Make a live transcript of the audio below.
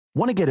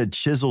Want to get a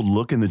chiseled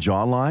look in the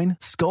jawline?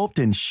 Sculpt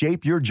and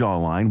shape your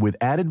jawline with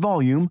added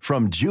volume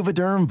from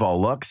Juvederm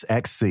Volux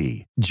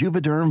XC.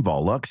 Juvederm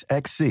Volux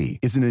XC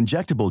is an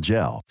injectable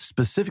gel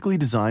specifically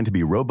designed to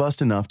be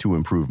robust enough to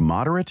improve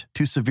moderate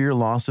to severe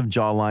loss of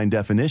jawline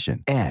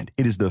definition. And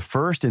it is the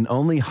first and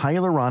only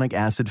hyaluronic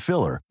acid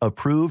filler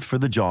approved for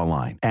the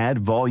jawline. Add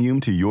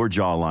volume to your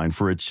jawline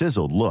for a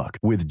chiseled look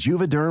with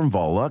Juvederm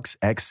Volux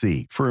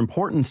XC. For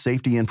important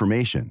safety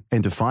information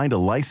and to find a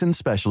licensed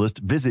specialist,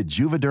 visit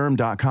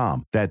juvederm.com.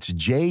 That's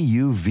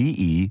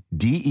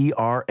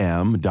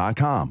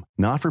JUVEDERM.com.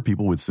 Not for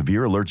people with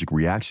severe allergic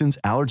reactions,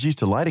 allergies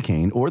to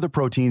lidocaine, or the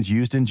proteins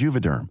used in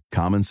Juvederm.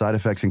 Common side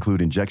effects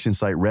include injection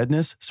site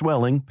redness,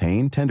 swelling,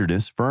 pain,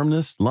 tenderness,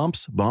 firmness,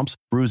 lumps, bumps,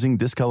 bruising,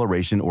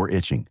 discoloration, or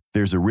itching.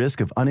 There's a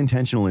risk of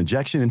unintentional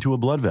injection into a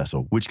blood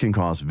vessel, which can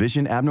cause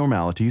vision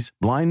abnormalities,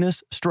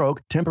 blindness,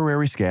 stroke,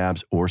 temporary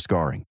scabs, or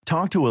scarring.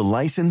 Talk to a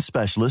licensed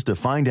specialist to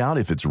find out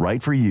if it's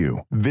right for you.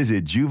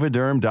 Visit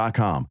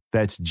Juvederm.com.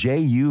 That's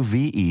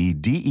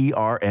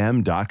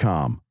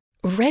JUVEDERM.com.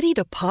 Ready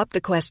to pop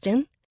the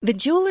question? The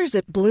jewelers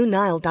at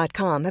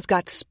BlueNile.com have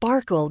got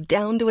sparkle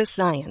down to a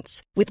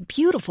science with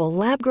beautiful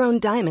lab-grown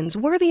diamonds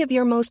worthy of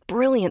your most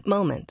brilliant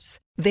moments.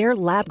 Their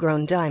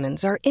lab-grown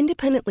diamonds are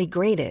independently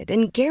graded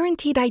and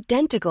guaranteed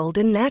identical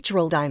to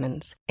natural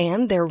diamonds,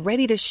 and they're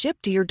ready to ship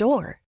to your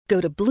door. Go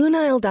to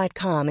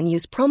BlueNile.com and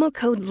use promo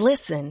code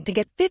LISTEN to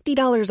get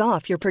 $50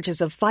 off your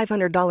purchase of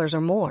 $500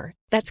 or more.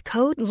 That's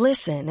code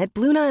LISTEN at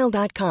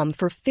BlueNile.com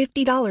for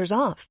 $50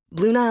 off.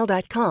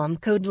 BlueNile.com,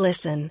 code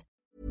LISTEN.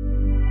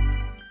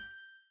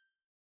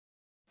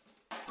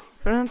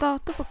 Från en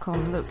dator på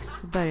Komvux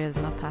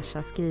började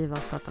Natasha skriva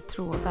och starta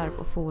trådar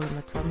på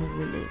forumet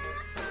Familjeliv.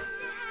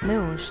 Nu är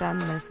hon känd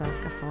med det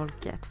svenska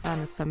folket för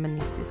hennes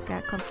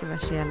feministiska,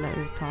 kontroversiella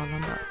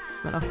uttalanden,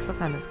 men också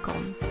för hennes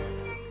konst.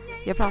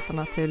 Jag pratar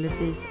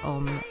naturligtvis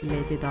om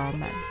Lady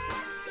Damer.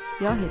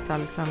 Jag heter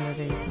Alexandra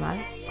Reismar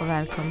och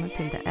välkommen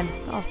till det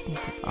 11:e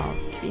avsnittet av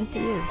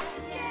Kvintervju.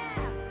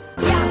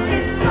 Jag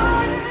är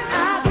stolt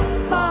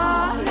att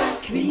vara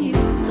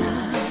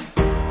kvinna.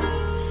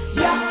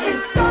 Jag är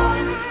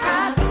stolt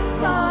att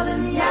vara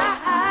den jag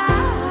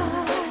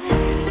är.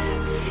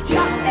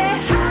 Jag är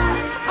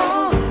här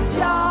och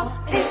jag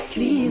är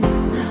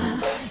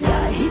kvinna. Jag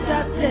har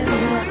hittat den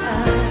jag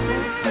är.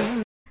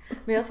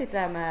 Men jag sitter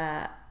här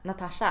med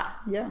Natasha,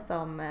 Ja.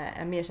 som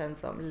är mer känd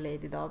som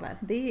Lady Damer.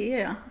 Det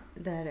är jag.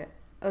 Där,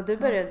 och du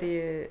började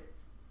ju,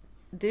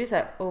 du är så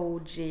här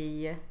OG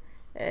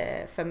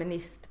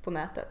feminist på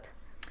nätet.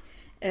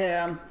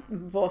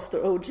 Vad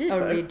står OG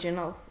för?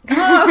 Original. Okay,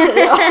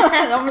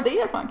 ja, men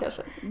det är fan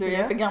kanske. Du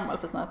är för gammal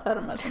för såna här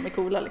termer som är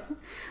coola liksom.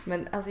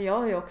 Men alltså jag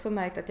har ju också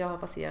märkt att jag har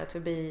passerat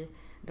förbi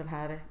den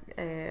här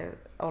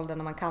åldern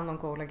när man kan de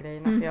coola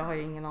grejerna. För jag har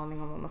ju ingen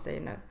aning om vad man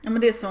säger nu. Ja,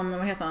 men det är som,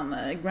 vad heter han,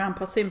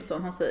 Grandpa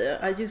Simpson, han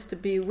säger I used to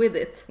be with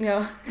it,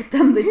 Ja. but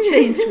then they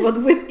changed what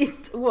with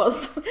it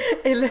was.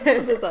 Eller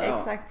Det är så här, ja.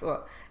 exakt så.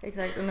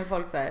 Exakt. Och när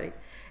folk säger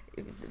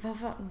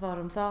vad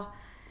de sa,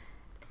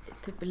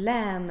 typ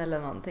län eller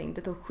någonting.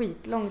 Det tog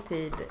skitlång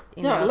tid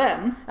innan,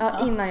 län.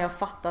 innan jag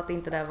fattade att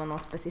inte det var någon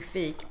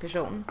specifik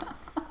person.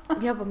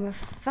 Jag bara, men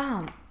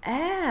fan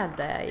är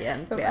det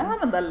egentligen? Vad är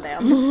den där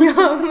län?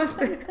 Ja,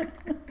 måste.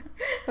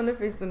 Och nu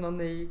finns det någon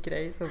ny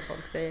grej som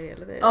folk säger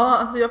hela tiden. Ja,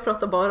 alltså jag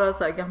pratar bara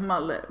så här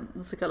gammal,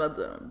 så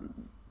kallad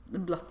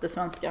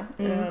blattesvenska.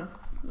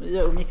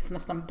 Jag umgicks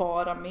nästan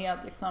bara med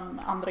liksom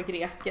andra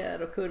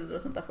greker och kurder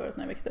och sånt där förut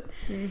när jag växte upp.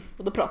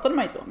 Och då pratade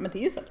man ju så, men det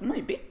är ju så att de har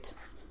ju bytt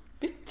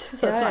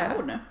så här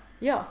slangord nu.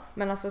 Ja,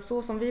 men alltså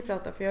så som vi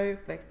pratar, för jag är ju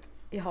uppväxt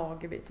i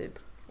Hageby typ,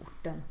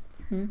 orten.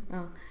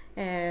 Ja.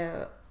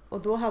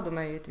 Och då hade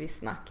man ju ett visst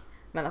snack.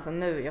 Men alltså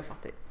nu, jag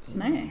fattar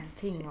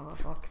ingenting av vad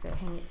folk säger.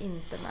 Jag hänger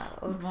inte med.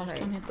 Och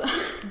Verkligen inte.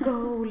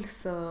 Goals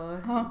och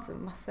så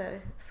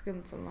massor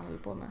skumt som man håller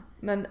på med.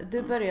 Men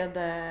du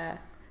började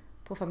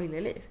på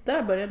Familjeliv.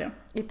 Där började jag.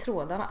 I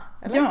trådarna,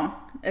 eller? Ja,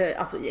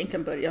 alltså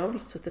egentligen började jag har väl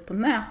suttit på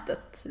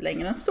nätet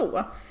längre än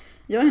så.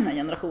 Jag är den här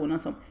generationen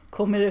som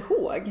kommer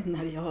ihåg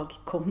när jag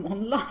kom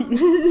online.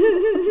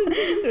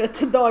 Du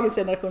vet, dagens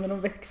generation,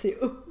 de växer ju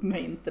upp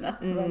med internet.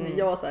 Men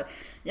jag var så här,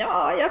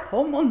 jag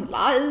kom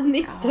online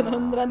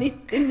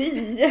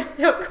 1999.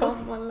 Jag kom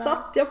online.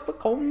 Satt jag på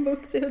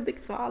Komvux i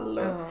Hudiksvall.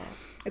 Och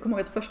jag kommer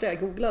ihåg att det första jag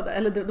googlade,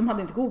 eller de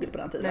hade inte Google på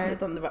den tiden,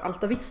 utan det var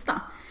Alta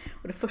Vista.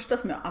 Och det första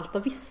som jag Alta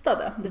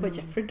Vistade, det var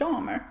Jeffrey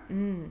Dahmer.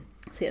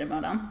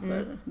 Seriemördaren,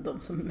 för de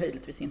som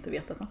möjligtvis inte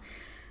vet detta.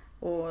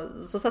 Och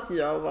så satt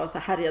jag och var så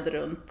härjade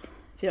runt,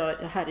 för jag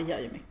härjar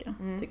ju mycket,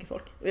 tycker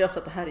folk. Och jag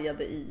satt och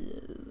härjade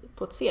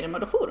på ett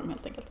seriemördarforum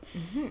helt enkelt.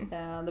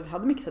 Där vi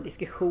hade mycket så här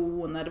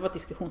diskussioner, det var ett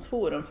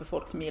diskussionsforum för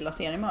folk som gillar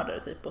seriemördare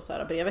typ, och så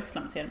här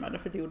brevväxla med seriemördare,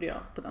 för det gjorde jag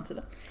på den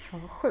tiden.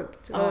 Vad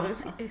sjukt.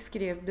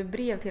 Skrev du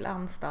brev till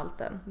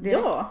anstalten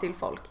direkt till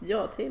folk?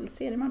 Ja, till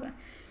seriemördare.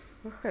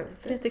 Vad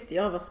sjukt. För det tyckte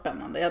jag var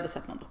spännande. Jag hade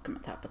sett någon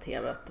dokumentär på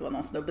tv. Det var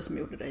någon snubbe som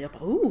gjorde det. Jag bara,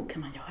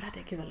 kan man göra det?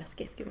 Gud vad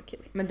läskigt, gud vad kul.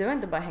 Men du har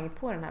inte bara hängt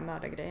på den här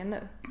mördargrejen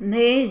nu?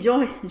 Nej,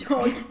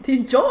 det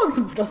är jag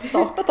som borde ha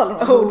startat alla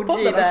de här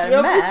mordpoddarna.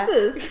 där med.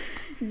 Precis.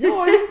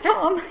 Ja, hur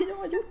fan, jag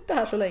har gjort det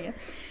här så länge.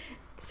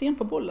 Sen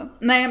på bollen.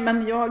 Nej,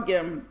 men jag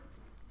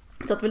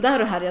satt väl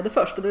där och härjade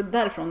först. Och det är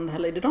därifrån det här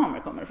Lady Damer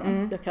kommer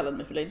ifrån. Jag kallade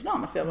mig för Lady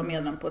Damer för jag var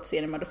medlem på ett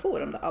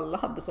seriemördarforum där alla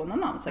hade sådana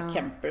namn. Så här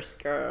Kempers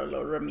Girl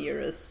och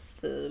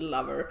Ramirez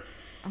Lover.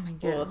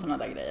 Och sådana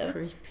där grejer.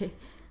 Creepy.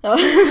 Ja.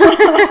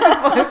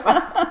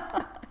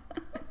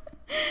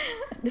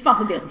 Det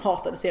fanns en del som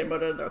hatade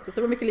seriemördare där också. Så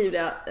det var mycket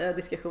livliga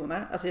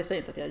diskussioner. Alltså jag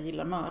säger inte att jag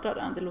gillar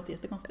mördare. Det låter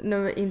jättekonstigt.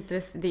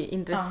 Det är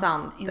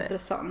intressant. Ja,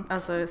 intressant.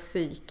 Alltså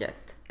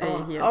psyket är ju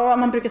helt... Ja,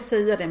 man brukar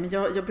säga det. Men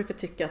jag brukar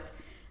tycka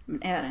att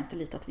men är det inte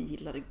lite att vi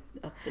gillar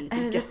att det är lite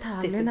göttigt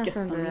och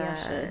götta ner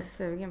sig? Är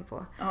sugen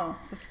på? Ja,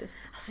 faktiskt.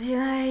 Alltså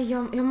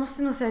jag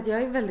måste nog säga att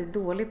jag är väldigt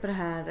dålig på det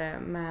här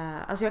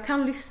med... Alltså jag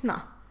kan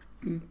lyssna.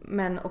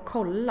 Men att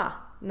kolla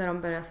när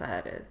de börjar så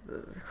här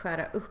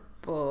skära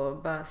upp och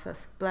bara så här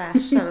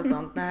splashar och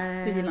sånt.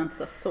 Nej. Du gillar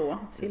inte så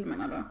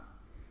filmerna då?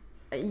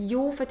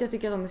 Jo, för att jag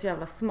tycker att de är så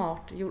jävla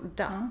smart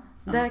gjorda.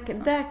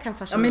 Där kan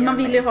fascinera Ja, men man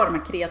vill ju mig. ha de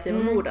här kreativa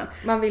morden.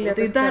 Man vill och att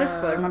det är det ska...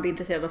 därför man blir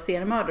intresserad av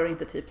seriemördare och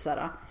inte typ så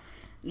här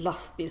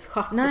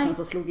lastbilschaffisen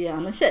som slog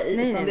ihjäl en tjej.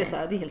 Nej. Det är så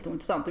här, det är helt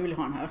ointressant. Du vill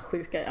ha den här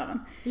sjuka jäveln.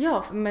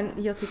 Ja, men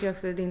jag tycker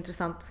också att det är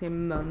intressant att se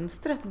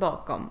mönstret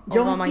bakom. Och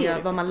Ja, vad man det är gör,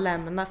 det vad man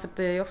faktiskt. lämnar. För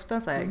det är ju ofta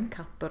en så här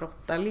katt- och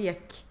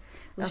råtta-lek.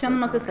 Och så känner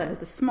man sig så här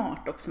lite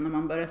smart också när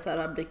man börjar så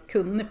här bli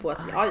kunnig på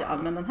att ja,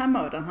 men den här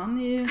mördaren, han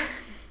är ju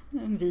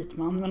en vit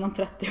man mellan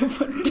 30 och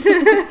 40.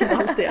 Som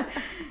alltid är.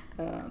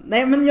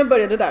 Nej, men jag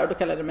började där och då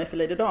kallade jag mig för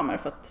Lady Damer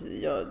för att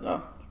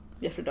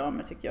Jeffrey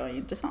Dahmer tycker jag är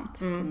intressant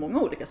på många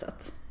olika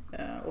sätt.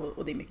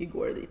 Och det är mycket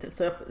gore dit.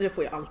 Så jag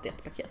får ju alltid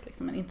ett paket.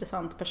 Liksom. En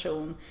intressant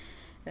person,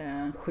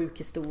 sjuk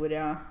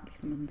historia,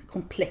 liksom en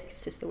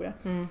komplex historia.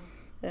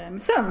 Men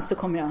sen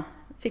så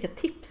fick jag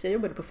tips. Jag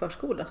jobbade på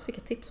förskola så fick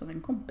jag tips av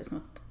en kompis om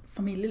att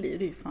familjeliv,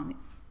 det är ju fan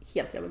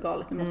helt jävla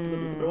galet. Ni måste gå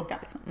dit och bråka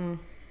liksom.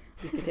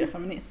 Diskutera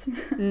feminism.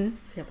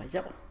 Så jag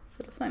bara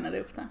så då signade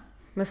jag upp där.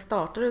 Men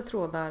startade du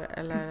trådar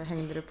eller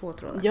hängde du på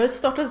trådar? Jag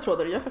startade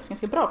trådar och jag är faktiskt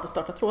ganska bra på att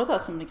starta trådar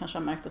som ni kanske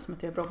har märkt som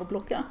att jag är bra på att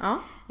blogga. Ja.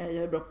 Jag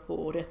är bra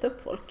på att reta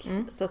upp folk.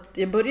 Så att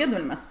jag började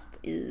väl mest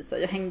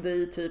jag hängde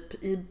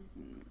i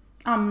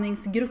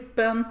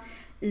amningsgruppen,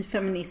 i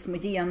feminism-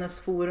 och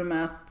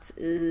genusforumet,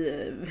 i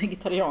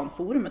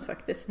vegetarianforumet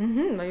faktiskt.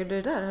 Vad gjorde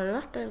du där? Har du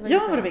varit där?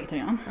 Jag var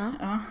vegetarian.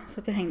 Ja, så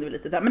att jag hängde väl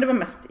lite där. Men det var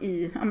mest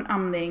i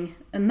amning,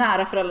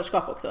 nära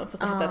föräldraskap också.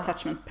 Fast det hette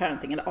Attachment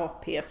Parenting eller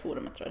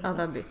AP-forumet tror jag. Ja,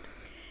 det har bytt.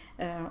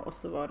 Och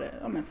så var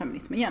det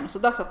feminism igen. Så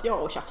där satt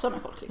jag och tjafsade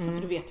med folk liksom,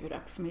 för du vet ju hur det är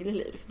på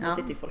familjeliv liksom. Där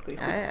sitter ju folk och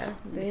är skit.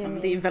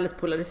 Det är väldigt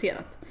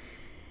polariserat.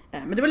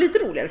 Men det var lite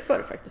roligare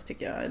förr faktiskt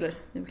tycker jag. Eller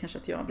det är kanske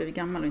att jag har blivit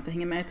gammal och inte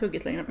hänger med i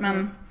tugget längre.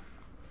 Men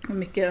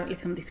mycket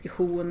liksom,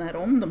 diskussioner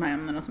om de här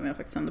ämnena som jag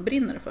faktiskt ändå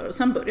brinner för. Och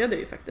sen började jag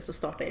ju faktiskt att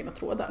starta egna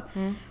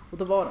trådar. Och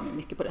då var de ju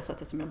mycket på det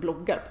sättet som jag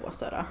bloggar på.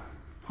 Så här,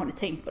 har ni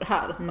tänkt på det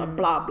här? Och så bara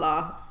bla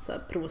bla, så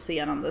här,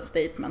 provocerande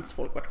statements.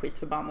 Folk var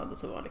skitförbannade och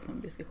så var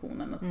liksom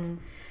diskussionen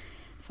att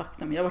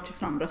faktum. Jag var ju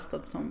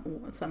framröstad som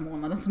så här,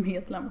 månaden som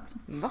medlem också.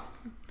 Va?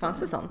 Fanns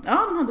det sånt?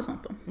 Ja, de hade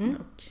sånt då.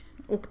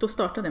 Och då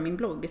startade jag min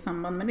blogg i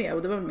samband med det.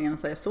 Och det var väl mer än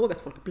så här, jag såg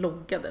att folk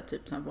bloggade.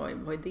 Typ så här,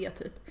 vad är det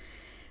typ?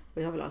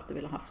 Och jag har väl alltid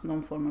velat haft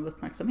någon form av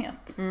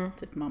uppmärksamhet.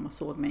 Typ mamma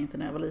såg mig inte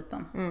när jag var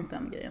liten.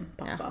 Den grejen.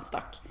 Pappa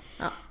stack.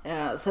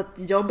 Ja. Så att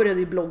jag började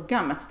ju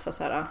blogga mest för att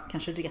så här,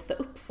 kanske reta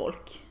upp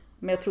folk.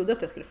 Men jag trodde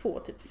att jag skulle få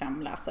typ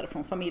 5 läsare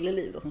från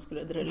familjeliv då, som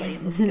skulle drulla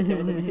in och tycka att jag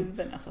var dum i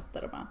huvudet när jag satt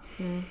där och bara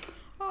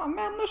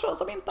människor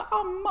som inte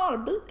ammar,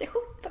 byt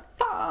ihop för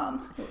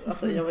fan.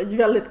 Alltså jag var ju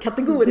väldigt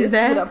kategorisk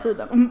på den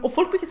tiden. Och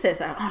folk brukar säga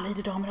så här,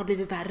 Lady Damer har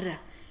blivit värre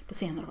på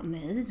senare år.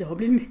 Nej, jag har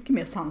blivit mycket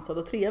mer sansad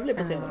och trevlig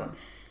på senare år.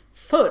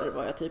 Förr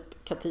var jag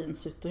typ Katrin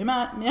Sutt och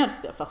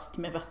Mjärsta, fast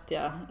med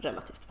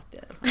relativt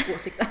vettiga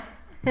åsikter.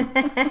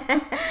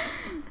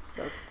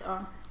 Så att,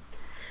 ja.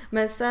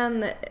 Men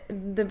sen,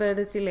 det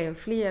började trilla in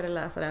fler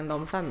läsare än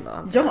de 5 då?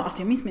 Ja,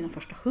 alltså jag minns mina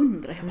första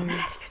 100. Jag bara,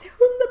 herregud, det är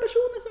 100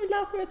 personer som vill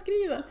läsa vad jag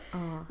skriver.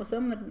 Och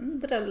sen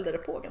drällde det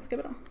på ganska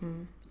bra.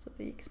 Så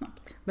det gick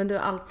snabbt. Men du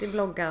har alltid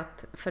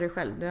bloggat för dig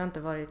själv? Du har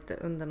inte varit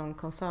under någon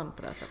koncern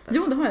på det här sättet?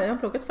 Jo, det har jag. Jag har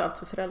bloggat för Allt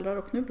för föräldrar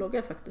och nu bloggar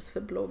jag faktiskt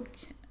för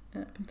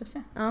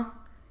blogg.se. Ja,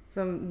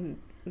 som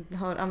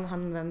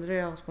använder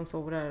du av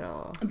sponsorer?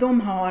 Och...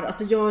 De har,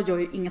 alltså jag gör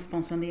ju inga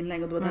sponsrande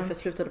inlägg och det var därför jag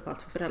slutade på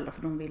Allt för föräldrar,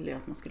 för de ville ju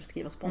att man skulle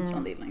skriva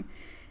sponsrande inlägg.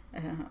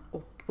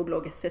 Och på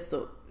blogg.se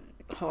så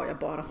har jag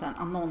bara så här en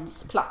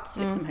annonsplats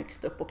liksom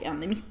högst upp och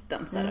en i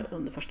mitten så här,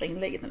 under första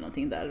inlägget eller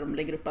någonting där de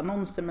lägger upp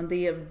annonser, men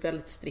det är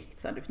väldigt strikt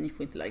så här, ni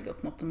får inte lägga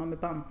upp något som har med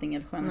bantning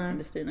eller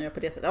skönhetsindustrin och göra på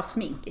det sättet. Ja,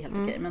 smink är helt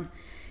okej, men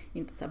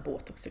inte så här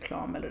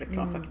botoxreklam eller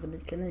reklam för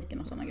akademikliniken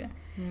och sådana grejer.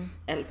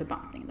 Eller för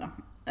bantning då.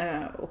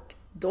 Och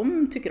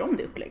de tycker om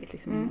det upplägget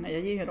liksom. Jag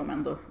ger ju dem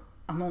ändå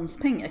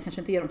annonspengar, jag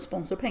kanske inte ger dem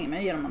sponsorpengar, men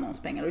jag ger dem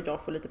annonspengar och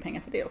jag får lite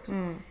pengar för det också.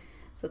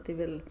 Så att det är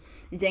väl,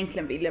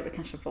 egentligen vill jag väl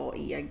kanske vara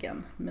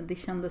egen, men det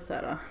kändes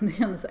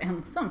så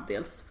ensamt,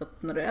 dels för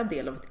att när du är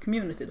del av ett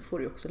community då får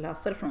du också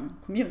läsare från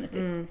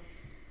communityt.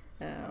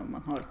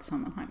 Man har ett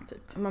sammanhang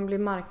typ. Man blir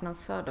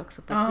marknadsförd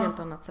också på ett helt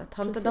annat sätt.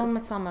 Har inte de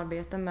ett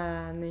samarbete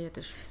med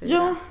Nyheter 24?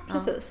 Ja,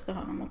 precis. Det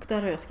har de. Och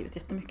där har jag skrivit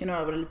jättemycket. Nu har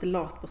jag varit lite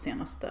lat på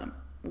senaste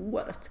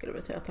året skulle jag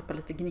vilja säga. Jag tappar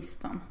lite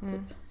gnistan,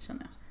 typ,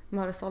 känner jag. Men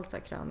har du sålt så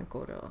här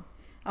krönikor och...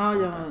 Ja,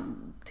 jag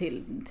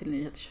till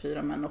Nyheter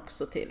 24 men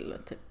också till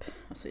typ,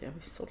 alltså jag har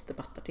ju sålt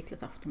debattartiklar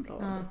till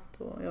Aftonbladet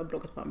och jag har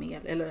bloggat på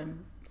Amelia, eller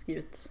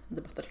skrivit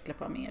debattartiklar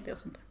på Amelia och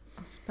sånt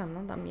där.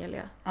 Spännande,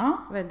 Amelia.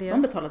 Ja,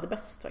 de betalade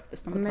bäst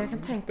faktiskt. Men jag kan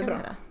tänka mig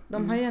det.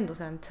 De har ju ändå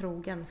så en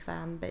trogen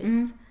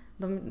fanbase.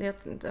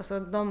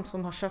 De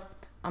som har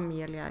köpt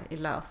Amelia i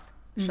lös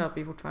köper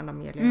ju fortfarande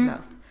Amelia i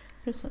lös.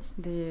 Precis.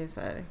 Det är ju så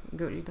här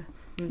guld.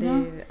 Men det är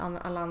ju,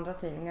 alla andra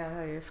tidningar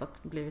har ju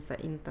fått blivit så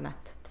här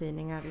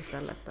internettidningar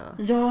istället.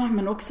 Ja,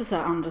 men också så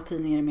här, andra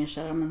tidningar är mer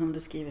så här, men om du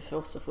skriver för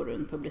oss så får du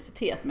en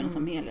publicitet. Medan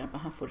Amelia,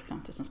 här får du 5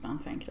 000 spänn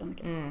för en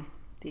krönika.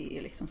 Det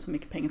är liksom så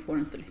mycket pengar får du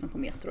inte liksom på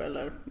Metro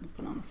eller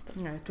på något annat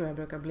ställe. Jag tror jag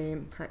brukar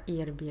bli så här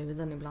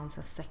erbjuden ibland så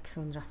här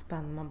 600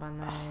 spänn. Man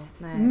bara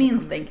nej.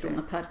 Minst 1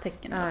 krona per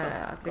tecken.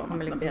 Det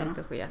kommer liksom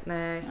inte ske.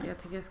 Nej, jag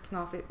tycker det är så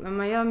knasigt. Men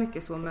man gör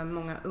mycket så med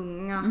många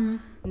unga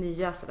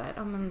nya sådär.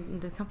 Ja, men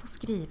du kan få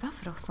skriva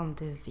för oss om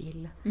du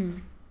vill.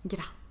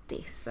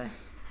 Grattis.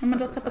 Ja, men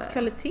det har tappat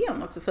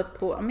kvaliteten också, för att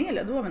på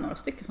Amelia då var vi några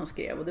stycken som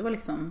skrev och det var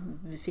liksom,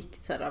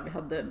 vi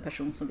hade en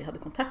person som vi hade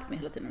kontakt med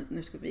hela tiden.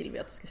 Nu vill vi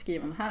att du ska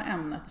skriva om det här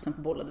ämnet och sen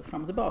bollade vi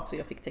fram och tillbaka så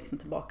jag fick texten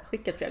tillbaka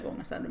skickat flera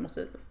gånger så här, du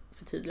måste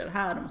förtydliga det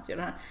här, du måste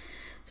göra det här.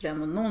 Så det är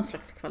ändå någon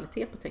slags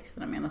kvalitet på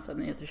texterna, medan så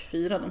Nyheter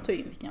 24, de tog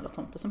in vilken jävla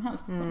tomte som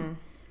helst som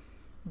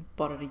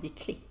bara det gick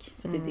klick,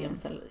 för det är det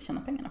de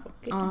tjänar pengarna på.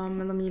 Ja,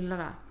 men de gillar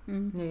det.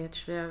 Nyheter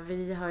 24,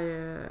 vi har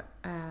ju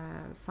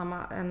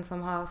en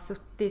som har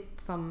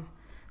suttit som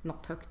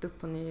något högt upp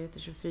på Nyheter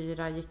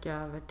 24 gick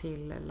över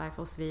till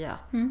Life of Svea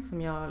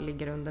som jag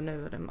ligger under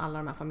nu, alla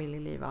de här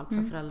familjeliv och allt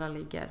för föräldrar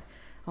ligger,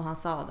 och han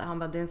sa det, han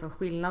bara, det är en sån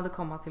skillnad att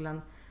komma till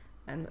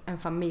en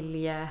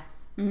familje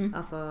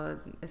alltså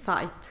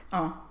sajt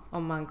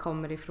om man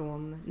kommer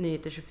ifrån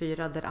Nyheter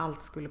 24 där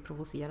allt skulle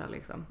provocera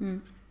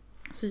liksom.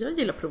 Så jag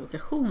gillar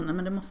provokationer,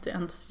 men det måste ju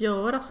ändå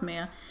göras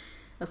med.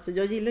 Alltså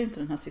jag gillar ju inte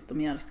den här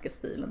cytomeriska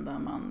stilen där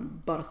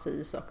man bara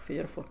säger saker för att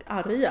göra folk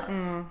arga.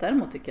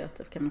 Däremot tycker jag att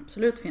det kan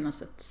absolut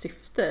finnas ett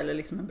syfte eller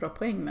liksom en bra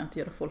poäng med att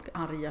göra folk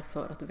arga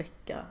för att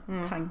väcka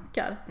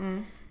tankar.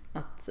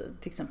 Att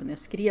till exempel när jag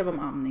skrev om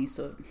amning,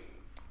 så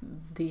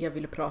det jag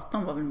ville prata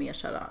om var väl mer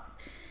så här,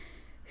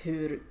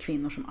 hur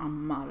kvinnor som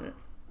ammar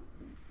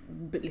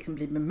liksom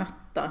blir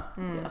bemötta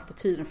i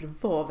attityden, för det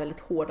var väldigt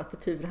hård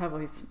attityd. Det här var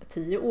ju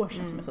 10 år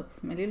sedan som jag satt på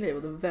familjeliv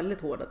och det var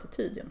väldigt hård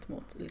attityd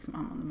gentemot liksom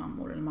ammande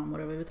mammor eller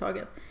mammor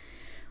överhuvudtaget.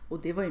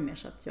 Och det var ju mer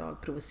så att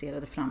jag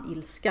provocerade fram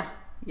ilska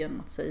genom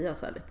att säga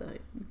så här lite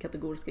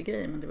kategoriska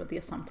grejer, men det var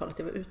det samtalet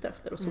jag var ute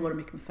efter. Och så var det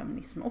mycket med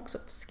feminism också,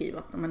 att skriva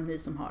att men, ni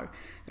som har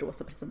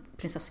rosa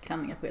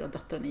prinsessklänningar på era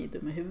döttrar, ni är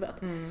dumma i huvudet.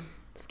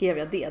 Skrev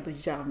jag det, då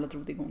jävla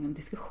drog det igång en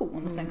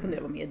diskussion och sen kunde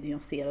jag vara mer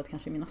nyanserad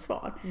kanske i mina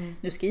svar.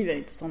 Nu skriver jag ju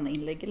inte sådana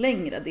inlägg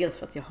längre, dels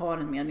för att jag har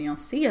en mer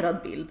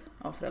nyanserad bild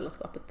av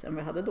föräldraskapet än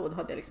vad jag hade då. Då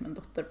hade jag liksom en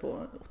dotter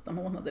på 8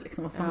 månader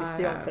liksom, vad fan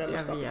visste jag om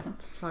föräldraskapet? Jag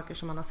vet, saker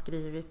som man har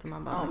skrivit och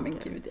man bara... Ja, men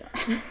gud,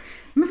 ja.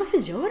 Men varför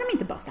gör de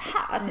inte bara så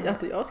här?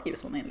 Alltså jag skriver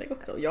sådana inlägg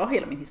också och jag har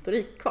hela min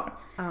historik kvar.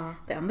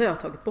 Det enda jag har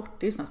tagit bort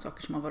det är ju sådana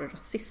saker som har varit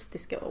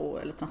rasistiska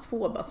eller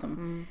transfoba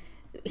som...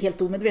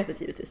 Helt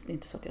omedvetet givetvis, det är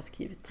inte så att jag har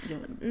skrivit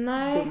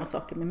dumma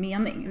saker med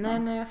mening.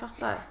 Nej, jag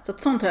fattar. Så att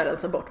sånt har jag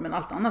rensat bort, men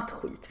allt annat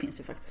skit finns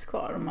ju faktiskt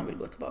kvar om man vill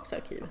gå tillbaka till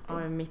arkivet.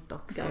 Ja, mitt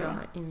också. Jag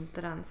har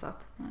inte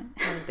rensat.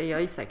 Det jag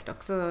har ju säkert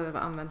också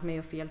använt mig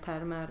av fel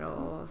termer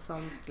och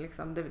sånt.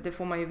 Liksom. Det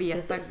får man ju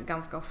veta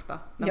ganska ofta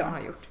när man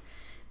har gjort.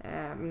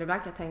 Men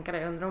ibland kan jag tänka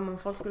det, jag undrar om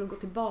folk skulle gå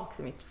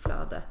tillbaka i mitt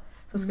flöde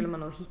så skulle man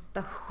nog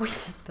hitta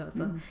skit.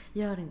 Alltså.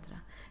 Gör inte det.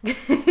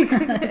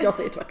 Jag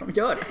säger tvärtom,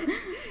 gör det.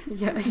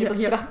 Jag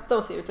skratta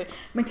och se ut.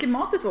 Men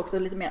klimatet var också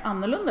lite mer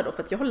annorlunda då,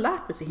 för att jag har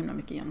lärt mig så himla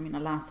mycket genom mina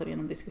läsare,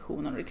 genom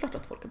diskussioner, och det är klart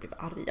att folk har blivit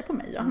arga på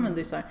mig. Jag använde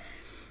ju så här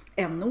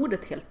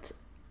n-ordet helt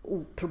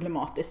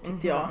oproblematiskt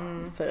tyckte jag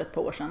för ett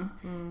par år sedan.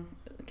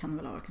 Kan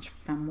väl ha varit kanske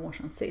 5 år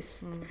sedan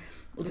sist.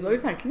 Och det var ju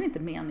verkligen inte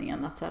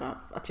meningen att, så här,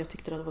 att jag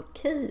tyckte att det var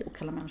okej att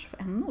kalla människor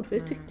för n-ord, för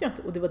det tyckte jag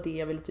inte, och det var det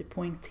jag ville typ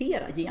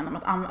poängtera genom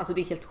att alltså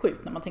det är helt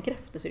sjukt, när man tänker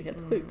efter så är det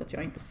helt sjukt att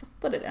jag inte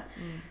fattade det.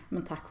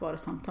 Men tack vare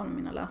samtal med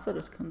mina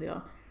läsare så kunde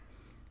jag,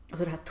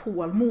 alltså det här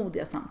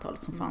tålmodiga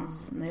samtalet som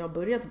fanns när jag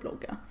började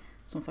blogga,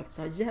 som faktiskt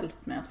har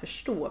hjälpt mig att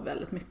förstå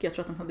väldigt mycket. Jag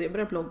tror att om jag hade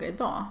börjat blogga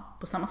idag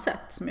på samma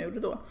sätt som jag gjorde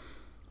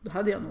då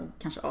hade jag nog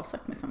kanske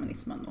avsagt mig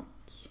feminismen och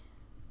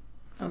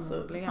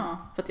alltså,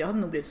 för att jag hade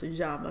nog blivit så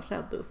jävla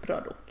rädd och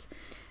upprörd.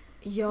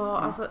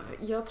 Alltså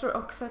jag tror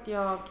också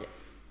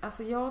att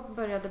jag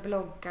började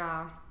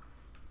blogga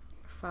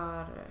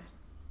för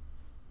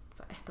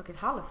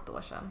 1,5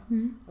 år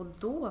sedan. Och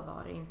då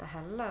var det inte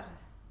heller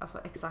alltså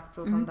exakt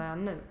så som det är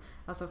nu.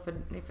 Alltså för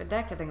det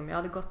kan jag tänka mig, jag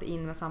hade gått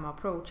in med samma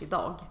approach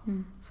idag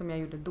som jag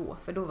gjorde då.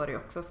 För då var det ju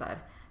också så här,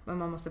 men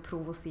man måste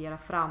provocera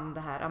fram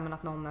det här,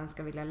 att någon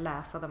ska vilja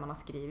läsa det man har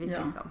skrivit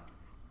liksom.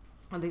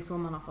 Och det är så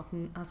man har fått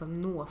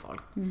nå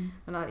folk.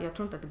 Men jag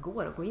tror inte att det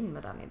går att gå in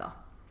med den idag.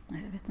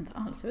 Nej, jag vet inte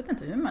alls. Jag vet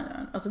inte hur man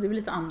gör. Alltså det är väl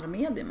lite andra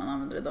medier man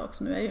använder idag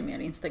också. Nu är ju mer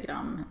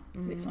Instagram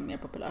liksom mer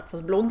populärt.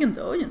 Fast bloggen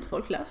dör ju inte.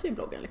 Folk läser ju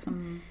bloggar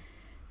liksom.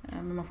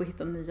 Men man får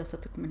hitta nya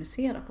sätt att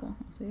kommunicera på.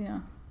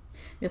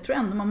 Jag tror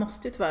ändå man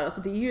måste ju tyvärr,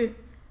 alltså det är ju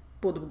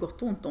både på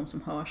gott och ont de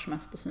som hörs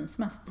mest och syns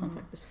mest som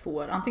faktiskt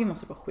får, antingen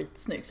måste det vara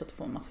skitsnygg så att du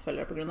får en massa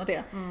följare på grund av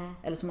det,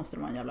 eller så måste det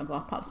vara en jävla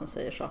gaphals som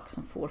säger saker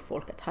som får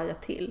folk att haja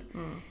till.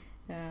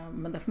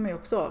 Men där får man ju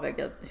också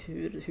avväga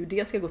hur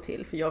det ska gå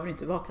till, för jag vill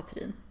inte vara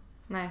Katrin.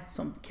 Nej.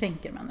 Som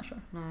kränker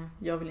människor. Nej.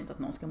 Jag vill inte att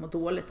någon ska må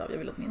dåligt av. Jag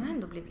vill att min... har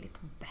ändå blivit lite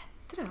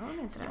bättre,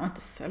 har inte det? Jag har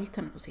inte följt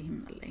henne på så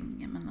himla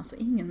länge, men alltså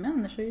ingen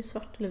människa är ju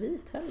svart eller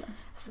vit heller.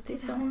 Så det är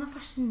så... Hon har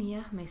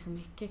fascinerat mig så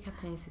mycket,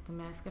 Katrin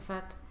Zytomierska, för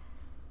att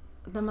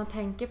när man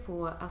tänker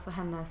på alltså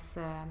hennes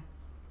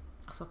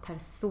alltså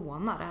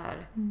persona det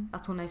här,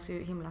 att hon är så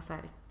himla så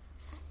här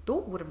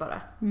stor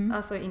bara.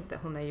 Alltså inte,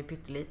 hon är ju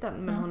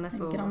pytteliten, men hon är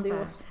så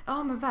grandios.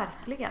 Ja, men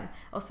verkligen.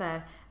 Och så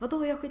här,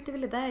 vadå, jag skiter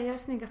väl i det, jag är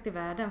snyggast i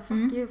världen.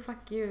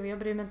 Fuck you, jag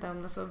bryr mig inte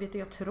om det. Så vet du,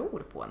 jag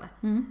tror på henne.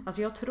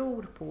 Alltså jag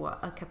tror på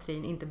att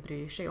Katrin inte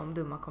bryr sig om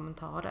dumma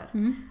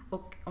kommentarer.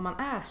 Och om man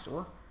är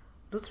så,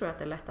 då tror jag att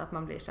det är lätt att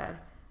man blir så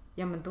här,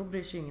 ja men då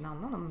bryr sig ju ingen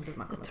annan om dumma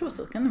kommentarer. Jag tror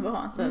så kan det vara.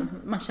 Alltså,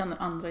 man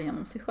känner andra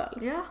genom sig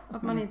själv. Ja,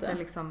 att man inte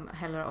liksom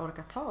heller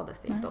orkar ta det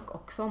steget. Och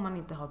också om man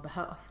inte har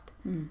behövt.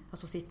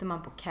 Alltså sitter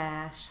man på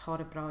cash, har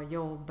ett bra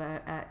jobb,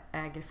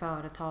 äger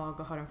företag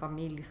och har en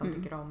familj som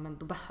tycker om, men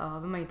då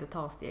behöver man ju inte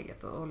ta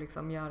steget och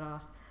liksom göra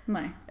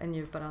en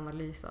djupare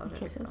analys av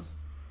det. Liksom.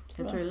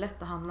 Jag tror det är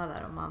lätt att hamna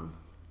där om man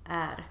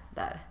är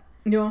där.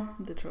 Ja,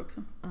 det tror jag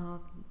också. Ja,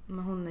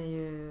 men hon är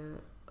ju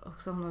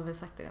också, hon har väl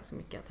sagt det ganska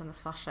mycket, att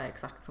hennes farsa är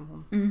exakt som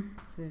hon.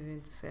 Så det är ju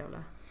inte så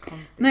jävla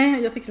konstigt.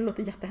 Nej, jag tycker det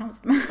låter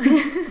jättehemskt.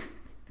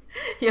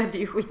 Ja, det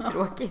är ju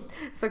skittråkigt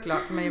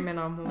såklart, men jag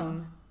menar om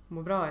hon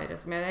mår bra i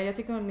det. Men jag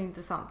tycker hon är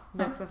intressant.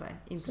 Det är också så här,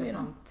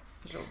 intressant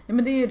person. Ja,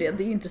 men det är ju det.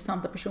 Det är ju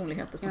intressanta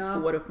personligheter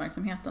som får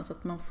uppmärksamheten. Så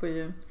att man får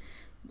ju...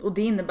 Och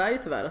det innebär ju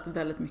tyvärr att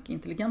väldigt mycket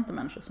intelligenta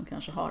människor som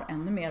kanske har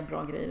ännu mer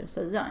bra grejer att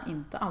säga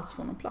inte alls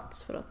får någon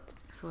plats, för att...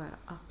 Så är det,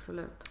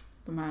 absolut.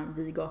 De här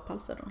vi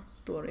gaphalsar då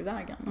står i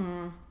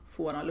vägen.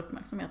 Får all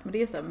uppmärksamhet. Men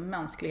det är så här,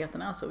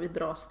 mänskligheten är så. Vi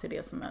dras till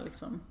det som är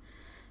liksom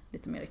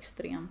lite mer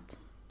extremt.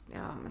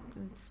 Ja, men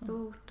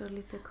stort och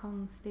lite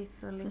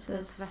konstigt och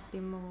lite tvärt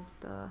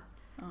emot. Och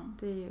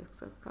det är ju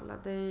också, kolla,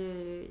 det är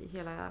ju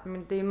hela,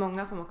 men det är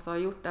många som också har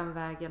gjort den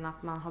vägen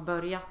att man har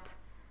börjat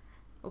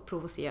och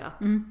provocerat.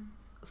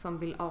 Som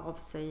vill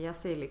avsäga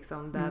sig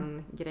liksom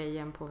den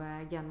grejen på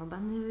vägen och bara,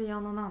 nu är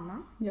jag någon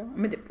annan. Ja,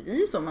 men det blir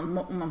ju så.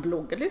 Om man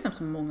bloggar till exempel,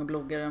 som många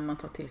bloggare, om man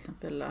tar till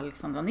exempel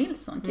Alexandra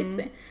Nilsson,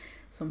 Kissy,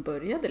 som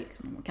började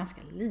liksom, hon var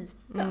ganska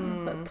liten,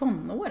 så här,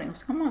 tonåring, och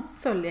så kan man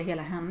följa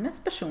hela hennes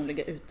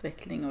personliga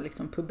utveckling och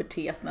liksom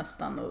pubertet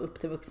nästan och upp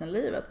till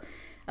vuxenlivet.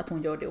 Att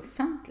hon gör det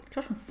offentligt.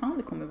 Klart som fan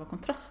det kommer att vara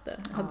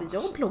kontraster. Hade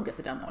jag bloggat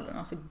i den åldern,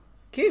 alltså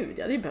gud,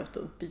 jag hade ju behövt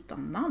att byta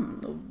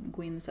namn och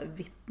gå in i så här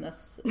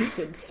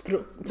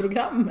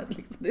vittnesskyddsprogrammet.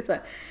 Liksom. Det är så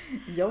här,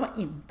 jag var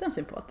inte en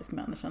sympatisk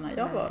människa när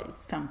jag var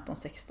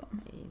 15-16.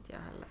 Nej, inte jag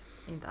heller.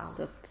 Inte alls.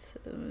 Så att,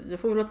 jag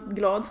får väl vara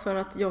glad för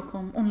att jag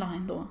kom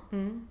online då.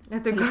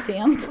 Lite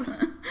sent.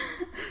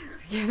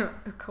 Ska jag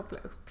koppla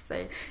upp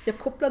sig? Jag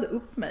kopplade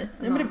upp mig.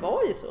 Ja, men det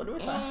var ju så. Det var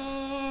så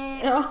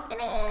här. Ja.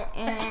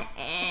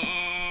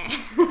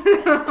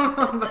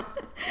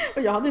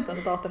 Och jag hade inte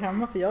en dator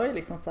hemma, för jag är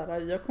liksom så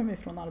här, jag kommer ju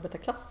från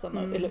arbetarklassen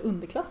eller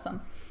underklassen.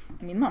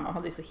 Min mamma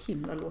hade ju så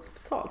himla lågt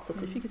betalt, så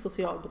att vi fick ju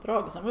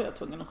socialbidrag, och sen var jag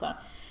tvungen att så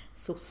här,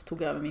 SOS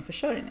tog över min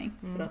försörjning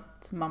för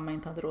att mamma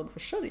inte hade råd att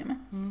försörja mig.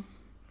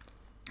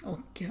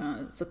 Och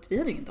så att vi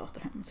hade ingen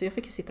dator hemma, så jag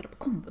fick ju sitta där på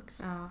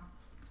komvux.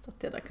 Så att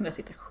där kunde jag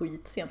sitta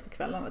skitsent på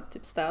kvällen när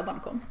typ städaren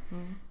kom.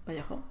 Bara,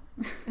 jaha.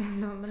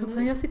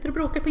 Jag sitter och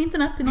bråkar på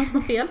internet, det är någon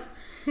som har fel.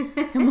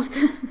 Jag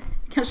måste,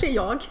 kanske är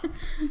jag.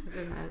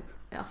 Den här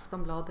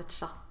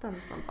Aftonbladet-chatten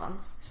som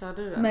fanns.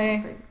 Körde du den?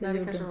 Nej, jag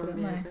gjorde inte det.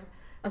 Nej.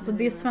 Alltså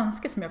det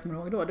svenska som jag kommer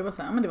ihåg då, det var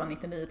så här, men det var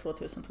 99,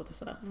 2000,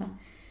 2001. Så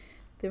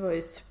det var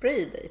ju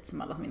spraydate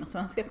som alla mina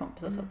svenska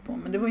kompisar satt på.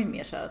 Men det var ju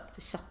mer så här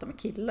att chatta med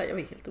killar. Jag var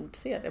ju helt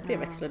ointresserad. Jag blev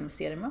växlad med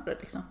seriemördare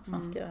liksom.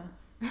 Fan ska jag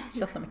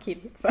chatta med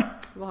killar för?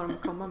 Vad har de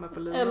kommit med på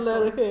Lunarstorm?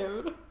 Eller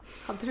hur?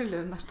 Hade du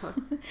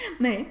Lunarstorm?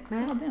 Nej, det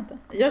hade jag inte.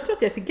 Jag tror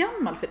att jag är för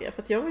gammal för det.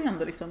 För att jag var ju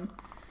ändå liksom...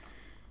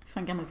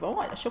 Fan gammal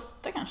var jag?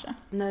 28 kanske?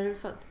 När är du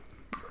född?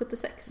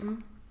 76.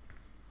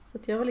 Så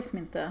att jag var liksom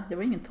inte... Jag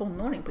var ingen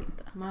tonåring på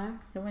internet. Nej.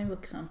 Jag var en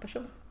vuxen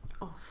person.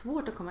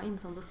 Svårt att komma in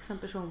som vuxen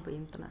person på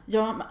internet.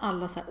 Ja, med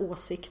alla så här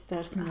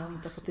åsikter som jag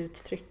inte har fått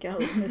uttrycka,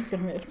 och nu ska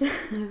de ut.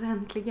 Nu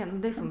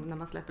äntligen. Det är som när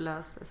man släpper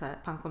lös så här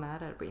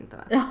pensionärer på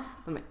internet. Ja.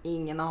 De har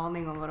ingen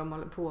aning om vad de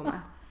håller på med.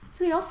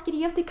 Så jag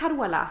skrev till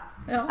Carola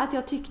att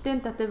jag tyckte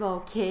inte att det var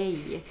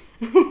okej.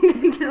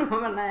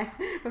 Nej,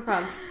 vad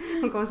skönt.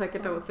 Hon kommer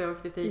säkert ta åt sig av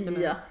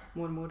kritiken. Ja.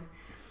 Mormor.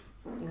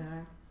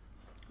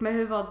 Men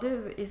hur var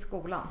du i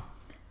skolan?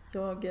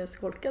 Jag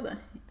skolkade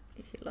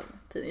hela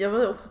tiden. Jag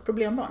var också ett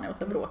problembarn, jag var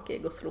så här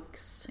bråkig och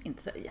slogs,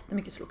 inte så här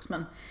jättemycket slogs,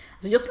 men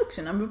alltså jag slogs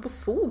ju när jag var på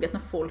foget när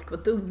folk var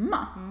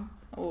dumma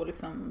och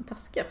liksom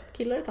taskiga, för att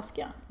killar är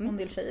taskiga, och en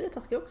del tjejer är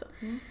taskiga också.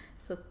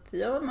 Så att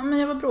jag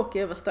var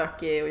bråkig, jag var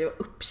stökig och jag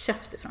var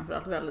uppkäftig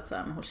framförallt, väldigt så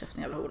här, håll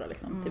käften jävla hora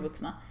liksom, till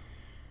vuxna.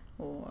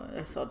 Och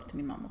jag sa det till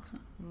min mamma också.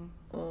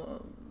 Och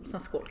sen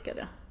skolkade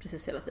jag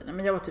precis hela tiden,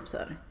 men jag var typ så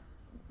här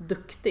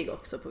duktig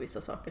också på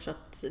vissa saker, så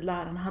att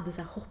lärarna hade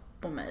så här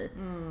hopp om mig.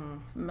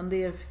 Men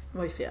det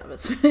var ju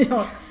förgäves.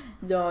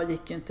 Jag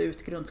gick ju inte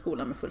ut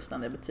grundskolan med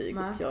fullständiga betyg.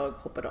 Och jag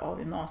hoppade av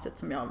gymnasiet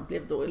som jag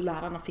blev då.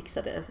 Lärarna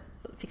fixade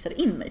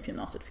in mig på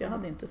gymnasiet, för jag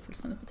hade inte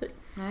fullständigt betyg.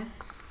 Nej.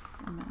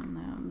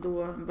 Men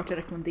då var jag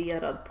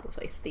rekommenderad på så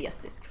här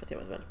estetisk, för att jag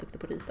var väldigt duktig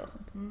på att rita och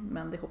sånt.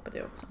 Men det hoppade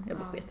jag också. Jag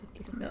bara sketet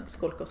liksom. Jag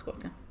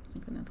skolkade.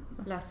 Sen kunde jag inte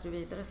hoppa. Läste du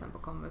vidare sen på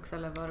komvux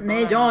eller var det?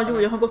 Nej,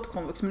 jag har gått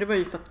komvux, men det var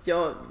ju för att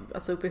jag,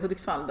 alltså uppe i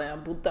Hudiksvall där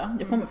jag bodde.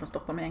 Jag kommer från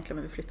Stockholm egentligen,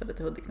 men vi flyttade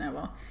till Hudik när jag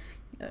var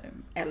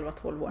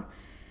 11-12 år.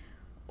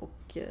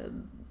 Och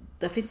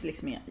där finns det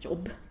liksom inga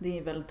jobb. Det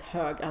är väldigt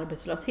hög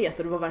arbetslöshet,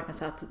 och det var verkligen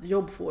så att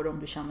jobb får du om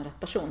du känner rätt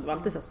person. Det var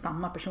alltid så här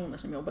samma personer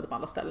som jobbade på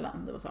alla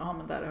ställen. Det var så här,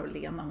 men där har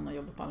Lena, hon har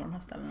jobbat på alla de här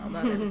ställena, och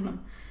där är liksom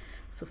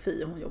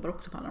Sofie, hon jobbar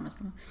också på alla de här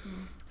ställena.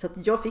 Så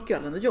att jag fick ju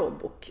aldrig något jobb,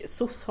 och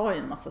SOS har ju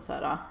en massa så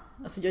här,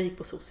 alltså jag gick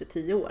på SOS i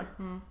 10 år,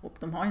 och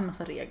de har ju en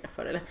massa regler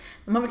för, eller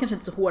de har väl kanske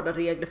inte så hårda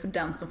regler för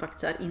den som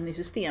faktiskt är inne i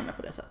systemet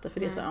på det sättet, för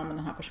det är så här, men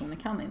den här personen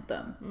kan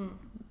inte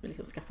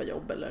liksom skaffa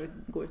jobb eller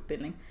gå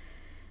utbildning.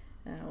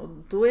 Och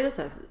då är det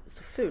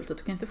så fult att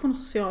du kan inte få något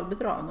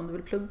socialbidrag om du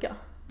vill plugga,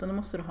 utan då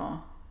måste du ha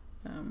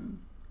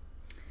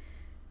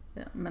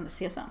men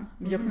CSN.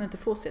 Men jag kunde inte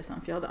få CSN,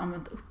 för jag hade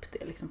använt upp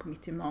det liksom på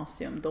mitt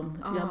gymnasium.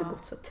 Jag hade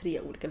gått så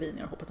 3 olika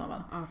linjer och hoppat av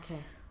alla. Okay.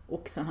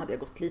 Och sen hade jag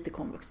gått lite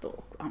komvux då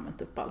och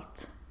använt upp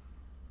allt.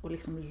 Och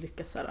liksom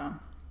lyckats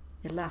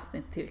jag läste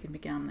inte tillräckligt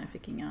mycket ämnen, jag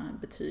fick inga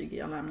betyg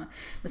i alla ämnen.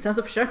 Men sen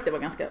så försökte jag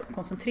vara ganska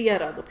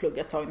koncentrerad och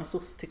plugga ett tag när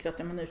SOS tyckte att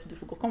nu du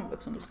får gå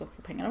komvux om du ska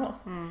få pengar av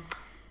oss.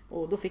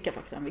 Och då fick jag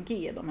faktiskt MVG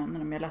i de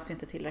ämnena, men jag läste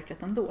inte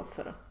tillräckligt ändå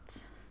för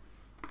att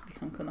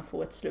liksom kunna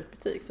få ett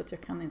slutbetyg, så att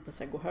jag kan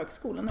inte gå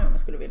högskolan nu om jag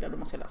skulle vilja, då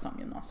måste jag läsa om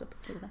gymnasiet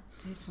och så vidare.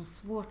 Det är så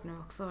svårt nu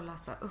också att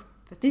läsa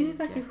upp betyg. Det är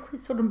verkligen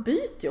skitsvårt, de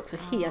byter ju också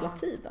hela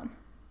tiden.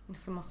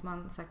 Så måste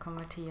man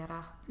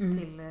konvertera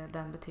till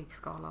den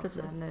betygsskalan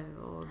som är nu,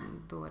 och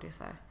då är det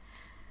så här,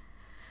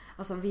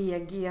 alltså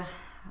VG,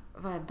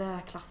 vad är det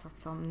klassat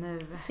som nu?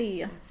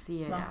 C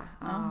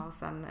ja. Och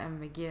sen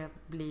MVG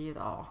blir ju ett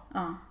A.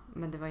 Ja.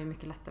 Men det var ju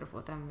mycket lättare att få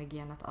ett MVG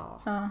än ett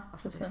A. Ja,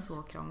 alltså det är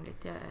så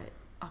krångligt. Jag är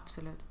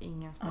absolut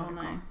ingen större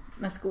nej.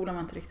 Men skolan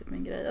var inte riktigt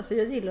min grej. Alltså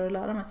jag gillar att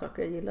lära mig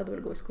saker. Jag gillade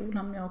att gå i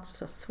skolan, men jag har också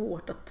så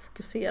svårt att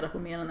fokusera på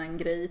mer än en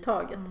grej i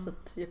taget. Så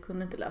att jag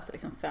kunde inte läsa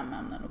liksom 5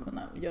 ämnen och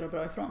kunna göra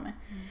bra ifrån mig.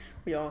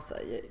 Och jag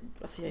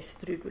är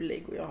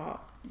strulig och jag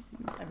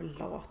är väl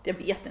lat. Jag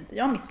vet inte.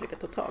 Jag har misslyckat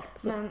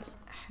totalt.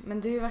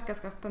 Men du verkar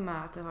ganska öppen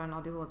med att du har en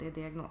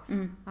ADHD-diagnos.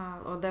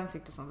 Och den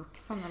fick du som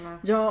vuxen, eller?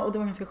 Ja, och det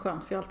var ganska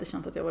skönt, för jag har alltid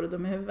känt att jag var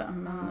dum i huvudet.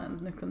 Men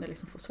nu kunde jag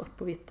liksom få svart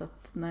på vitt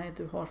att nej,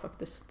 du har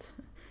faktiskt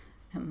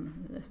en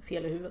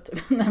fel i huvudet.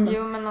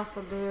 Jo, men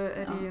alltså det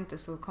är ju inte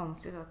så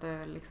konstigt att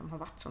det liksom har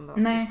varit som det var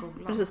i skolan.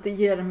 Nej, precis. Det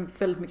ger en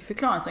väldigt mycket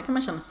förklaring. Sen kan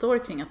man känna sorg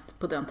kring att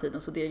på den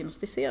tiden så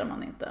diagnostiserar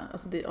man inte.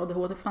 Alltså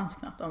ADHD fanns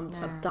knappt. Om så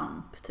här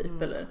DAMP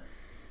typ, eller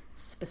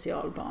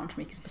specialbarn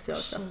som gick i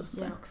specialklass och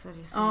sådär. Också,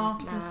 det är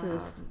så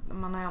precis.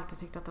 Man har ju alltid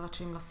tyckt att det varit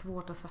så himla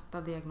svårt att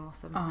sätta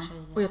diagnoser på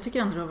tjejer. Och jag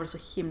tycker ändå det har varit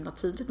så himla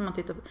tydligt när man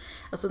tittar på,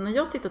 alltså när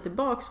jag tittar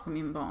tillbaks på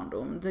min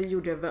barndom, det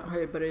har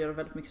jag börjat göra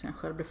väldigt mycket sen jag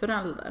själv blev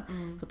förälder.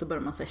 För att då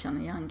börjar man så känna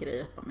igen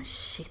grejer, att bara, men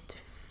shit,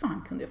 hur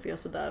fan kunde jag få göra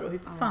sådär, och hur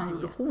fan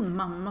gjorde hon,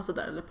 mamma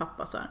sådär, eller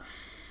pappa sådär.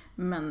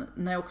 Men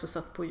när jag också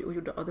satt på och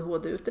gjorde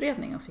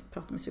ADHD-utredning och fick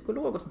prata med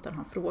psykolog och sånt där,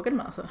 han frågade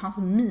mig, alltså hans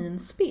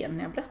minspel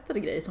när jag berättade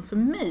grejer som för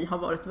mig har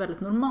varit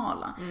väldigt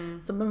normala.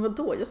 Så men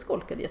vadå, jag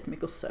skolkade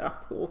jättemycket och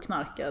söp och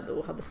knarkade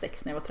och hade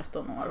sex när jag var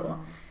 13 år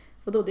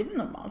och då det är väl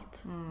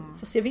normalt.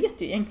 Fast jag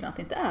vet ju egentligen att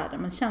det inte är det,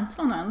 men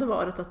känslan har ändå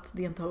varit att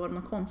det inte har varit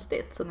något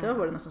konstigt. Så det har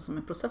varit nästan som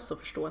en process att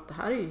förstå att det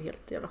här är ju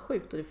helt jävla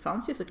sjukt, och det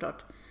fanns ju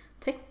såklart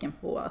tecken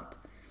på att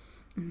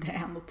det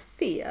är något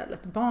fel.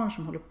 Ett barn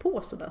som håller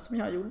på sådär som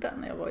jag gjorde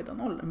när jag var i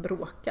den åldern,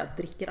 bråkar,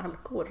 dricker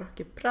alkohol,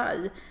 röker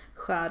braj,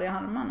 skär i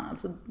armarna.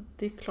 Alltså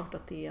det är klart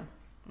att det är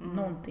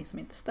någonting som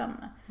inte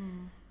stämmer.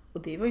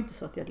 Och det var ju inte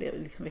så att jag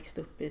liksom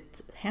växte upp i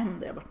ett hem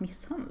där jag varit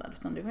misshandlad,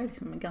 utan det var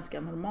liksom en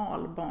ganska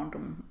normal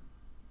barndom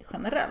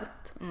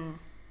generellt.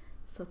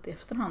 Så att i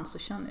efterhand så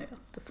känner jag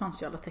att det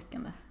fanns ju alla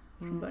tecken där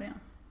från början.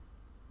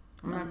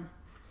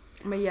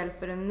 Men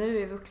hjälper det nu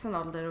i vuxen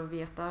ålder att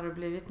veta, har du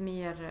blivit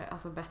mer,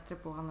 alltså, bättre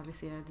på att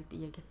analysera ditt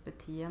eget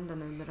beteende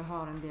nu när du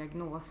har en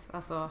diagnos?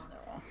 Alltså...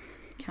 Ja,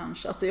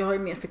 kanske. Alltså jag har ju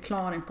mer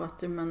förklaring på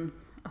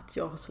att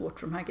jag har svårt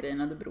för de här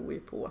grejerna, det beror ju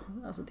på,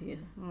 alltså det är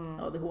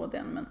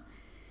ADHD, men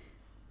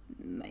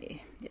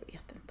nej, jag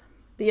vet inte.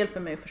 Det hjälper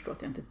mig att förstå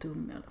att jag inte är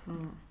dum i alla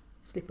fall.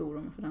 slipper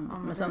oroa mig för den. Ja,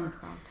 men det sen, är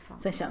skönt, fan.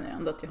 sen känner jag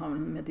ändå att jag har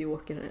en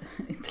medioker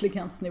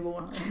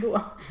intelligensnivå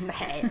ändå.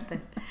 Nej,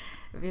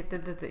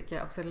 det tycker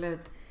jag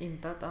absolut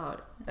inte att du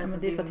har. Ja, men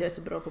det är för att jag är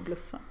så bra på att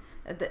bluffa.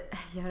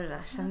 Gör det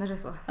där, känner du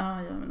så?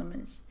 Ja, jag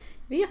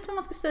vet vad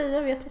man ska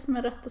säga, vet vad som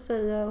är rätt att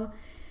säga. Och,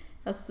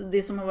 alltså,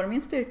 det som har varit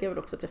min styrka är väl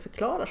också att jag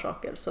förklarar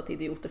saker så att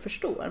idioter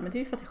förstår. Men det är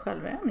ju för att jag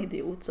själv är en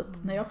idiot. Så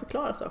att när jag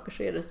förklarar saker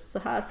så är det så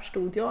här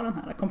förstod jag den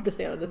här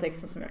komplicerade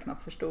texten som jag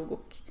knappt förstod.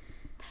 Och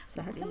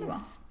så här kan det vara.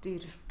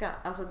 Styrka.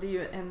 Alltså det är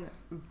ju en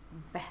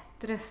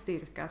bättre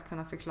styrka att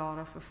kunna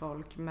förklara för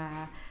folk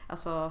med,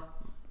 alltså,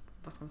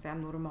 vad ska man säga,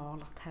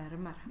 normala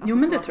termer. Alltså jo,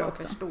 men så det att tror jag man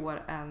också.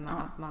 Förstår än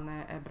att man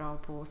är bra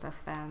på så här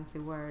fancy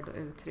word och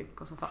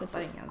uttryck och så fattar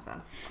ingen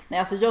sen. Nej,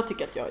 alltså jag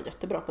tycker att jag är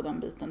jättebra på den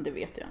biten, det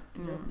vet jag.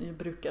 Jag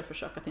brukar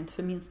försöka att inte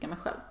förminska mig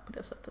själv på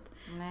det sättet.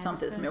 Nej,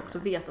 samtidigt som jag också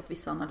vet att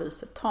vissa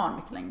analyser tar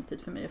mycket längre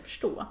tid för mig att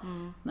förstå.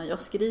 När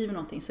jag skriver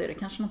någonting så är det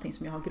kanske någonting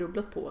som jag har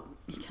grubblat på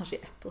i kanske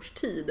 1 års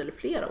tid eller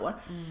flera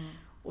år.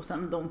 Och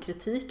sen de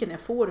kritiken jag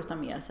får utav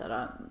mer så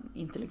här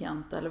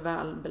intelligenta eller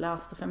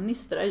välbelästa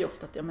feminister är ju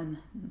ofta att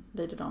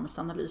Lady Damers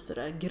analyser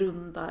är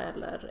grunda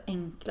eller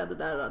enkla. Det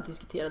där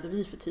diskuterade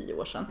vi för 10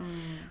 år sedan.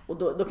 Och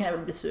då kan jag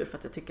väl bli sur för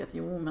att jag tycker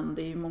att men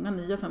det är ju många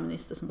nya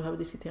feminister som behöver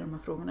diskutera de här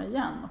frågorna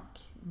igen.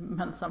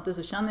 Men samtidigt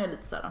så känner jag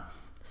lite så här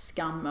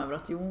skam över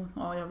att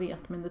jag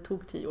vet, men det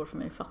tog 10 år för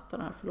mig att fatta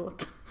det här,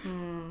 förlåt.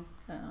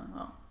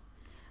 Ja.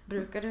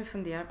 Brukar du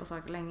fundera på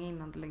saker länge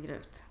innan du lägger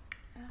ut?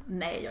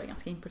 Nej, jag är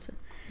ganska impulsiv.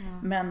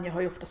 Men jag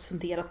har ju oftast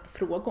funderat på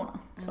frågorna,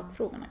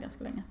 sakfrågorna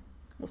ganska länge.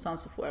 Och sen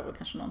så får jag väl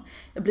kanske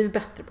jag blir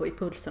bättre på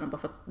impulserna, bara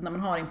för att när man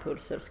har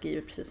impulser och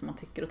skriver precis som man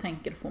tycker och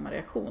tänker, då får man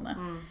reaktioner.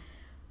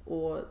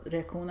 Och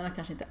reaktionerna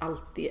kanske inte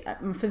alltid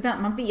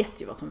man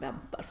vet ju vad som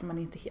väntar, för man är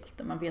ju inte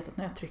helt man vet att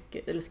när jag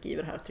trycker eller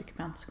skriver här och trycker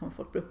på enter så kommer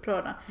folk bli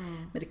upprörda.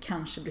 Men det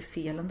kanske blir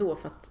fel ändå,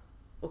 för att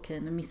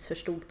nu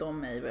missförstod de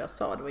mig vad jag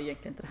sa, det var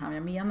egentligen inte det här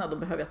jag menade, då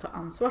behöver jag ta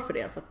ansvar för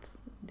det, för att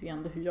det är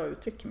ändå hur jag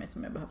uttrycker mig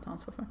som jag behöver ta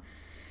ansvar för.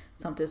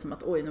 Samtidigt som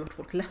att nu vart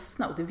folk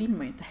ledsna, och det vill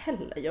man ju inte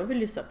heller. Jag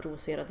vill ju så här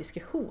provocera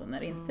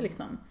diskussioner, inte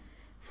liksom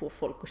få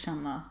folk att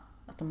känna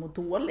att de mår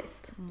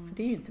dåligt. För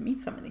det är ju inte min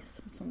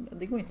feminism,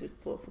 det går inte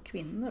ut på att få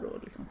kvinnor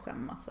att liksom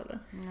skämmas eller.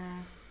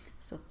 Nej.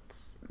 Så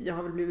att jag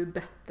har väl blivit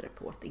bättre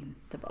på att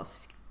inte bara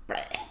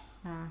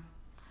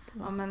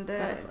Ja, men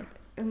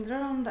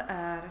undrar om det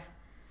är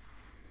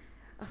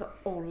alltså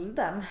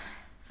åldern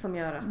som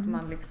gör att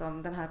man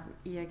liksom, den här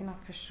egna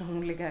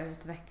personliga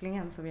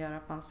utvecklingen som gör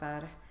att man så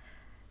här,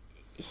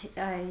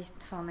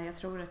 jag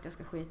tror att jag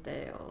ska skita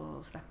i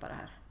och släppa det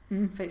här.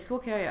 För så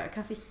kan jag göra, jag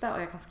kan sitta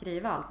och jag kan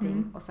skriva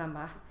allting och sen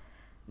bara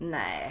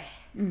nej.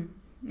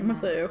 Man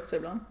säger ju också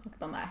ibland att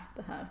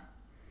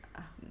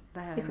det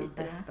här är nog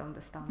bäst om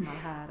det stannar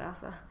här.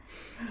 Alltså,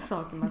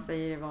 saker man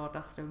säger i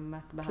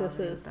vardagsrummet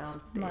behöver inte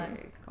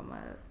alltid komma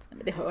ut.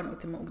 Men det hör nog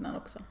till mognad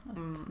också.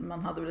 Att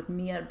man hade väl ett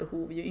mer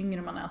behov, ju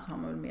yngre man är så har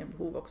man väl mer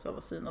behov också av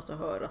att synas och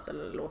höras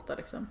eller låta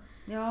liksom.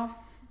 Ja.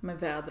 Med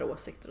vädra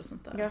åsikter och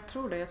sånt där. Jag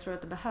tror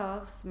att det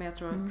behövs, men jag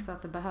tror också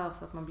att det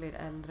behövs att man blir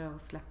äldre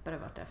och släpper det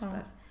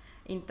vartefter.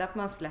 Inte att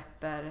man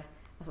släpper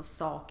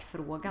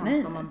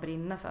sakfrågan som man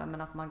brinner för,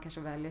 men att man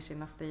kanske väljer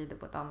sina strider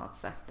på ett annat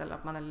sätt, eller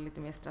att man är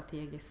lite mer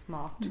strategiskt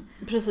smart.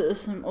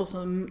 Precis, och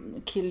så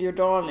kill your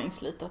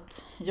darlings lite,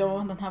 att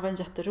den här var en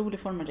jätterolig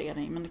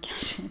formulering, men det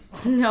kanske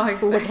inte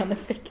får den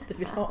effekt du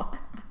vill ha.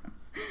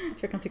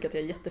 Jag kan tycka att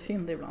jag är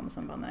jättefyndig ibland och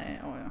sen bara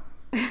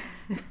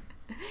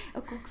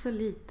Och också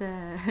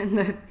lite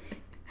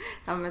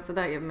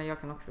men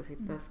jag kan också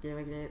sitta och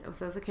skriva grejer, och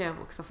sen så kan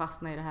jag också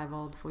fastna i det här,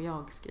 vad får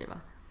jag skriva?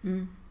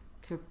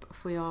 Typ,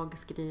 får jag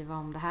skriva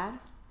om det här?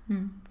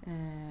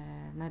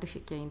 Nej, det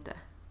fick jag inte.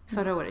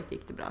 Förra året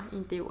gick det bra,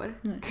 inte i år.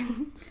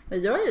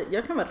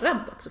 Jag kan vara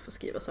rädd också för att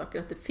skriva saker.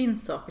 Att det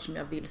finns saker som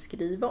jag vill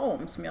skriva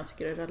om, som jag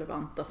tycker är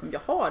relevanta, som jag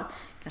har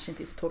kanske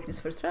inte just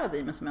tolkningsföreträde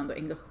i, men som ändå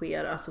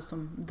engagerar, alltså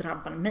som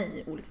drabbar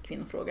mig, olika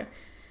kvinnofrågor.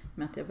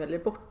 Men att jag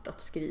väljer bort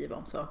att skriva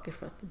om saker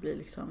för att det blir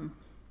liksom,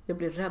 jag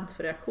blir rädd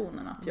för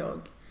reaktionen,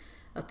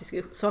 att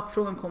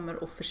sakfrågan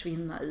kommer att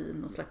försvinna i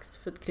någon slags,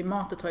 för att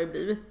klimatet har ju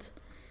blivit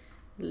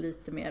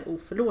lite mer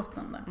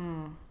oförlåtande.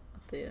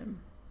 Att det är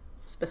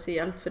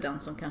speciellt för den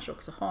som kanske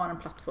också har en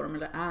plattform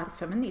eller är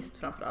feminist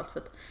framförallt, för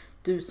att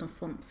du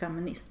som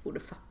feminist borde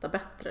fatta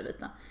bättre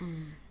lite.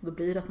 Då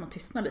blir det att man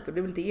tystnar lite, och det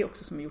är väl det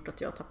också som har gjort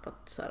att jag har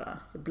tappat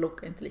jag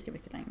bloggar inte lika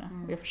mycket längre.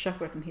 Och jag försöker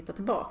verkligen hitta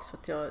tillbaks, för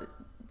att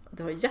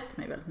det har gett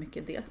mig väldigt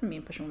mycket, dels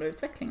min personliga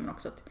utveckling, men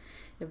också att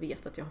jag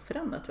vet att jag har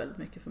förändrat väldigt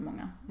mycket för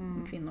många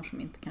kvinnor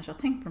som inte kanske har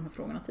tänkt på de här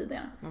frågorna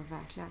tidigare. Ja,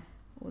 verkligen.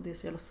 Och det är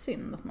så jävla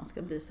synd att man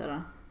ska bli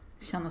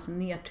känna sig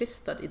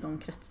nedtystad i de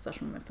kretsar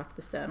som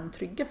faktiskt är de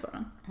trygga för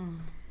en.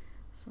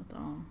 Så att,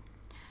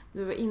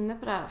 Du var inne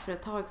på det här för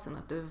ett tag sedan,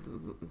 att du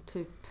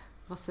typ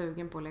var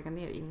sugen på att lägga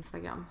ner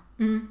Instagram.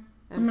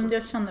 Men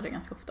jag känner det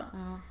ganska ofta.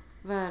 Ja.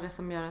 Vad är det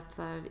som gör att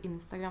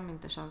Instagram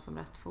inte känns som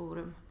rätt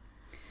forum?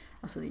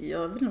 Alltså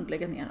jag vill nog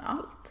lägga ner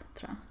allt,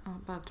 tror jag. Ja,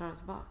 bara dra det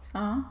tillbaka.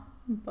 Ja,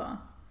 bara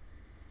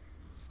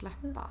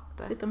släppa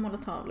det. Sitta och måla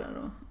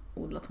tavlor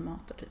och odla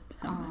tomater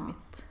typ hemma i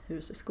mitt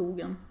hus i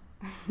skogen.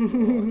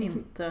 Och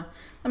inte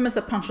så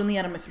här,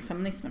 pensionera mig för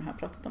feminismen har jag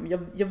pratat om.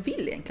 Jag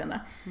vill egentligen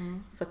det.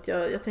 För att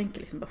jag tänker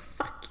liksom bara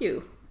fuck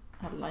you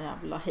alla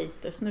jävla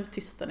haters. Nu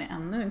tystar ni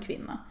ännu en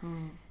kvinna.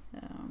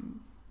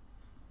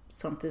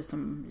 Samtidigt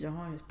som jag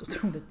har ett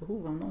otroligt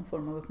behov av någon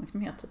form av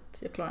uppmärksamhet. Så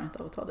att jag klarar inte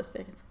av att ta det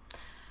steget.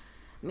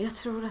 Men jag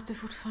tror att det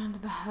fortfarande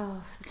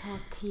behövs ett tag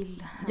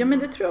till. Ja, men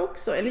det tror jag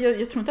också. Eller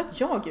jag tror inte att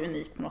jag är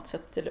unik på något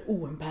sätt. Eller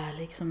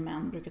oumbärlig som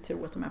män brukar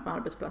tro att de är på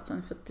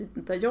arbetsplatsen. För att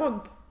där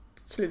jag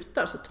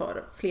slutar så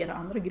tar flera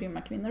andra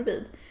grymma kvinnor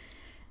vid.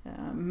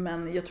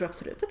 Men jag tror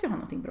absolut att jag har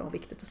något bra och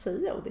viktigt att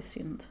säga. Och det är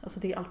synd. Alltså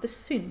det är alltid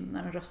synd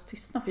när en röst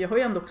tystnar. För jag har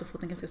ju ändå också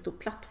fått en ganska stor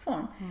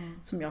plattform.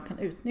 Som jag kan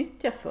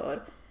utnyttja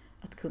för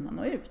att kunna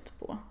nå ut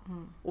på.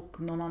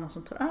 Och någon annan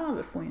som tar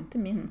över får ju inte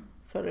min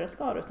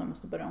föräldraskara utan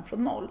måste börja om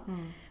från noll.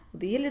 Och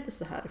det är lite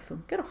så här det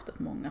funkar ofta, att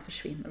många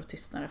försvinner och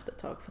tystnar efter ett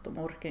tag för att de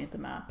orkar inte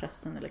med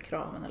pressen eller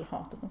kraven eller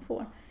hatet de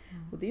får.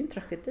 Och det är ju en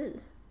tragedi.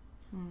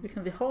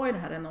 Liksom, vi har ju det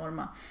här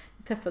enorma.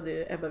 Vi träffade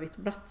ju Ebba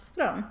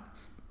Witt-Brattström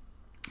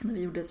när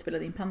vi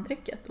spelade in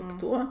Penntricket och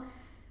då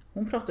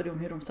hon pratade om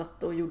hur de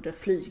satt och gjorde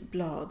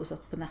flygblad och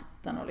satt på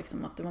nätten och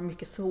liksom att det var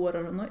mycket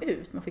svårare att nå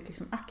ut. Man fick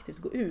liksom aktivt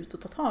gå ut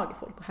och ta tag i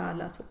folk och här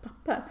läsa på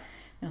papper.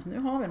 Men nu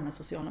har vi de här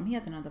sociala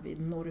medierna där vi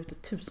når ut till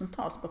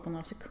tusentals bara på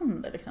några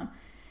sekunder liksom.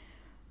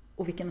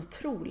 Och vilken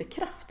otrolig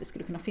kraft det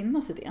skulle kunna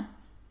finnas i det.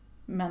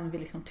 Men vi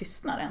liksom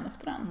tystnar en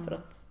efter en för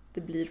att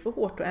det blir för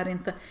hårt. Och är det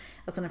inte,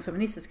 alltså den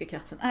feministiska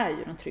kretsen är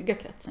ju den trygga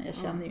kretsen. Jag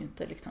känner ju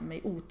inte liksom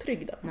mig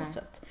otrygg där på något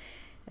sätt.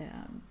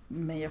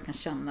 Men jag kan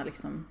känna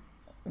liksom,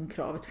 om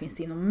kravet finns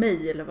inom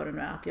mig eller vad det nu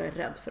är, att jag är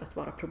rädd för att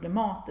vara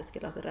problematisk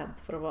eller att jag är rädd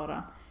för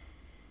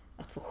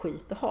att få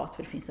skit och hat,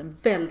 för det finns en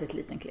väldigt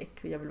liten klick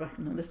och jag vill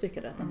verkligen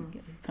understryka det att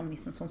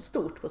feminismen som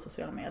stort på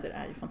sociala medier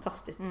är ju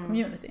fantastiskt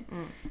community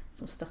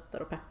som stöttar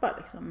och peppar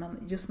liksom. Men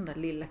just den där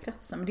lilla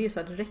kretsen, men det är så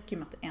här, det räcker ju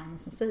med att det är en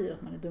som säger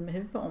att man är dum i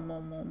huvudet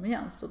om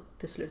igen, så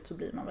till slut så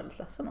blir man väldigt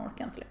ledsen och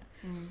orkar inte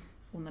det.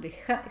 Och när det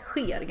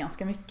sker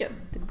ganska mycket,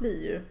 det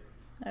blir ju,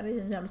 det är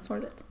jävligt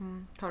sorgligt.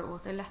 Tar det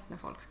åt dig lätt när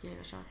folk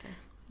skriver saker?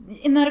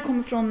 När det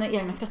kommer från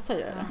egna kretsar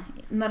gör det.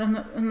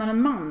 När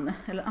en man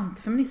eller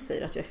antifeminist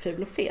säger att jag är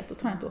ful och fet, då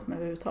tar jag inte åt mig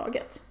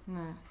överhuvudtaget.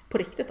 På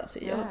riktigt alltså.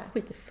 Jag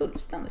skiter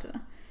fullständigt i det.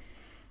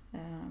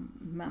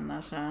 Men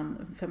när så här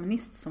en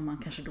feminist som man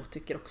kanske då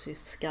tycker också är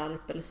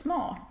skarp eller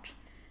smart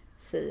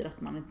säger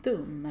att man är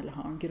dum eller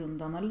har en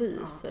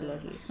grundanalys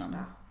eller liksom,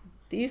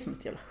 det är ju som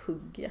ett jävla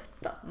hugg i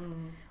hjärtat.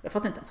 Jag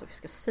fattar inte ens vad vi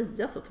ska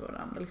säga så till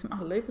varandra. Liksom,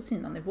 alla är ju på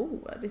sina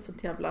nivåer. Det är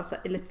sånt jävla så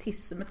här,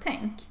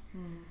 elitism-tänk.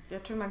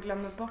 Jag tror man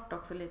glömmer bort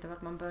också lite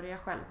vart man börjar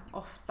själv.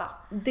 Ofta.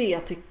 Det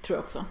tror jag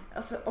också.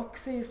 Alltså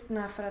också just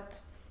när, för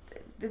att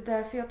det är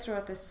därför jag tror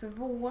att det är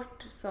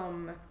svårt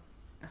som,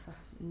 alltså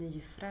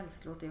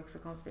nyfrälst låter ju också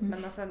konstigt.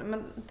 Men, alltså,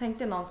 men tänk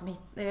dig någon som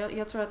hittar,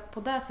 jag tror att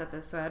på det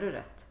sättet så är du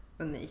rätt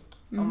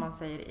unik. Om man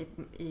säger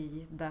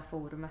i det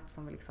forumet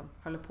som vi liksom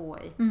håller på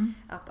i.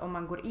 Att om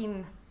man går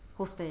in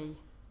hos dig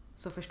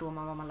så förstår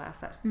man vad man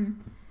läser.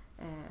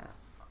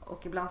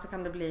 Och ibland så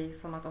kan det bli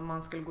som att om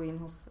man skulle gå in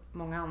hos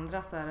många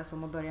andra så är det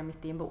som att börja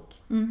mitt i en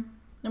bok.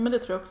 Ja, men det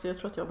tror jag också. Jag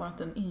tror att jag har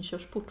varit en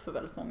inkörsport för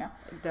väldigt många.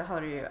 Det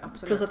har du ju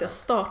absolut. Plus att jag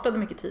startade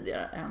mycket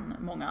tidigare än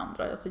många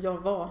andra. Alltså jag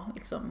var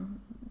liksom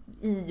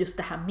i just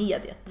det här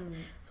mediet,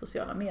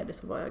 sociala medier,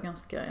 så var jag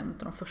ganska en av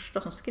de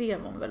första som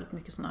skrev om väldigt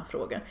mycket sådana här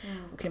frågor.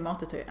 Och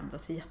klimatet har ju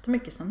ändrats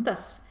jättemycket sedan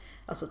dess.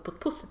 Alltså på ett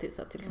positivt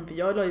sätt. Till exempel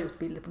jag la ut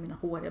bilder på mina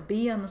håriga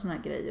ben och såna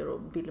här grejer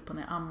och bilder på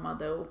när jag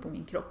ammade och på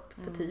min kropp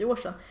för 10 år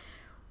sedan.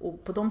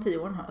 Och på de 10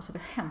 åren har alltså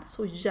det hänt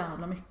så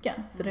jävla mycket.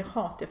 För det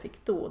hat jag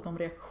fick då, de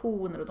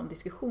reaktioner och de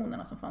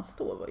diskussionerna som fanns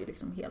då var ju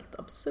liksom helt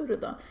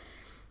absurda.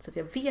 Så att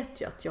jag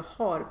vet ju att jag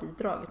har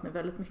bidragit med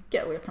väldigt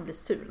mycket och jag kan bli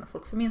sur när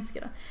folk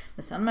förminskar det.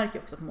 Men sen märker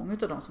jag också att många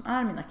av de som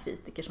är mina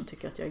kritiker som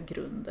tycker att jag är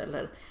grund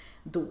eller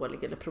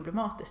dålig eller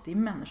problematisk, det är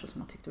människor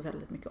som har tyckt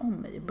väldigt mycket om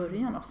mig i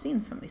början av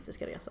sin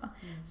feministiska resa.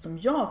 Som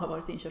jag har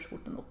varit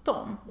inkörsporten åt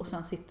dem. Och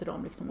sen sitter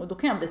de liksom, och då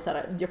kan jag bli så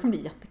här, jag kan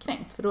bli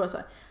jättekränkt för då är jag så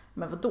här,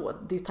 men vadå,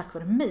 det är ju tack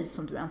vare mig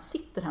som du ens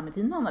sitter här med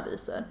dina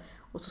analyser.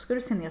 Och så ska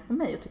du se ner på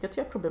mig och tycka att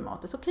jag är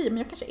problematisk. Okej, men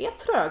jag kanske är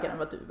trögare än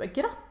vad du är,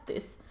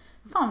 grattis!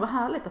 Fan vad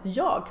härligt att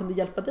jag kunde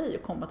hjälpa dig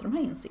att komma till de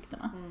här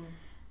insikterna.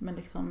 Men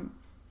liksom,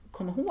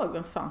 kom ihåg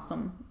vem fan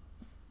som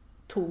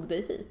tog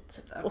dig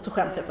hit. Och så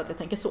skäms jag för att jag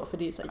tänker så, för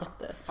det är ju så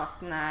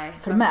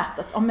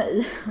förmätet av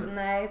mig.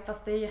 Nej,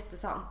 fast det är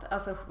jättesant.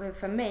 Alltså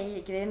för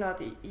mig, grejen är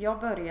att jag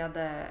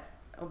började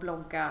att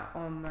blogga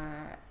om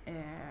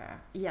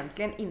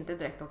egentligen inte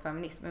direkt om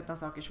feminism utan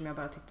saker som jag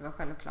bara tyckte var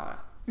självklara.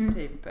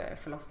 Typ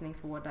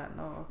förlossningsvården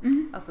och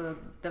alltså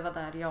det var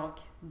där jag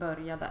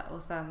började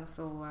och sen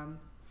så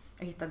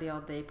hittade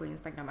jag dig på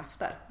Instagram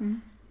efter.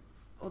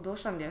 Och då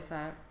kände jag så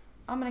här,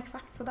 ja men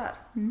exakt så där.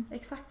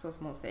 Exakt så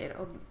som hon säger.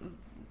 Och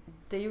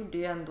det gjorde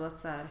ju ändå att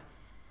så här,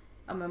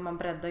 ja men man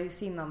breddar ju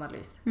sin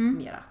analys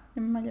mera.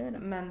 Ja, man gör det.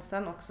 Men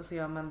sen också så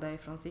gör man det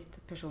från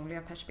sitt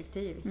personliga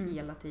perspektiv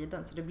hela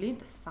tiden. Så det blir ju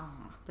inte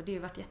samma. Det har ju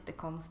varit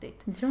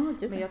jättekonstigt. Ja,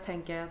 men jag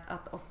tänker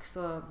att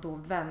också då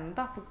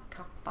vända på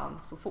kappan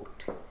så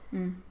fort.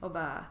 Och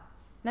bara,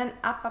 Men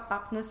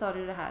app, nu sa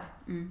du det här.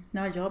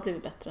 Ja, jag har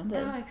blivit bättre än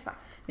dig. Ja, exakt.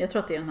 Men jag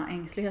tror att det är den här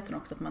ängsligheten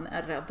också, att man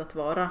är rädd att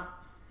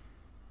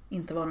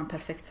inte vara en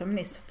perfekt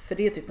feminist. För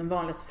det är typ den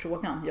vanligaste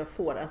frågan jag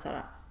får är så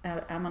här,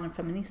 är man en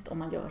feminist om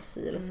man gör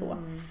si eller så?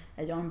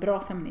 Är jag en bra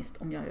feminist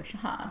om jag gör så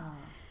här?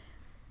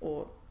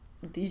 Och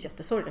det är ju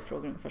jättesorgliga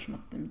frågor, ungefär som att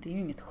det är ju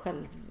inget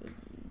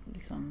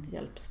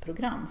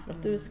hjälpsprogram för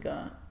att du ska,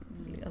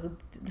 alltså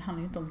det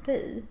handlar ju inte om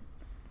dig.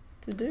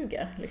 Du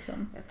duger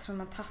liksom. Jag tror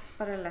man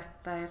tappar det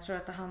lätt där. Jag tror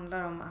att det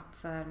handlar om att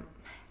så här,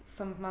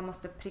 som man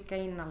måste pricka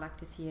in alla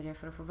kriterier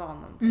för att få vara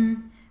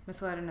någonting. Men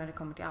så är det när det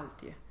kommer till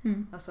allt ju.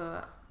 Alltså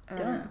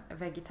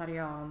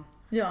vegetarian,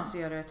 så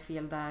gör du ett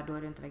fel där, då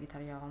är du inte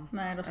vegetarian.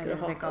 Nej, då ska eller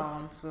du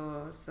hatas.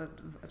 vegan, så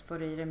att få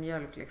i dig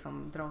mjölk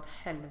liksom, dra åt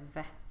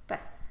helvete.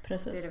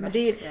 Precis. Det men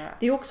det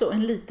är också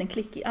en liten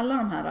klick i alla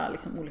de här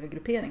liksom, olika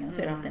grupperingarna,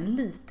 så är det alltid en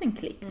liten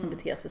klick som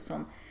beter sig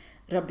som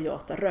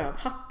rabiata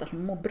rövhattar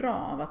som mår bra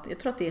av att, jag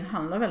tror att det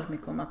handlar väldigt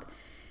mycket om att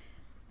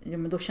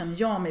men då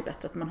känner jag mig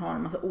bättre, att man har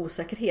en massa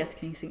osäkerhet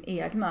kring sin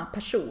egna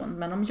person,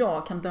 men om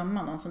jag kan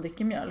döma någon som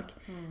dricker mjölk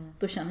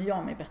då känner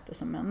jag mig bättre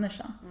som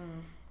människa.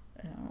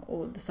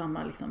 Och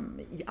detsamma liksom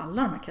i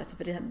alla de här kretsar,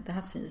 för det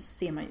här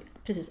ser man ju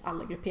precis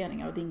alla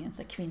grupperingar, och det är ingen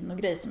så här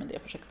kvinnogrej som en del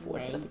försöker få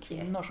till att det är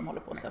kvinnor som håller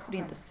på så här, för det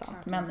är inte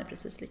sant. Män är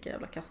precis lika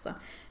jävla kassa,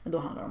 men då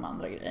handlar det om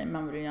andra grejer.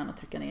 Man vill ju gärna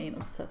trycka ner in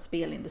och så här,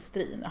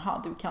 spelindustrin,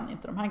 jaha, du kan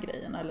inte de här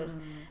grejerna, eller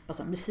bara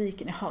så här,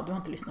 musiken, jaha, du har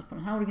inte lyssnat på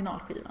den här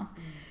originalskivan.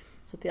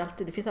 Så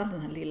det finns alltid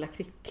den här lilla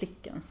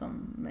klicken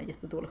som med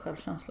jättedålig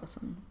självkänsla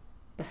som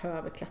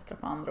behöver klättra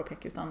på andra och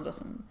peka ut andra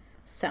som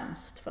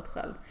sämst för att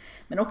själv.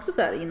 Men också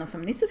så här, inom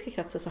feministiska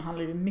kretsar så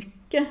handlar det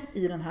mycket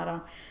i den här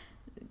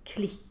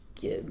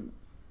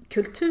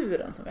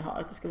klickkulturen som vi har,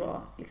 att det ska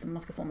vara liksom, man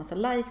ska få en massa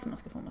likes, man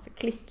ska få en massa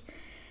klick,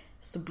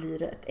 så blir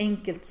det ett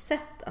enkelt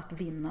sätt att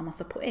vinna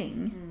massa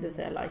poäng, det vill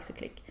säga likes och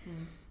klick.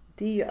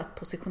 Det är ju att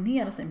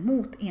positionera sig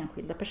mot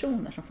enskilda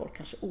personer som folk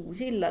kanske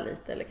ogillar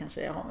lite, eller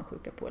kanske jag har en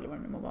sjuka på, eller vad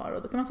det nu må vara,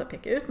 och då kan man så här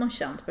peka ut någon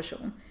känd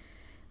person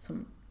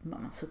som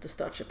man har suttit och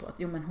stört sig på, att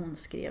men hon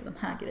skrev den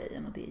här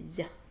grejen och det är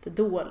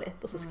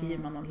jättedåligt, och så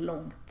skriver man någon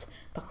långt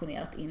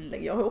passionerat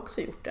inlägg. Jag har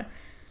också gjort det.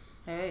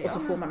 Och så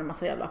får man en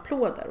massa jävla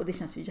applåder, och det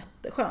känns ju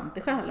jätteskönt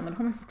i själen,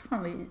 men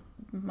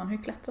man har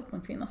ju klättrat på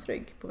en kvinnas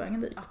rygg på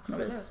vägen dit. På något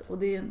vis.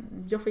 Och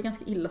jag får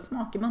ganska illa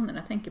smak i munnen när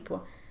jag tänker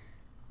på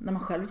när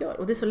man själv gör,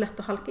 och det är så lätt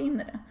att halka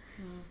in i det.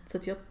 Så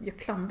att jag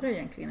klandrar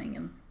egentligen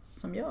ingen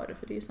som gör det,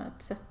 för det är ju så här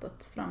ett sätt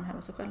att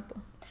framhäva sig själv på.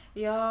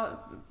 Ja,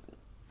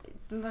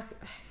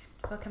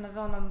 vad kan det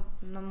vara,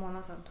 någon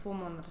månad sedan, 2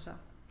 månader sedan.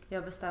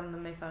 Jag bestämde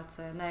mig för att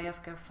säga, nej, jag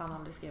ska fan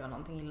aldrig skriva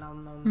någonting illa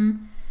om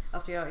någon.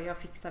 Alltså jag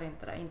fixar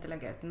inte det, inte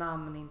lägga ut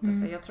namn, inte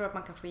så. Jag tror att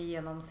man kan få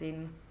igenom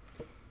sin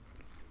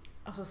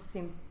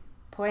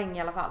poäng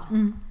i alla fall.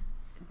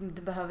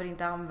 Du behöver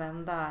inte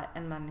använda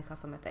en människa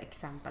som ett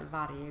exempel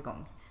varje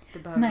gång. Du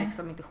behöver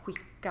liksom inte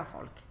skicka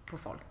folk på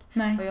folk.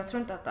 Nej. Och jag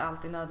tror inte att det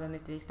alltid är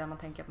nödvändigtvis det man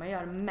tänker att man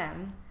gör,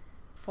 men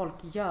folk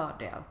gör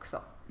det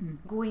också.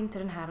 Gå in till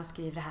den här och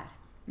skriv det här.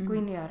 Gå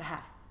in och gör det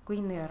här. Gå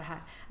in och gör det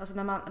här. Alltså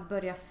när man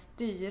börjar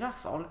styra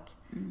folk.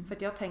 För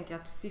att jag tänker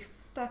att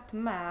syftet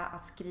med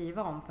att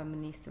skriva om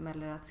feminism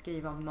eller att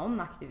skriva om någon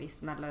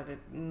aktivism eller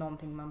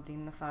någonting man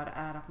brinner för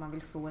är att man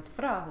vill så ett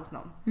frö hos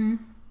någon.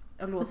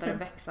 Och låta det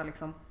växa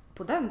liksom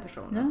på den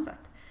personens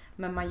sätt.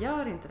 Men man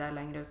gör inte det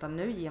längre, utan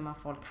nu ger man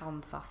folk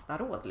handfasta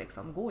råd.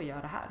 Liksom. Gå och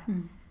gör det här.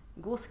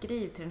 Gå och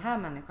skriv till den här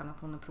människan att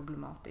hon är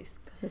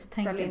problematisk. Precis,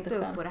 ställ inte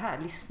upp på det här.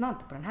 Lyssna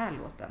inte på den här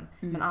låten.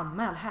 Men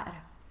anmäl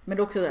här. Men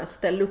det är också det här,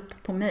 ställ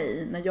upp på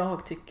mig när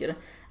jag tycker,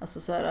 alltså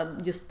så här,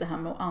 just det här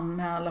med att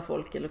anmäla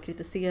folk eller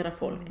kritisera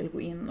folk eller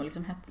gå in och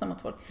liksom hetsa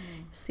mot folk.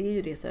 Jag ser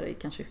ju det så här,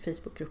 kanske i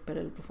Facebookgrupper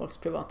eller på folks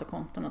privata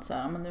konton, att så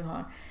här, men nu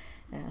har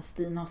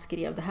Stina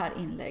skrev det här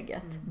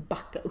inlägget,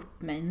 backa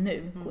upp mig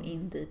nu, gå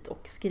in dit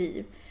och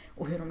skriv.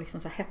 Och hur de liksom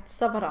så här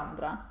hetsar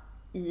varandra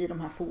i de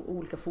här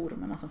olika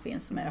forumerna som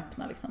finns, som är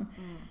öppna liksom.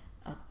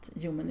 Att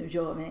men nu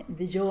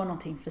vi gör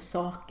någonting för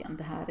saken.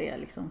 Det här är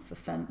liksom för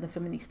den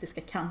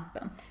feministiska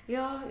kampen.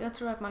 Ja, jag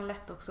tror att man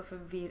lätt också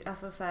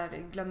alltså så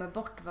här, glömmer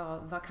bort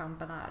vad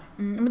kampen är.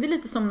 Men det är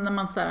lite som när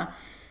man så här,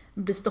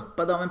 blir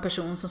stoppad av en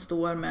person som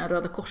står med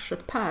Röda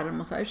Korset-pärm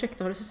och så här,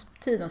 ursäkta, har du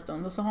tid en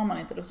stund? Och så har man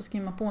inte det, och så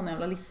skriver man på en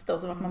jävla lista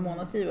och så vart man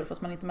månadsgivare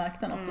fast man inte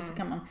märkte något, och så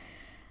kan man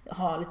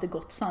ha lite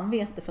gott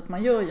samvete för att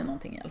man gör ju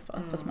någonting i alla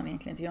fall, fast man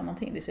egentligen inte gör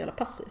någonting. Det är så jävla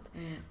passivt.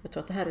 Jag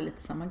tror att det här är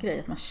lite samma grej,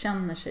 att man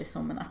känner sig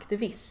som en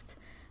aktivist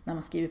när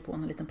man skriver på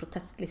en liten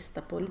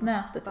protestlista på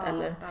nätet,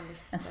 eller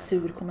en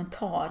sur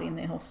kommentar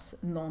inne hos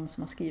någon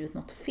som har skrivit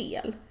något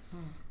fel.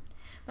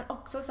 Men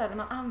också så här,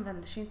 man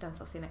använder sig inte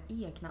ens av sina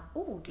egna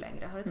ord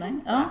längre. Har du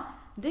tänkt på det?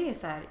 Det är ju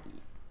så här,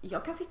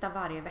 jag kan sitta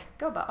varje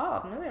vecka och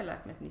bara, nu har jag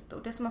lärt mig ett nytt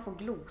ord. Det är som att man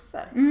får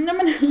glosor.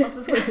 Och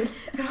så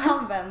ska man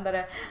använda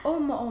det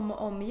om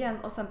och om igen.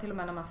 Och sen till och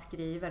med när man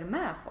skriver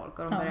med folk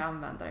och de börjar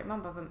använda det.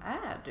 Man bara, vem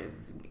är du?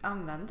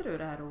 Använder du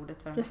det här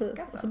ordet för en vecka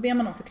sedan? Och så ber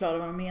man dem förklara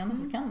vad de menar,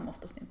 så kan de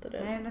oftast inte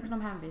det. Nej, då kan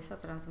de hänvisa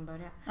till den som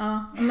börjar.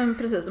 Ja, men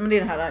precis. Men det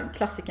är det här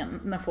klassiken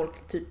när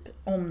folk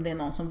typ, om det är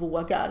någon som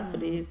vågar,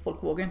 för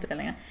folk vågar ju inte det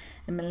längre,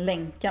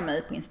 länka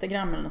mig på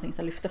Instagram eller någonting,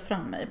 så lyfta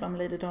fram mig. Bara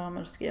Lady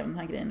Damer skrev den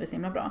här grejen, det är så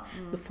himla bra.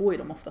 Då får ju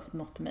de oftast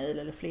något mejl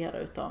eller flera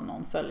utav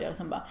någon följare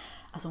som bara,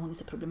 alltså hon är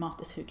så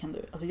problematisk, hur kan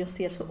du? Alltså jag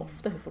ser så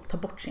ofta hur folk tar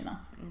bort sina.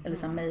 Eller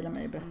så mejlar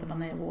mig och berättar bara,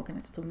 nej jag vågar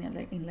inte, tog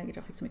ner inlägget,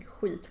 jag fick så mycket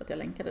skit för att jag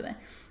länkade dig.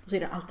 Och så är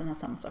det alltid den här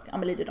samma sak. Ja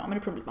men Lady Damer är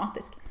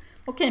problematisk.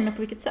 Okej, men på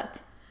vilket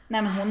sätt?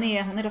 Nej men hon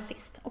är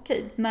rasist.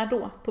 Okej, när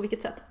då? På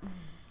vilket sätt?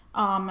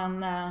 Ja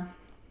men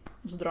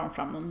så drar de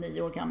fram någon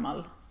 9 år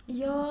gammal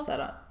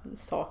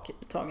sak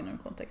tagen ur en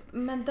kontext.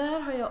 Men där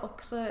har jag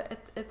också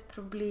ett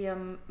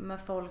problem med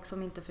folk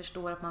som inte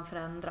förstår att man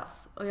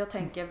förändras. Och jag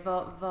tänker,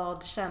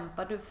 vad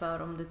kämpar du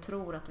för om du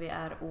tror att vi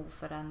är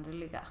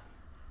oföränderliga?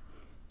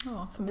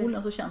 Ja,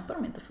 förmodligen så kämpar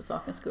de inte för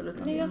sakens skull,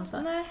 utan det är något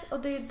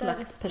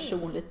slags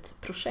personligt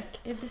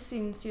projekt. Det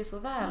syns ju så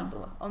väl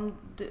då. Om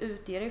du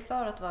utger dig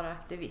för att vara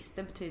aktivist,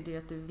 det betyder ju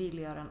att du vill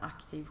göra en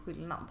aktiv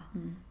skillnad.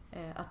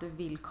 Att du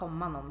vill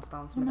komma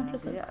någonstans med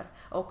det du gör.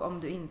 Och om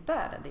du inte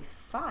är det är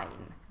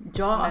fine.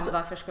 Ja, men alltså,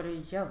 varför ska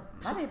du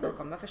gömma dig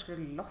bakom? Varför ska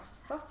du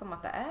låtsas som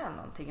att det är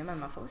någonting? Men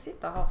man får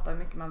sitta och hata hur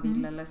mycket man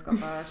vill eller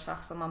skapa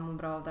tjafs om man mår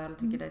bra av det eller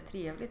tycker det är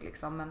trevligt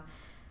liksom. Men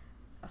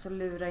alltså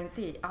lura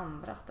inte i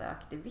andra att det är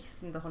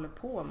aktivism du håller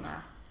på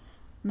med.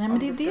 Nej, men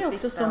det är det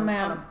också som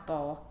är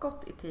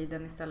bakåt i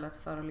tiden istället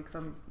för att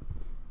liksom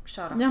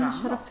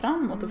köra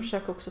framåt och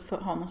försöka också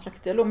ha någon slags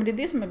dialog. Men det är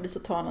det som blir så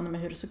talande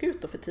med hur det såg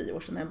ut då för 10 år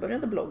sedan när jag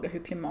började blogga,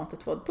 hur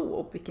klimatet var då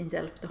och vilken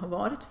hjälp det har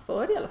varit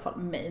för i alla fall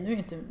mig. Nu är ju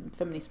inte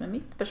feminismen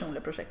mitt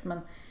personliga projekt, men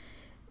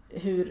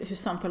hur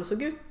samtalet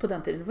såg ut på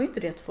den tiden, det var ju inte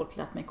det att folk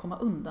lät mig komma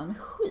undan med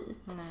skit.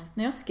 Nej.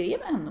 När jag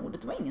skrev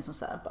n-ordet, det var ingen som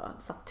så här bara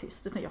satt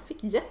tyst, utan jag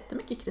fick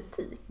jättemycket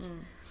kritik.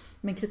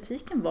 Men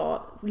kritiken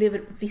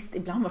visst,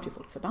 ibland var ju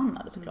folk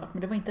förbannade såklart,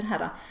 men det var inte det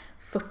här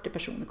 40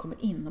 personer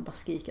kommer in och bara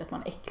skriker att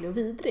man är äcklig och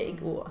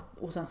vidrig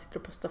och sen sitter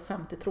och postar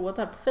 50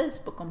 trådar på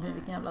Facebook om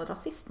vilken jävla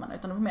rasist man är,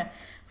 utan det var mer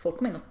folk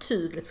kom in och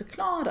tydligt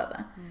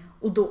förklarade.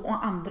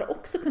 Och andra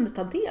också kunde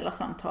ta del av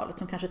samtalet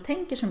som kanske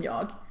tänker som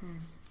jag.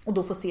 Och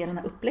då får se den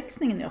här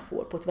uppläxningen jag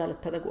får på ett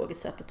väldigt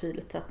pedagogiskt sätt och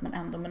tydligt sätt, men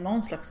ändå med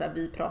någon slags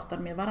vi pratar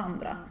med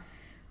varandra.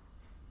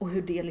 Och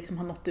hur det liksom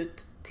har nått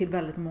ut till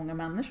väldigt många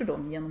människor då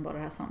genom bara det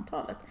här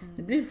samtalet.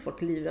 Nu blir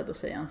folk livrädda att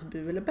säga ens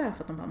bu eller bä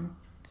för att de bara,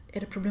 är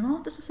det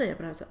problematiskt att säga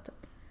på det här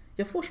sättet?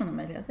 Jag får sådana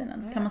mejl hela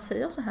tiden. Kan man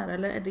säga så här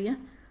eller är det?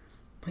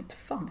 Inte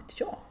fan vet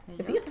jag.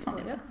 Jag vet fan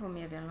inte. Jag får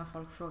meddelanden när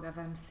folk frågar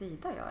vem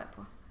sida jag är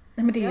på.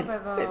 Nej, men det är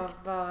helt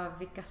sjukt.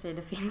 Vilka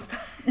sidor finns det?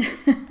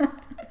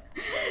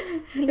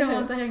 Jag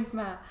har inte hängt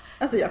med.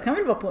 Alltså jag kan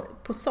väl vara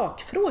på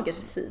sakfrågors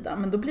sida,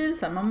 men då blir det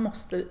så här, man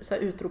måste så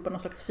här utropa någon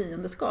slags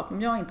fiendeskap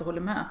om jag inte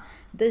håller med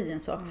dig i en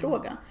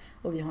sakfråga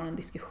och vi har en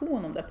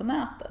diskussion om det på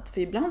nätet.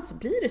 För ibland så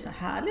blir det så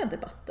här härliga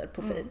debatter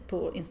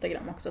på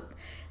Instagram också, att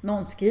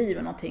någon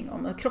skriver någonting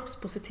om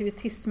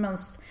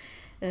kroppspositivitismens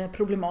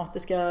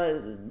problematiska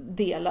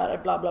delar,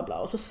 bla bla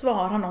bla, och så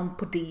svarar någon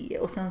på det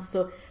och sen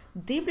så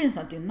det blir en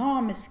sån här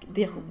dynamisk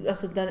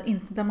alltså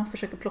där man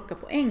försöker plocka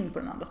poäng på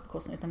den andras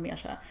bekostnad, utan mer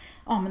så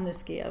här, men nu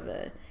skrev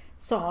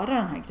Sara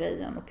den här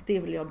grejen och det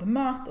vill jag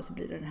bemöta, och så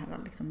blir det här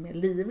liksom mer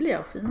livliga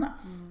och fina.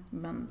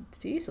 Men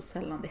det är ju så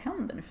sällan det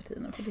händer nu för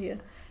tiden, för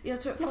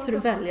det måste du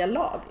välja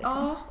lag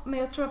liksom. Ja, men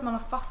jag tror att man har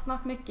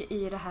fastnat mycket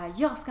i det här,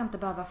 jag ska inte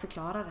behöva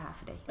förklara det här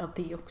för dig. Ja,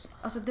 det också.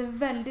 Alltså det är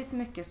väldigt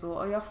mycket så,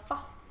 och jag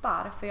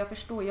fattar, för jag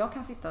förstår, jag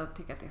kan sitta och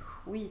tycka att det är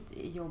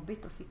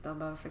skitjobbigt att sitta och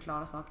behöva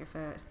förklara saker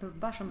för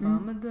snubbar som bara,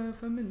 men du är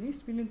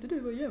feminist, vill inte du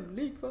vara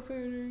jämlik, varför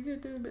är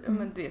du?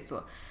 Men du vet så.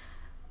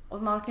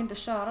 Och man kan inte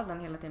köra den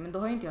hela tiden, men då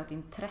har ju inte jag ett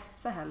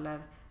intresse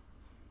heller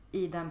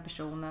i den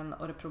personen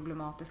och det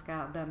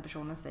problematiska den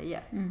personen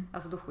säger.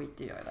 Alltså då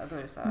skiter jag i det. Då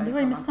är det, så här, det har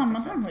ju med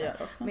sammanhang att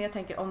göra också. Men jag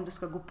tänker, om du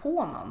ska gå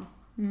på någon,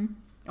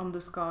 om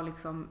du ska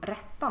liksom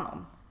rätta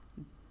någon,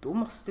 då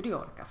måste du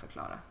orka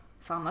förklara.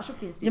 För annars så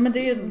finns det men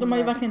de har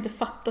ju verkligen inte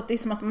fattat. Det är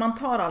som att man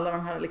tar alla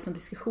de här liksom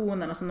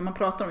diskussionerna som när man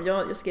pratar om,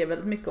 jag skrev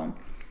väldigt mycket om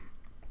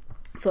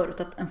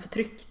förut att en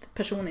förtryckt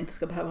person inte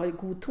ska behöva ha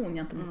god ton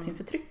gentemot sin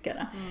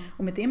förtryckare.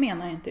 Och med det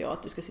menar jag inte jag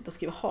att du ska sitta och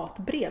skriva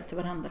hatbrev till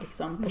varenda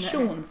liksom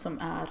person som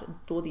är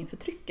då din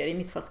förtryckare. I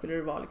mitt fall skulle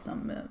det vara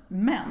liksom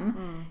män.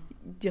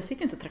 Jag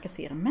sitter ju inte och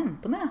trakasserar män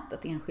på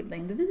nätet, enskilda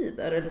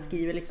individer, eller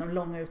skriver liksom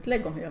långa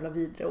utlägg om hur jävla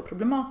vidrig och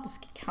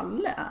problematisk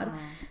Kalle är.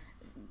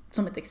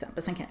 Som ett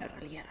exempel. Sen kan jag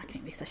raljera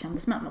kring vissa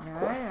kändismän, of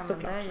course,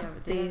 såklart.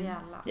 Det är vi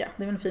alla. Ja,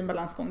 det är väl en fin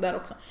balansgång där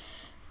också.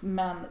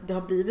 Men det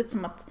har blivit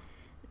som att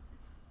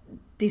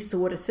det är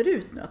så det ser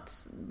ut nu,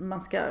 att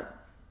man ska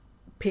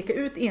peka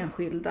ut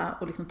enskilda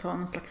och liksom ta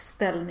någon slags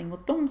ställning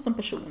mot dem som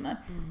personer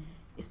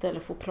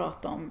istället för att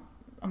prata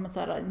om så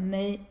här,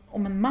 nej,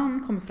 om en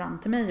man kommer fram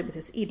till mig och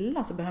beter sig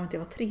illa så behöver inte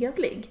jag vara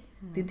trevlig.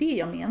 Det är det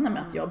jag menar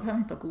med att jag behöver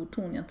inte ha god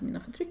ton gentemot mina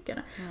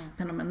förtryckare.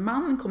 Men om en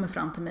man kommer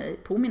fram till mig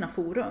på mina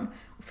forum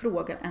och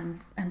frågar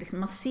en liksom,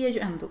 man ser ju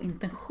ändå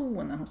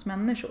intentionen hos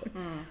människor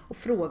och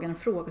frågar en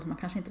fråga som man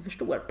kanske inte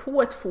förstår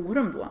på ett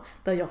forum då,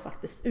 där jag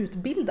faktiskt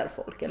utbildar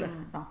folk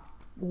eller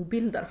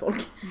obildar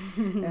folk.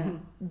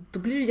 Då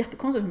blir det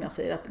jättekonstigt om jag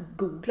säger att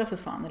googla för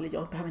fan, eller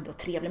jag behöver inte vara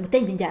trevlig mot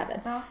dig din jävel.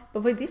 Ja.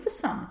 Vad är det för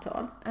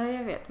samtal?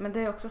 Jag vet, men det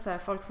är också så här,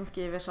 folk som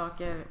skriver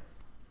saker.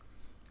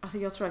 Alltså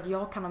jag tror att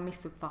jag kan ha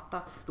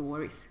missuppfattat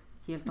stories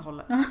helt och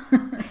hållet. Jag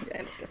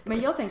älskar stories.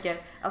 Men jag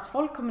tänker att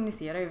folk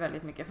kommunicerar ju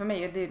väldigt mycket. För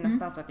mig är det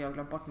nästan så att jag har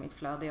glömt bort mitt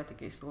flöde. Jag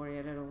tycker ju story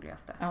är det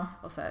roligaste. Ja,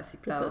 och så här,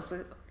 sitta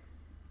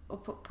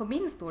och på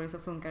min story så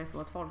funkar det så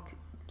att folk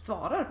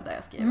svarar på det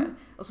jag skriver.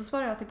 Och så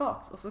svarar jag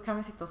tillbaks och så kan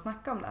vi sitta och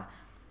snacka om det.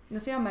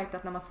 Men så jag har märkt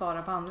att när man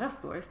svarar på andra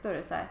stories då är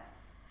det så här: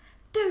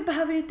 du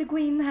behöver inte gå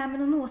in här med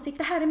någon åsikt.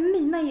 Det här är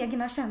mina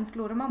egna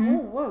känslor. Och man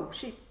wow,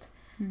 shit.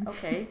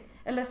 Okej.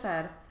 Eller så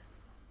här,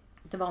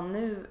 det var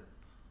nu,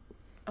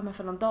 men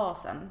för någon dag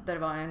sedan, där det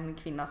var en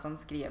kvinna som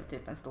skrev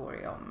typ en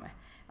story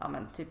om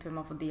typ hur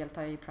man får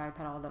delta i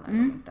Pride-paraden eller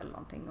inte eller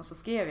någonting. Och så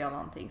skrev jag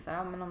någonting så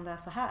här, men om det är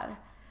så här,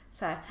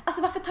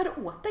 alltså varför tar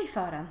du åt dig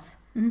för ens?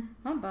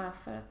 Man bara,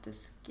 för att du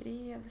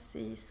skrev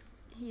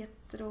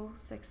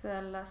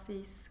heterosexuella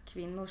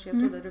cis-kvinnor, så jag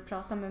trodde du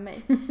pratade med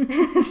mig.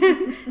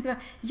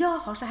 Jag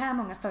har så här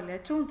många följare,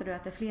 tror inte du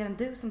att det är fler än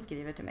du som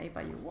skriver till mig? Jag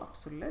bara, jo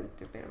absolut,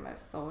 jag ber om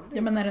sorry.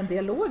 Ja, men är det en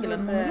dialog eller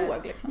en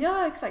monolog liksom?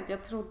 Ja exakt,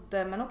 jag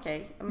trodde, men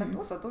okej. Men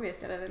då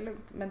vet jag det är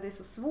lugnt. Men det är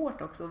så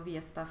svårt också att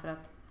veta, för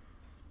att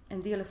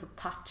en del är så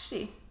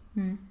touchy.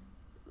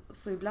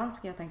 Så ibland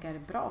ska jag tänka, är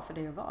det bra för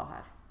dig att vara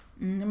här?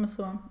 Ja, men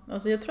så.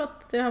 Alltså jag tror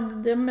att det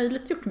har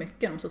möjliggjort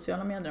mycket om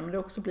sociala medier, men det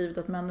har också blivit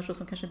att människor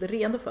som kanske inte är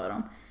redo för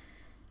dem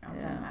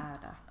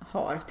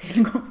har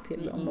tillgång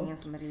till dem. Det är ingen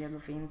som är redo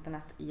för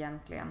internet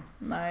egentligen.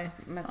 Nej.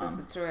 Men så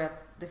tror jag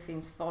att det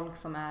finns folk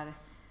som är,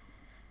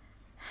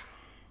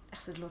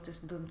 alltså det låter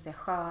så dumt att säga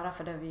sköra,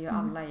 för det är vi ju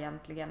alla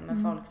egentligen,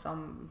 men folk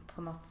som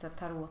på något sätt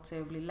tar åt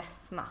sig och blir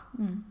ledsna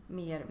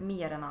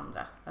mer än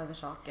andra över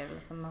saker, eller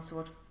som har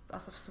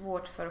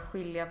svårt för att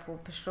skilja på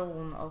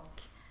person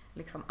och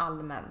liksom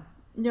allmän.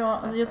 Ja,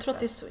 alltså jag tror att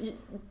det är så,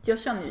 jag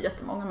känner ju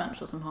jättemånga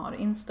människor som har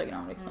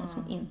Instagram liksom,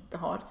 som inte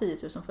har 10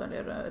 000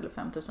 följare eller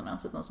 5 000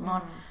 ens, utan som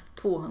har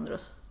 200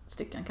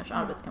 stycken kanske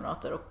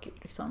arbetskamrater och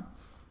liksom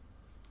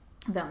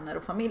vänner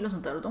och familj och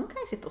sånt där, och de kan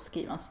ju sitta och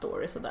skriva en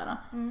story sådär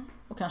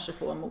och kanske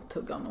få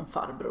mothugg av någon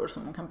farbror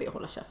som de kan be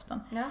hålla käften.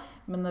 Ja.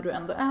 Men när du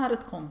ändå är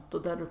ett konto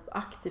där du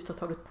aktivt har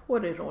tagit på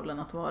dig rollen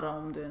att vara,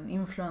 om du är en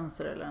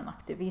influencer eller en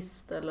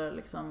aktivist eller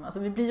liksom, alltså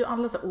vi blir ju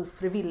alla så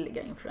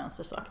ofrivilliga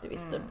influencers och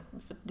aktivister.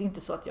 För det är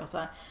inte så att jag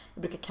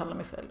brukar kalla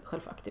mig själv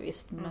för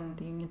aktivist, men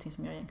det är ju ingenting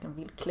som jag egentligen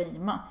vill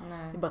claima.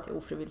 Nej. Det är bara att jag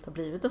ofrivilligt har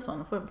blivit en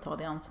sån, och får jag väl ta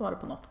det ansvaret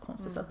på något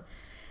konstigt sätt.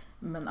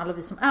 Men alla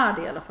vi som är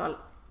det i alla fall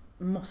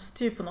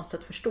måste ju på något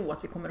sätt förstå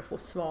att vi kommer att få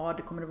svar,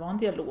 det kommer att vara en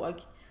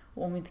dialog,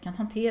 och om vi inte kan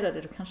hantera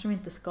det, då kanske vi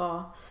inte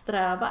ska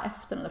sträva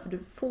efter den där, för du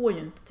får ju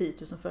inte 10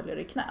 000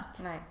 följare i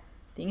knät. Nej.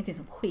 Det är ingenting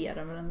som sker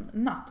över en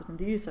natt, utan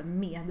det är ju så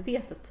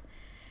medvetet,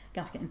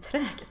 ganska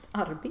enträget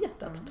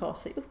arbete att ta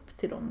sig upp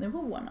till de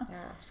nivåerna. Ja,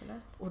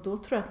 absolut. Och då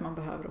tror jag att man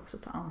behöver också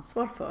ta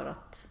ansvar för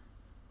att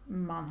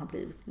man har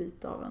blivit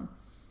lite av en,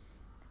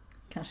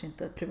 kanske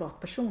inte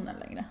privatpersoner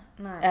längre.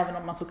 Nej. Även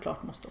om man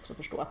såklart måste också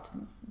förstå att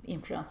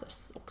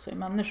influencers också är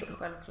människor.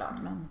 Självklart.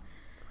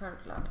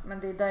 Men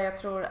det är där jag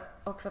tror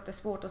också att det är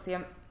svårt att se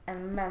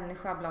en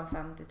människa bland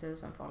 50 000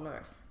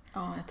 followers.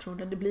 Ja, jag tror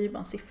det. Det blir ju bara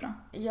en siffra.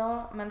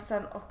 Ja, men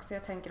sen också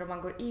jag tänker, om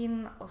man går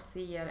in och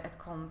ser ett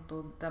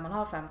konto där man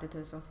har 50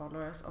 000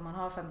 followers och man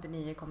har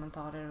 59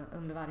 kommentarer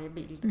under varje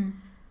bild.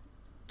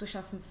 Då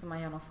känns det inte som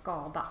man gör någon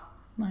skada.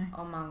 Nej.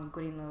 Om man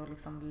går in och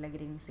liksom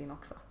lägger in sin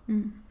också.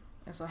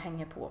 Alltså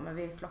hänger på, men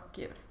vi är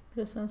flockdjur.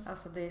 Precis.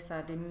 Alltså det är så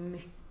här, det är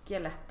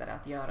mycket lättare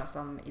att göra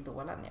som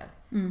idolen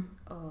gör.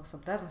 Och som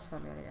dens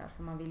följare gör,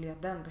 för man vill ju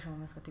att den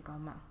personen ska tycka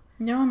om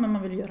en. Ja, men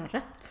man vill ju göra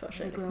rätt för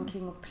sig. Vi går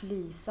omkring och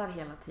plisar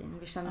hela tiden.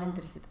 Vi känner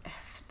inte riktigt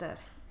efter.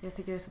 Jag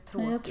tycker det är så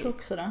tråkigt. Ja, jag tror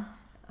också det.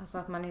 Alltså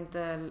att man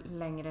inte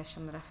längre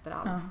känner efter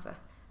alls.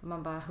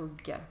 Man bara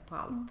hugger på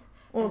allt.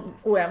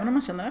 Och även om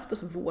man känner efter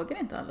så vågar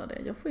inte alla det.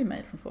 Jag får ju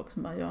mejl från folk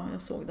som bara, ja,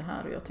 jag såg det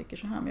här och jag tycker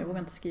så här, men jag vågar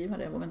inte skriva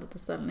det, jag vågar inte ta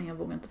ställning, jag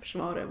vågar inte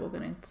försvara, jag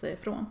vågar inte säga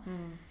ifrån.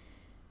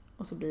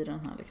 Och så blir det den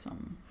här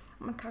liksom...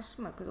 Men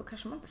då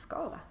kanske man inte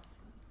ska det.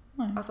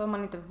 Nej. Alltså om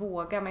man inte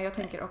vågar, men jag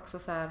tänker också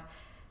så här,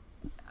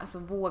 alltså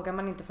vågar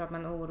man inte för att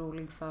man är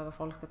orolig för vad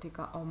folk ska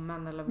tycka om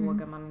en, eller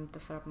vågar man inte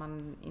för att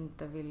man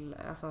inte vill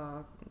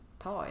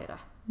ta i det.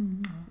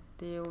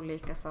 Det är ju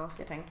olika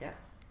saker, tänker jag.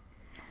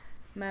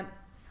 Men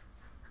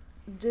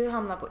du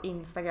hamnar på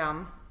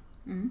Instagram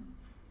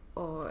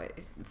och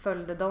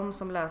följde de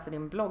som läser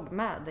din blogg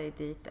med dig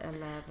dit,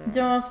 eller?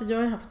 Ja, alltså jag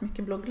har haft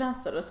mycket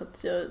bloggläsare, så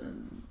att jag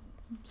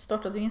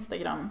startade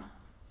Instagram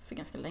för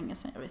ganska länge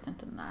sedan, jag vet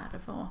inte när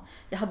det var.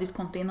 Jag hade ju ett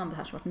konto innan det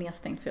här som var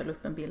nedstängt, för jag la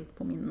upp en bild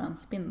på min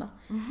mensbinda.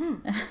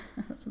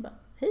 Så bara,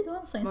 hej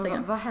då, så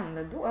Instagram. Vad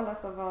hände då?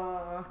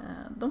 Alltså,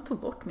 de tog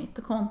bort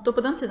mitt konto.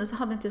 På den tiden så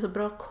hade inte jag så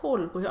bra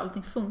koll på hur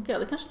allting funkar. Jag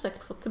hade kanske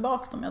säkert fått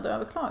tillbaka dem jag hade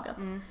överklagat.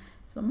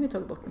 För de har ju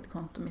tagit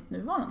bort mitt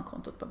nuvarande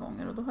konto ett par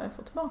gånger, och då har jag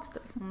fått tillbaka det.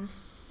 Liksom.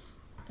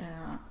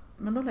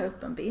 Men då la jag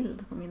upp en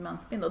bild på min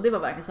mensbind och det var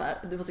verkligen så här,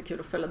 det var så kul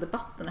att följa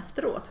debatten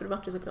efteråt för det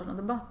var ju såklart en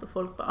debatt och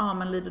folk bara,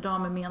 men Lider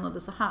Damer menade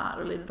så här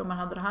och Lider Damer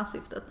hade det här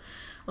syftet.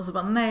 Och så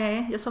bara,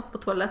 nej, jag satt på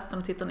toaletten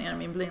och tittade ner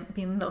i min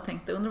binda och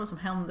tänkte, undrar vad som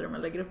händer om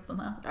jag lägger upp den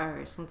här.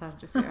 Ja, sånt här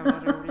är så jävla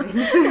roligt.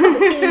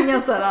 Det är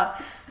ingen så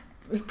här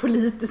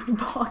politisk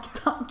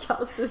baktanke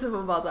alls. Det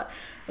var bara så här,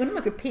 undrar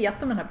om jag ska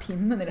peta med den här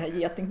pinnen i det här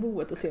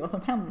getingboet och se vad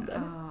som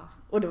händer.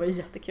 Och det var ju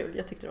jättekul.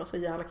 Jag tyckte det var så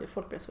jävla kul.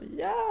 Folk blev så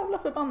jävla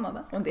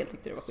förbannade. Och en del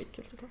tyckte det var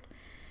skitkul såklart.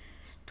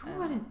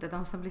 Förstår inte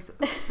de som blir så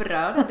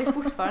upprörda. Det är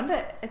fortfarande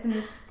ett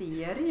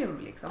mysterium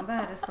liksom. Vad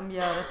är det som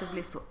gör att du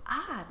blir så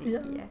arg?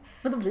 Ja.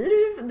 Men då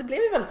blir det blev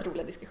ju väldigt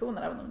roliga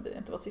diskussioner även om det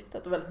inte var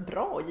syftet. Och väldigt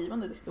bra och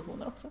givande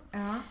diskussioner också.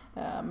 Ja.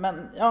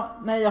 Men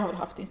ja, nej, jag har väl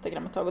haft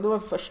Instagram ett tag och då var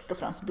jag först och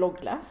främst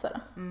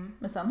bloggläsare.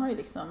 Men sen har ju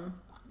liksom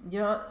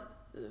jag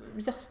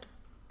just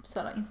så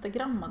här,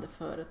 instagrammade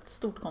för ett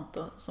stort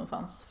konto som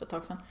fanns för ett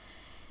tag sedan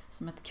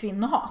som ett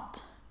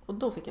kvinnohat. Och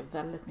då fick jag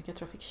väldigt mycket, jag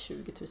tror jag fick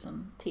 20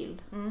 000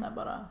 till. Så här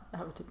bara, det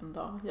här var typ en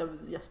dag.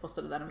 Jag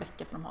postade där en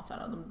vecka för de har så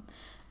här,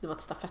 det var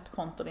ett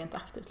stafettkonto, det är inte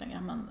aktivt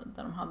längre, men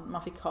där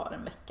man fick ha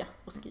en vecka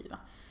och skriva.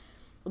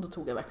 Och då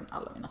tog jag verkligen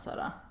alla mina så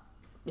här,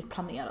 jag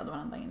planerade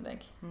varenda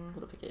inlägg.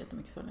 Och då fick jag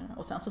jättemycket följare.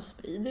 Och sen så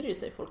sprider det ju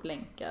sig, folk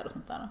länkar och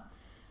sånt där.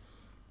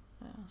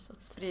 Så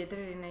att, sprider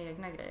du dina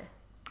egna grejer?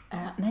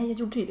 Nej, jag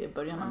gjorde ju det i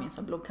början av min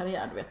så här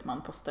bloggkarriär. Du vet,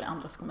 man postar i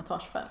andras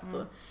kommentarsfält.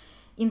 Och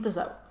inte så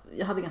här,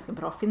 jag hade ganska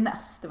bra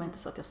finess. Det var inte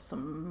så att jag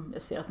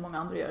ser att många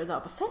andra gör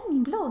idag. Bara, följ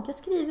min blogg, jag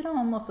skriver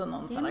om. Och så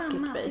någon sån här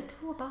clickbait. Det är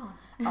 2 barn.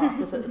 Ja,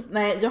 precis.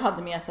 Nej, jag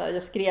hade mer så här,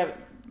 jag skrev,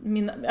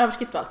 min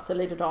överskrift var alltså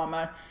Lider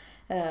Damer,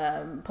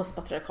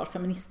 postpatriarkal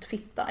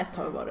feministfitta. Ett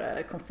tag var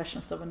det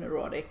Confessions of a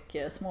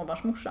Neurotic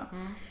småbarnsmorsa.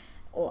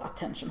 Och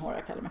attention whore,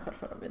 jag kallar mig själv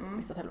för vid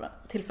vissa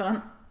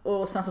tillfällen.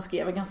 Och sen så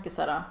skrev jag ganska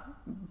så här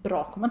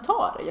bra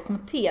kommentarer. Jag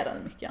kommenterade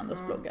mycket i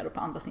andras bloggar och på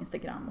andras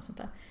Instagram och sånt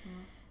där.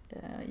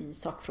 I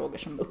sakfrågor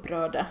som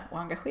upprörde och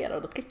engagerade.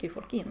 Och då klickar ju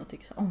folk in och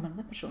tycker så men den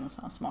där personen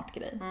sa en smart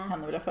grej.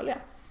 Henne vill jag följa.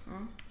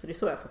 Så det är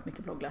så jag har fått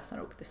mycket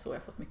bloggläsare och det är så jag har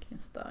fått mycket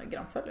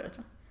Instagram-följare,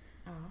 tror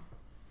jag.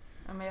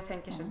 Ja, men jag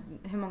tänker så,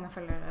 hur många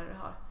följare är det du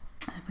har?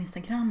 På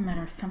Instagram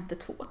är det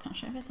 52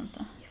 kanske, jag vet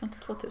inte.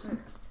 52 000.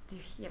 Det är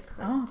ju helt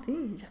sjukt. Ja, det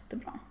är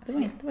jättebra. Det var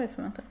inte vad jag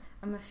förväntade.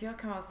 Ja, men för jag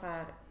kan vara så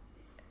här,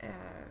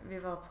 vi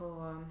var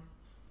på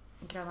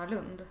Gröna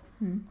Lund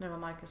när det var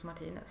Marcus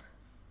Martinus.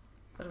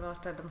 Och det var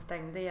att de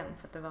stängde igen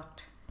för att det var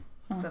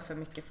så för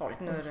mycket folk.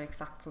 Nu är det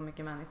exakt så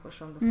mycket människor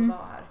som det får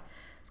vara här.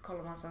 Så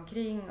kollar man sig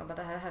omkring och bara,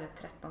 det här är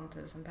 13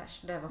 000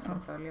 pers. Det är vad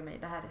som följer mig.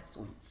 Det här är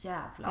så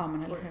jävla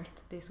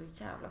sjukt. Det är så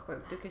jävla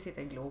sjukt. Du kan ju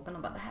sitta i Globen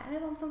och bara, det här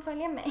är de som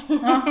följer mig.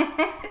 Ja,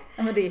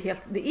 men det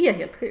är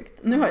helt sjukt.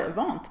 Nu har jag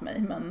vant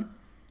mig, men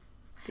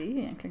det är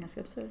egentligen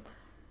ganska absurt.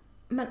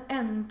 Men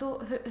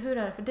ändå, hur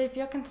är det för dig? För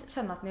jag kan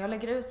känna att när jag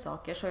lägger ut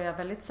saker så är jag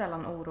väldigt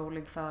sällan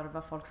orolig för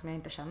vad folk som jag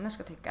inte känner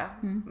ska tycka.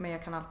 Men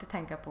jag kan alltid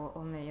tänka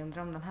på, nej,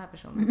 undrar om den här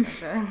personen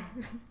kanske...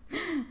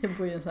 Jag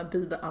bor ju i en sån här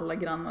by där alla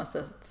grannar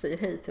säger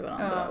hej till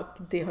varandra.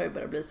 Och det har ju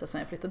börjat bli så sen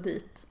jag flyttade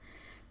dit.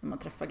 När man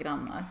träffar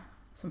grannar.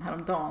 Som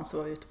häromdagen så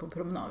var vi ute på en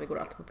promenad. Vi går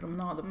alltid på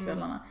promenader på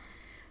kvällarna.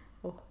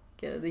 Och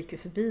det gick vi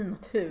förbi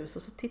något hus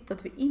och så tittade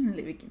vi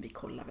in, vi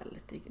kollar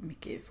väldigt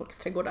mycket i folks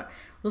trädgårdar.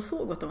 Och då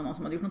såg vi att det var någon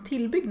som hade gjort någon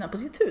tillbyggnad på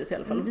sitt hus i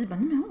alla fall. Och vi bara,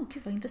 men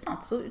gud vad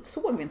intressant. Så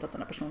såg vi inte att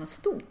den här personen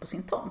stod på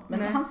sin tomt. Men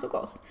när han såg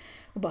oss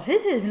och bara,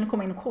 hej, vill ni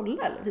komma in och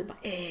kolla? Eller vi bara,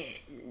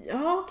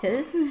 ja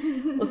okej.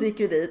 Och så gick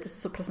vi dit och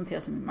så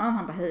presenterade sig min man.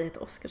 Han bara, hej, jag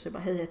heter Oskar. Så jag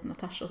bara, hej, jag heter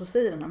Natasha. Och så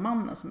säger den här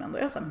mannen som ändå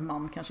är så här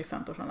man kanske i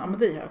 50 år sedan, ja men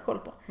det har jag koll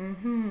på.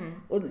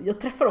 Och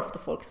jag träffar ofta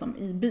folk som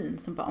i byn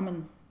som bara, ja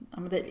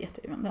men det vet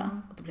jag ju vem det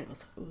är. Och då blev jag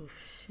så,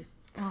 shit.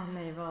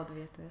 nej, vad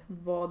vet du?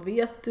 Vad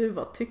vet du?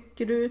 Vad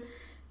tycker du?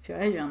 För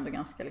jag är ju ändå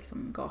ganska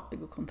liksom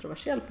gapig och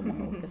kontroversiell på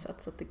många olika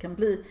sätt. Så att det kan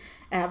bli,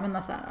 även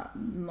när så här,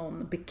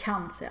 någon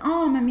bekant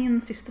säger, men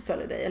min syster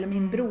följer dig. Eller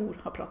min bror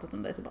har pratat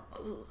om dig. Så bara,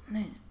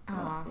 nej.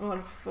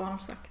 Vad har de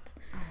sagt?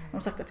 Har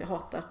de sagt att jag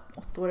hatar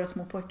 8-åriga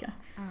småpojkar?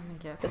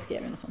 Jag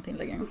skrev ju något sånt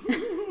inlägg en gång.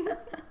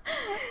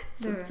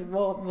 Så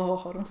vad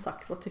har de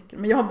sagt? Vad tycker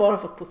de? Men jag har bara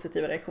fått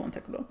positiva reaktioner,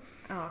 tack och lov.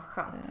 Ja,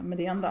 skönt. Men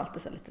det är ändå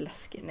alltid så lite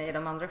läskigt. Nej,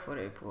 de andra får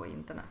det ju på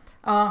internet.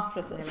 Ja,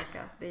 precis.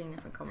 Det är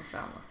ingen som kommer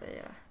fram och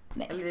säger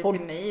Nej, eller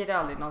till mig är det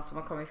aldrig någon som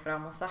har kommit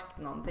fram och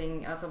sagt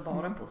någonting, alltså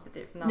bara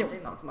positivt, men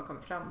aldrig någon som har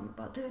kommit fram och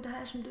bara, du, det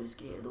här som du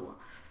skrev då.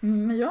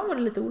 Men jag var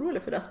lite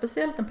orolig för det,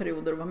 speciellt en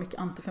period då det var mycket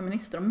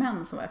antifeminister och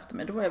män som var efter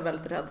mig. Då var jag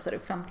väldigt rädd så i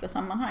offentliga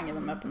sammanhang, jag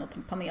var med på något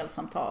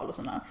panelsamtal och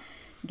sådana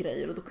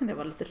grejer, och då kunde jag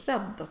vara lite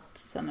rädd att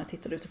sen när jag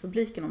tittade ut i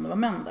publiken om det var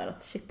män där,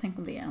 att shit, tänk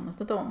om det är en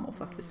av dem och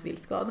faktiskt vill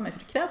skada mig, för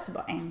det krävs ju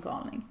bara en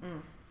galning.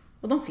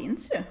 Och de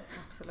finns ju.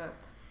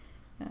 Absolut.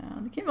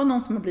 Det kan ju vara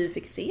någon som har blivit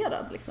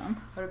fixerad liksom.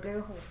 Har du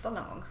blivit hotad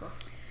någon gång så?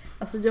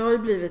 Alltså jag har ju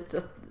blivit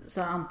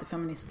så här,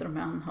 antifeminister och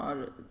män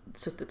har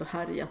suttit och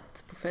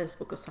härjat på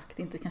Facebook och sagt,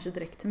 inte kanske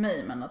direkt till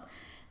mig, men att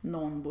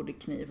någon borde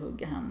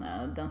knivhugga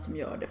henne, den som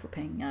gör det får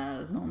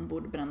pengar, någon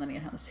borde bränna ner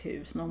hennes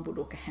hus, någon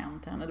borde åka hem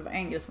till henne. Det var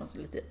en grej som var så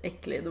lite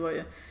äcklig, det var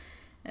ju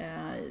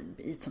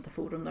i ett sånt här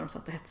forum där de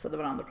satt och hetsade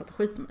varandra och pratade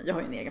skit om mig. Jag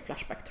har ju en egen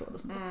Flashback-tråd och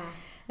sånt där.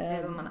 Det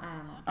är vad man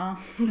är nu. Ja,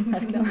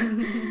 verkligen.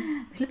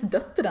 Det är lite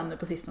dött i den nu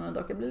på sistone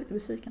dock, jag blir lite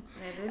besviken.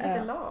 Nej, det är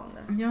lite lam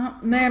nu. Ja,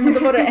 nej men då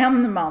var det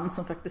en man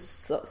som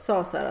faktiskt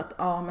sa så här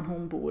att men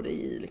hon bor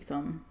i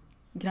liksom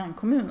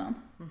grannkommunen.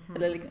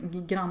 Eller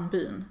liksom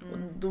grannbyn. Och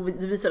då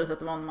det visade sig att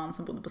det var en man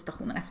som bodde på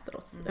stationen efter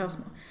oss.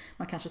 Ösmo.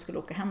 Man kanske skulle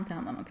åka hem till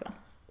henne någon kväll.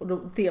 Och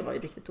det var ju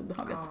riktigt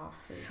obehagligt.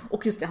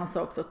 Och just det, han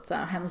sa också att så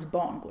här, hennes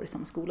barn går i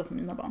samma skola som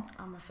mina barn.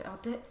 Ja, men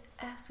det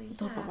är så jävligt.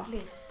 Då bara,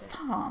 vad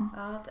fan?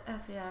 Ja, det är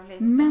så jävligt.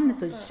 Män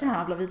är så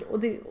jävla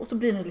vidriga. Och så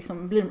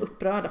blir de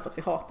upprörda för att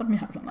vi hatar de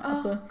jävlarna. Ja,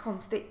 alltså,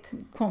 konstigt.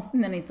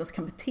 Konstigt när ni inte ens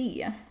kan bete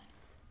er.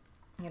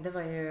 Ja, det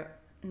var ju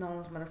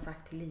någon som hade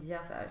sagt till Lia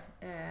så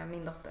här,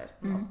 min dotter,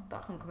 8,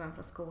 hon kom hem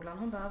från skolan.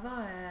 Hon bara,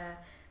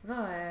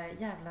 vad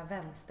är jävla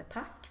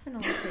vänsterpack för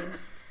någonting?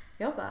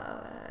 Jag bara,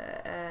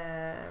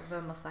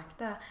 vem har sagt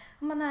det?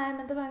 Hon bara, nej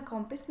men det var en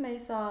kompis med mig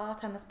sa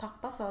att hennes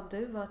pappa sa att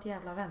du var ett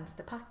jävla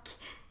vänsterpack.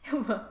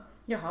 Jag bara,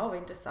 jaha vad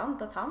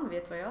intressant att han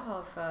vet vad jag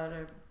har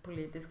för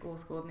politisk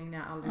åskådning när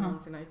jag aldrig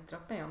någonsin har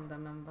yttrat mig om det,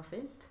 men vad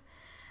fint.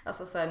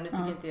 Alltså så här, nu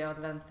tycker inte jag att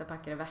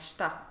vänsterpack är det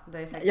värsta.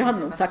 Jag hade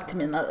nog sagt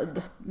till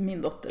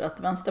min dotter att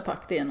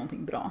vänsterpack det är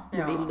någonting bra.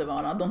 Det vill det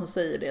vara. De som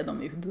säger det, de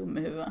är ju dumma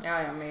i huvudet.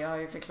 Ja, men jag har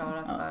ju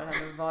förklarat för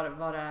henne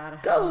vad det är.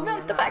 Go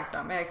vänsterpack!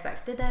 Liksom. Ja,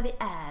 exakt. Det är där vi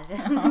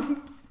är.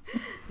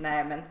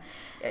 Nej, men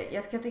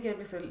jag tycker det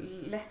blir så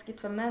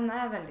läskigt för män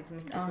är väldigt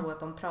mycket så att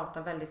de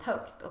pratar väldigt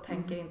högt och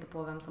tänker inte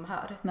på vem som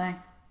hör. Nej.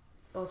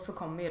 Och så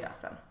kommer ju det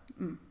sen.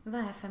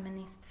 Vad är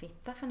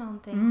feministfitta för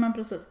någonting? Men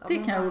precis, det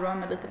kan jag oroa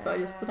mig lite för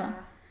just det där.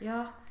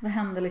 Ja. Vad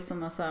händer liksom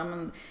när så här,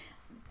 men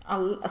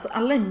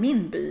alla i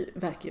min by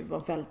verkar ju vara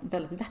väldigt,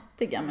 väldigt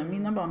vettiga, men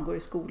mina barn går i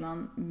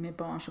skolan med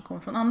barn som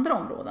kommer från andra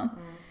områden.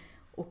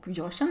 Och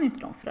jag känner inte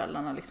de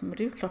föräldrarna liksom. Och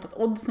det är ju klart att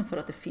oddsen för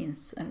att det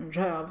finns en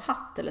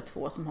rövhatt eller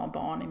 2 som har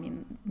barn i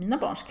mina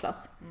barns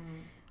klass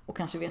och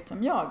kanske vet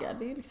vem jag är,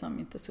 det är liksom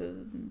inte så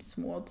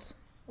små odds.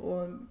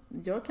 Och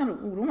jag kan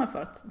oroa mig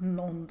för att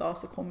någon dag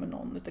så kommer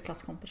någon utav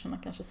klasskompisarna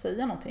kanske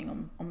säga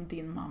någonting om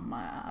din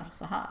mamma är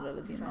så här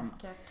eller din mamma.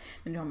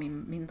 Men nu har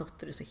min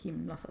dotter är så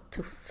himla så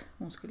tuff.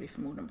 Hon skulle ju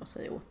förmodligen bara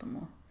säga åt dem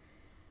och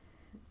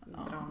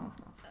dra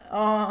någonstans.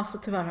 Ja, alltså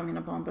tyvärr har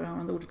mina barn börjat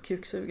använda ordet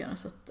kuksugare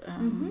så att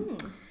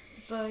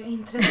Vad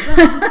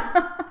intressant.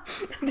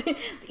 det är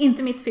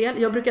inte mitt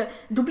fel.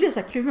 Då blir jag så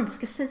här kluven, vad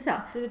ska jag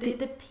säga?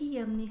 Det är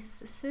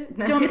penissug.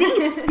 Ja, men det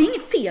är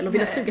inget fel att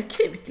vilja suga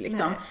kuk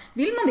liksom. Nej.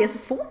 Vill man det så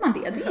får man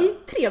det. Det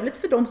är trevligt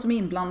för de som är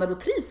inblandade och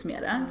trivs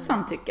med det.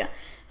 Samtycke.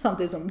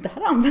 Samtidigt som det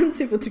här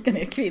används ju för att trycka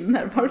ner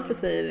kvinnor. Varför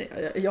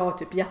säger jag har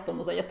typ gett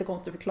dem en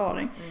jättekonstig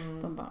förklaring.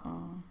 De bara,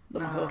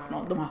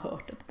 de har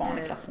hört ett barn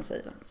i klassen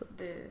säger det. Så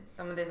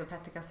men det är så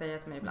Petter kan säga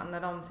till mig ibland.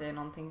 När de säger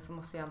någonting så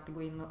måste jag alltid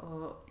gå in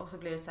och så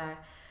blir det så här.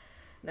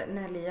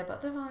 När Lia bara,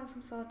 det var en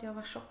som sa att jag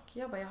var tjock.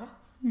 Jag bara, jaha.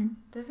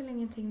 Det är väl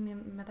ingenting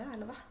med det,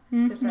 eller va?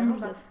 Typ så här, hon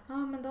bara,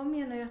 men de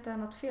menar ju att det är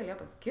något fel. Jag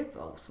bara, gud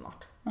vad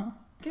osmart.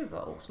 Gud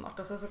vad osmart.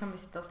 Och så kan vi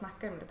sitta och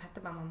snacka med det.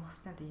 Petter bara, man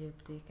måste inte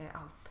djupdyka i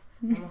allt.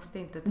 Man måste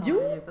inte ta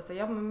det djup och säga,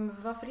 ja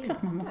men varför inte?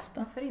 Klart man måste.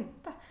 Varför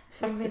inte?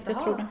 Faktiskt, jag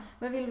tror det.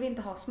 Men vill vi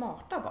inte ha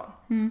smarta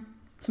barn?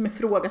 Som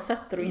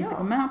ifrågasätter och inte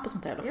går med på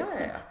sånt här jävla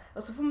skitsnack. Ja.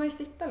 Och så får man ju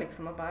sitta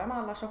liksom och bara, med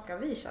alla tjocka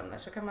vi känner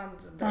så kan man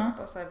dra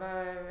på sig,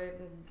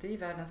 det är ju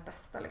världens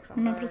bästa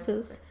liksom. Men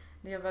precis.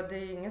 Det är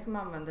ju ingen som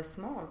använder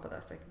smal på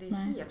det sättet. Det är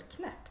helt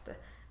knäppt.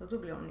 Och då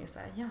blir hon ju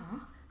såhär,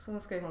 så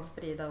ska ju hon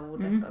sprida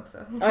ordet också.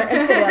 Ja, jag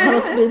älskar det när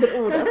hon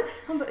sprider ordet.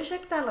 Hon bara,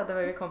 ursäkta alla, det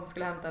var vi kom och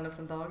skulle hämta henne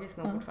från dagis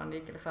när hon fortfarande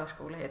gick, eller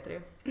förskola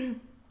heter det ju.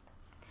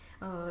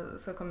 Och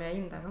så kom jag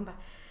in där och hon bara,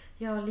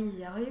 ja,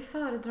 Lia har ju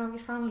föredrag i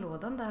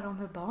sandlådan där om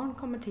hur barn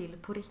kommer till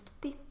på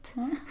riktigt.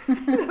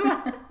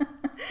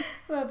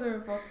 Så hade vi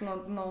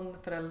fått någon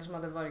förälder som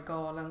hade varit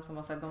galen som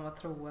var så här, de var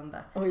troende.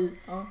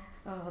 Oj, ja.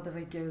 Ja, det var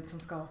ju Gud som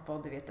skapade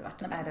och du vet det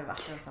vart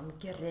en sån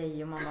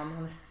grej och man bara,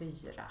 hon är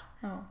 4.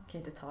 Kan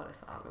inte ta det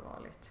så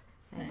allvarligt.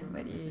 Nej, då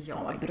är det ju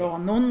jag. Bra,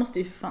 någon måste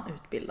ju för fan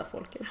utbilda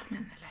folket.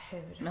 Eller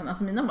hur? Men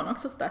alltså mina barn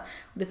också så där.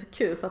 Och det är så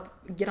kul för att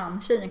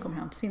granntjejen kommer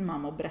hem till sin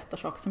mamma och berättar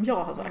saker som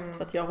jag har sagt.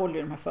 För att jag håller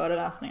ju de här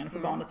föreläsningarna för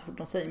barnet så fort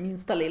de säger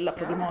minsta lilla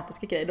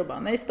problematiska grej. Då bara,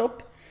 nej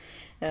stopp.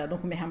 De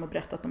kom hem och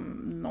berättade att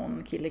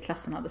någon kille i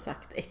klassen hade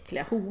sagt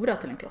äckliga hora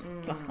till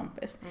en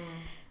klasskompis.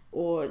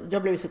 Och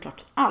jag blev ju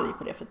såklart arg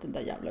på det för att den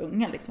där jävla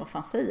ungen liksom, vad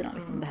fan säger han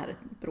liksom, det här är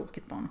ett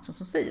bråkigt barn också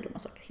som säger de här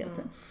saker hela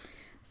tiden.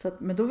 Så att,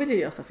 men då vill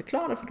jag så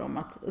förklara för dem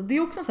att det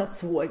är också en sån här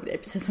svår grej,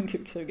 precis som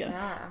kuksugare.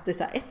 Ja. Det är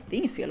så här, det är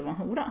inget fel att vara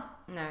en hora.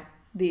 Nej.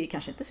 Det är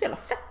kanske inte så jävla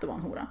fett att vara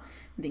en hora.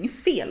 Men det är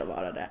inget fel att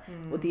vara det.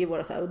 Och det är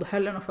våra så här, och då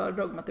höll jag någon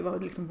föredrag om att det var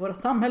liksom våra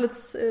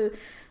samhällets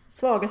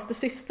svagaste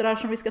systrar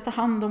som vi ska ta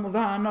hand om och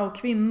värna, och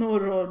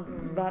kvinnor och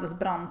världens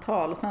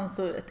brandtal. Och sen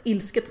så ett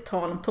ilsket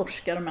tal om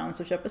torskar och män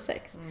som köper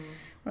sex.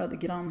 Och då hade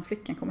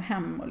grannflickan kommit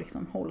hem och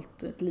liksom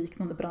hållit ett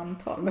liknande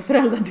brandtal. Men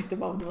föräldrarna tyckte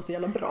bara att det var så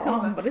jävla bra.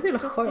 Han bara, det är så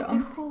jävla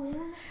skönt.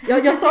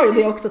 Jag sa ju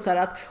det också så här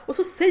att, och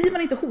så säger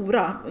man inte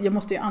hora. Jag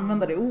måste ju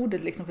använda det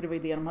ordet liksom, för det var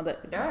ju det de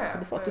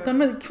hade fått.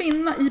 Utan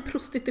kvinna i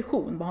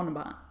prostitution, barnen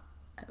bara,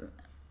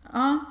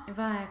 Ja.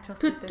 Vad är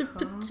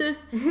prostitution?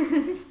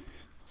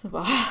 Så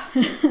bara,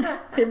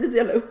 jag blir så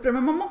jävla upprörd.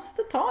 Men man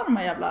måste ta de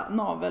här jävla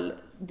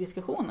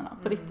naveldiskussionerna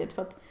på riktigt.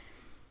 För att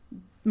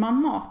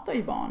man matar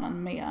ju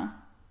barnen med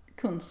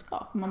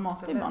kunskap. Man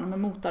matar ju barnen med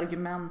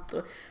motargument.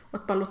 Och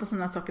att bara låta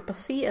sådana saker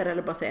passera.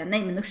 Eller bara säga,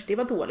 nej men usch, det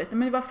var dåligt.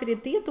 Men varför är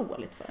det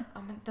dåligt för?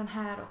 Ja, men den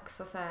här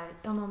också så här,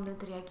 ja, men om du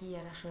inte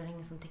reagerar så är det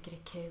ingen som tycker det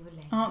är kul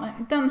längre. Ja, nej,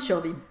 den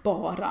kör vi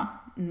bara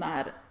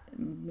när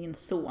min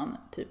son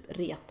typ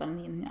retar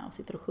Ninja och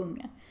sitter och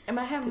sjunger. Ja,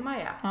 men hemma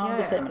typ. ja. Ja,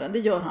 då säger man det. Det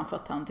gör han för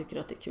att han tycker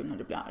att det är kul när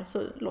du blir arg.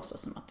 Så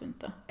låtsas som att du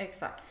inte...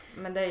 Exakt.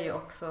 Men det är ju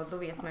också, då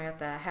vet man ju att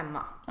det är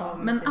hemma. Ja,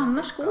 men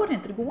annars går det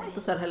inte. Det går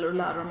inte så här heller att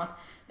lära dem att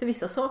för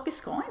vissa saker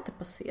ska inte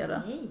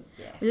passera. Nej.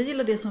 Och jag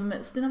gillar det som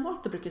Stina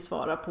Wolter brukar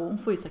svara på. Hon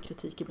får ju så här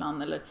kritik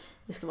ibland. Eller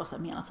det ska vara så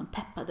här menat som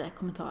peppade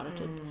kommentarer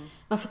typ.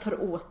 Varför tar du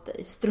åt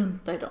dig?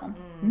 Strunta i dem.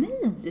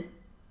 Nej!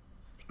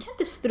 Vi kan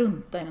inte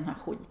strunta i den här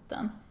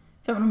skiten.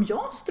 För även om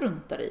jag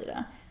struntar i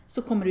det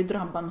så kommer det ju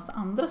drabba en massa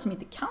andra som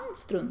inte kan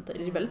strunta i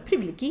det. Det är väldigt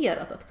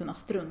privilegierat att kunna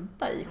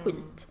strunta i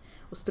skit.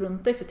 Och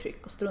strunta i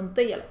förtryck och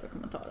strunta i elaka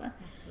kommentarer.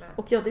 Absolut.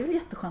 Och ja, det är väl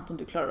jätteskönt om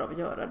du klarar av att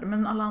göra det.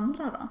 Men alla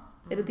andra då?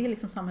 Är det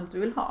liksom samhället vi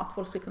vill ha? Att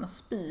folk ska kunna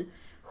spy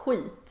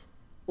skit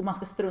och man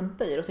ska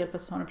strunta i det och så helt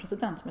plötsligt har en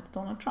president som heter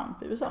Donald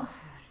Trump i USA.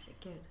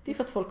 Herregud. Det är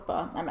för att folk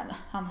bara, nej men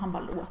han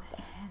bara låter.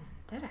 Hände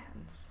det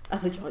ens?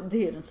 Alltså ja,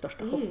 det är den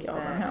största Det är ju chock jag har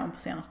så här- varit med om på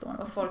senaste åren.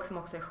 Och folk som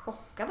också är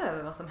chockade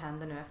över vad som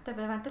händer nu efter.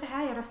 Det var inte det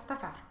här jag röstade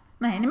för.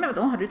 Nej men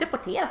vadå, har du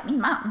deporterat min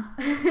man?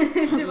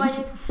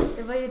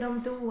 Det var ju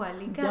de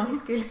dåliga Ja. vi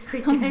skulle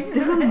skicka De in.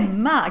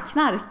 dumma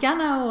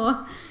knarkarna och...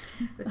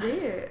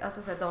 Det är ju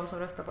alltså så här, de som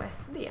röstar på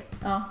SD.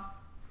 Ja.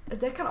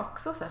 Det kan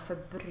också så här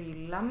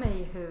förbrylla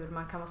mig hur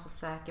man kan vara så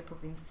säker på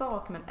sin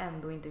sak men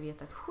ändå inte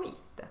veta ett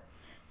skit.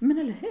 Men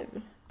eller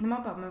hur? När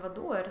man bara, men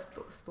vadå, är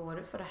det står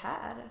du för det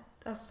här?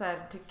 Alltså så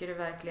här, tycker du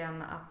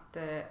verkligen att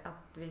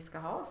vi ska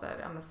ha så här,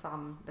 ja, men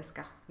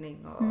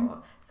sambeskattning och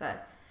så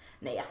här?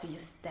 Nej, alltså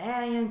just det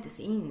är jag inte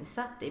så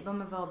insatt i.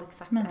 Men vad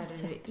exakt Men är det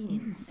sätt du är in.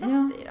 insatt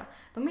Ja. i då?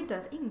 De är inte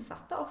ens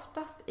insatta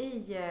oftast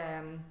i...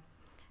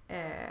 Det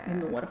är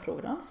några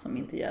frågor alls som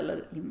inte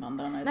gäller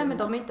invandrarna. Nej, men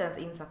de är inte ens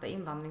insatta i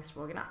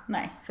invandringsfrågorna.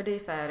 Nej. För det är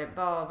så här,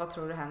 vad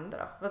tror du händer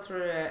då? Vad tror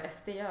du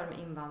SD gör med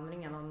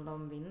invandringen om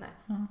de vinner?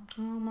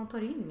 Ja. Man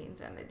tar in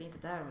mindre. Nej, det är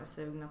inte där de är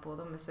sugna på.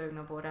 De är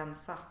sugna på att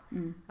rensa.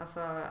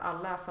 Alltså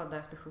alla är födda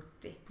efter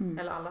 70.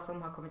 Eller alla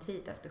som har kommit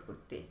hit efter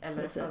 70.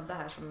 Eller Precis. är födda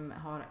här som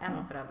har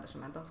en förälder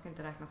som är. De ska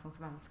inte räknas som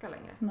svenska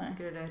längre. Nej.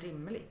 Tycker du det är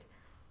rimligt?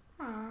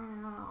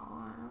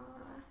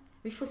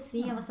 Vi får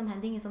se vad som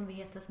händer. Ingen som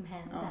vet vad som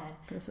händer. Ja,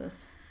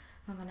 precis.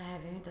 Men nej,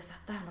 vi har ju inte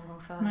sett det här någon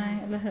gång förut.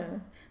 Nej, eller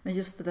hur? Men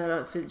just det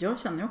där, för jag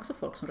känner ju också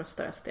folk som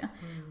röstar SD.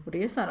 Och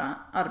det är så här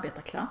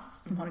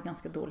arbetarklass som har det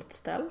ganska dåligt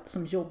ställt,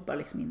 som jobbar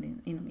liksom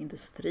inom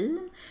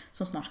industrin,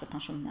 som snart ska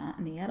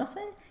pensionera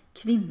sig,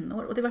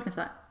 kvinnor. Och det är verkligen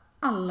så här,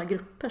 alla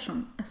grupper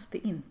som SD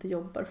inte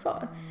jobbar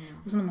för.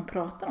 Och så när man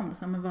pratar om det,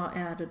 så här, men vad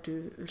är det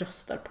du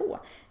röstar på?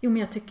 Jo, men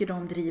jag tycker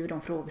de driver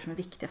de frågor som är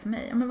viktiga för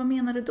mig. Ja, men vad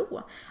menar du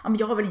då? Ja, men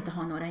jag vill inte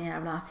ha några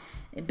jävla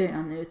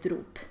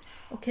böneutrop.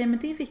 Okej, men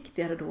det är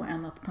viktigare då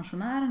än att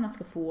pensionärerna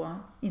ska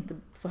inte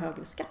få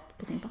högre skatt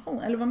på sin pension.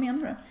 Eller vad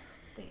menar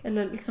du?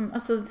 Eller liksom,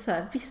 alltså så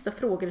här, vissa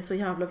frågor är så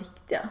jävla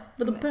viktiga.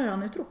 Vadå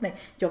böneutrop? Nej,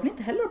 jag vill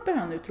inte heller ha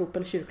böneutrop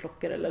eller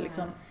kyrkklockor eller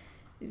liksom.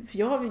 För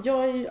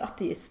jag är ju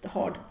ateist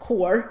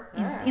hardcore.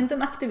 Inte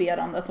en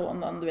aktiverande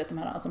sådan, du vet de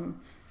här som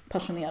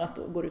passionerat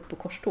och går ut på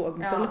korståg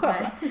mot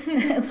religiösa.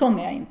 En sån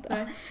är jag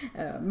inte.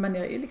 Men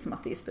jag är ju liksom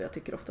ateist och jag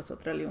tycker oftast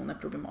att religion är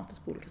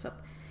problematisk på olika sätt.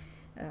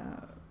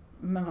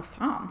 Men vad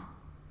fan?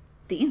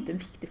 Det är inte en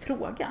viktig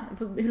fråga.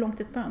 Hur långt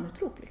är ett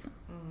bönutrop liksom?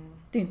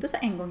 Det är ju inte så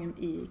en gång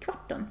i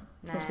kvarten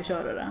som de ska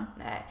köra det.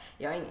 Nej,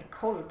 jag har ingen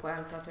koll på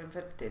älgteatern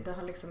för det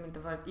har liksom inte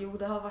varit... Jo,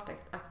 det har varit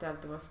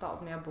aktuellt i vår stad,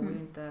 men jag bor ju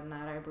inte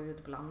nära, jag bor ju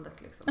ute på landet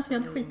liksom. Alltså jag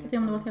hade skitit i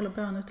om det var ett jävla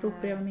bönutrop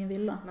bredvid min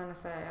villa. Men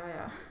alltså,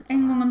 ja.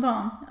 En gång om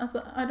dagen. Alltså,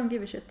 I don't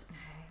give a shit.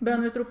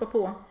 Bönutropa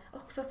på.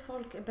 Också att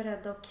folk är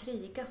beredda att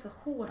kriga så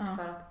hårt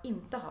för att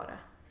inte ha det.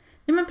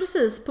 Ja men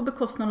precis, på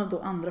bekostnad av då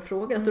andra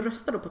frågor. Att du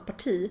röstar då på ett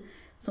parti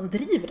som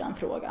driver den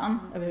frågan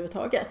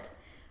överhuvudtaget.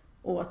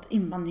 Och att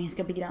invandringen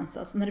ska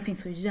begränsas när det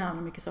finns så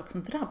jävla mycket saker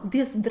som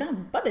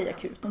drabbar dig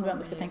akut om du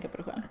ändå ska tänka på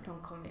det själv. Att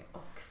de kommer ju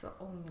också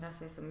ångra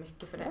sig så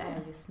mycket för det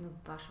är ju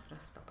snubbar som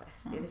röstar på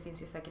SD. Det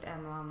finns ju säkert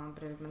en och annan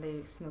brud men det är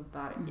ju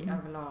snubbar i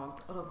överlag.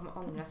 Och de kommer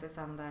ångra sig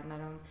sen där när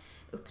de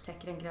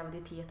upptäcker en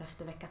graviditet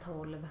efter vecka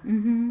 12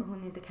 och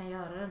hon inte kan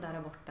göra den där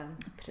aborten.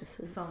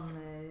 Precis. Som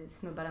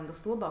snubbar ändå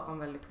står bakom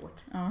väldigt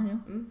hårt. Ja,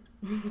 jo.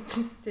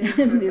 Det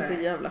Det är så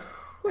jävla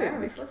sjukt. Ja,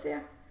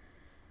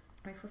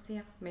 vi får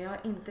se. Men jag har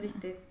inte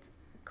riktigt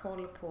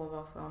koll på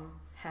vad som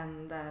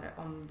händer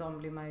om de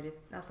blir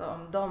alltså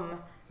om de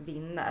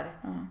vinner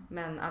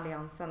men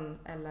alliansen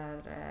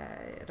eller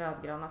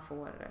rödgröna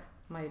får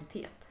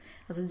majoritet.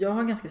 Alltså jag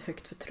har ganska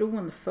högt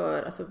förtroende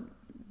för, alltså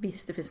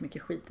visst det finns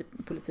mycket skit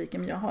i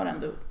politiken men jag har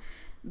ändå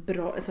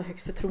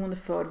högt förtroende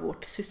för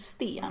vårt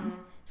system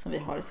som vi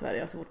har i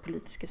Sverige, alltså vårt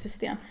politiska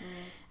system.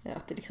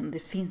 Att det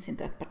finns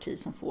inte ett parti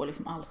som får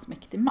liksom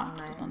allsmäktig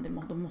makt,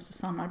 utan de måste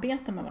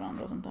samarbeta med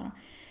varandra och sånt där.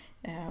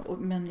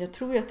 Men jag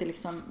tror ju att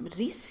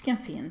risken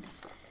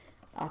finns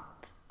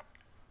att,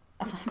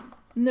 alltså,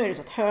 nu är det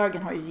så att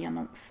högern har ju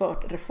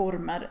genomfört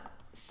reformer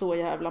så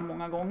jävla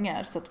många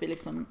gånger så att vi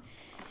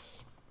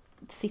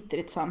sitter i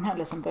ett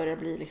samhälle som börjar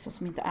bli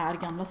som inte är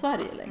gamla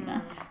Sverige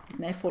längre.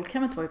 Nej,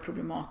 folkhemmet var ju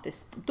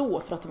problematiskt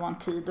då för att det var en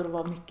tid då det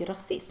var mycket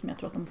rasism. Jag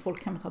tror att om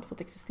folkhemmet hade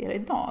fått existera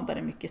idag, där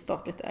det är mycket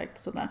statligt ägt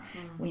och sådär,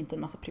 och inte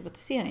en massa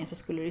privatisering, så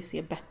skulle det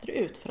se bättre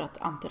ut, för att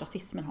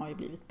antirasismen har ju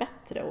blivit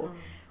bättre och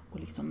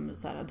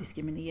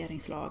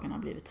diskrimineringslagen har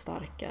blivit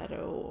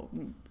starkare och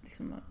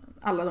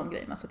alla de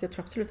grejerna. Så att jag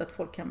tror absolut att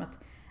folkhemmet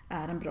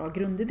är en bra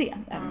grundidé,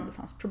 även om det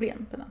fanns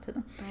problem på den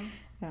tiden.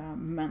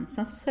 Men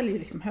sen så säljer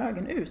ju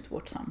högern ut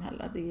vårt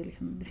samhälle.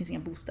 Det finns inga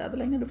bostäder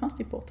längre, då fanns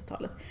det ju på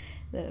 80-talet.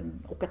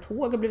 Åka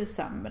tåg har blivit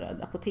sämre,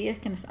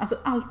 apoteken, alltså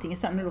allting är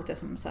sämre. Nu låter jag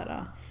som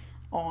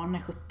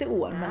Arne 70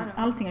 år, men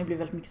allting har blivit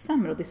väldigt mycket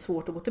sämre och det är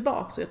svårt att gå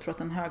tillbaka. Så jag tror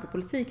att en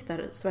högerpolitik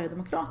där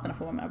Sverigedemokraterna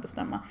får vara med och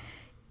bestämma,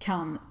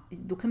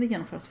 då kan det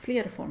genomföras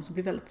fler reformer som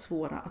blir väldigt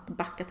svåra att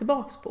backa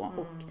tillbaks på.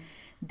 Och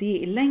det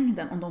i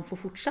längden, om de får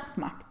fortsatt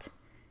makt,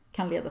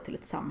 kan leda till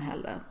ett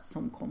samhälle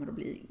som kommer att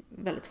bli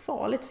väldigt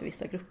farligt för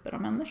vissa grupper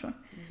av människor.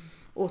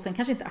 Och sen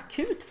kanske inte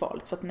akut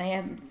farligt, för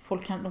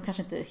att de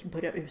kanske inte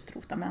börjar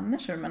utrota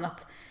människor, men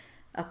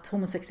att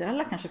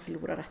homosexuella kanske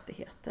förlorar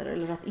rättigheter,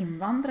 eller att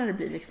invandrare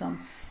blir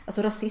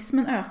alltså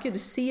rasismen ökar. Det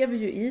ser vi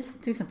ju i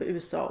till exempel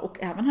USA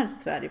och även här i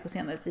Sverige på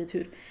senare tid,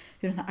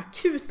 hur den här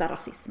akuta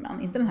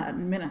rasismen, inte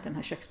den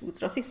här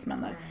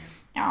köksbordsrasismen där,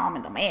 ja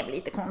men de är väl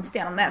lite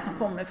konstiga, de där som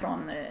kommer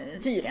från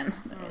Syrien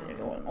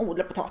och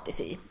odlar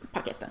potatis i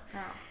parketten.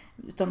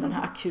 Utan den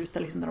här akuta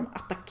där de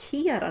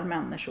attackerar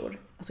människor,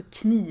 alltså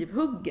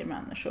knivhugger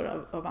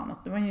människor av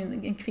annat. Det var ju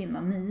en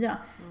kvinna, Naya,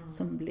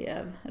 som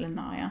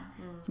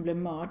blev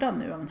mördad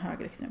nu av en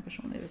högerextrem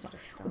person i USA.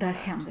 Och det här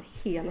händer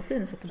hela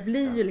tiden, så att det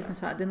blir ju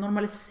det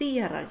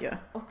normaliserar ju.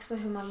 Också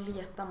hur man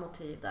letar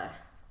motiv där.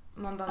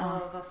 Man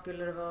bara, vad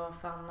skulle det vara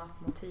för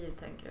annat motiv,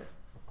 tänker du?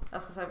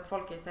 Alltså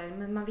folk är så här,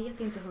 men man vet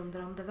inte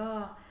 100 om det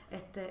var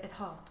ett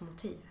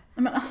hatmotiv.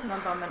 Men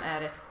är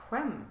det ett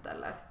skämt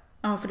eller?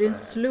 Ja, för det är en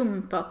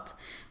slump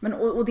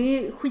och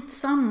det är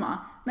skitsamma.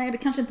 Nej, det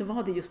kanske inte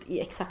var det just i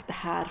exakt det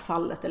här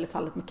fallet, eller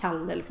fallet med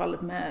Kalle, eller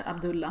fallet med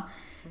Abdullah.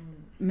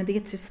 Men det är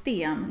ett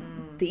system.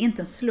 Det är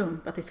inte en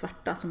slump att det är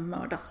svarta som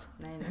mördas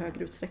i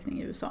högre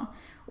utsträckning i USA.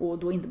 Och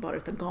då inte bara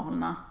utav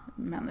galna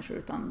människor,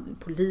 utan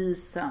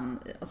polisen.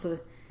 Alltså,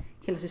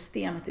 hela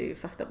systemet är ju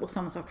fucked up. Och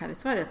samma sak här i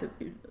Sverige, att det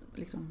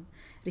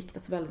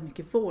riktats väldigt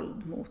mycket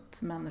våld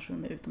mot människor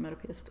med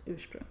utomeuropeiskt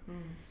ursprung.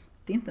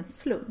 Det är inte en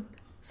slump.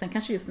 Sen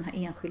kanske just den här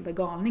enskilda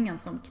galningen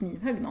som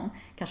knivhögg någon,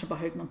 kanske bara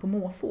högg någon på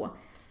måfå.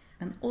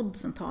 Men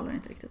oddsen talar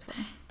inte riktigt för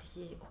det.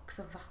 Det ger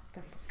också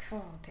vatten på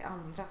kvarn till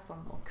andra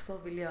som också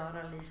vill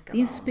göra likadant. Det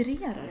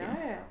inspirerar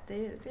ju. Ja,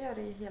 det gör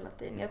det ju hela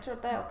tiden. Jag tror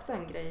att det är också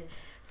en grej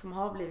som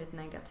har blivit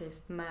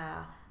negativt med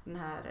den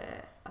här,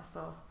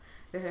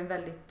 vi har en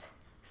väldigt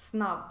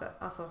snabb,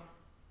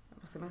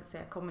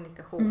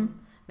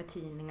 kommunikation med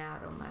tidningar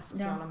och med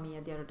sociala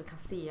medier, och du kan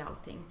se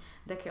allting.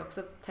 Det kan jag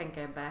också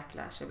tänka i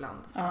backlash ibland.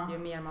 Att ju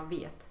mer man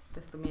vet,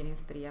 desto mer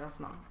inspireras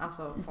man.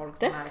 Alltså folk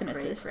som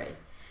definitivt. är cray.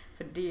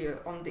 För det är ju,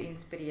 om du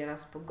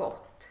inspireras på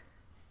gott,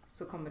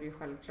 så kommer du ju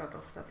självklart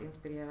också att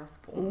inspireras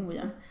på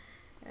ont.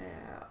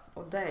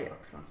 Och det är ju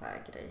också en sån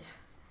här grej.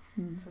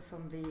 Så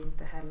som vi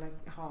inte heller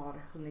har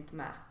hunnit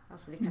med.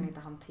 Alltså vi kan inte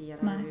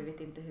hantera det. Vi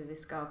vet inte hur vi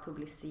ska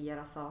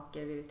publicera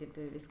saker. Vi vet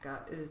inte hur vi ska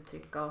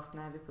uttrycka oss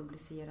när vi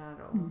publicerar.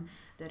 Och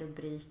det är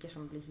rubriker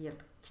som blir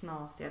helt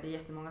knasiga. Det är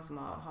jättemånga som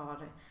har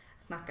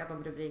snackat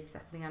om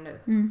rubriksättningar nu.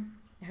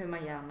 Hur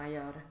man gärna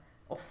gör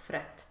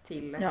offret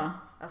till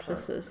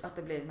att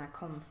det blir den här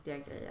konstiga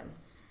grejen.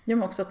 Ja,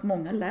 men också att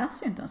många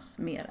läser ju inte ens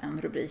mer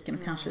än rubriken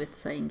och kanske lite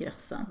så här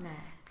ingressen.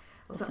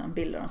 Och sen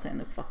bildar de sig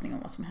en uppfattning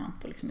om vad som har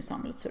hänt och hur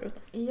samhället ser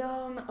ut.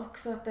 Ja, men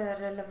också att det är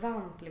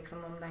relevant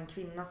om det är en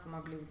kvinna som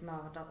har blivit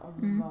mördad, om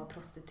hon var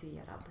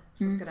prostituerad.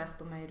 Så ska det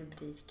stå med i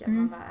rubriken.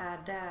 Men vad är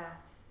det?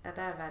 Är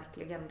det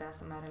verkligen det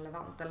som är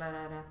relevant? Eller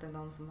är det att det är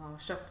någon som har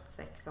köpt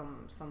sex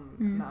som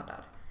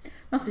mördar?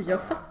 Alltså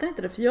jag fattar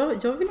inte det, för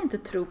jag vill inte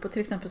tro på,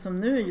 till exempel som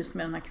nu just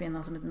med den här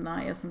kvinnan som heter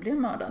Naya som blev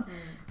mördad,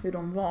 hur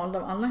de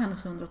valde av alla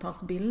hennes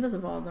hundratals bilder, så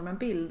valde de en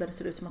bild där det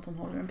ser ut som att hon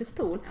håller en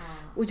pistol.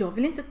 Och jag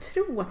vill inte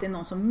tro att det är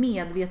någon som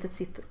medvetet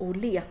sitter och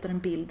letar en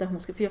bild där hon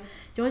ska, för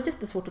jag har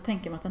jättesvårt att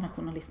tänka mig att den här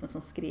journalisten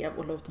som skrev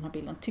och la ut den här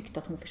bilden tyckte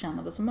att hon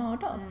förtjänade att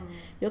mördas.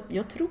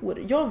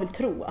 Jag vill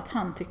tro att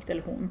han tyckte,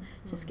 eller hon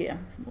som skrev,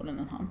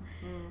 förmodligen han,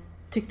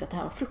 tyckte att det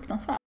här var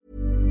fruktansvärt.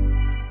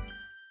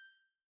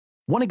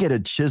 Want to get a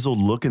chiseled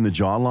look in the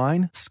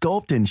jawline?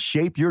 Sculpt and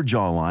shape your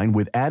jawline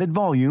with added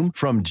volume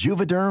from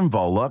Juvederm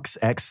Volux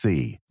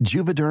XC.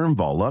 Juvederm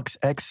Volux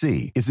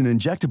XC is an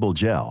injectable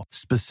gel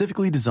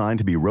specifically designed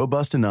to be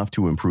robust enough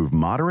to improve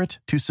moderate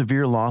to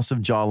severe loss of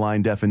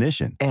jawline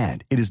definition.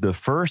 And it is the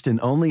first and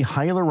only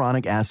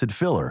hyaluronic acid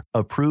filler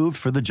approved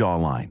for the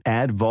jawline.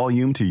 Add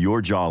volume to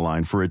your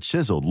jawline for a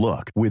chiseled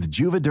look with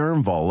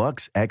Juvederm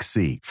Volux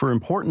XC. For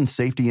important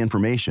safety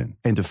information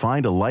and to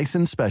find a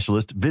licensed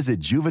specialist, visit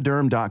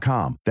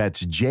juvederm.com.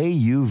 That's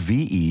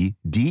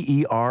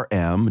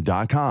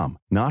JUVEDERM.com.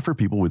 Not for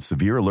people with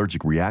severe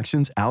allergic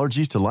reactions,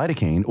 allergies to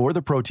lidocaine, or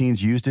the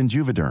proteins used in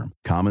Juvederm.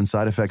 Common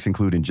side effects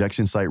include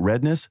injection site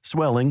redness,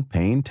 swelling,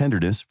 pain,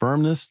 tenderness,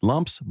 firmness,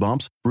 lumps,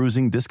 bumps,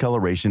 bruising,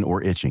 discoloration,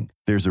 or itching.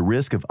 There's a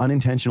risk of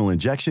unintentional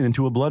injection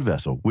into a blood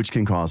vessel, which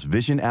can cause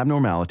vision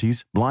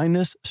abnormalities,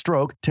 blindness,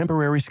 stroke,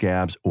 temporary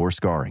scabs, or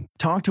scarring.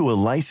 Talk to a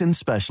licensed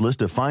specialist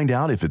to find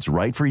out if it's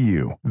right for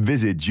you.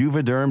 Visit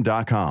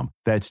Juvederm.com.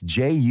 That's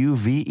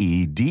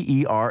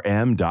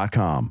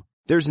JUVEDERM.com.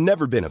 There's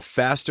never been a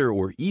faster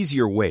or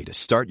easier way to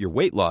start your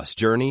weight loss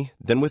journey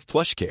than with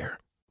PlushCare.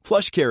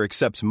 PlushCare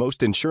accepts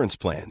most insurance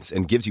plans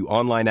and gives you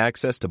online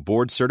access to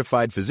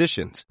board-certified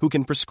physicians who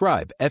can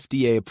prescribe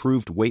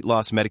FDA-approved weight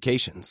loss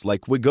medications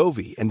like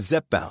Wegovy and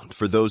Zepbound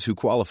for those who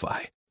qualify.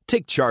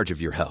 Take charge of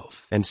your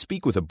health and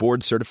speak with a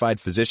board-certified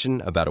physician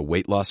about a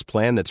weight loss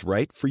plan that's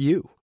right for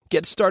you.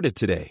 Get started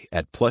today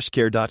at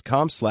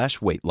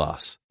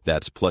plushcare.com/weightloss.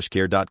 That's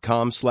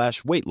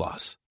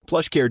plushcare.com/weightloss.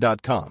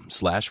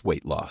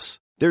 plushcare.com/weightloss.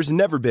 There's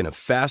never been a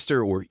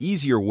faster or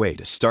easier way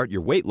to start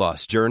your weight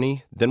loss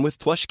journey than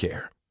with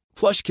PlushCare.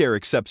 PlushCare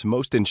accepts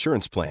most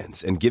insurance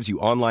plans and gives you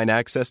online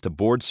access to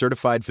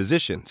board-certified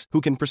physicians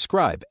who can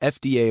prescribe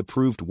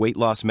FDA-approved weight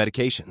loss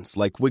medications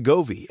like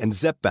Wegovy and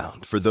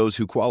Zepbound for those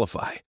who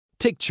qualify.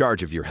 Take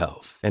charge of your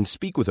health and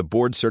speak with a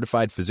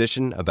board-certified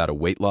physician about a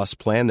weight loss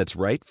plan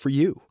that's right for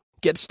you.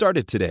 Get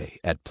started today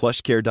at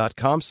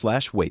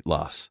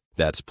plushcare.com/weightloss.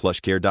 That's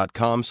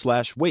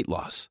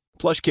plushcare.com/weightloss.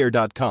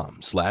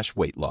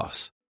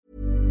 plushcare.com/weightloss.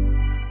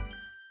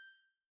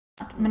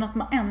 Men att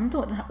man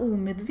ändå, den här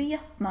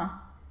omedvetna,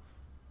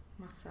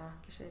 Man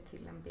söker sig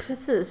till en bild.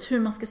 precis hur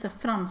man ska så här,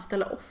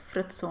 framställa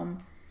offret som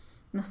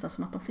nästan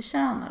som att de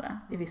förtjänar det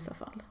i vissa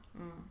fall.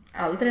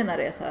 Aldrig när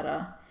det är så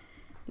här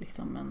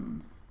liksom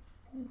en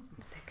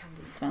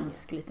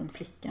svensk liten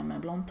flicka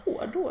med blont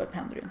hår, då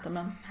händer det ju inte.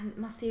 Men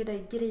man ser ju det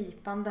i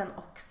gripanden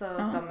också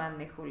av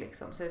människor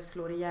liksom, så det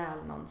slår ihjäl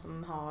någon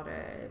som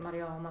har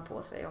marijuana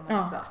på sig om man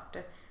är svart.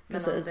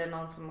 Men om det är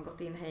någon som har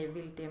gått in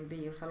hejvilt i en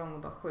biosalong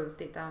och bara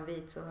skjutit, är han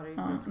vit så har det ju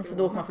inte för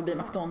då åker man förbi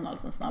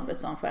McDonalds en snabbis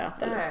så han får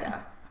äta lite.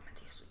 Men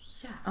det är så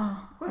jävla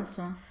sjukt.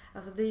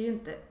 Alltså det är ju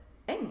inte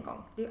en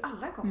gång, det är ju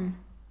alla gånger.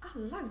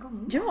 Alla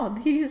gånger. Ja,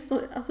 det är ju så,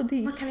 alltså det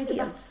är man kan helt...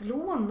 inte bara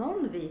slå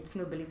någon vit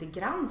snubbe lite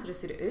grann så det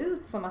ser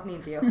ut som att ni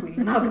inte gör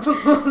skillnad på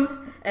oss.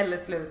 Eller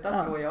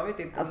sluta slå, jag vet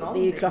inte. Alltså, det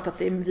är ju klart att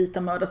det är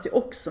vita mördas ju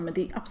också, men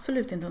det är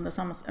absolut inte under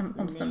samma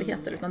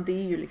omständigheter. Utan det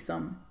är ju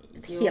liksom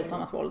ett helt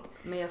annat våld.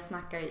 Men jag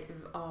snackar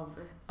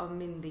av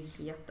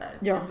myndigheter.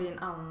 Ja. Det blir en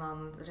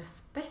annan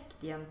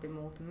respekt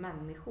gentemot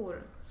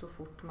människor så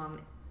fort man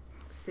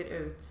ser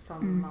ut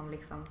som man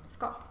liksom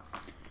ska.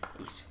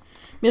 Ish.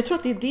 Men jag tror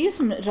att det är det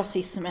som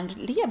rasismen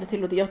leder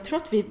till, och jag tror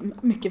att vi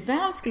mycket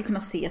väl skulle kunna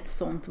se ett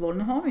sånt våld.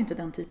 Nu har vi inte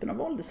den typen av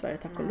våld i Sverige,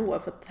 tack och lov,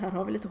 för att här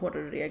har vi lite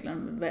hårdare regler.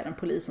 Vad är det, en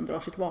polis som drar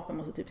sitt vapen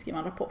måste typ skriva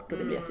en rapport och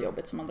det blir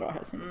jättejobbigt, så man drar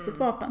helst inte sitt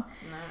vapen.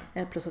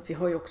 Plus att vi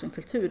har ju också en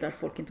kultur där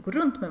folk inte går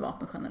runt med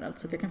vapen generellt,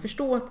 så att jag kan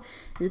förstå att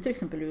i till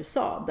exempel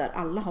USA där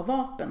alla har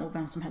vapen och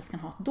vem som helst kan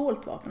ha ett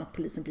dolt vapen, att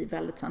polisen blir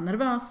väldigt så här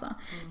nervösa.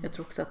 Jag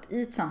tror också att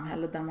i ett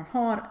samhälle där man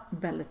har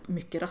väldigt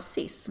mycket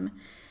rasism,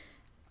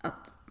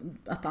 att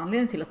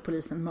anledningen till att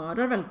polisen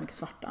mördar väldigt mycket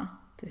svarta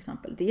till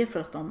exempel, det är för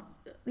att de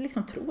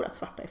liksom tror att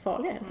svarta är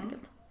farliga helt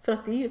enkelt. För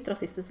att det är ju ett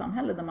rasistiskt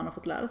samhälle där man har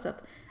fått lära sig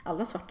att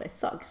alla svarta är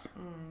thugs.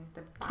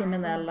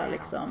 Kriminella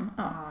liksom.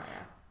 Ja.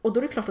 Och då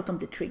är det klart att de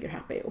blir trigger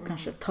happy och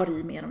kanske tar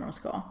i mer än vad de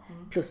ska.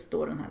 Plus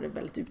då den här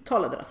väldigt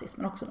uttalade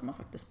rasismen också, där man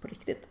faktiskt på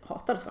riktigt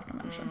hatar svarta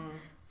människor.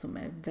 Som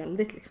är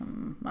väldigt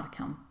liksom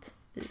markant.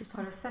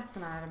 Har du sett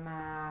den här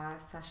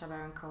med Sacha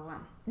Baron Cohen?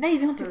 Nej,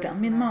 vi har inte gjort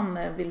den. Min man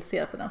vill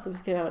se på den, så vi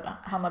ska göra det.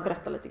 Han har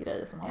berättat lite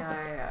grejer som han har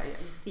sett. Ja,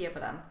 jag ser på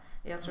den.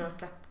 Jag tror jag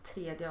släppte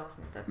 3:e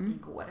avsnittet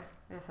igår.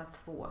 Jag har sett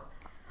 2.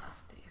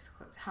 Alltså det är så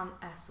sjukt. Han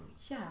är så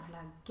jävla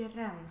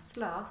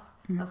gränslös.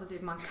 Alltså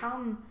typ, man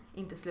kan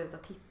inte sluta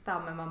titta,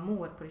 men man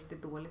mår på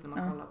riktigt dåligt när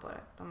man kollar på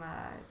det.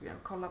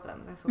 Kolla på den.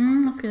 Den är så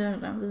jag ska göra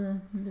det.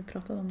 Vi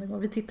pratade om det igår.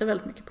 Vi tittar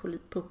väldigt mycket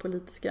på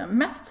politiska,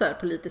 mest så här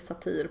politisk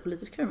satir och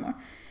politisk humor.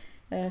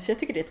 Så jag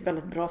tycker det är ett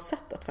väldigt bra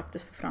sätt att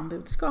faktiskt få fram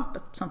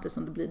budskapet, samtidigt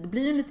som det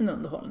blir en liten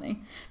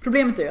underhållning.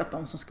 Problemet är ju att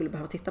de som skulle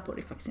behöva titta på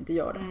det faktiskt inte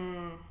gör det.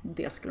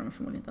 Det skulle de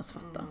förmodligen inte ens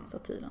fatta,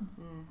 satiren.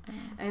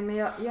 Men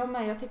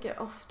jag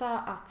tycker ofta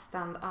att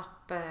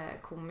stand-up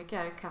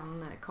komiker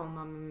kan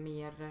komma med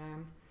mer,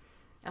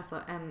 alltså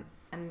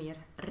en mer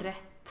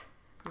rätt,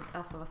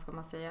 alltså vad ska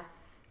man säga,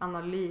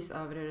 analys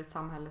över hur ett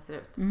samhälle ser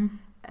ut.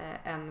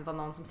 än vad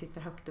någon som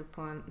sitter högt upp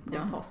på en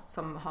post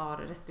som har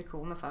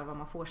restriktioner för vad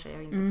man får säga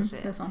och inte får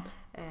säga. Det är sant.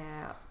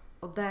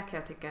 Och där kan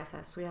jag tycka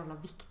är så jävla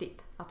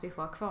viktigt att vi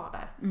får ha kvar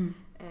där.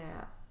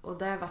 Och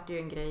där vart det ju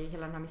en grej,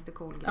 hela den här Mr.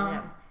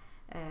 Cool-grejen.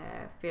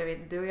 För jag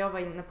vet, du och jag var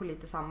inne på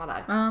lite samma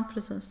där. Ja,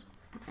 precis.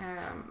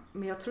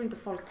 Men jag tror inte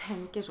folk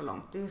tänker så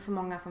långt. Det är ju så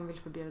många som vill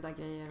förbjuda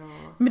grejer.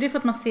 Men det är för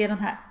att man ser den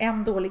här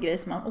en dålig grej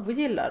som man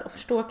ogillar och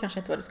förstår kanske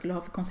inte vad det skulle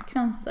ha för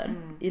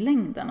konsekvenser i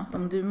längden. Att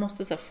om du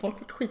måste säga, folk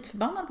var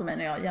skitförbannade på mig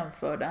när jag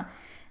jämförde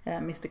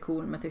Mr.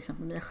 Cool med till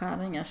exempel Mia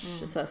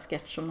Skäringers så här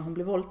sketch om när hon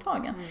blev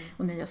våldtagen.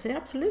 Och nej, jag säger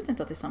absolut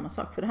inte att det är samma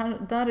sak. För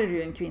där är det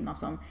ju en kvinna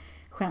som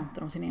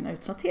skämtar om sin egna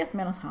utsatthet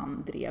medan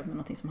han drev med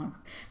någonting som han...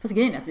 Fast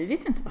grejen är att vi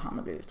vet ju inte vad han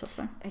har blivit utsatt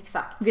för.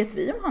 Exakt. Vet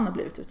vi om han har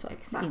blivit utsatt?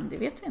 Exakt. Det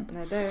vet vi inte.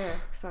 Nej, det är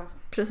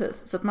exakt.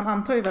 Precis, så att man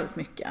antar ju väldigt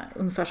mycket.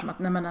 Ungefär som att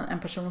en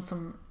person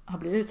som har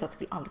blivit utsatt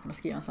skulle aldrig kunna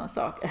skriva en sån här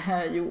sak.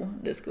 Jo,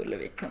 det skulle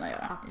vi kunna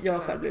göra. Absolut. Jag har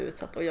själv blivit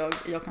utsatt och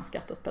jag kan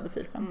skratta åt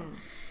pedofilskämt.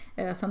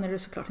 Sen är det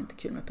såklart inte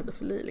kul med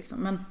pedofili liksom.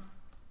 Men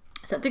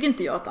sen tycker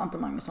inte jag att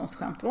Anton Magnussons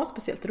skämt var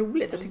speciellt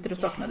roligt. Jag tyckte det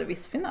saknade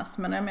viss finess.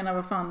 Men jag menar,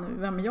 vad fan,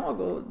 vem är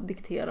jag att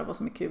diktera vad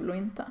som är kul och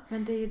inte?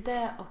 Men det är ju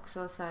det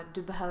också, så här,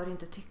 du behöver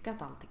inte tycka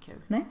att allt är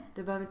kul. Nej.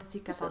 Du behöver inte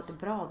tycka att allt är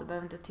bra. Du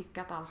behöver inte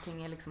tycka att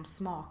allting är liksom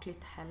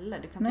smakligt heller.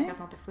 Du kan tycka att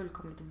något är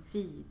fullkomligt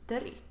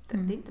vidrigt. Det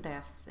är inte det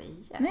jag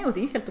säger. Nej, och det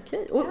är ju helt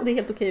okej. Och det är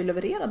helt okej att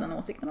leverera den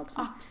åsikten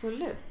också.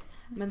 Absolut.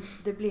 Men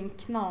det blir en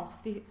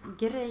knasig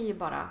grej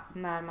bara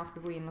när man ska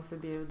gå in och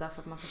förbjuda,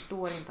 för att man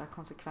förstår inte att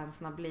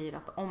konsekvenserna blir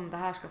att om det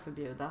här ska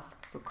förbjudas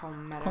så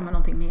kommer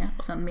någonting mer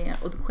och sen mer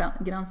och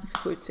gränsen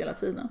förskjuts hela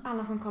tiden.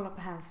 Alla som kollar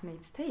på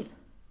Handmaid's Tale.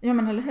 Ja,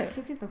 men eller hur? Det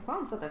finns inte en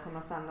chans att det kommer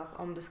att sändas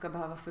om du ska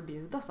behöva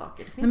förbjuda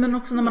saker. Nej, men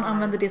också när man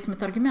använder det som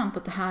ett argument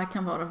att det här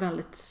kan vara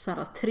väldigt så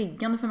här,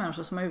 triggande för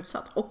människor som har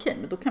utsatts. Okej,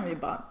 men då kan vi ju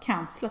bara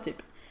cancella typ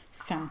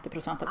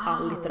 50% av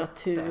all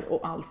litteratur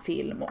och all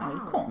film och all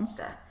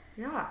konst.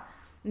 Ja.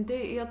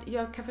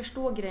 Jag kan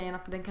förstå grejen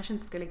att den kanske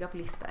inte ska ligga på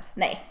listor.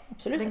 Nej,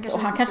 absolut inte. Och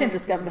han kanske inte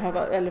ska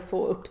behöva eller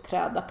få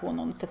uppträda på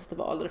någon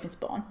festival där det finns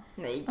barn.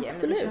 Nej,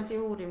 men det känns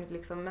ju orimligt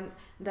liksom. Men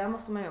där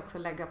måste man ju också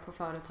lägga på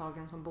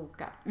företagen som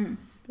bokar.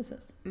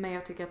 Precis. Men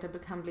jag tycker att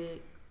det kan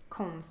bli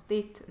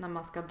konstigt när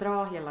man ska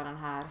dra hela den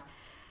här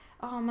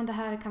men det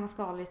här kan vara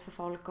skadligt för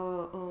folk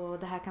och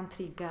det här kan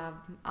trigga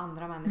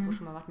andra människor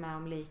som har varit med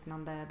om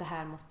liknande. Det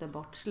här måste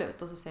bort,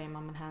 slut. Och så säger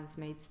man, men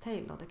Handmaid's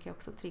Tale då, det kan ju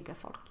också trigga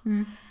folk.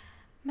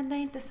 Men det är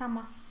inte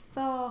samma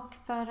sak,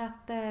 för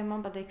att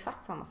man bara, det är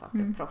exakt samma sak.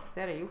 Det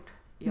proffsigare gjort.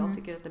 Jag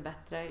tycker att det är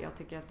bättre. Jag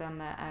tycker att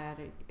den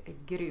är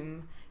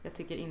grym. Jag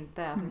tycker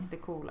inte att Mr.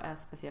 Cool är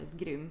speciellt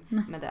grym.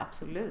 Men det är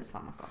absolut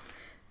samma sak.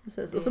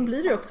 Precis. Och så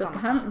blir det ju också att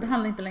det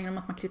handlar inte längre om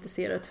att man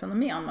kritiserar ett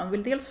fenomen. Man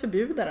vill dels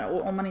förbjuda det,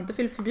 och om man inte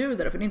vill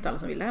förbjuda det, för det är inte alla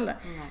som vill det heller,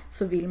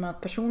 så vill man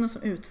att personen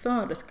som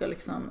utför det ska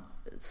liksom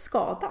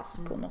skadas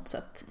på något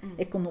sätt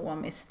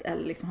ekonomiskt,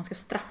 eller liksom han ska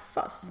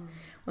straffas.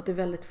 Och att det är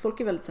väldigt, folk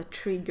är väldigt så här,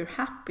 trigger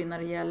happy när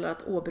det gäller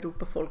att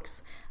åberopa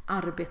folks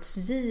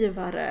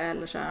arbetsgivare,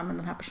 eller så här, men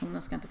den här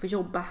personen ska inte få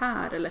jobba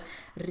här, eller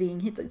ring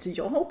hit. Så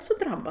jag har också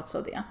drabbats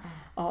av det,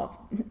 av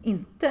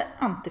inte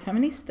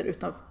antifeminister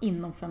utan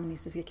inom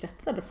feministiska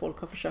kretsar, där folk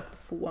har försökt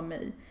få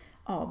mig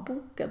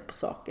avbokad på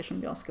saker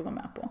som jag ska vara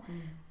med på.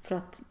 För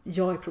att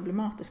jag är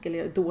problematisk eller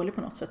jag är dålig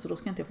på något sätt, så då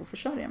ska inte jag få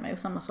försörja mig. Och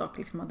samma sak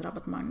liksom har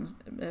drabbat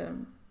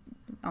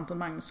Anton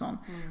Magnusson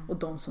och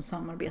de som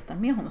samarbetar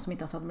med honom, som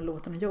inte ens hade med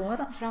låten att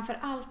göra. Framför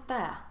allt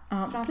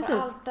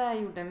det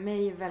gjorde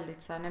mig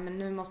väldigt så här, nej men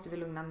nu måste vi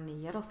lugna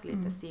ner oss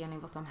lite, ser ni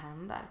vad som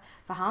händer.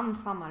 För han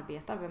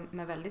samarbetar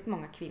med väldigt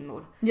många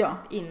kvinnor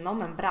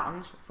inom en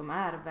bransch som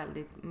är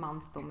väldigt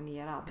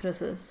mansdominerad.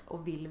 Precis.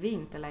 Och vill vi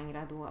inte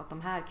längre då att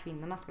de här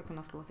kvinnorna ska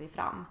kunna slå sig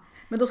fram.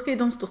 Men då ska ju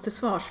de stå till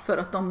svars för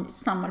att de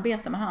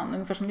samarbetar med han.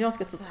 Ungefär som jag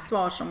ska stå till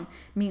svars om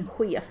min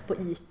chef på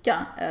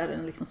ICA är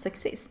en liksom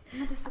sexist.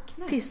 Men det är så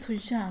knäppt. Det är så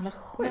jävla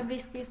sjukt. Men vi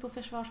ska ju stå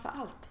försvars för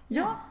allt.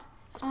 Ja,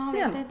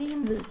 speciellt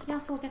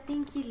jag såg att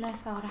din kille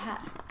sa det här.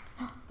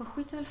 Vad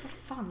skit väl för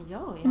fan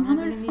jag är? Men han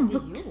är väl fan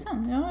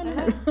vuxen, ja,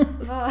 eller hur?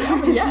 Ja,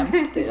 men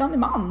jämt, han är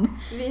man.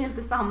 Vi är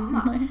inte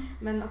samma. Nej.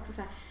 Men också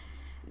så här,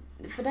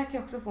 för där kan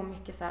jag också få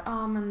mycket så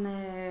här, men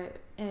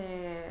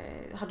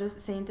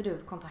säger inte du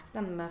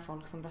kontakten med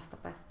folk som röstar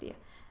på SD?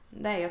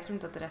 Nej, jag tror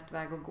inte att det är rätt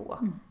väg att gå.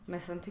 Men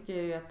sen tycker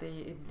jag ju att det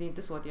är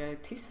inte så att jag är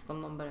tyst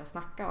om de börjar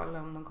snacka eller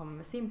om de kommer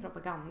med sin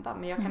propaganda.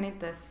 Men jag kan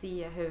inte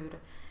se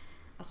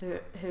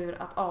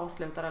hur att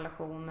avsluta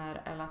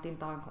relationer eller att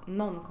inte ha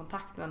någon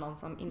kontakt med någon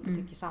som inte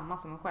tycker samma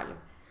som en själv.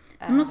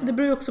 Men alltså det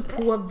beror ju också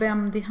på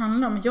vem det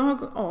handlar om.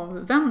 Jag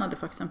avvännade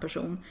faktiskt en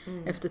person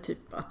efter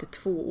typ att i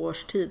 2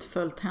 års tid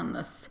följt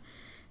hennes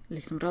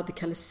liksom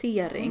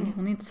radikalisering.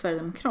 Hon är inte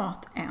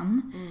sverigedemokrat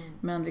än,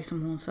 men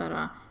liksom hon så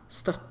här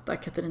stöttar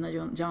Katarina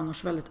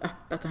Janouch väldigt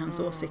öppet och hennes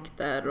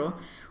åsikter,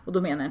 och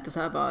då menar jag inte så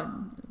här bara,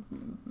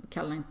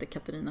 kalla inte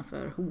Katarina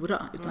för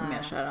hora, utan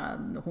mer så här,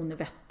 hon är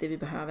vettig, vi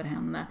behöver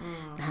henne,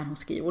 det här hon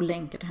skriver, och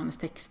länkar till hennes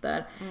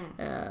texter.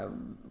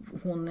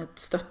 Hon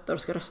stöttar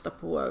och ska rösta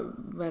på,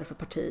 vad är det för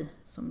parti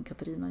som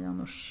Katarina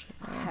Janouch,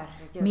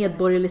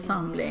 Medborgerlig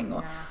Samling,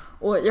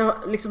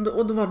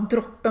 Och då var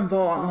droppen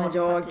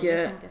när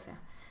Partiet, tänkte jag säga.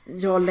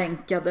 jag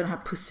länkade den här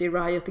Pussy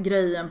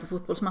Riot-grejen på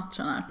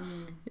fotbollsmatchen här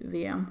i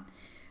VM.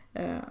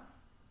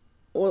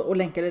 Och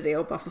länkade det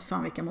och bara, för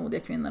fan vilka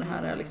modiga kvinnor det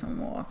här är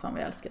liksom, och fan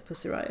vi älskar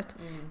Pussy Riot.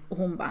 Och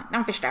hon bara,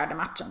 han förstörde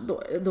matchen.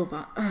 Då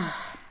bara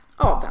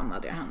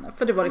avvännade jag henne.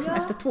 För det var liksom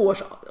efter 2 år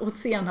och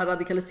se den här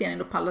radikaliseringen,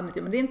 då pallade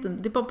inte. Men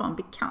det är bara en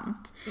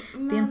bekant.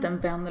 Det är inte en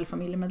vän eller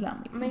familjemedlem.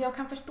 Liksom. Men jag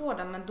kan förstå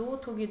det, men då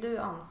tog ju du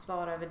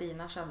ansvar över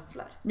dina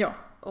känslor. Ja.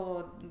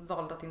 Och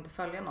valde att inte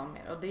följa någon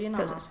mer. Och det är ju en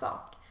annan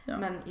sak. Ja.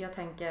 Men jag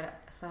tänker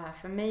så här,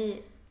 för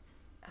mig,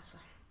 alltså,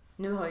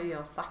 nu har ju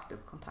jag sagt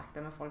upp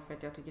kontakter med folk för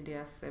att jag tycker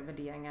deras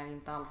värderingar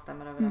inte alls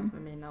stämmer överens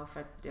med mina, och för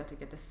att jag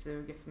tycker att det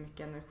suger för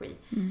mycket energi.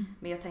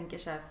 Men jag tänker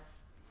så här,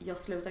 jag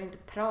slutar inte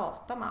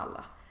prata med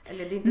alla.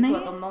 Eller det är inte så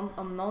att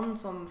om någon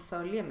som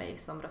följer mig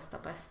som röstar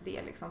på SD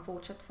liksom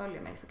fortsätter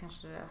följa mig, så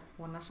kanske det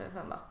ordnar sig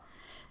sen då.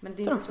 Men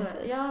det är inte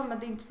så, men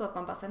det är inte så att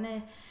man bara säger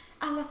nej,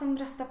 alla som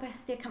röstar på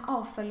SD kan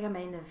avfölja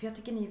mig nu för jag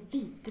tycker ni är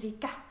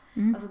vidriga.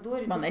 Alltså då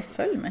är det Man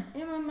följ mig.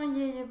 Ja, men man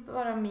ger ju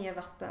bara mer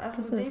vatten.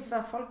 Alltså det är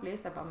bara, folk blir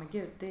så här, bara, men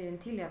gud, det är en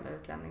till jävla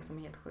utlänning som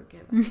är helt sjuk i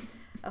huvudet.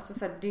 Alltså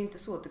så här, det är inte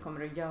så att du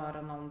kommer att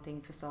göra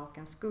någonting för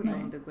sakens skull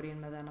om du går in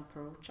med den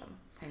approachen,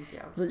 tänker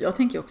jag. Alltså jag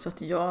tänker också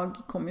att jag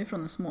kommer ju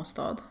från en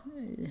småstad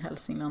i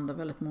Hälsingland där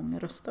väldigt många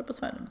röstar på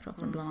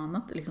Sverigedemokraterna, bland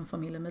annat liksom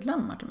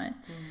familjemedlemmar till mig.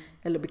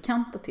 Eller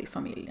bekanta till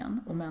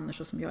familjen och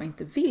människor som jag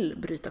inte vill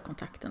bryta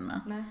kontakten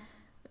med. Nej.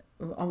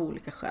 Av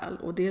olika skäl.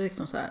 Och det är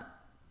liksom så här,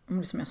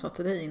 som jag sa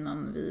till dig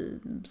innan vi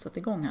satte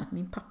igång här, att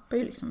min pappa är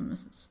ju liksom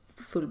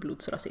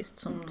fullblodsrasist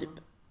som typ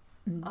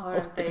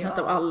 80%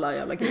 av alla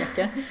jävla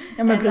greker.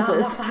 Ja, men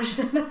precis.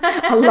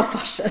 Alla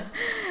farser.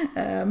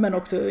 Men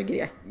också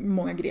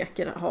många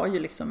greker har ju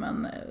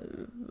liksom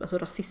alltså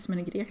rasismen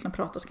i Grekland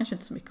pratas kanske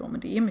inte så mycket om,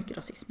 men det är mycket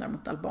rasism där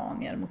mot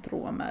albanier, mot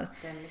romer.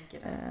 Det är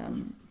mycket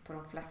rasism på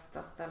de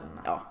flesta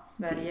ställena. Ja,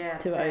 Sverige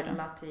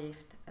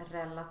är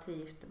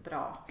relativt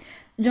bra.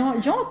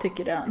 Ja, jag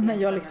tycker det. När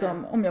jag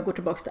liksom, om jag går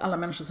tillbaka till alla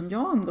människor som jag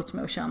har umgåtts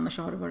med och känner,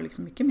 så har det varit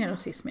liksom mycket mer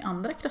rasism i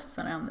andra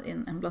kretsar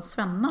än bland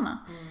svennarna.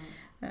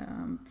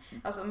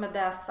 Alltså med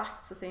det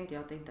sagt så säger inte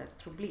jag att det inte är ett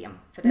problem.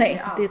 För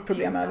nej, är det är ett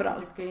problem överallt.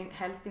 Det ska ju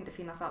helst inte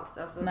finnas alls.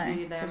 Alltså, nej, det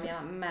är ju det jag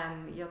precis. menar.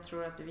 Men jag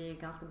tror att vi är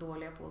ganska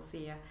dåliga på att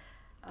se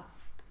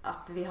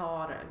att vi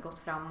har gått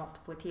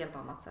framåt på ett helt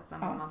annat sätt än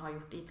vad man har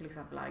gjort i till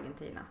exempel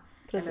Argentina.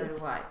 Precis. Eller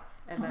Uruguay.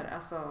 Eller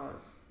alltså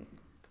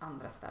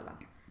andra ställen.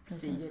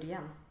 Precis.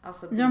 Syrien.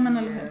 Alltså, ja, men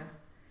eller hur?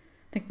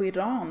 Tänk på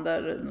Iran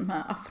där de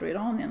här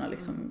afroiranierna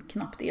liksom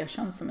knappt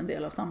erkänns som en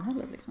del av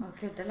samhället. Liksom.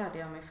 Gud, det lärde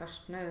jag mig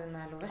först nu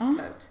när Lovette la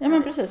ut. Ja,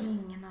 men precis.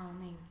 Ingen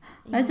aning.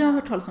 Nej, jag har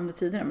hört talas om det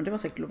tidigare, men det var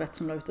säkert Lovette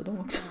som la ut det då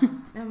också.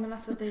 Ja, men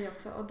alltså det är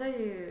också, och det är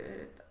ju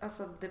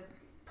alltså det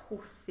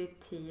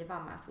positiva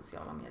med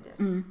sociala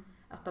medier.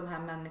 Att de här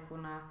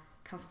människorna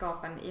kan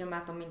skapa i och med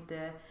att de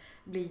inte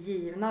blir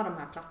givna de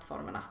här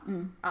plattformarna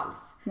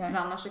alls. Nej. För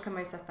annars så kan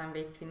man ju sätta en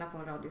vit kvinna på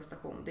en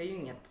radiostation. Det är ju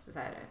inget så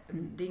här,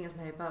 det är ingen som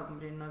höjer på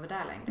ögonbrynen över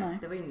där längre. Nej.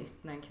 Det var ju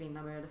nytt när en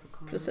kvinna började få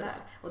komma Precis. in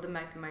där. Och det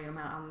märker man ju i de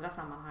här andra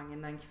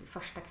sammanhangen när den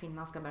första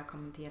kvinnan ska börja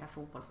kommentera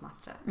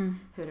fotbollsmatcher.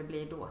 Hur det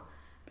blir då.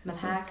 Men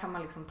Precis. här kan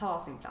man liksom ta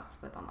sin plats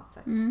på ett annat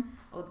sätt.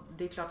 Och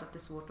det är klart att det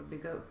är svårt att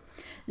bygga upp.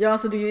 Ja,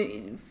 alltså det är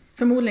ju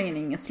förmodligen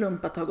ingen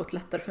slump att det har gått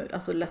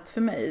lätt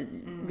för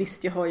mig.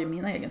 Visst, jag har ju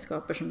mina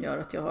egenskaper som gör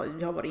att jag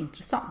har varit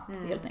intressant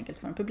helt enkelt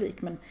för en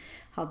publik. Men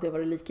hade jag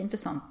varit lika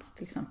intressant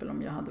till exempel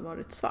om jag hade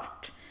varit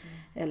svart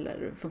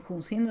eller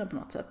funktionshindrad på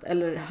något sätt.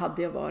 Eller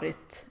hade jag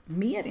varit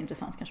mer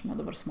intressant kanske om jag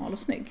hade varit smal och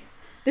snygg.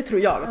 Det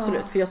tror jag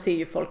absolut, för jag ser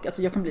ju folk,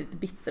 alltså jag kan bli lite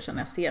bitter sen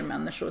när jag ser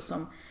människor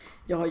som,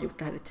 jag har gjort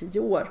det här i 10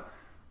 år.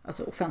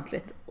 Alltså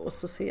offentligt, och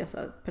så ser jag så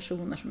här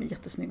personer som är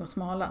jättesnygga och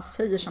smala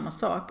säger samma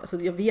sak, alltså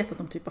jag vet att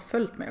de typ har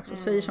följt mig också,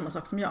 säger samma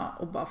sak som jag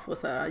och bara får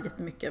så här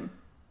jättemycket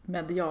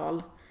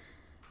medial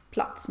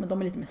plats, men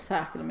de är lite mer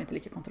säkra, de är inte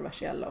lika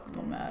kontroversiella och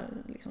de är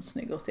liksom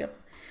snygga att se på.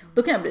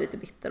 Då kan jag bli lite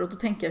bitter och då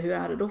tänker jag, hur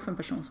är det då för en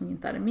person som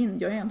inte är min?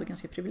 Jag är ändå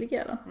ganska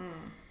privilegierad.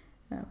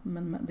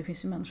 Men det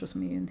finns ju människor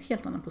som är i en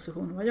helt annan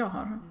position än vad jag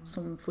har,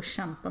 som får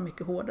kämpa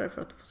mycket hårdare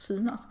för att få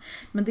synas.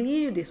 Men det är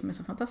ju det som är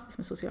så fantastiskt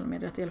med sociala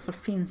medier, att det i alla fall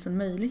finns en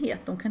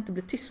möjlighet. De kan inte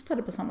bli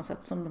tystade på samma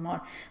sätt som de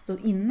har. Så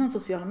innan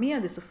sociala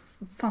medier så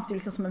fanns det ju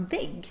liksom som en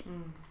vägg.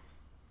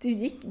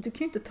 Du kan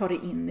ju inte ta dig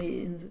in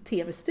i en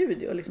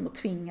tv-studio liksom och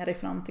tvinga dig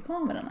fram till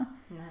kamerorna.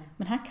 Nej.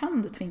 Men här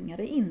kan du tvinga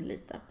dig in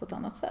lite på ett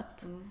annat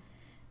sätt.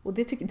 Och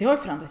det har ju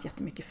förändrat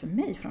jättemycket för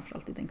mig,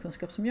 framförallt i den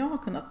kunskap som jag har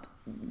kunnat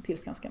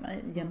tillskanska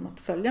mig genom att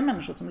följa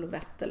människor som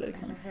Lovette eller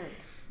liksom,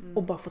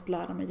 och bara fått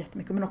lära mig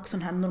jättemycket. Men också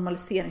den här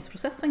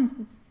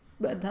normaliseringsprocessen,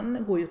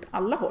 den går ju åt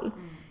alla håll.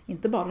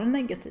 Inte bara det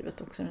negativa,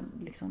 utan också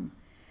liksom,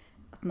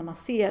 att när man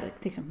ser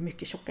till exempel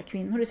mycket tjocka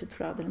kvinnor i sitt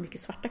flöde eller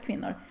mycket svarta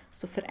kvinnor,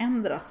 så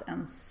förändras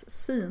ens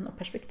syn och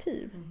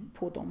perspektiv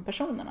på de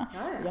personerna.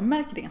 Ja. Jag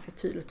märker det ganska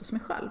tydligt hos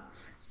mig själv,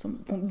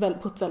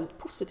 på ett väldigt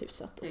positivt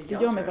sätt. Och det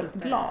Jag gör mig tror väldigt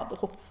att glad och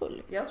hoppfull.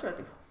 Liksom. Jag tror att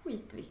det är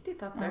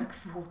skitviktigt att börja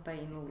fota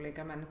in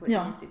olika människor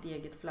Ja. i sitt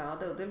eget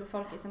flöde. Och det är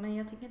folk som säger, men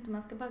jag tycker inte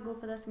man ska bara gå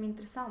på det som är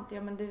intressant.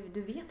 Ja, men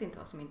du vet inte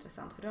vad som är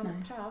intressant, för du har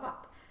aldrig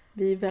prövat.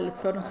 Vi är väldigt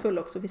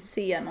fördomsfulla också. Vi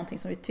ser någonting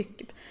som vi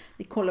tycker.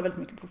 Vi kollar väldigt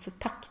mycket på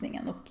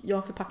förpackningen. Och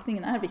ja,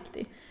 förpackningen är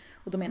viktig.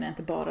 Och då menar jag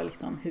inte bara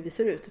liksom hur vi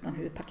ser ut utan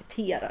hur vi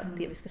paketerar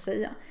det vi ska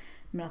säga.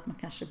 Men att man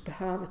kanske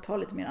behöver ta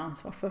lite mer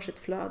ansvar för sitt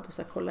flöde och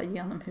så kolla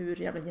igenom hur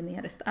jävla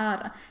generiskt är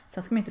det.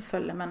 Sen ska man inte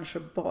följa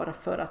människor bara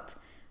för att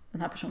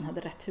den här personen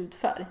hade rätt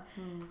hudfärg.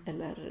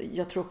 Eller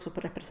jag tror också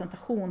på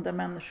representation där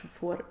människor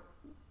får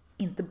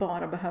inte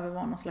bara behöver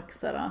vara någon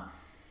slags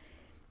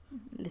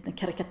liten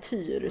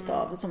karikatyr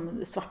utav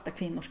som svarta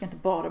kvinnor ska inte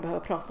bara behöva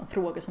prata om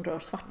frågor som rör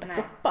svarta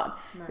kroppar.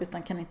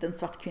 Utan kan inte en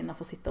svart kvinna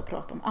få sitta och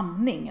prata om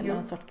amning eller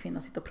en svart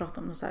kvinna sitta och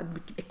prata om något så här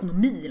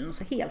ekonomi eller något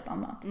så helt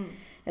annat.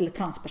 Eller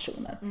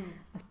transpersoner.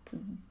 Att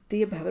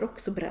det behöver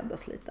också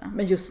breddas lite.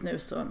 Men just nu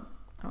så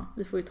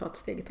vi får ju ta ett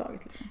steg i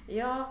taget liksom.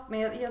 Ja, men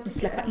jag tycker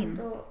släppa in.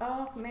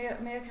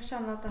 Men jag kan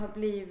känna att det har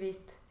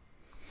blivit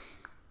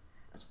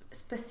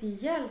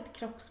speciellt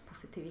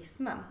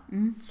kroppspositivismen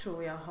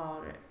tror jag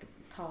har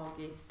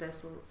tagit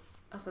ett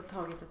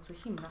så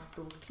himla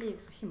stort kliv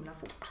så himla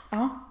fort.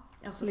 Ja,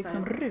 alltså,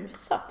 liksom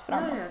rusat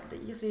framåt.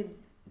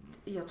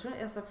 Jag tror,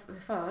 alltså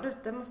förut,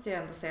 det måste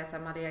jag ändå säga, så här,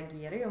 man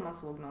reagerar ju om man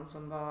såg någon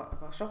som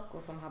var tjock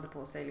och som hade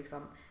på sig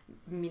liksom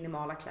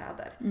minimala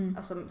kläder.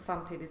 Alltså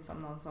samtidigt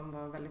som någon som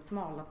var väldigt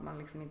smal, att man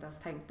liksom inte ens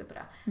tänkte på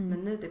det.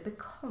 Men nu, det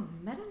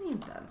bekommer den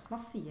inte ens. Man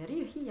ser det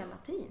ju hela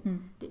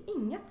tiden. Det är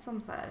inget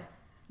som så här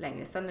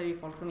längre. Sen är det ju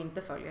folk som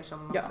inte följer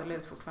som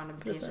absolut fortfarande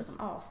beter sig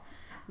som as.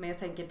 Men jag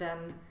tänker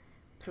den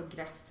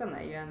progressen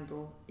är ju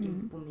ändå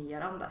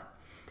imponerande.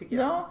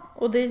 Ja,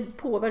 och det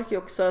påverkar ju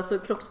också, alltså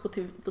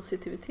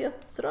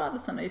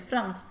kroppspositivitetsrörelsen är ju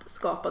främst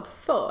skapad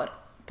för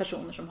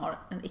personer som har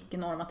en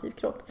icke-normativ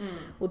kropp.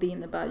 Och det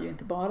innebär ju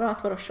inte bara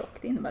att vara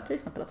tjock, det innebär till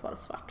exempel att vara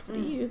svart, för det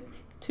är ju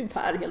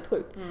tyvärr helt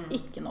sjukt,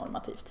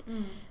 icke-normativt.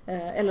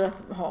 Eller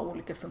att ha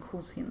olika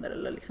funktionshinder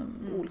eller liksom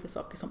olika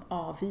saker som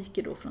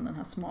avviker då från den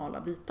här smala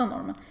vita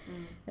normen.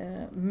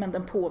 Men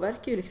den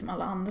påverkar ju liksom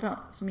alla andra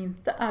som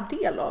inte är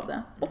del av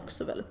det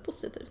också väldigt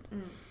positivt.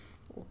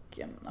 Och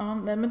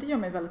men det gör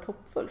mig väldigt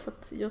hoppfull, för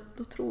att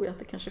då tror jag att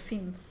det kanske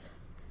finns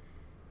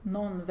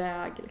någon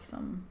väg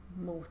liksom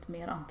mot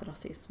mer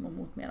antirasism och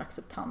mot mer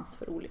acceptans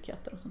för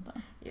olikheter och sånt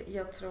där.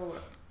 Jag tror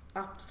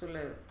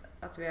absolut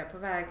att vi är på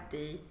väg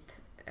dit,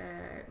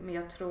 men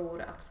jag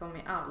tror att som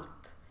i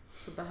allt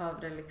så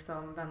behöver det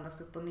liksom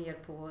vändas upp och ner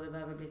på, och det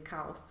behöver bli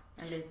kaos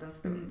en liten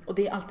stund. Och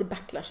det är alltid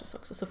backlashes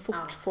också, så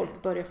fort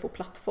folk börjar få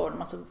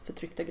plattform, alltså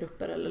förtryckta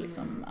grupper eller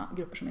liksom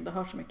grupper som inte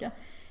hör så mycket,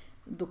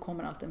 då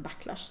kommer alltid en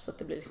backlash, så att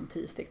det blir liksom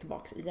 10 steg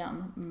tillbaks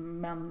igen.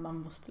 Men man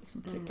måste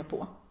liksom trycka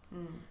på.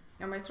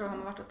 Ja, men jag tror att har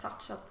man varit och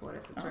touchat på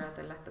det så tror jag att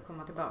det är lätt att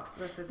komma tillbaks.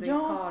 Det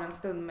tar en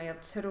stund, men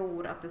jag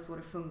tror att det är så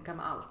det funkar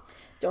med allt.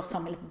 Ja,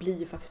 samhället blir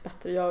ju faktiskt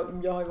bättre.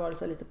 Jag har ju varit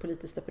så lite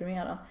politiskt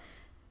deprimerad.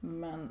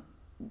 Men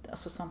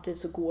alltså, samtidigt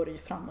så går det ju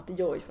framåt. Det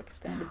gör ju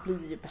faktiskt det. Det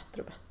blir ju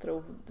bättre och bättre.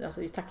 Och,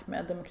 alltså, i takt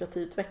med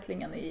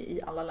demokratiutvecklingen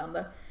i alla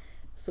länder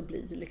så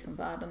blir ju liksom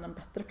världen en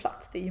bättre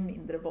plats. Det är ju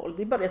mindre våld.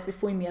 Det är bara det att vi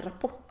får ju mer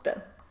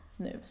rapporter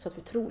nu, så att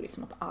vi tror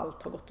liksom att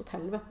allt har gått åt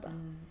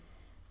helvete.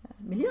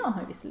 Miljön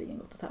har ju visserligen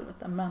gått åt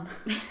helvete, men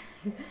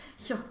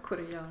Jag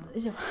går att göra.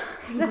 Ja,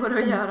 Går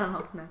att göra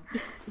något nu.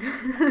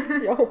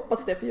 Jag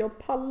hoppas det, för jag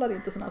pallar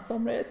inte såna här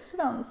somrar. Jag är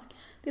svensk.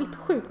 Det är lite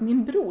sjukt.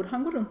 Min bror,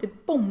 han går runt i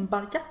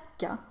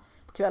bombarjacka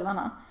på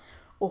kvällarna,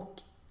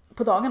 och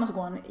på dagarna så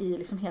går han i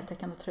liksom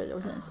heltäckande tröja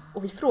och jeans.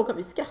 Och vi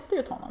skrattar ju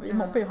åt honom. Vi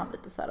mobbar ju han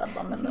lite så här,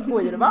 bara, men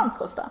oj, är det varmt,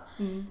 Kosta?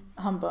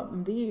 Han bara,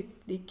 men det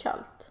är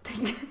kallt.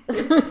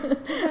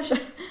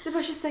 Det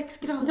var 26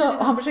 grader. Ja,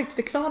 och han försökte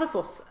förklara för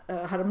oss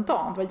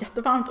häromdagen. Det var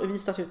jättevarmt och vi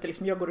satt ute,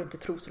 liksom, jag går runt i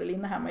trosor och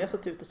linne hemma. Jag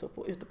satt ute så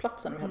på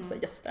uteplatsen och vi hade så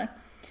här gäster.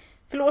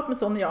 Förlåt mig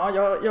Sonja,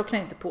 jag klär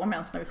inte på mig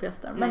ens när vi får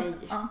gäster. Men, Nej,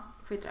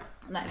 skit det.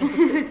 Nej, det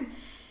får slut.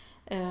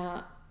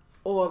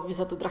 Och vi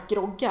satt och drack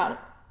groggar.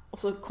 Och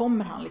så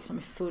kommer han liksom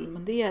i full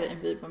mundering.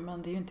 Vi bara,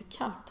 men det är ju inte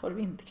kallt. Har du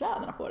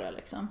vinterkläderna på dig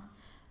liksom?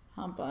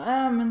 Han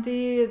bara, men det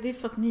är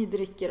för att ni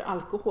dricker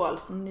alkohol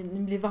så ni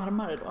blir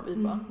varmare då. Vi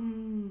bara,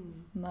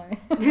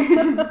 nej. That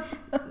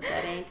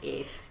ain't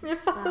it. Men jag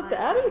fattar att det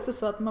är liksom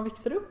så att man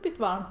växer upp i ett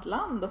varmt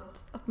land.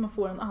 Att man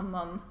får en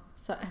annan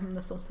så här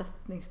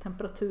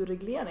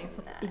ämnesomsättningstemperaturreglering.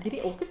 För att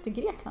åker till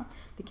Grekland,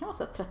 det kan vara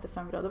så här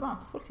 35 grader varmt.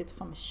 Folk sitter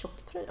fan med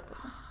tjocktröja på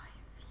sig.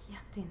 Jag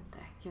vet inte.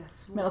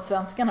 Medan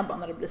svenskarna bara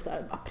när det blir så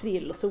här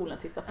april och solen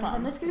tittar fram.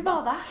 Men nu ska vi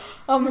bada.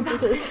 Ja, men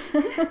precis.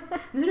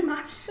 Nu är det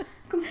mars.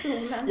 Kom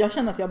solen. Jag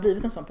känner att jag har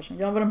blivit en sån person.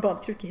 Jag har varit en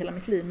badkruka hela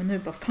mitt liv, men nu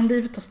bara, fan,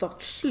 livet tar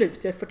snart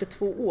slut. Jag är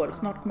 42 år och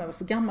snart kommer jag vara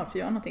för gammal för att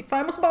göra någonting. Fan,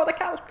 jag måste bada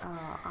kallt.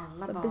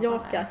 Alla så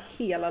bejaka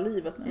hela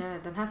livet nu. Ja,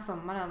 den här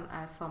sommaren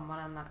är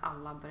sommaren när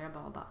alla börjar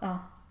bada. Ja.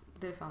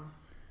 Det är fan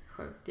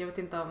sjukt. Jag vet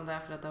inte om det är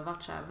för att det har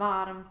varit så här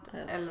varmt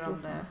eller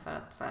om det är för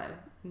att så här,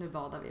 nu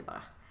badar vi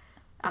bara.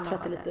 Jag tror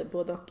att det är lite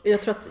både och.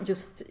 Jag tror att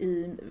just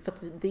för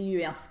att det är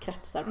ju ens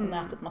kretsar på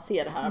nätet, man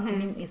ser det här på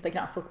min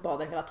Instagram, folk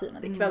badar hela tiden.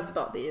 Det är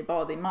kvällsbad, det är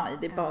bad i maj,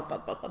 det är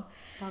bad.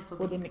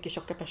 Och det är mycket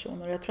tjocka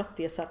personer, och jag tror att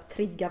det är så här,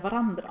 triggar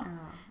varandra.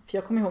 För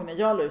jag kommer ihåg när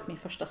jag la ut min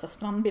första så här,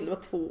 strandbild, det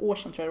var 2 år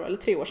sedan tror jag, eller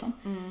 3 år sedan.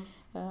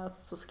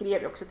 Så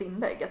skrev jag också ett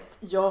inlägg att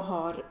jag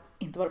har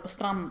inte varit på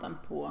stranden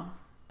på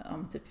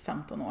typ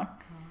 15 år.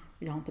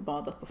 Jag har inte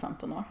badat på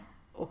 15 år.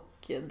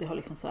 Och det har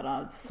liksom så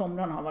här,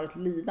 somrarna har varit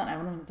lidande,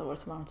 även om det inte har varit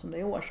så varmt som det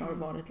är i år, så har det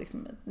varit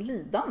liksom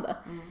lidande.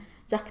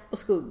 Jakt på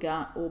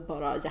skugga och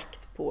bara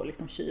jakt på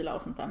liksom kyla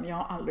och sånt där. Men jag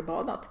har aldrig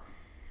badat.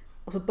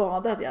 Och så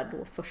badade jag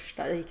då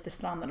jag gick till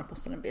stranden och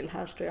postade en bild.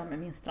 Här står jag med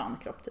min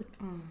strandkropp typ.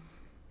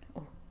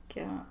 Och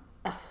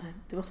alltså,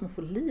 det var som att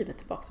få livet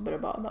tillbaka och börja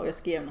bada. Och jag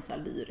skrev något så här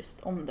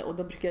lyriskt om det. Och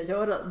då brukar jag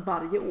göra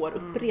varje år,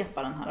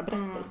 upprepa den här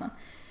berättelsen.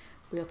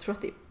 Och jag tror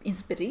att det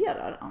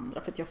inspirerar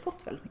andra. För att jag har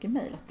fått väldigt mycket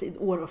mejl. Att i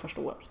år var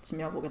första året som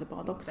jag vågade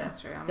bada också. Det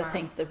tror jag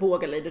tänkte,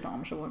 våga Lady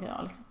Damer så vågar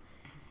jag liksom.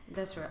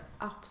 Det tror jag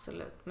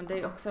absolut. Men det är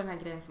ju också den här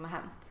grejen som har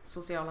hänt.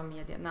 Sociala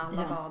medier. När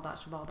alla badar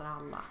så badar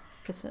alla.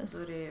 Precis. Då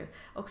är det ju,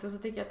 också så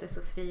tycker jag att det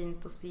är så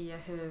fint att se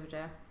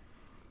hur...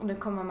 Och nu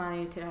kommer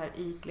man ju till det här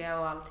ytliga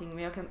och allting.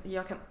 Men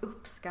jag kan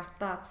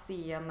uppskatta att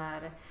se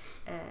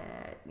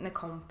när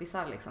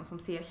kompisar liksom, som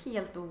ser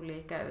helt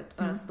olika ut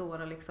bara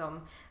står och liksom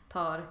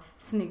tar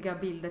snygga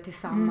bilder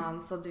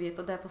tillsammans. Och du vet,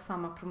 och det är på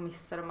samma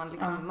promisser. Och man,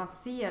 liksom, man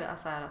ser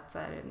alltså att så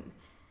här,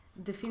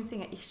 det finns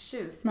inga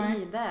issues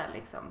i det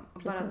liksom.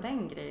 Och bara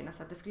den grejen,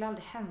 så att det skulle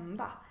aldrig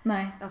hända.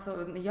 Nej. Alltså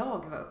när jag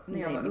var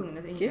ung, nu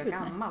är inte jag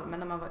gammal, men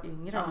när man var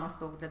yngre och man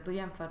stod där, då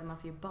jämförde man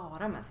sig ju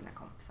bara med sina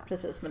kompisar.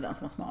 Precis, med den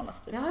som var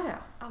smalast typ. Ja,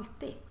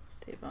 alltid.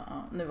 Det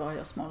var, nu var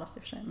jag smalast i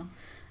och för sig, men...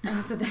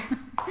 Alltså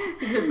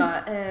du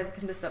bara,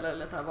 kan du ställa dig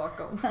lite här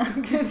bakom?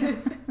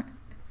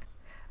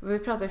 Vi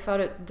pratade ju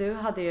förut, du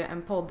hade ju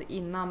en podd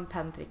innan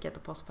Pentricket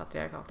och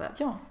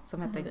Postpatriarkatet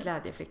som hette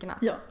Glädjeflickorna.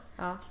 Ja.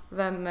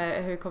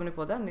 Hur kom ni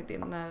på den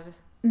idén?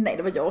 Nej,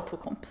 det var jag och 2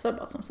 kompisar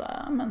bara som sa,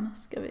 men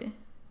ska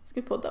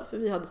vi podda? För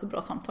vi hade så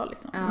bra samtal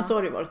liksom. Men så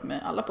har det ju varit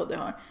med alla poddar jag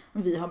har.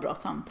 Vi har bra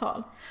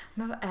samtal.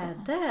 Men vad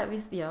är det?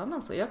 Visst gör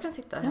man så? Jag kan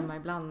sitta hemma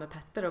ibland med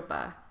Petter och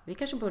bara, vi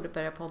kanske borde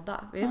börja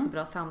podda. Vi har så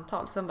bra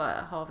samtal. Sen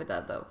bara, har vi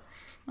det då?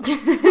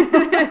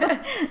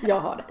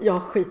 Jag har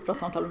skitbra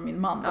samtal med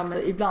min man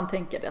också. Ibland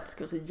tänker jag att det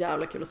skulle vara så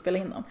jävla kul att spela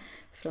in dem.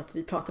 För att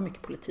vi pratar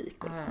mycket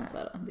politik och liksom så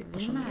här, det är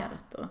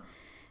passionerat. Och,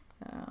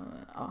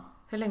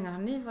 Hur länge har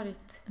ni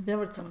varit? Vi har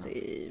varit tillsammans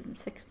i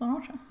 16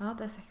 år sedan. Ja,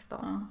 det är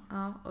 16.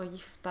 Ja, och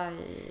gifta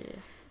i...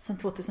 Sen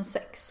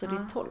 2006, så det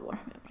är 12 år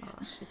vi har varit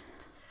gifta.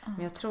 Shit.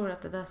 Men jag tror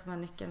att det är det som är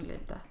nyckeln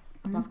lite.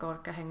 Att man ska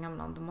orka hänga med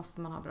någon, då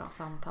måste man ha bra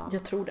samtal.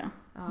 Jag tror det.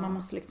 Man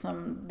måste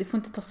liksom, det får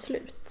inte ta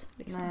slut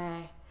liksom.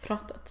 Nej.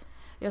 Pratet.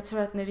 Jag tror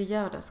att när du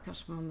gör det så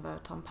kanske man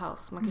behöver ta en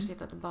paus. Man kanske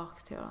hittar tillbaka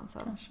till varandra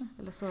sen. Kanske.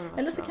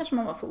 Eller så kanske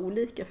man var för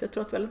olika. För jag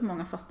tror att väldigt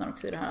många fastnar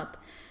också i det här att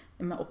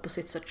med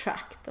opposites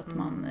attract. Att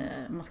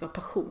man ska ha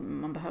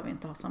passion. Man behöver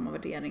inte ha samma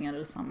värderingar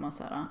eller samma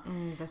så här,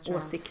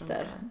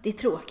 åsikter. Det är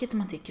tråkigt om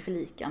man tycker för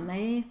lika.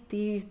 Nej, det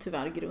är ju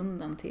tyvärr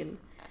grunden till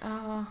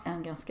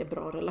en ganska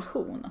bra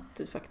relation. Att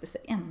du faktiskt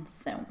är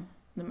ense om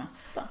det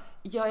mesta.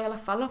 Ja, i alla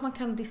fall att man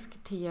kan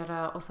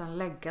diskutera och sen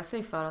lägga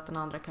sig för att den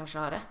andra kanske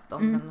har rätt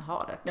om den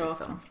har rätt.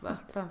 Liksom.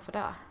 För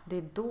det. Det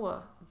är då,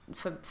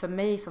 för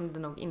mig som det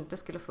nog inte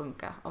skulle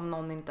funka om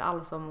någon inte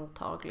alls var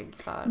mottaglig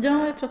för...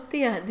 Ja, jag tror att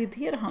det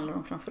är det handlar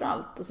om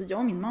framförallt. Alltså jag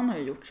och min man har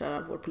ju gjort så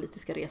här, vår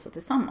politiska resa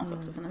tillsammans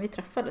också. För när vi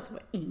träffades så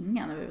var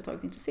ingen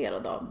överhuvudtaget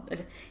intresserad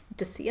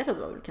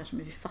var väl kanske,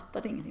 men vi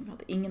fattade ingenting. Vi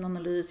hade ingen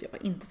analys, jag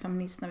var inte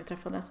feminist när vi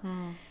träffades.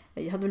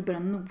 Jag hade väl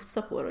börjat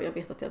nosa på det och jag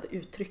vet att jag hade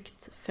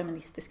uttryckt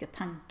feministiska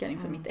tankar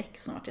inför mitt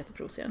ex som var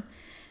jätteprovocerande.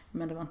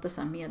 Men det var inte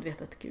så här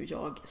medvetet, gud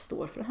jag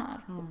står för det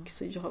här. Och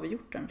så har vi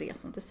gjort den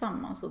resan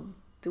tillsammans och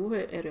då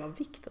är det av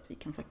vikt att vi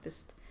kan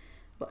faktiskt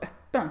vara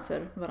öppen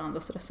för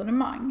varandras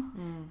resonemang.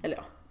 Eller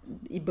ja,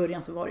 i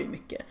början så var det ju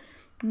mycket.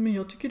 Men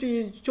jag tycker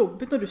det är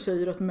jobbigt när du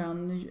säger att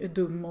män är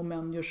dumma och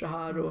män gör så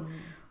här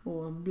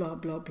och bla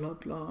bla bla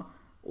bla.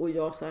 Och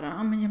jag så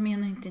här, men jag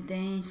menar inte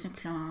dig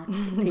såklart.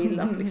 Till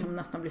att liksom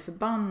nästan bli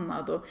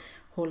förbannad och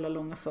hålla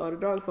långa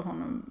föredrag för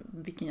honom.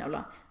 Vilken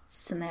jävla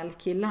snäll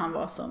kille han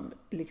var som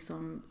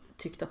liksom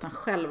tyckte att han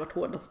själv var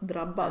hårdast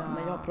drabbad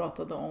när jag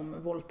pratade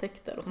om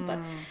våldtäkter och sånt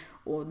där.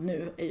 Och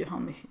nu är ju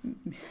han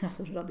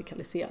alltså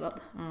radikaliserad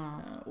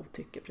och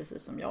tycker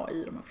precis som jag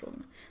i de här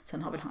frågorna.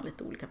 Sen har väl han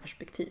lite olika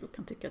perspektiv och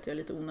kan tycka att jag är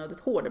lite onödigt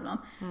hård ibland.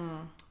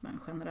 Men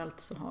generellt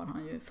så har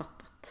han ju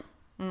fattat.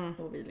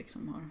 Och vi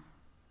liksom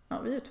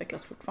har... vi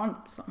utvecklas fortfarande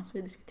tillsammans.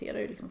 Vi diskuterar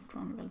ju liksom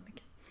fortfarande väldigt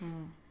mycket.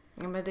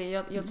 Ja, men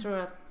jag tror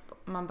att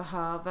man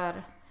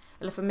behöver...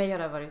 Eller för mig har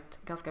det varit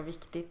ganska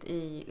viktigt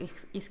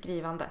i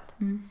skrivandet.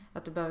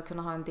 Att du behöver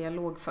kunna ha en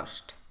dialog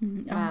först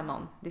med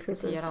någon.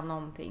 Diskutera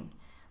någonting.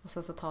 Och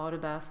sen så tar du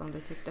det som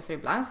du tyckte. För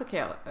ibland så kan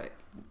jag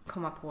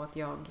komma på att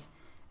jag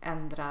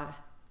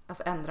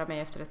ändrar mig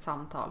efter ett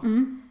samtal.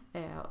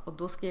 Och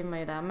då skriver man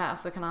ju det med.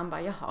 Så kan han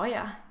bara, jaha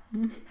ja.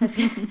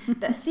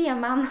 Där ser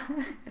man.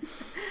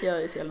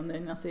 Jag är så jävla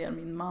nöjd när jag ser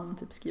min man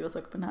typ skriva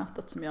saker på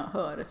nätet som jag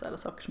hör är så här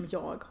saker som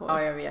jag har.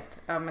 Ja, jag vet.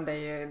 Ja, men det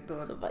är ju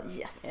då... Så bara,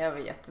 yes. Jag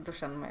vet, då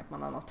känner man att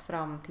man har nått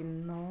fram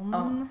till någon.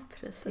 Ja,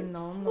 precis. Till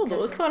någon, och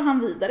då för han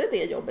vidare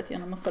det jobbet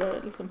genom att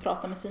liksom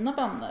prata med sina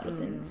vänner och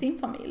sin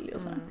familj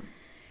och så.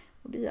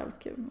 Och det är jävligt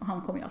kul. Och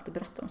han kommer ju alltid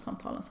berätta om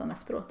samtalen sen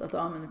efteråt.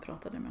 Att men nu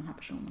pratade jag med den här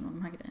personen om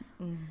de här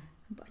grejerna.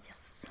 Jag bara,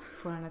 yes.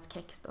 Får han ett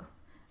kex då?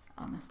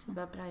 Ja, nästan.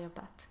 Det var bra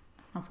jobbat.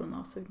 Han får en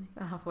avsugning.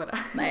 Ja, han får det.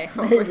 Nej,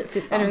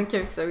 fy fan. Är du en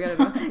kuksugare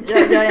då?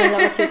 Jag är en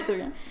jävla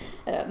kuksugare.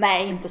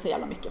 Nej, inte så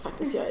jävla mycket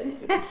faktiskt. Jag är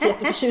inte så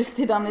jätteförtjust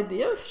i den idén.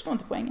 Jag förstår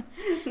inte poängen.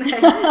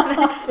 Nej,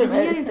 det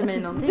ger inte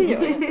mig någonting. Det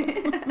gör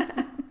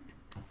inte.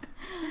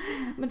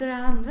 Men det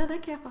där andra,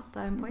 där kan jag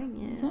fatta en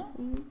poäng i. Så.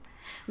 Mm.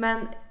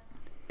 Men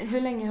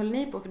hur länge höll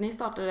ni på? För ni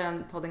startade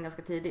den podden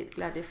ganska tidigt,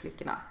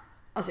 Glädjeflickorna.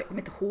 Alltså jag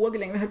kommer inte ihåg hur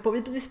länge vi höll på.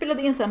 Vi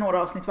spelade in så här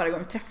några avsnitt varje gång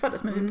vi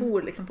träffades. Men vi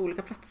bor liksom på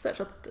olika platser.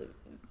 Så att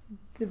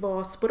det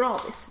var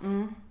sporadiskt.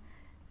 Men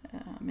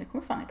jag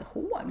kommer fan inte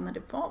ihåg när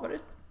det var. Var det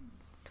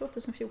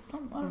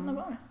 2014? När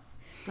var det?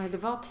 Nej, det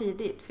var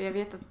tidigt. För jag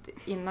vet att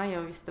innan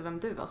jag visste vem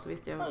du var så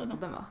visste jag vad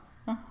podden var.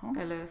 Jaha.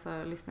 Eller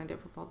så lyssnade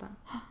jag på podden.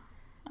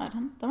 Ja,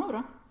 den var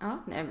bra. Ja,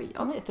 nej, men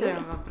jag var tyckte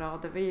den var bra.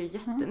 Det var ju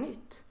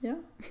jättenytt. Ja.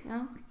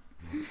 Ja.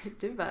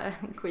 Du var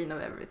en queen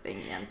of everything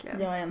egentligen.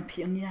 Jag är en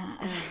pionjär.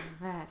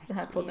 Verkligen. Den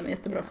här podden är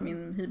jättebra för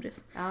min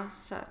hybris. Ja,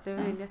 kör. Det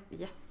var ju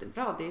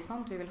jättebra. Det är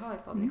sånt vi vill ha i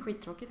podden. Det är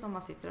skittråkigt om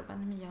man sitter och bara,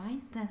 men jag är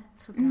inte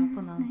så bra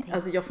på någonting.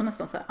 Alltså jag får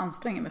nästan så här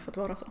anstränga mig för att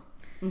vara så.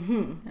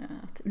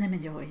 Att, nej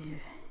men jag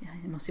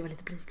måste ju vara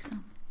lite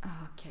blygsam.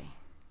 Okej.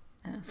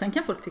 Sen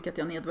kan folk tycka att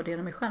jag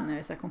nedvärderar mig själv när jag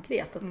är så här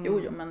konkret. Att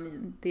jo,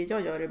 men det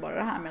jag gör är bara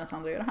det här medan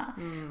andra gör det här.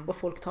 Och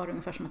folk tar det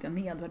ungefär som att jag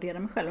nedvärderar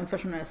mig själv. Ungefär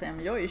som när jag säger,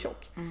 men jag är ju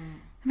tjock.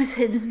 Men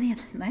säger du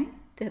nej,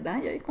 det där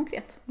jag är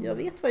konkret. Jag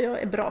vet vad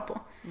jag är bra på.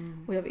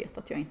 Och jag vet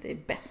att jag inte är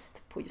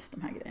bäst på just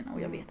de här grejerna.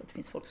 Och jag vet att det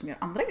finns folk som gör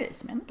andra grejer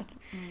som är ännu bättre.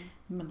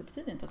 Men det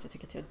betyder inte att jag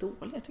tycker att jag är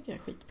dålig. Jag tycker jag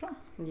är skitbra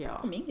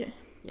på min grej.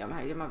 Ja,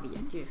 men man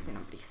vet ju sina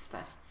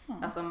brister.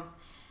 Alltså,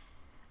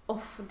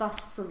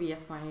 oftast så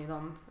vet man ju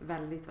dem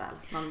väldigt väl.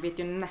 Man vet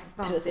ju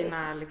nästan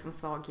sina liksom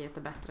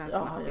svagheter bättre än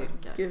sina styrkor.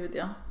 Ja, gud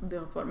ja.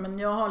 Men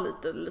jag har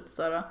lite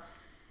så här.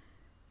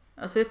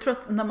 Alltså jag tror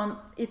att när man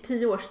i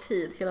 10 års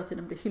tid hela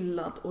tiden blir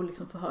hyllad och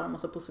liksom får höra en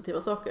massa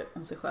positiva saker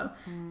om sig själv.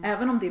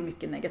 Även om det är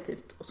mycket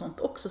negativt och sånt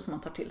också som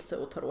man tar till sig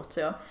och tar åt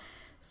sig av.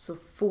 Så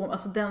får,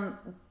 alltså det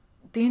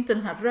är ju inte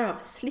den här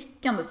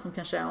rövslickandet som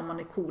kanske är om man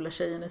är coola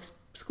tjejen i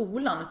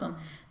skolan, utan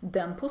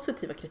den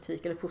positiva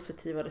kritik eller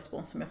positiva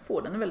respons som jag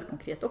får, den är väldigt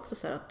konkret också,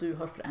 så här att du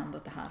har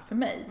förändrat det här för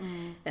mig.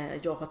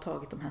 Jag har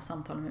tagit de här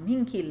samtalen med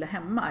min kille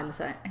hemma, eller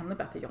så här, ännu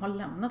bättre, jag har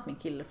lämnat min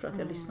kille för att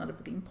jag lyssnade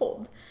på din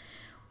podd.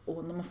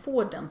 Och när man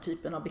får den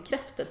typen av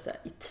bekräftelse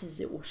i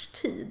 10 års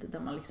tid, där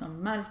man liksom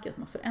märker att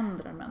man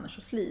förändrar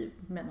människors liv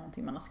med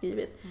någonting man har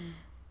skrivit,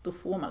 då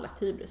får man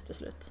lätt hybris till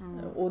slut.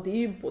 Och det är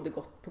ju både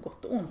på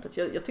gott och ont.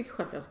 Jag tycker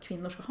självklart att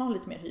kvinnor ska ha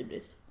lite mer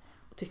hybris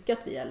och tycka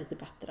att vi är lite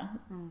bättre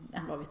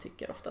än vad vi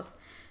tycker oftast.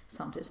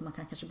 Samtidigt som man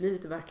kan kanske bli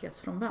lite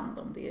verklighetsfrånvänd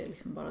om det är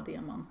liksom bara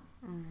det man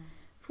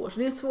får. Så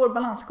det är en svår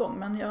balansgång,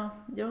 men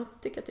jag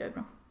tycker att jag är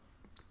bra.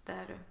 Det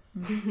är du.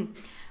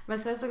 Men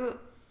sen så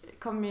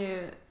kom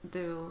ju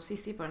du och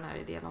Sissi på den här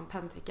idén om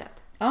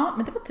penntricket. Ja,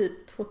 men det var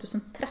typ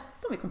 2013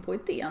 vi kom på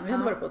idén. Vi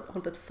hade varit på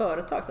hållit ett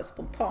företag så här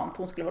spontant.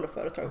 Hon skulle hålla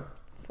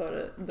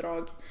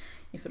föredrag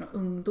inför några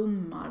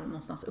ungdomar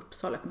någonstans i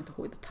Uppsala. Jag kommer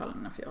inte ihåg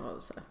detaljerna för jag har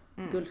så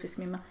här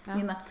guldfiskminne.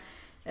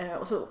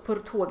 Och så på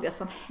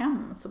tågresan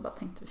hem så bara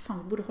tänkte vi, fan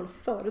vi borde hålla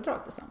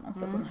föredrag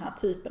tillsammans. Alltså den här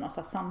typen av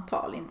så här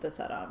samtal, inte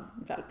så här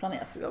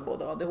välplanerat, för vi var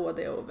både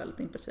ADHD och väldigt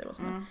impulsiva och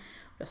sådär.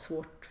 Vi har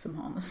svårt för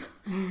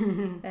manus.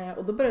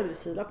 Och då började vi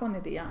fila på en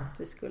idé att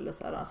vi skulle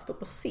så här, stå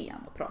på scen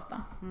och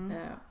prata.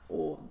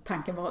 Och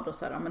tanken var då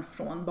så här, men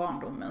från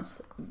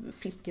barndomens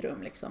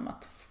flickrum liksom,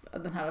 att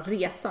den här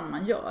resan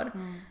man gör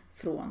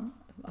från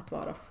att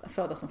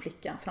födas som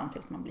flicka fram till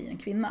att man blir en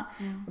kvinna.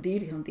 Och det är ju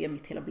liksom det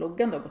mitt hela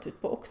bloggande har gått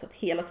ut på också, att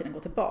hela tiden gå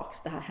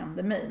tillbaks. Det här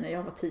hände mig när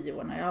jag var 10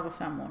 år, när jag var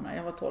 5 år, när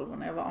jag var 12 år,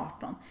 när jag var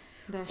 18.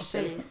 Det är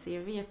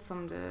tjej-CV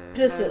som du...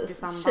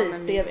 Precis,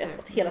 tjej-CV.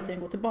 Att hela tiden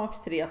gå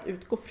tillbaks till det, att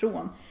utgå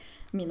från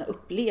mina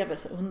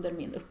upplevelser under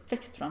min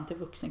uppväxt fram till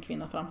vuxen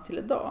kvinna fram till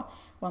idag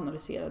och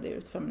analysera det ur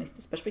ett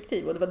feministiskt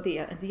perspektiv. Och det var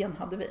det idén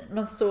hade vi.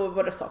 Men så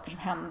var det saker som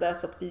hände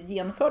så att vi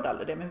genomförde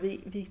aldrig det. Men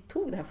vi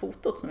tog det här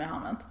fotot som vi har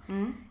använt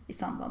i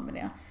samband med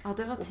det. Ja,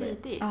 det var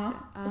tidigt. Ja,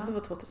 och det var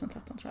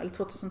 2013 tror jag, eller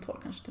 2012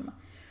 kanske till och med.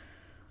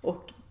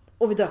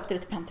 Och vi döpte det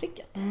till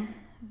penntricket.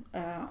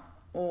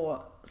 Och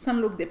sen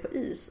låg det på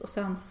is, och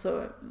sen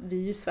så,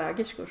 vi är ju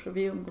svägerskor så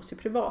vi umgås ju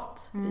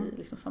privat i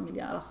liksom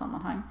familjära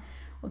sammanhang.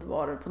 Och då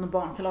var det på någon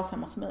barnkalas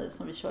hemma hos mig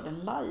som vi körde en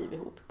live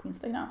ihop på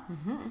Instagram.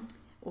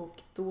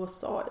 Och då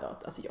sa jag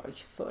att, alltså jag har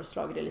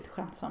föreslagit det lite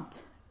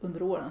skämtsamt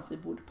under åren att vi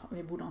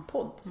borde ha en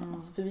podd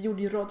tillsammans. För vi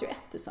gjorde ju Radio 1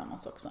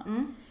 tillsammans också.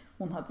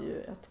 Hon hade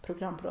ju ett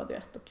program på Radio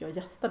 1 och jag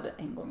gästade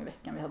en gång i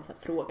veckan. Vi hade så här,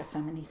 fråga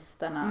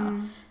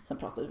feministerna. Sen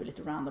pratade vi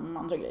lite random om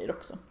andra grejer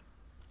också.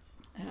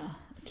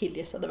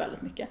 Killgissade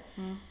väldigt mycket.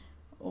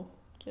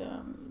 Och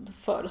då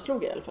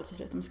föreslog jag i alla fall till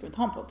slut att vi ska inte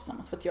ha en podd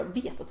tillsammans. För att jag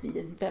vet att vi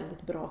är en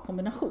väldigt bra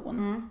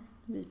kombination.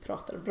 Vi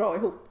pratar bra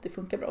ihop, det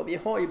funkar bra. Och vi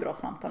har ju bra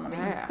samtal när vi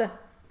inte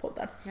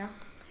poddar.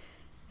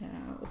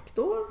 Och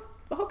då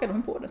hakade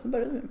hon på det, så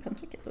började vi med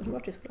penntricket. Och det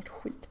var ju såklart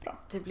skitbra.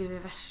 Det blev ju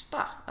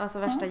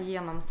värsta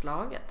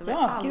genomslaget. Det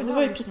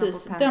var ju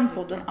precis den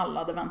podden alla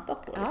hade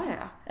väntat på. Liksom.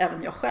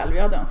 Även jag själv,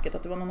 jag hade önskat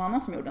att det var någon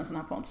annan som gjorde en sån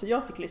här podd. Så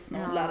jag fick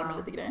lyssna och lära mig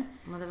lite grejer.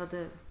 Men det var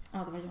du. Ja,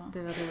 det var jag.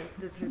 Det var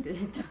du tog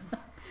dit.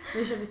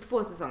 Nu kör vi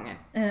 2 säsonger.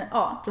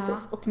 Ja,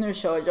 precis. Och nu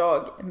kör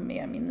jag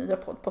med min nya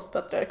podd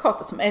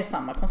Postpatriarkatet som är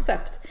samma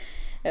koncept.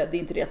 Det är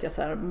inte det att jag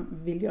så här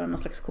vill göra någon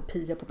slags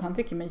kopia på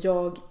Pantricky, men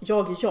jag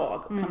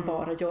och kan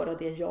bara göra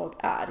det jag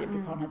är. Jag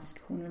brukar ha den här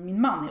diskussionen med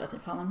min man hela tiden,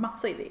 för han har en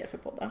massa idéer för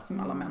poddar som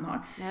alla män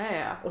har.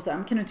 Ja. Och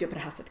sen kan du inte göra på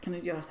det här sättet, kan du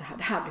göra så här,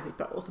 det här blir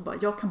skitbra. Och så bara,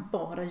 jag kan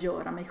bara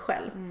göra mig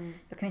själv.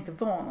 Jag kan inte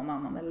vara någon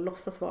annan eller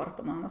låtsas vara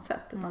på något annat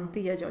sätt. Utan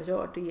det jag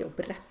gör, det är att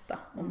berätta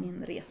om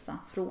min resa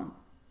från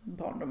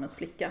barndomens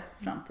flicka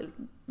fram till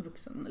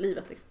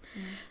vuxenlivet. Liksom.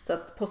 Så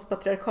att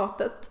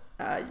Postpatriarkatet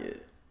är ju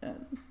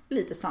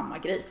lite samma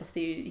grej, fast det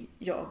är ju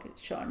jag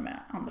kör med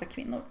andra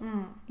kvinnor.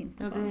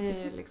 Inte och bara det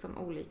är liksom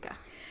olika.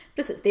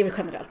 Precis, det är väl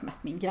generellt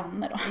mest min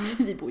granne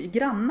då. Vi bor ju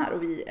grannar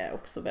och vi är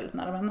också väldigt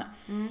nära vänner.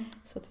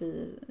 Så att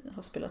vi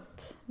har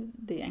spelat,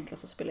 det är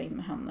enklast att spela in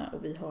med henne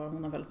och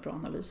hon har väldigt bra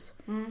analys.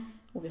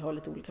 Och vi har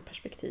lite olika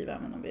perspektiv,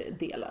 även om vi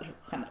delar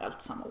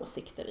generellt samma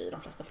åsikter i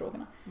de flesta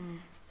frågorna.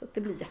 Så att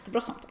det blir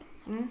jättebra samtal.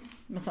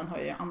 Men sen har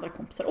jag ju andra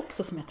kompisar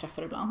också som jag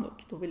träffar ibland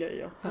och då vill jag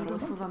ju höra vad de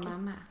tycker. Då får vara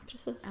med.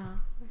 Precis. Ja.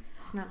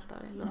 Snällt av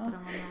dig, låter dem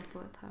vara med på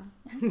ett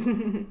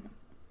här.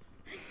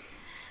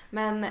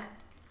 Men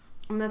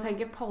om jag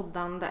tänker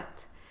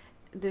poddandet,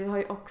 du har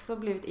ju också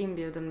blivit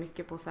inbjuden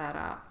mycket på så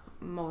här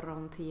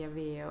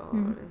morgon-tv och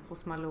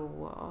hos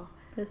Malou och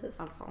Precis.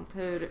 allt sånt.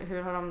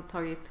 Hur har de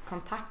tagit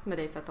kontakt med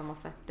dig för att de har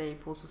sett dig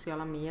på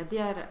sociala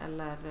medier,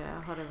 eller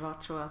har det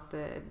varit så att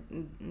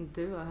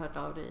du har hört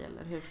av dig,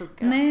 eller hur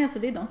funkar det? Nej, alltså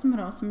det är de som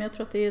hör av sig, men jag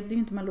tror att det är ju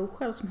inte Malou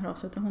själv som hör av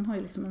sig, utan hon har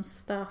ju liksom en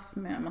staff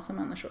med en massa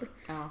människor.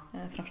 Ja.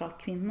 Framförallt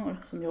kvinnor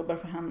som jobbar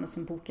för henne,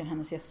 som bokar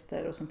hennes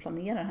gäster och som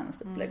planerar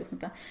hennes upplägg och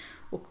sånt där.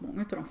 Och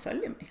många av dem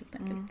följer mig helt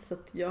enkelt. Så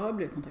att jag har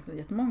blivit kontaktad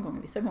jättemånga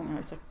gånger. Vissa gånger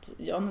har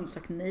jag nog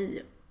sagt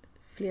nej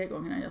fler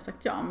gånger än jag har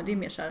sagt ja, men det är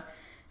mer så här.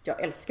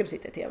 Jag älskar att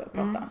sitta i tv och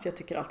prata, för jag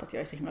tycker alltid att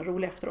jag är så himla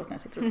rolig efteråt när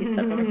jag sitter och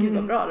tittar på gud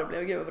vad bra det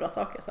blev, gud vad bra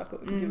saker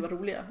gud vad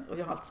roliga, och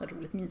jag har alltid så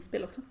roligt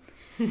minspel också.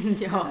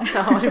 Ja, det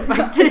har du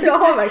faktiskt. Jag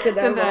har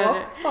verkligen det.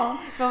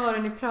 Vad var det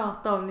ni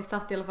pratade om? Ni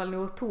satt i alla fall nu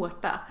och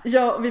tårta.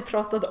 Ja, vi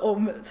pratade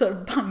om så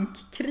här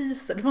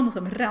bankkriser, det var något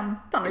som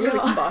räntan, och jag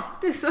liksom bara,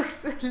 du såg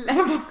så ledsen.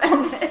 vad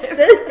fan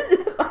säger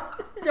jag?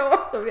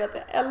 Ja, jag vet,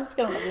 jag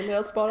älskar dem, jag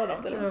vill spara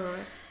dem till dem.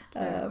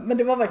 Men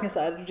det var verkligen så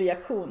här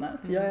reaktioner,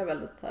 för jag är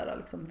väldigt så här,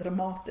 liksom,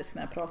 dramatisk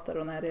när jag pratar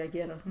och när jag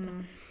reagerar och sånt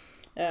där.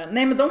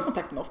 Nej, men de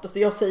kontaktar mig oftast,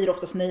 och jag säger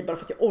oftast nej bara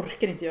för att jag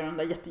orkar inte göra den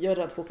där jag är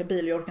rädd för att åka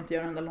bil, jag orkar inte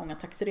göra den där långa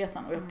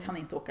taxiresan, och jag kan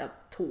inte åka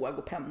tåg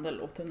och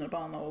pendel och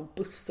tunnelbana och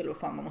buss eller vad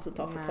fan man måste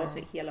ta för att ta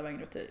sig hela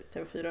vägen ut till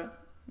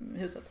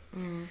TV4-huset.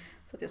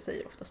 Så att jag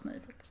säger oftast nej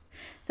faktiskt.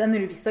 Sen är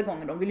det vissa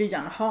gånger, de vill ju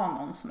gärna ha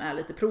någon som är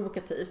lite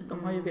provokativ.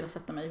 De har ju velat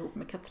sätta mig ihop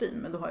med Katrin,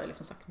 men då har jag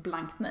liksom sagt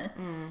blankt nej.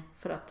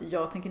 För att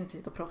jag tänker inte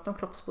sitta och prata om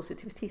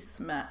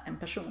kroppspositivitism med en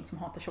person som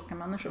hatar tjocka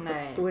människor.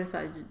 För då är det så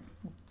här,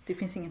 det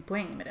finns ingen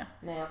poäng med det.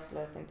 Nej,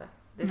 absolut inte.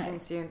 Det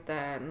finns ju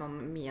inte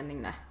någon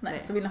mening.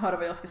 Nej, så vill ni höra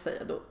vad jag ska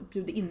säga, då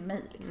bjud in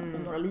mig liksom,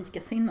 och några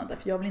likasinnade.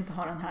 För jag vill inte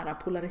ha den här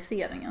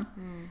polariseringen.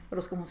 Och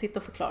då ska hon sitta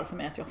och förklara för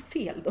mig att jag har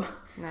fel då.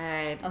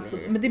 Nej,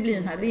 men det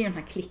blir det är den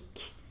här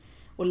klick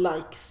och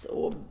likes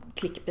och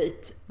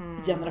clickbait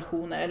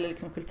generationer, eller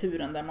liksom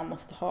kulturen där man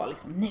måste ha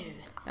liksom nu.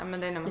 Ja, men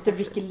det är när man lite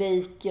Vicky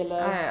Lake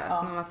eller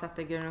när man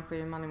sätter Gudrun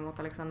Schyman emot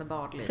Alexander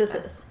Bard lite.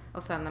 Precis.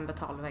 Och sen en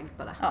betalvägg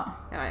på det. Ja,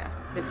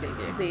 det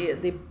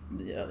flyger ju.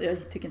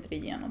 Jag tycker inte det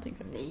ger någonting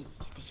faktiskt.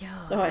 Nej, det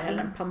gör. Då har jag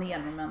hellre en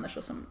panel med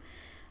människor som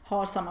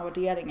har samma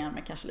värderingar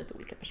men kanske lite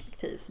olika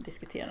perspektiv som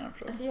diskuterar den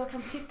frågan. Alltså jag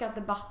kan tycka att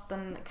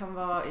debatten kan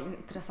vara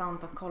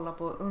intressant att kolla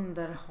på,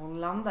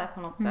 underhållande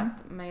på något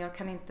sätt, men jag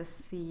kan inte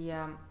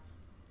se.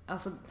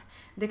 Alltså,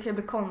 det kan ju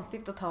bli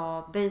konstigt att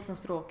ta dig som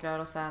språkrör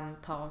och sen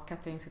ta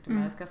Katrin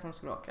Zytomierska som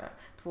språkrör.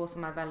 2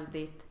 som är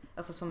väldigt,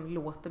 alltså som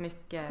låter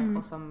mycket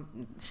och som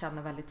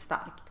känner väldigt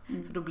starkt.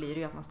 För då blir det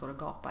ju att man står och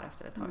gapar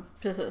efter ett tag.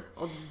 Precis.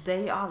 Och det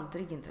är ju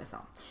aldrig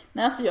intressant.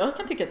 Nej, alltså jag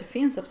kan tycka att det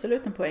finns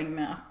absolut en poäng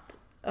med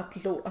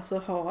att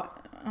ha,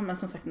 men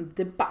som sagt, en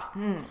debatt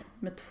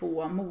med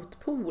 2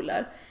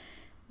 motpoler.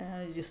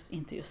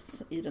 Inte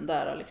just i den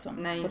där liksom.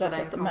 Nej, på det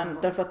sättet, men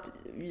därför att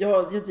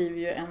jag driver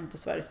ju en av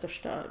Sveriges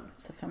största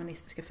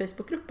feministiska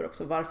Facebookgrupper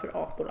också,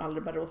 varför apor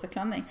aldrig bär rosa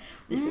klänning.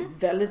 Vi får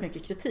väldigt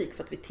mycket kritik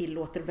för att vi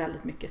tillåter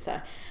väldigt mycket så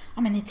här,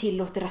 men ni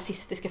tillåter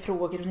rasistiska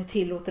frågor och ni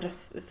tillåter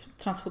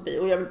transfobi,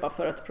 och jag vill bara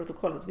föra till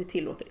protokollet att vi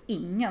tillåter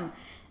ingen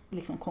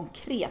liksom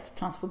konkret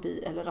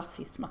transfobi eller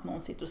rasism, att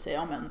någon sitter och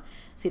säger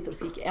sitter och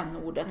skriker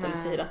n-ordet eller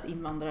säger att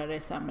invandrare är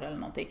sämre eller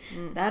någonting.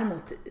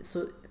 Däremot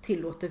så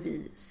tillåter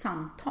vi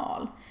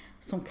samtal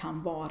som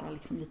kan vara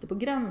liksom lite på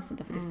gränsen,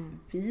 därför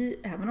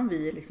även om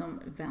vi är liksom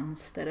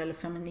vänster eller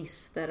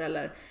feminister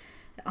eller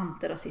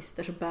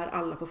antirasister, så bär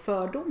alla på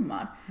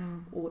fördomar.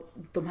 Och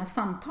de här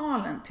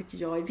samtalen tycker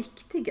jag är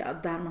viktiga,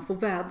 där man får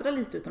vädra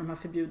lite utav de här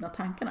förbjudna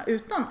tankarna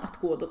utan att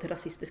gå då till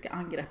rasistiska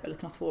angrepp eller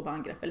transfoba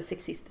angrepp eller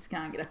sexistiska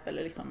angrepp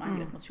eller liksom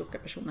angrepp mot tjocka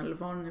personer eller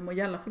vad det nu må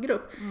gälla för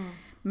grupp.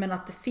 Men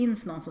att det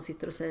finns någon som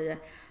sitter och säger,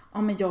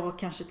 men jag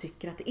kanske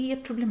tycker att det är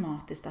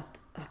problematiskt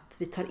att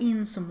vi tar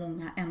in så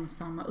många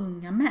ensamma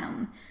unga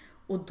män.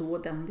 Och då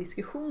den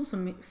diskussion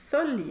som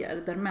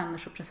följer där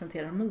människor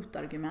presenterar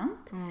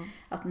motargument.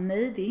 Att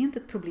nej, det är inte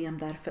ett problem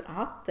därför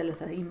att, eller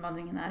så här,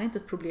 invandringen är inte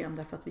ett problem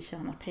därför att vi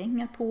tjänar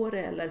pengar på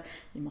det, eller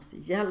vi måste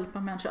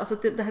hjälpa människor. Alltså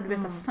det här, du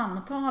vet,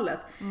 samtalet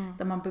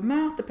där man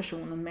bemöter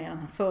personen med den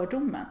här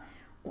fördomen.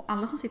 Och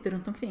alla som sitter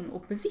runt omkring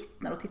och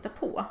bevittnar och tittar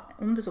på,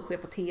 om det så sker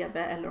på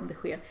tv eller om det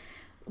sker.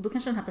 Och då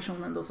kanske den här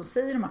personen då som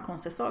säger de här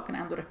konstiga sakerna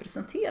ändå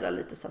representerar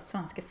lite så här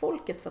svenska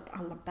folket, för att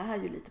alla bär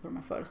ju lite på de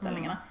här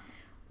föreställningarna.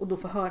 Och då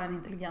får höra en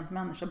intelligent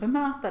människa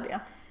bemöta det.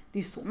 Det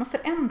är ju så man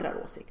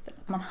förändrar åsikter.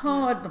 Att man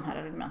hör de här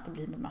argumenten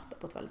bli bemötta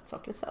på ett väldigt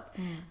sakligt sätt.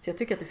 Så jag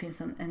tycker att det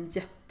finns en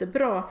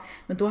jättebra...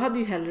 Men då hade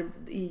ju hellre,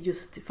 i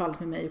just fallet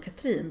med mig och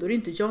Katrin, då är det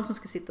inte jag som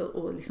ska sitta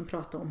och liksom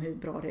prata om hur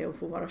bra det är att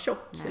få vara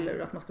tjock. Eller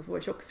att man ska få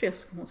vara tjockfri, så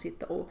ska hon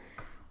sitta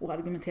och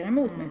argumentera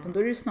emot mig. Utan då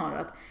är det ju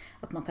snarare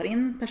att man tar in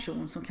en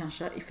person som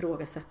kanske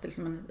ifrågasätter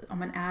liksom,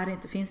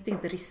 finns det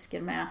inte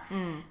risker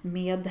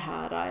med det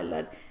här,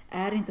 eller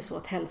är det inte så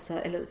att hälsa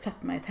eller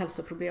fetma är ett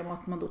hälsoproblem, och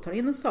att man då tar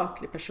in en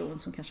saklig person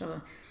som kanske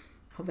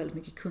har väldigt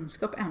mycket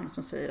kunskap ämnet,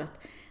 som säger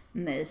att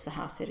nej, så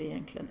här ser det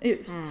egentligen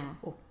ut.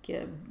 Och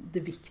det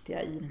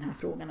viktiga i den här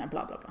frågan är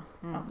bla bla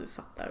bla. Ja, du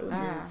fattar. Och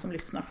ni som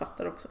lyssnar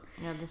fattar också.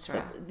 Ja, det tror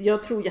så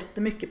jag tror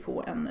jättemycket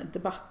på en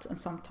debatt,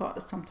 ett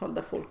samtal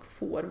där folk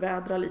får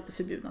vädra lite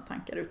förbjudna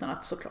tankar utan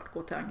att såklart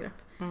gå till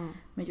angrepp.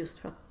 Men just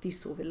för att det är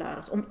så vi lär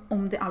oss.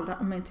 Om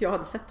inte jag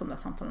hade sett de där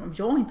samtalen, om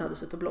jag inte hade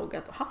suttit och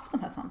bloggat och haft de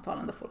här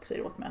samtalen där folk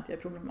säger åt mig att jag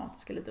är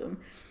problematisk eller dum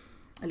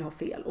eller har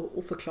fel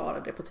och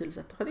förklarar det på ett tydligt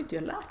sätt, då hade inte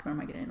jag lärt mig de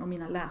här grejerna, och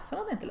mina läsare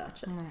hade inte lärt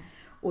sig.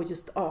 Och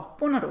just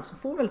aporna då, som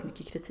får väldigt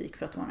mycket kritik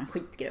för att vara en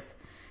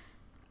skitgrupp,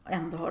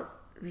 ändå har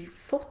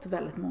fått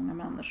väldigt många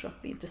människor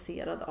att bli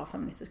intresserade av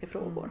feministiska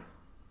frågor.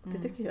 Det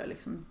tycker jag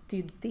liksom, det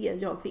är ju det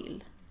jag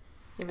vill.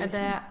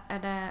 Är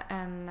det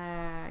en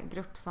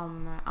grupp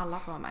som alla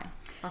får vara med?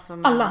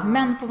 Alltså alla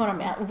män får vara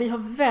med, och vi har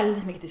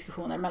väldigt mycket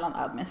diskussioner mellan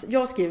admins.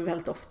 Jag skriver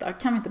väldigt ofta,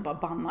 kan vi inte bara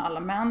banna alla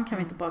män? Kan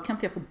inte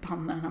jag få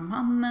banna den här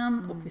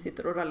mannen? Och vi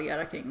sitter och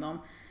raljerar kring dem.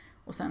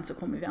 Och sen så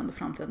kommer vi ändå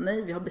fram till att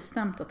nej, vi har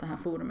bestämt att det här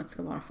forumet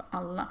ska vara för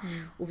alla.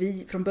 Och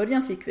vi, från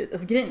början så gick vi ut,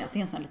 alltså grejen är att det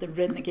är en sån här liten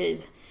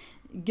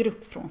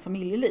renegade-grupp från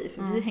familjeliv.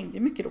 För vi hängde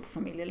ju mycket då på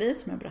familjeliv,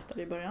 som jag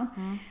berättade i början.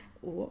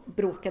 Och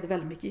bråkade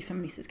väldigt mycket i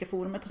feministiska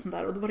forumet och sånt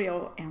där. Och då var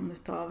jag en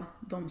av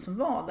de som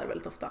var där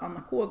väldigt ofta,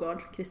 Anna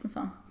Kågard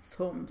Kristensson,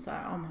 som så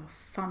här, men vad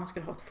fan, man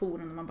skulle ha ett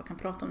forum där man bara kan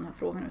prata om den här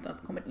frågan utan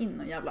att det kommer in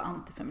någon jävla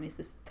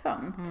antifeministisk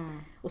tönt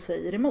och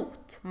säger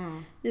emot.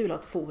 Vi vill ha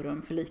ett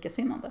forum för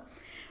likasinnande.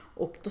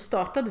 Och då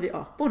startade vi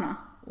aporna,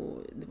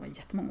 och det var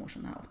jättemånga år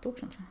sedan, 8 år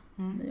sedan tror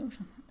jag, 9 år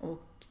sedan.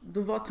 Och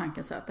då var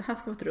tanken så här att det här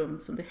ska vara ett rum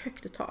som det är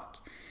högt i tak.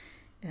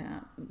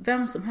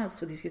 Vem som helst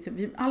får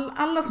diskutera.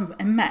 Alla som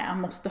är med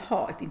måste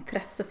ha ett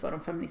intresse för de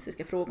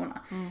feministiska frågorna.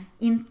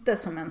 Inte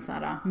som en sån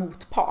här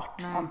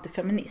motpart,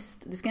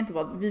 antifeminist. Det ska inte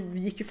vara, vi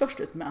gick ju först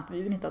ut med att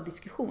vi vill inte ha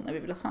diskussioner, vi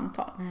vill ha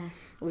samtal.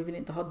 Och vi vill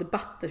inte ha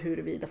debatter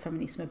huruvida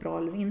feminism är bra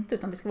eller inte,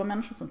 utan det ska vara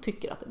människor som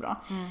tycker att det är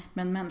bra.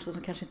 Men människor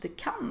som kanske inte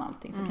kan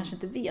allting, som kanske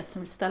inte vet,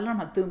 som vill ställa de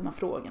här dumma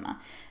frågorna.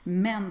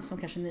 Men som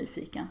kanske är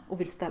nyfiken och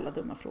vill ställa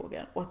dumma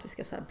frågor. Och att vi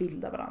ska så här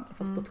bilda varandra,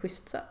 fast på ett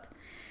schysst sätt.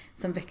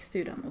 Sen växte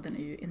ju den, och den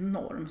är ju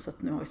enorm, så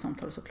att nu har ju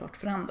samtalet såklart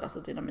förändrats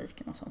och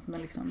dynamiken och sånt.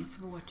 Men liksom,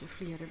 svårt ju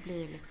fler det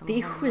blir. Liksom, det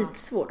är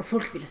skitsvårt, och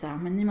folk vill säga,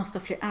 men ni måste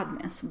ha fler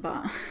admins.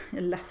 Bara, jag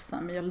är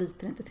ledsen, men jag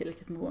litar inte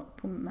tillräckligt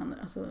på män.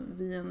 Alltså,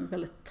 vi är en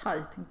väldigt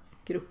tajt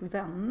grupp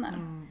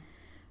vänner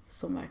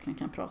som verkligen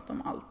kan prata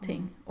om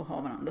allting och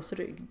ha varandras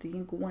rygg. Det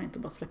går inte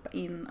att bara släppa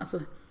in. Alltså.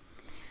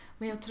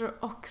 Men jag tror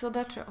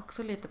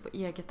också lite på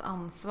eget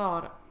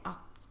ansvar,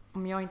 att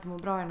om jag inte mår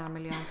bra i den här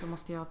miljön så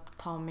måste jag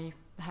ta mig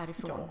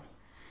härifrån. Ja.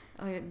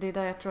 Det är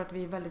där jag tror att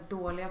vi är väldigt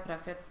dåliga på det.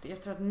 För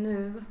jag tror att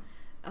nu,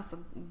 alltså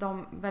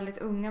de väldigt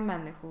unga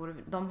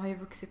människor, de har ju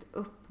vuxit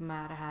upp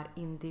med det här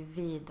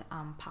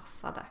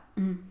individanpassade.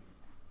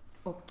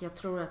 Och jag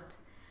tror att,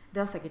 det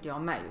har säkert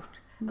jag med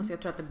gjort. Alltså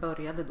jag tror att det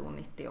började då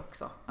 90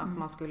 också. Att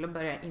man skulle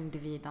börja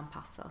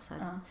individanpassa. Så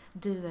här,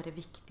 du är det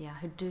viktiga,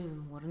 hur du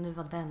mår. Nu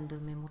var den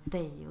dum emot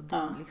dig och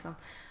du liksom.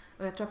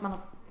 Och jag tror att man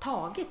har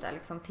tagit det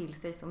liksom till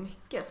sig så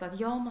mycket. Så att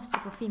jag måste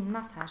få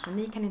finnas här, så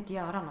ni kan inte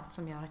göra något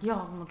som gör att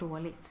jag mår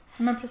dåligt.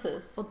 Men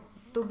precis. Och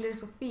då blir det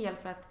så fel,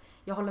 för att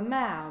jag håller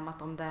med om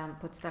att om det är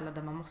på ett ställe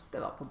där man måste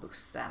vara på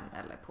bussen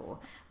eller på...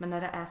 Men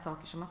när det är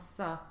saker som man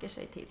söker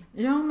sig till.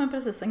 Ja, men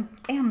precis.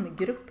 En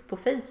grupp på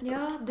Facebook.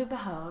 Ja, du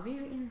behöver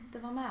ju inte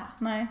vara med.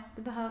 Nej.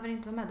 Du behöver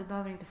inte vara med. Du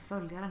behöver inte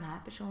följa den här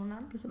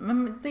personen. Precis.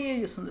 Men det är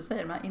ju som du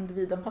säger, med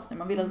individanpassning.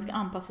 Man vill att det ska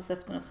anpassas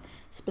efter ens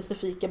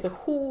specifika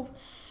behov.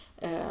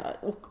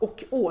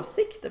 Och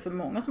åsikter, för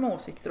många som har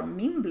åsikter om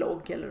min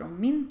blogg eller om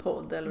min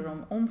podd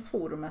eller om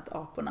forumet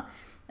aporna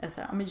är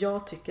så här, men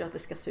jag tycker att det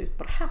ska se ut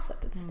på det här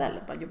sättet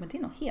istället. Jo, men det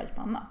är något helt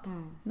annat.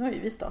 Nu har ju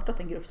vi startat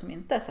en grupp som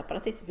inte är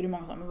separatist, för det är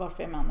många som säger, men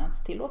varför är män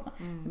ens tillåtna?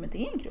 Jo, men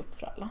det är en grupp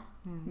för alla.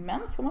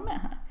 Män får vara med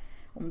här.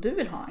 Om du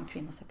vill ha en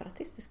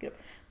kvinnoseparatistisk grupp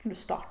kan du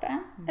starta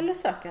en eller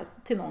söka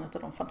till någon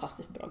av de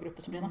fantastiskt bra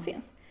grupper som redan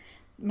finns.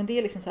 Men det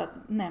är liksom så här,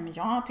 nej men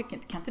jag tycker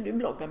inte, kan inte du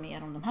blogga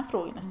mer om de här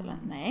frågorna istället?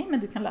 Nej, men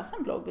du kan läsa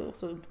en blogg och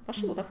så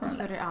varsågoda för Och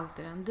så är det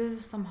alltid du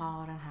som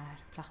har den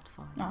här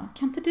plattformen. Ja,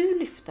 kan inte du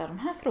lyfta de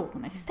här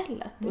frågorna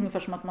istället? Ungefär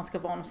som att man ska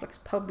vara någon slags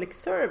public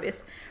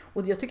service.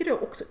 Och jag tycker det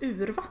också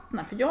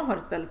urvattnar, för jag har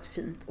ett väldigt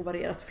fint och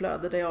varierat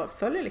flöde där jag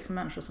följer liksom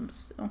människor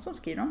som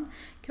skriver om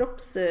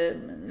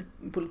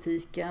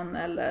kroppspolitiken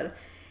eller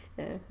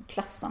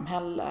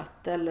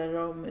klassamhället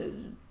eller om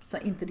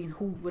inte din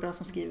hora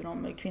som skriver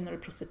om kvinnor i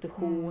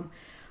prostitution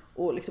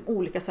och liksom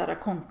olika så här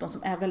konton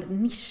som är väldigt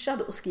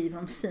nischade och skriver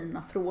om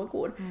sina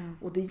frågor.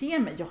 Och det ger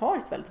mig, jag har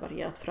ett väldigt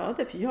varierat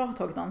flöde för jag har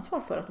tagit ansvar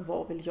för att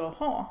vad vill jag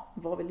ha?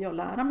 Vad vill jag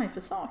lära mig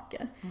för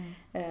saker?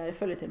 Jag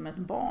följer till och med ett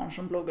barn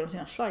som bloggar om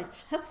sina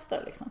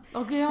schweizhästar liksom.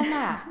 Och jag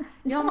med.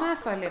 Jag med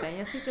följer den.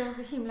 Jag tyckte det var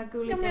så himla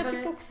gulligt. Ja, men jag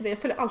tyckte också det. Jag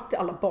följer alltid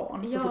alla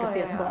barn. Så fort jag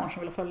ser ett barn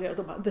som vill följa det,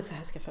 då bara, det är så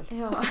här ska jag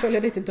följa. Ja. Jag ska följa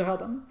det till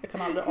döden. Jag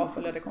kan aldrig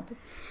avfölja det kontot.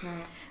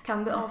 Nej.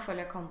 Kan du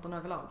avfölja konton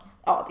överlag?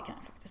 Ja, det kan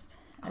jag faktiskt.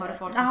 Har du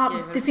folk som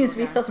skriver? Det finns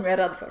vissa som jag är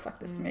rädd för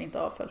faktiskt, som jag inte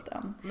har avföljt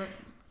än. Men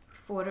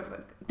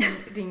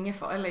ringer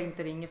folk, eller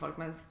inte ringer folk,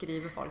 men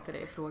skriver folk till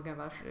dig och frågar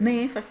varför?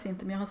 Nej, faktiskt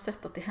inte, men jag har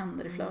sett att det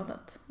händer i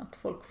flödet. Att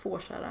folk får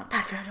så här,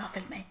 varför har du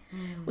avföljt mig?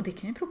 Och det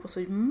kan ju bero på så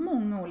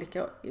många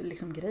olika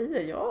liksom,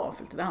 grejer. Jag har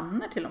avföljt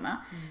vänner till och med.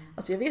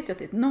 Alltså jag vet ju att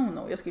det är ett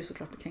no-no. Jag skulle ju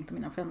såklart bli kränkt om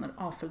mina vänner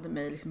avföljde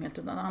mig liksom helt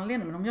utan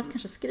anledning. Men om jag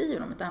kanske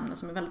skriver om ett ämne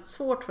som är väldigt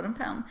svårt för en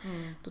pen,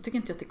 då tycker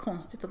inte jag att det är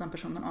konstigt att den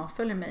personen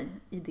avföljer mig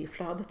i det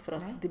flödet för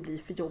att det blir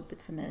för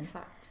jobbigt för mig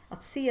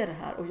att se det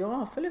här. Och jag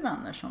avföljer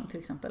vänner som till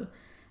exempel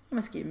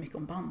jag skriver mycket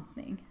om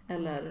bantning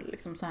eller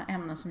liksom så här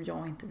ämnen som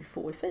jag inte vill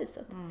få i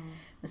facet.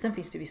 Men sen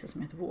finns det ju vissa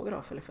som jag inte vågar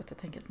avfölja för att jag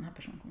tänker att den här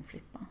personen kommer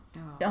flippa.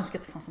 Jag önskar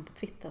att det fanns som på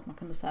Twitter att man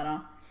kunde så här,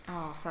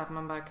 så att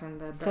man bara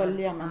kunde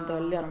följa men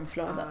dölja dem i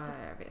flödet. Ja,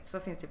 jag vet. Så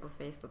finns det på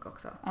Facebook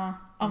också. Ja,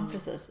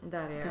 precis.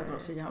 Det var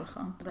så jävla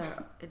skönt.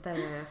 Där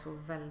gör jag så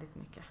väldigt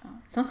mycket. Ja.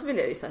 Sen så vill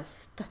jag ju så här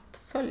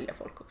stöttfölja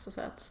folk också,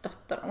 så här, att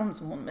stötta dem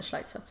som hon med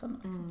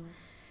schweizhästen. Liksom.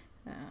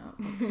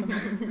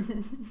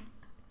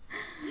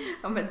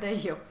 Ja, men det är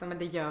ju också, men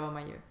det gör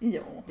man ju.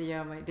 Ja. Det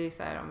gör man ju. Det är ju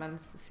så här om en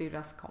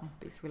syrras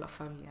kompis vill ha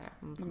följare.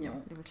 Ja.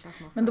 Det är väl klart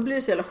man men då blir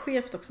det så jävla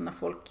skevt också när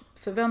folk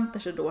förväntar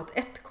sig då att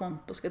ett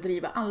konto ska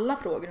driva alla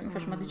frågor. Ungefär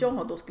som att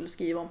jag då skulle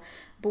skriva om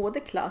både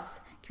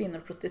klass, kvinnor,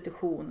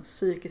 prostitution,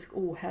 psykisk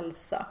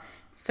ohälsa,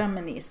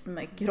 feminism,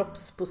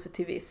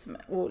 kroppspositivism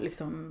och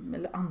liksom,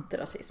 eller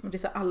antirasism. Och det är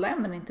så här, alla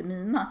ämnen är inte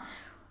mina.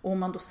 Och om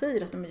man då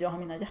säger att jag har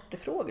mina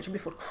hjärtefrågor så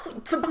blir folk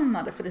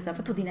förbannade för det. Så här,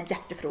 för att ta dina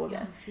hjärtefrågor.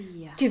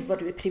 Gud vad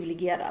du är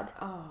privilegierad.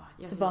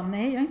 Så bara,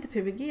 nej jag är inte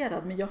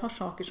privilegierad, men jag har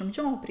saker som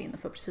jag brinner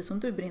för, precis som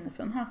du brinner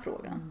för den här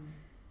frågan.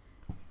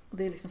 Och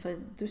det är liksom så här,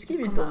 du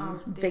skriver ju inte om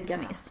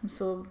veganism.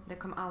 Så... Det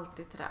kommer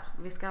alltid till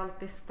det. Vi ska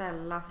alltid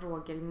ställa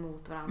frågor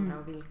emot varandra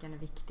och vilken är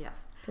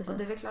viktigast. Precis. Och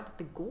det är väl klart att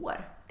det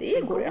går.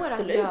 Det går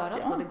absolut, att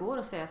göra så. Det går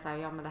att säga så här,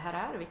 ja men det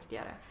här är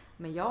viktigare.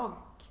 Men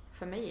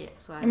för mig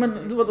så är det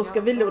men då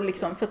ska vi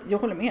liksom, för att jag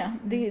håller med.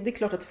 Det är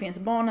klart att det finns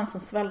barnen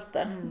som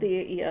svälter.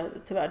 Det är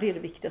tyvärr det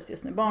viktigaste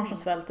just nu. Barn som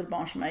svälter,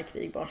 barn som är i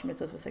krig, barn som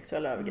utsätts för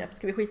sexuella övergrepp.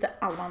 Ska vi skita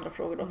alla andra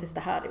frågor då tills det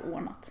här är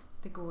ordnat?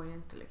 Det går ju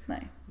inte liksom.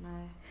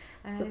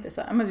 Nej. Så att det är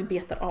så här, men vi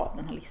betar av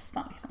den här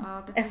listan liksom.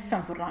 Ja,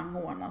 FN får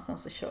rangordna, sen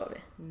så kör vi.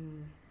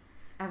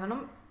 Även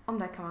om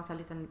det kan vara en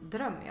liten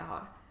dröm jag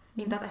har.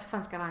 Inte att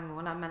FN ska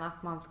rangordna, men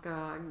att man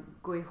ska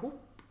gå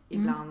ihop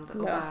ibland.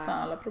 Lösa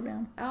alla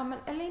problem. Ja, men,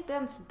 eller inte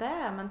ens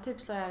det, men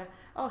typ så här,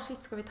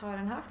 shit, ska vi ta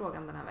den här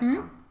frågan den här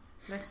veckan?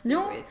 Let's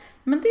do it.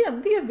 Men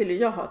det vill ju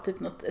jag ha,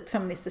 typ ett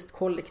feministiskt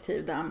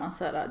kollektiv där man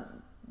så här,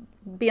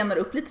 benar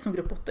upp lite som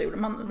grupp 8 gjorde.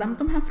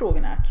 De här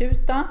frågorna är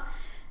akuta,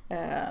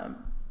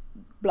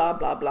 bla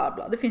bla bla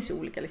bla. Det finns ju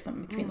olika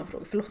liksom,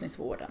 kvinnofrågor,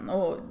 förlossningsvården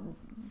och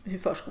hur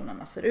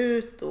förskolorna ser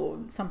ut och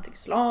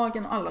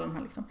samtyckeslagen och alla de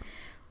här liksom.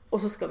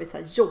 Och så ska vi så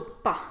här,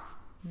 jobba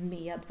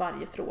med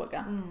varje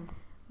fråga.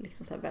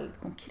 Liksom så här väldigt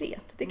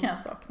konkret. Det kan jag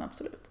sakna,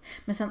 absolut.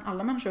 Men sen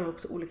alla människor har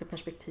också olika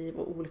perspektiv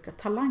och olika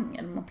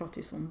talanger. Man pratar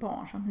ju så om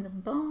barn. Så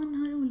barn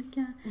har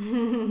olika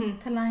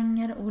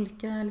talanger,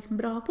 olika liksom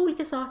bra på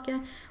olika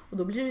saker. Och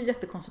då blir det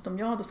jättekonstigt om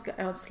jag då ska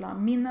ödsla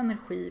min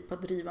energi på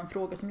att driva en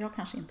fråga som jag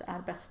kanske inte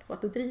är bäst på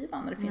att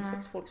driva. När det finns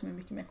faktiskt folk som är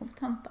mycket mer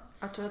kompetenta.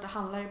 Jag tror att det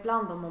handlar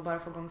ibland om att bara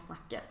få igång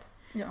snacket.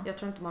 Ja. Jag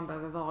tror inte man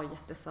behöver vara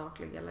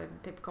jättesaklig eller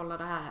typ kolla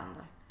det här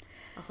händer.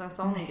 Alltså en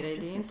sån grej,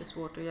 det är ju inte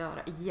svårt att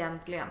göra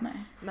egentligen.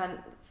 Nej. Men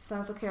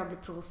sen så kan jag bli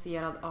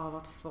provocerad av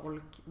att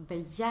folk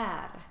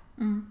begär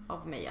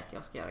av mig att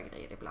jag ska göra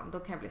grejer ibland. Då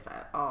kan jag bli så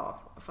här,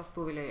 fast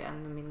då vill jag ju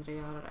ännu mindre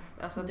göra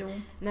det. Alltså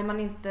när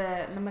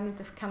man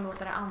inte kan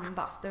låta det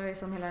andas. Det var ju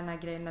som hela den här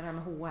grejen där det här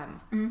med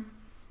H&M.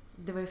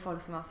 Det var ju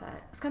folk som var så här,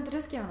 ska inte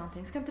du skriva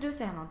någonting? Ska inte du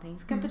säga någonting?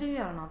 Ska inte du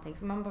göra någonting?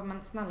 Så man bara,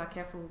 men snälla,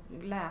 kan jag få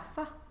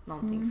läsa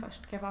någonting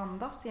först? Kan jag få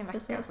andas i en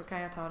vecka så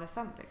kan jag ta det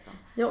sen liksom.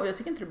 Ja, och jag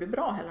tycker inte det blir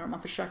bra heller om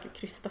man försöker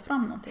krysta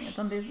fram någonting.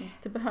 Utan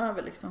det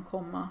behöver liksom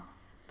komma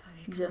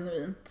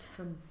genuint.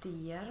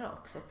 Fundera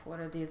också på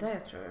det. Det är där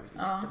jag tror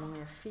jättemånga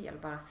gör fel.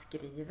 Bara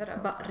skriver det.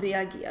 Bara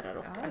reagerar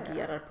och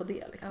agerar på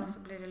det liksom. Ja, så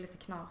blir det lite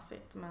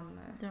knasigt. Men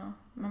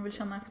man vill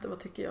känna efter, vad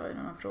tycker jag i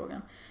den här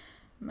frågan.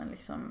 Men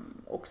liksom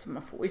också,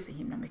 man får ju så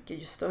himla mycket.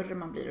 Ju större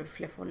man blir och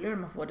fler följare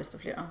man får, desto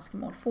fler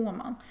önskemål får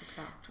man.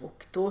 Såklart.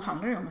 Och då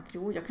handlar det om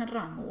att jag kan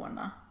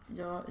rangordna.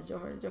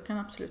 Jag kan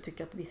absolut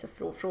tycka att vissa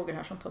frågor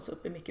här som tas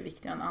upp är mycket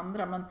viktigare än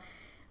andra. Men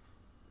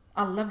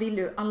alla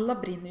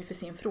brinner ju för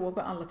sin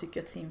fråga och alla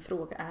tycker att sin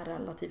fråga är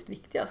relativt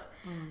viktigast.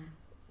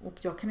 Och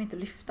jag kan inte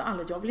lyfta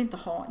alla. Jag vill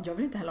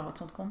inte heller ha ett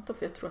sånt konto,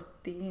 för jag tror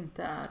att det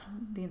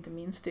är inte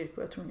min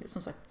styrka. Jag tror,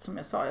 som sagt, som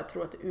jag sa, jag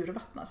tror att det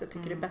urvattnas. Jag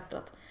tycker det är bättre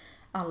att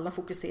alla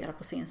fokuserar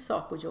på sin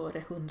sak och gör det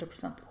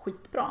 100%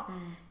 skitbra.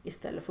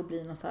 Istället för att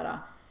bli någon så här,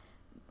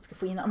 ska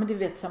få in, men du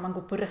vet så här, man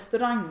går på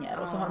restauranger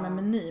och så har de en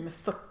meny med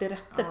 40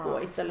 rätter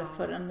på istället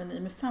för en meny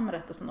med 5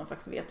 rätter som de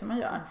faktiskt vet hur man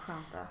gör.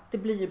 Det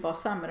blir ju bara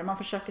sämre. Man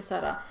försöker så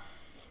här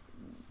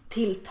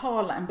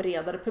tilltala en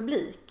bredare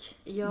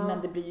publik,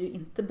 men det blir ju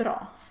inte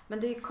bra. Men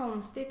det är ju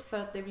konstigt, för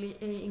att det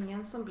är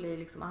ingen som blir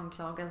liksom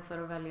anklagad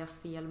för att välja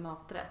fel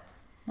maträtt.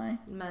 Nej.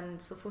 Men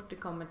så fort det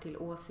kommer till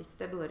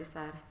åsikter, då är det så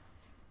här: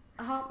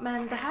 jaha,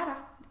 men det här då?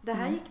 Det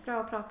här gick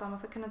bra att prata om,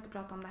 varför kan du inte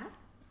prata om det här?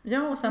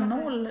 Ja, och sen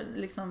noll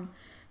liksom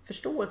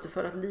förståelse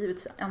för att livet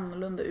ser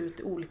annorlunda ut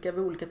vid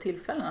olika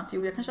tillfällen. Att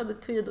jag kanske hade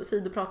tid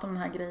att prata om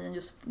den här grejen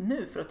just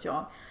nu för att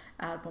jag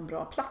är på en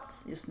bra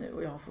plats just nu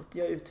och jag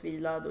är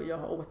utvilad och jag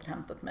har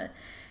återhämtat mig.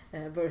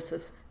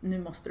 Versus, nu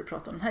måste du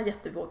prata om den här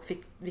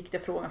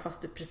jätteviktiga frågan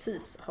fast du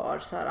precis har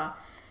så här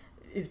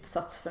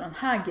utsatts för den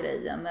här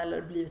grejen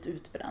eller blivit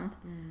utbränd.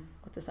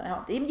 Och det, är så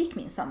här, det gick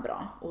minsann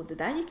bra och det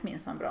där gick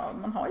minsann bra.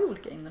 Man har ju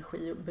olika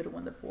energi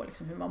beroende på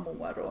liksom hur man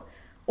mår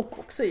och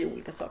också i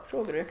olika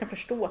sakfrågor. Och jag kan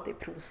förstå att det är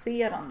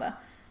provocerande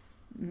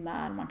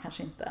när man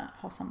kanske inte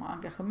har samma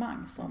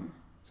engagemang som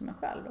en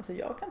själv. Alltså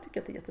jag kan tycka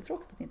att det är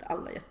jättetråkigt att inte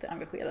alla är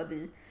jätteengagerade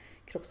i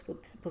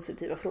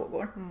kroppspositiva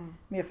frågor.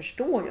 Men jag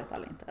förstår ju att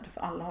alla inte är det,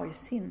 för alla har ju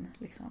sin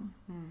liksom,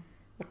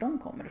 vart de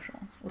kommer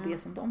ifrån och det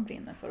som de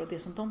brinner för och det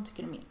som de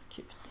tycker är mer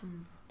akut.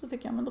 Då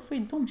tycker jag, men då får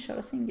ju de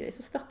köra sin grej,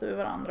 så stöttar vi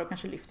varandra och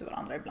kanske lyfter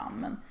varandra ibland,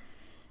 men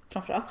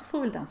framförallt så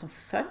får väl den som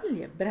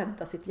följer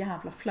bredda sitt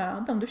jävla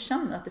flöde. Om du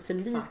känner att det är för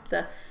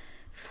lite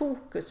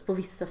fokus på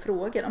vissa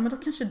frågor, ja, men då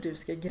kanske du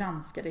ska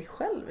granska dig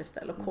själv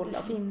istället och kolla.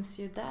 Det finns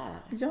ju där.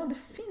 Ja, det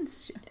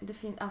finns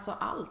ju. Alltså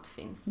allt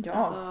finns. Ja,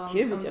 alltså,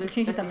 gud, du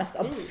kan ju hitta den mest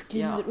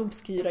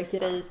obskyra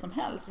grej som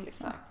helst.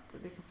 Liksom.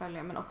 Exakt, det kan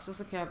följa. Men också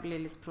så kan jag bli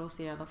lite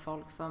provocerad av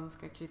folk som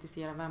ska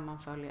kritisera vem man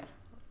följer.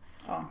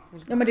 Ja,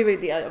 men det var ju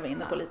det jag var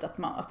inne på lite,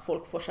 att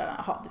folk får så här,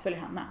 jaha, du följer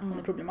henne, hon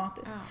är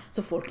problematisk.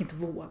 Så folk inte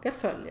vågar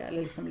följa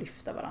eller liksom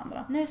lyfta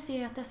varandra. Nu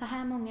ser jag att det är så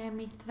här många i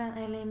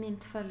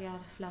mitt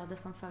följarflöde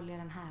som följer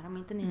den här. Om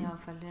inte ni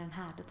följer den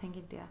här, då tänker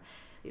inte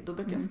jag. Då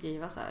brukar jag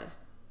skriva så här.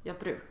 Jag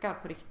brukar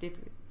på riktigt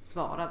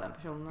svara den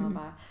personen och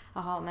bara,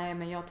 jaha, nej,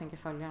 men jag tänker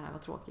följa den här,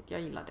 vad tråkigt,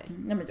 jag gillar dig.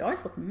 Ja, men jag har ju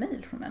fått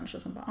mejl från människor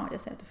som bara,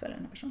 jag ser att du följer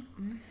den här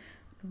personen.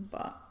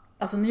 Bara,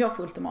 alltså när jag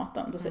får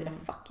ultimatum, då säger jag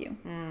fuck you.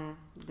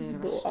 Det är det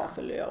då värsta.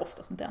 avföljer jag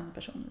oftast den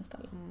personen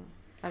istället.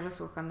 Är det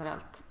så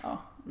generellt?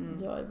 Ja,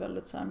 jag är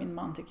väldigt så här, min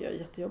man tycker jag är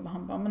jättejobbig.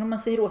 Han bara, men om man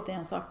säger åt dig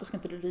en sak, då ska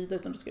inte du lyda,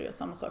 utan du ska göra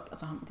samma sak.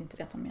 Alltså det är inte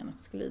det att han menar att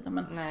du ska lyda,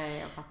 men nej,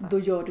 jag fattar. Då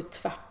gör du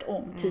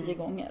tvärtom 10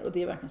 gånger. Och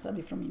det är verkligen så här,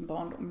 det är från min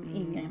barndom.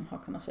 Ingen har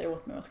kunnat säga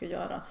åt mig vad jag ska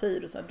göra.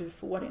 Säger du så här, du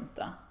får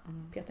inte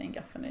peta in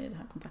gaffeln i det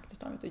här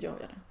kontaktuttaget, då gör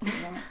jag det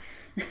 10 gånger.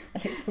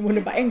 Eller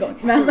förmodligen bara en gång.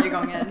 10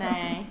 gånger,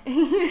 nej.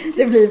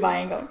 Det blir bara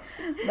en gång.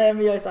 Nej,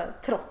 men jag är så här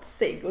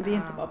trotsig. Och det är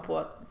inte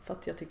bara för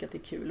att jag tycker att det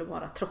är kul att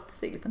vara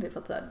trotsig, utan det är för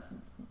att så här,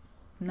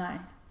 nej,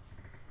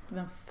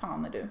 vem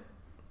fan är du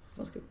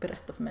som ska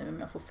berätta för mig vem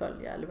jag får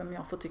följa eller vem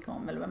jag får tycka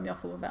om eller vem jag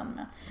får vara vän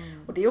med.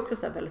 Och det är också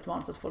så här väldigt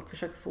vanligt att folk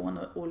försöker få en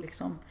att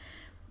liksom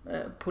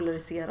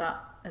polarisera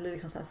eller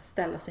liksom så här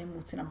ställa sig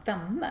mot sina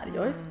vänner.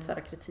 Jag har ju fått så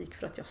här kritik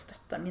för att jag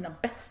stöttar mina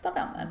bästa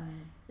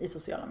vänner i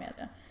sociala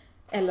medier.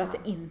 Eller att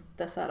jag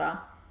inte så här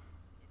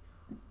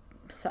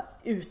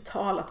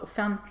uttalat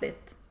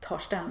offentligt tar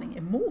ställning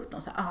emot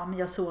dem. Så här, men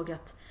jag såg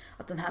att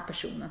den här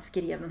personen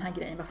skrev den här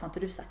grejen, varför har inte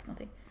du sagt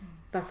någonting?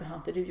 Varför har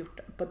inte du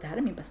gjort det? Det här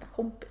är min bästa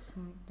kompis.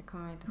 Det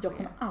kommer inte jag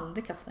kommer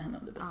aldrig kasta henne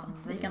under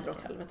bussen. Ni kan dra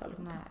åt helvete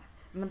allihopa. Nej.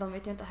 Men de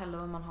vet ju inte heller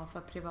vad man har för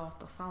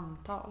privata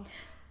samtal.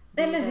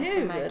 Eller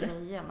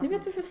hur? Ni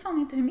vet väl för fan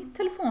inte hur mitt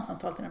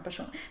telefonsamtal till den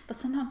personen. Men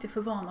sen har jag inte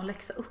för vana att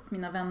läxa upp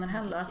mina vänner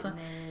heller. Alltså,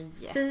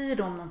 säger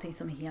de någonting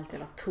som är helt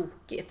jävla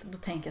tokigt, då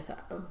tänker jag så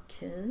här,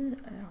 okej,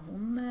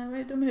 hon var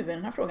ju dum i huvudet i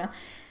den här frågan.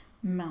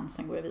 Men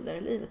sen går jag vidare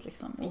i livet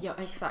liksom. Ja,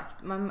 exakt.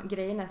 Men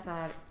grejen är så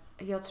här,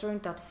 jag tror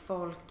inte att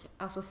folk,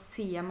 alltså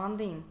ser man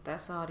det inte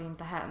så har det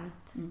inte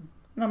hänt.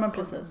 Ja, men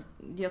precis.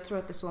 Jag tror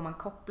att det är så man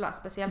kopplar,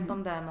 speciellt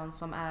om det är någon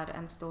som är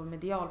en stor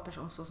medial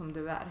person så som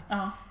du är.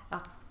 Ja.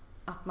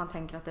 Att man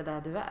tänker att det är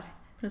där du är.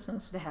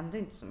 Precis. Det händer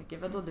inte så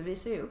mycket. Vadå, du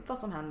visar ju upp vad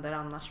som händer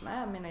annars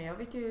med. Jag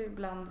vet ju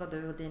ibland vad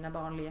du och dina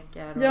barn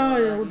leker.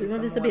 Och du har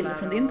visat bilder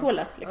från din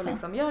toalett.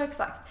 Liksom. Ja,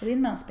 exakt. Och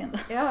din mensbindel.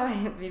 Ja,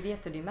 vi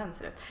vet hur din mens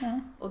ser ut. Ja.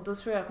 Och då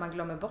tror jag att man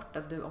glömmer bort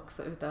att du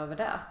också utöver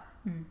det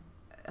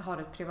har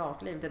ett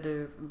privatliv där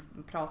du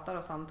pratar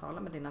och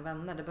samtalar med dina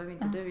vänner. Det behöver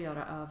inte du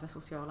göra över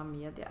sociala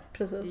medier.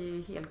 Precis. Det är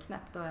ju helt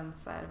knäppt och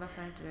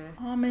varför inte du...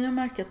 Ja, men jag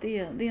märker att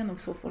det är nog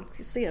så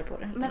folk ser på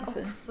det. Men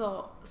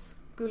också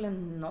skulle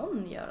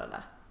någon göra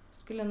det?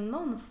 Skulle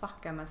någon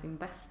fucka med sin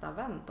bästa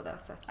vän på det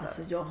sättet?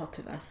 Alltså jag har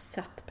tyvärr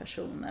sett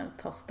personer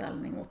ta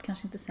ställning mot,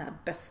 kanske inte så här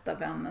bästa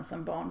vännen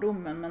sedan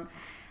barndomen, men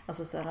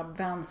alltså så här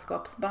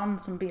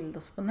vänskapsband som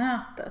bildas på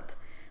nätet.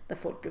 Där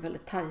folk blir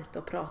väldigt tajta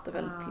och pratar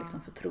väldigt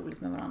liksom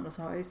förtroligt med varandra.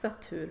 Så har jag ju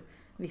sett hur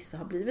vissa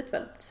har blivit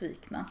väldigt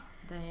svikna.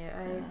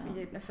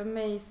 För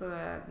mig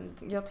så,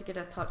 jag tycker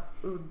det tar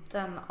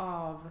udden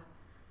av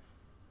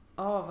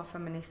vad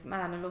feminism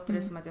är. Nu låter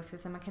det som att jag ska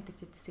säga man kan inte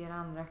kritisera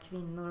andra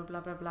kvinnor och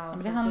bla bla bla.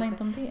 Men det handlar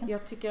inte om det.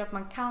 Jag tycker att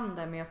man kan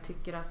det, men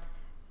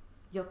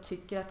jag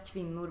tycker att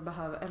kvinnor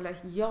behöver, eller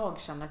jag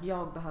känner att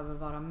jag behöver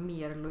vara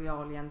mer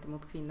lojal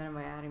gentemot kvinnor än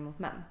vad jag är emot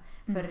män.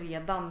 För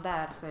redan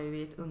där så är vi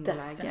i ett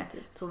underläge.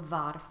 Definitivt. Så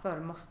varför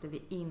måste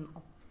vi in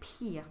och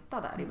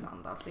peta där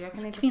ibland? Alltså jag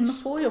kan inte kvinnor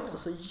får ju också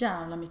så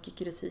jävla mycket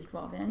kritik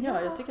vad vi än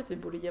gör. Jag tycker att vi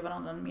borde ge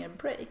varandra en mer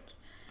break.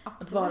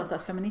 Absolut. Att vara så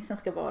att feministen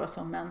ska vara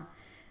som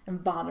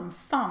en varm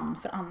famn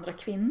för andra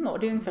kvinnor.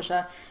 Det är ungefär så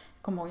här,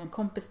 jag kommer ihåg en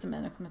kompis till mig,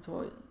 jag kommer inte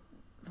ihåg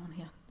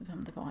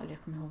vem det var, eller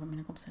jag kommer ihåg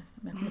mina kompisar,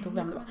 men jag kommer inte ihåg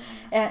vem det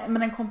var.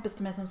 Men en kompis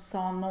till mig som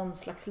sa någon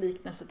slags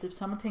liknelse, typ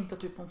så här, man tänkte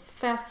att du är på en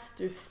fest,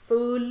 du är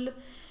full,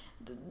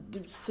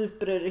 du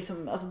super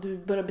liksom, alltså du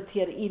börjar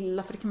bete dig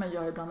illa, för det kan man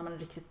göra ibland när man är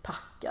riktigt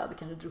packad. Det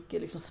kan du dricka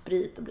liksom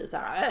sprit och bli så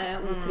här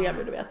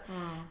otrevlig, du vet.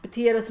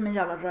 Bete dig som en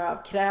jävla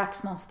röv,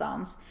 kräks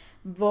någonstans.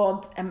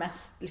 Vad är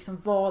mest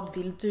liksom,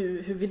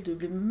 hur vill du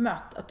bli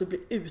mött? Att du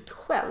blir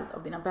utskälld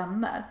av dina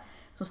vänner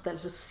som ställer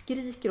sig och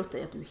skriker åt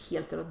dig att du är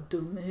helt jävla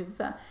dum i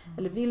huvudet.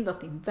 Eller vill du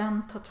att din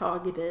vän tar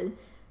tag i dig,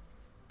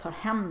 tar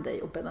hem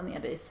dig och bäddar ner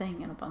dig i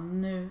sängen och bara,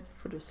 nu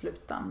får du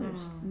sluta,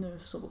 nu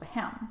så går vi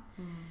hem.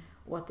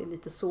 Och att det är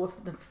lite så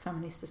den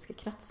feministiska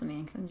kretsen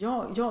egentligen.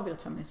 Jag vill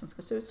att feministen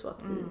ska se ut så att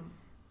vi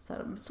så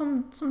här,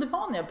 som det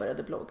var när jag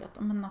började blogga, att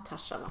men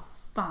Natasha, vad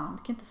fan,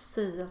 du kan inte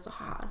säga så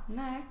här.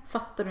 Nej.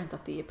 Fattar du inte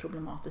att det är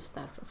problematiskt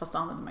därför? Fast då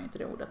använder man ju inte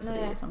det ordet. För det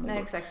är liksom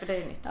nej, exakt, för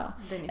det är nytt. Ja.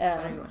 Det är nytt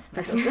för i år.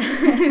 Precis.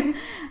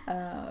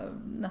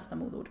 Nästa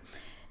modord.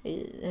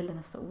 Eller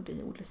nästa ord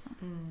i ordlistan.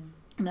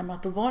 Nej, men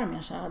att då var det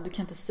mer så här, du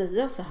kan inte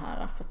säga så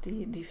här för att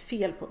det är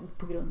fel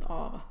på grund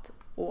av att,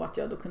 och att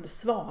jag då kunde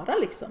svara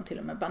liksom till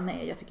och med bara,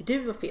 nej, jag tycker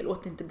du var fel, och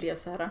att det inte blev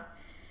så här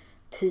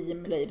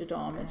team Lady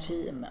Damer,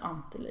 team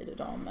anti-Lady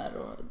Damer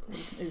och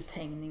liksom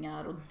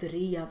uthängningar och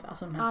drev,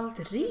 alltså de här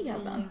allt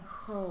dreven.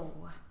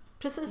 Show.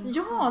 Precis,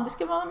 ja, det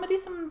ska vara, men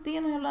det är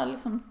en jävla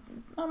liksom,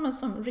 ja, men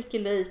som Ricky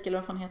Lake eller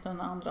vad fan heter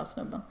den andra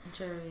snubben?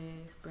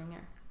 Jerry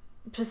Springer.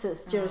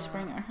 Precis, Jerry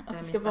Springer. Att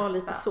det ska vara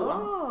lite så.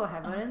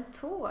 Här var det en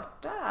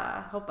tårta.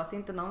 Hoppas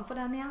inte någon får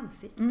den i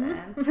ansiktet.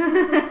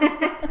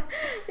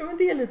 Ja, men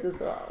det är lite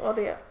så. Vad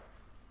det är.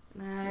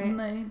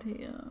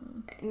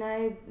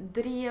 Nej,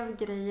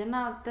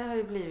 drevgrejerna, det har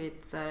ju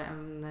blivit så här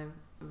en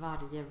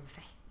varje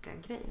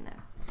vecka-grej nu.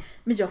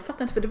 Men jag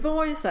fattar inte, för det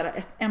var ju så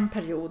här en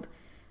period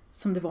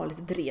som det var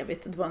lite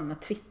drevigt. Det var när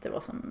Twitter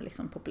var som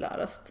liksom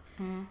populärast.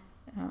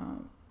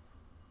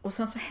 Och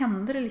sen så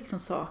hände det liksom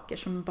saker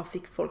som bara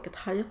fick folk att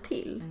haja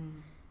till.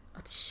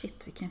 Att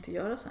shit, vi kan inte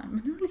göra så här.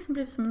 Men nu har det liksom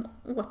blivit som en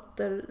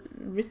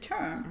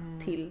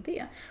återreturn till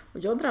det. Och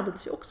jag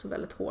drabbades ju också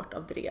väldigt hårt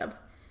av drev.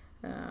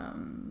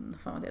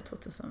 Fan var det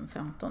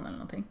 2015 eller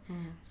någonting.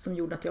 Som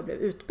gjorde att jag blev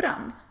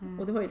utbränd.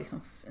 Och det var ju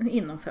liksom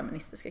inom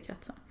feministiska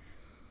kretsar.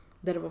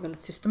 Där det var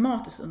väldigt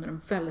systematiskt under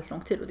en väldigt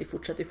lång tid. Och det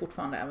fortsätter ju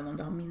fortfarande även om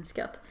det har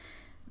minskat.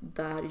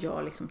 Där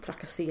jag liksom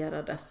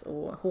trakasserades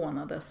och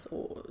hånades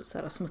och så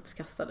här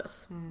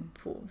smutskastades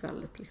på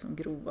väldigt liksom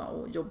grova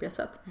och jobbiga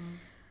sätt.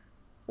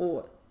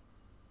 Och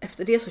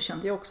efter det så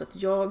kände jag också att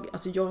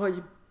jag har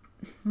ju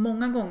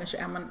många gånger så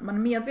är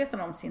man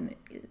medveten om sin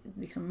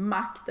liksom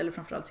makt eller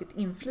framförallt sitt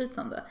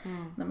inflytande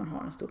när man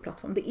har en stor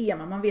plattform. Det är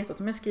man vet att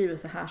om jag skriver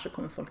så här så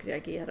kommer folk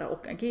reagera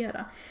och agera.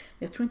 Men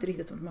jag tror inte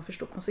riktigt att man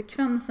förstår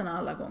konsekvenserna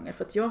alla gånger,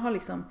 för att jag har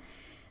liksom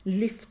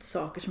lyft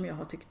saker som jag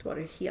har tyckt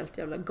varit helt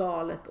jävla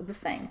galet och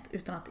befängt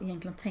utan att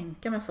egentligen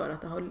tänka mig för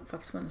att det har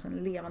faktiskt funnits en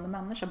levande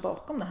människa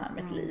bakom det här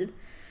med ett liv.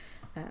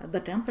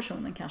 Där den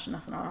personen kanske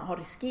nästan har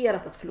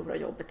riskerat att förlora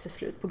jobbet till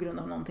slut på grund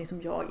av någonting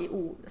som jag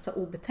så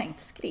obetänkt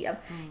skrev.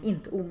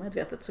 Inte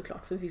omedvetet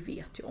såklart, för vi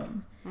vet ju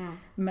om.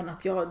 Men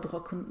att jag då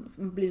har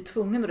blivit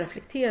tvungen att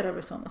reflektera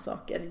över sådana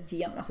saker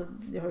genom, alltså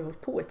jag har ju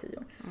hållit på i 10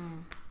 år.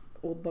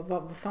 Och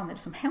vad fan är det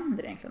som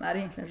händer egentligen? Är det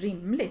egentligen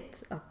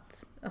rimligt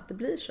att det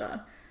blir så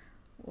här?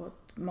 Och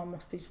att man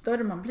måste, ju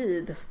större man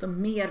blir, desto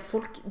mer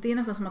folk, det är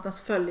nästan som att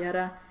ens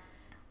följare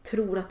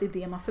tror att det är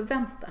det man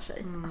förväntar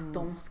sig. Att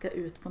de ska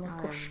ut på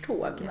något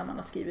korståg när man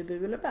har skrivit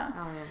bu eller bä.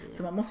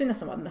 Så man måste ju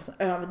nästan vara nästan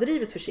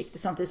överdrivet försiktig,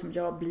 samtidigt som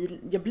jag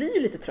blir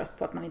ju lite trött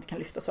på att man inte kan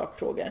lyfta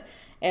sakfrågor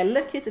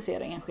eller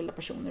kritisera enskilda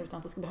personer utan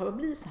att det ska behöva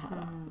bli så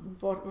här.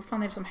 Vad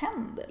fan är det som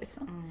händer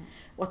liksom?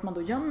 Och att man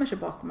då gömmer sig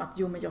bakom att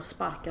men jag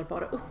sparkar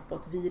bara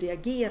uppåt, vi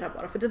reagerar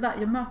bara. För det där,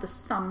 jag möter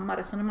samma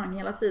resonemang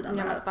hela tiden.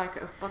 Ja, men sparka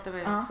uppåt, det var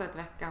ju också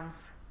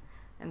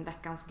en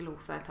veckans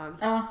glosa ett tag.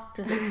 Ja,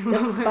 precis.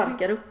 Jag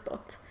sparkar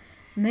uppåt.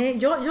 Nej,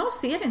 jag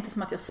ser det inte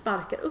som att jag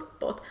sparkar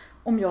uppåt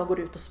om jag går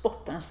ut och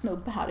spottar en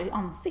snubbe här i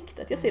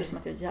ansiktet. Jag ser det som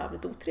att jag är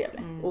jävligt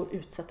otrevlig och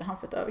utsätter han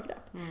för ett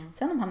övergrepp.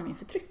 Sen om han är min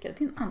förtryckare,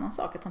 det är en annan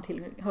sak att han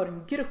tillhör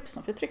en grupp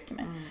som förtrycker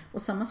mig.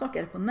 Och samma sak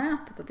är det på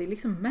nätet, att det är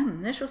liksom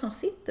människor som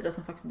sitter där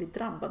som faktiskt blir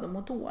drabbade och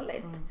mår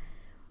dåligt.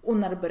 Och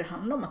när det börjar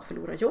handla om att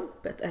förlora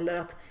jobbet eller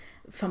att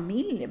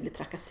familjer blir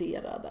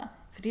trakasserade.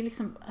 För det är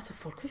liksom, alltså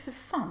folk har ju för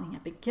fan inga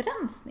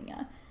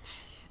begränsningar.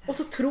 Och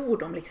så tror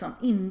de liksom,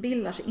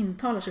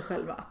 intalar sig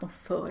själva att de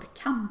för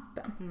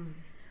kampen.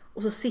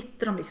 Och så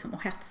sitter de liksom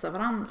och hetsar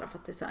varandra för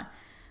att det är så här,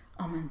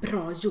 ja men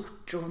bra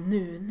gjort och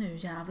nu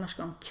jävlar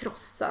ska de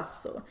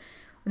krossas. Och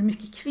det är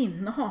mycket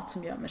kvinnohat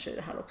som gömmer sig i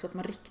det här också, att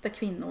man riktar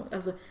kvinnor,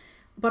 alltså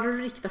bara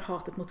du riktar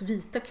hatet mot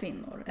vita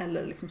kvinnor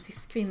eller liksom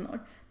cis-kvinnor,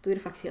 då är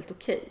det faktiskt helt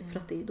okej, för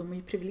att de är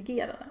ju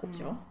privilegierade. Och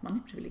ja, man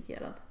är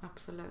privilegierad.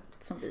 Absolut.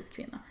 Som vit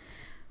kvinna.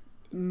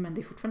 Men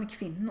det är fortfarande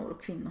kvinnor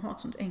och kvinnohat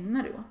som du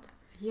ägnar dig åt.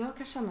 Jag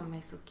kan känna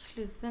mig så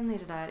kluven i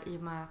det där i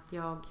och med att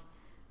jag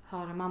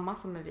har en mamma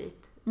som är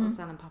vit och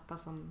sen en pappa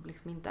som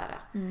liksom inte är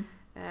det.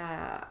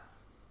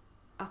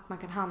 Att man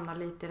kan hamna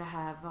lite i det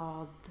här,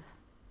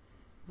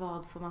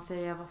 vad får man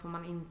säga, vad får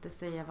man inte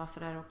säga,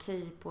 varför är det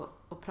okej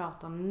att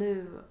prata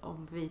nu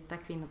om vita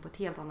kvinnor på ett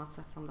helt annat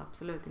sätt som det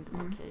absolut inte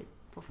var okej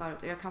på förut.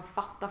 Och jag kan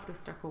fatta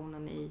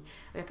frustrationen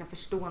och jag kan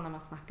förstå när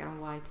man snackar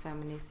om white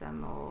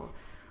feminism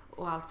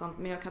och allt sånt.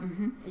 Men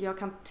jag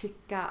kan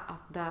tycka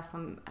att det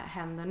som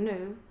händer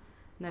nu,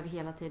 när vi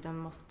hela tiden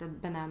måste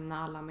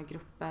benämna alla med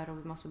grupper och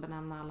vi måste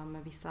benämna alla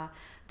med vissa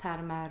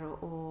termer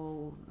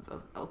och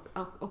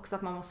också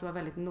att man måste vara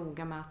väldigt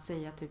noga med att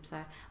säga typ så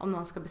här, om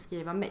någon ska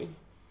beskriva mig,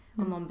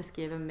 om någon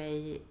beskriver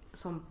mig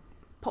som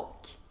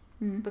POC,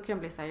 då kan jag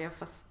bli så här, ja,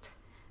 fast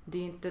det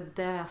är ju inte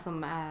det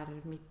som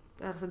är mitt,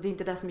 alltså det är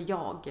inte det som är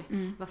jag.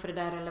 Varför är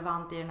det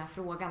relevant i den här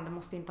frågan? Det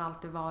måste inte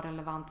alltid vara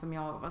relevant för mig,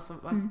 alltså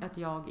att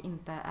jag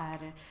inte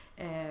är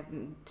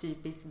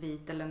typiskt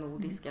vit eller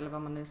nordisk eller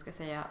vad man nu ska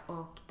säga.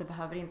 Och det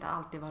behöver inte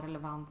alltid vara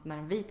relevant när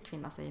en vit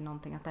kvinna säger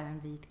någonting att det är en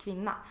vit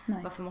kvinna.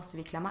 Nej. Varför måste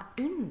vi klämma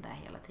in det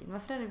hela tiden?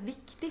 Varför är det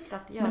viktigt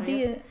att göra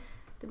det?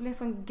 Det blir en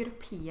sån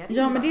gruppering.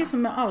 Ja, men det är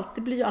som med allt.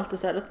 Det blir ju alltid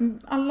så här att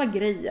alla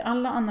grejer,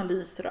 alla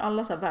analyser och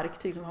alla så här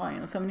verktyg som vi har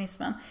inom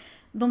feminismen,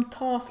 de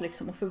tas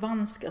liksom och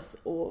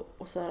förvanskas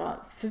och så här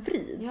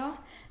förvrids. Ja.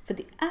 För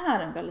det är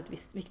en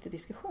väldigt viktig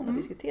diskussion att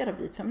diskutera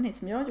vit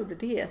feminism. Jag gjorde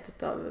det i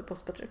ett av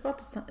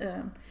postpatriarkatets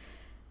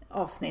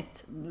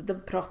avsnitt. Där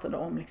pratade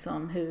om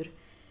liksom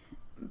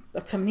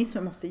att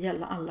feminismen måste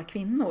gälla alla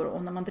kvinnor.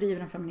 Och när man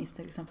driver en feminism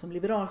till exempel som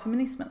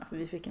liberalfeminismen, för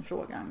vi fick en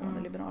fråga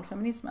angående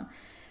liberalfeminismen,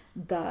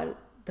 där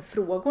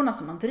frågorna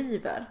som man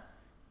driver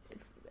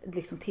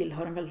liksom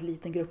tillhör en väldigt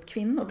liten grupp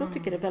kvinnor. Då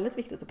tycker jag det är väldigt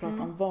viktigt att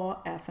prata om vad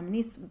är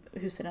feminism,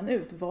 hur ser den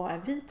ut, vad är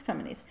vit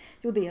feminism?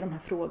 Jo, det är de här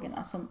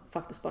frågorna som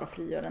faktiskt bara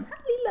frigör den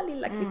här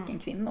lilla klicken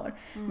kvinnor.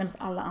 Medan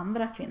alla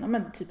andra kvinnor,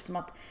 men typ som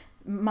att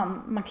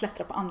man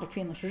klättrar på andra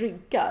kvinnors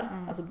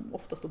ryggar, alltså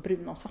oftast då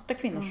bruna och svarta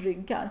kvinnors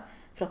ryggar,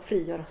 för att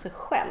frigöra sig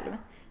själv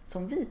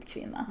som vit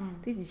kvinna.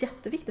 Det är ett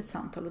jätteviktigt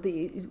samtal och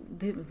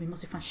vi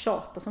måste ju fan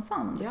tjata som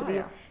fan om det. Ja,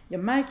 för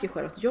jag märker ju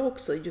själv att jag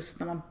också, just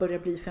när man börjar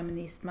bli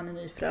feminist, man är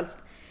nyfrälst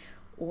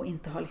och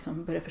inte har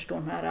liksom börjat förstå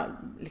de här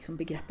liksom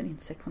begreppen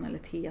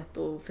intersektionalitet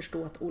och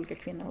förstå att olika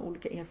kvinnor har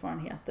olika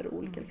erfarenheter och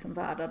olika liksom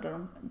världar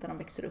där de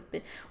växer upp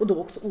i. Och då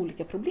också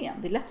olika problem.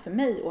 Det är lätt för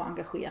mig att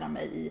engagera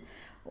mig i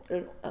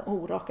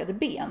orakade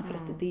ben för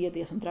att det är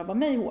det som drabbar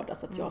mig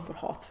hårdast, att jag får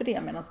hat för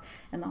det, medan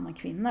en annan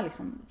kvinna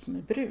liksom, som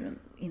är brun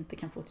inte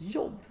kan få ett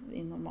jobb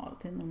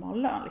till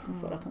normal lön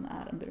liksom, för att hon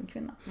är en brun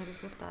kvinna. Men du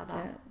får städa.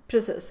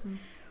 Precis.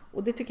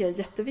 Och det tycker jag är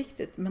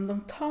jätteviktigt. Men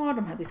de tar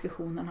de här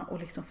diskussionerna och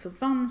liksom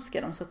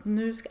förvanskar dem så att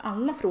nu ska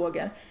alla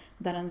frågor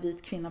där en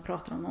vit kvinna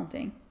pratar om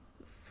någonting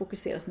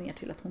fokuseras ner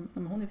till att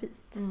hon är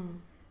vit.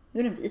 Nu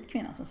är det en vit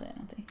kvinna som säger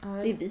någonting.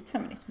 Det är vit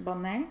feminism. Bara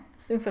nej.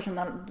 Det är ungefär som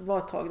när det var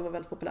ett tag, det var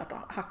väldigt populärt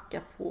att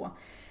hacka på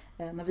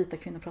när vita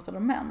kvinnor pratade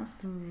om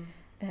mens.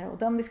 Och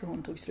den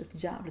diskussionen tog slut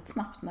jävligt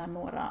snabbt när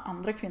några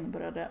andra kvinnor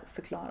började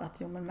förklara att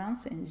men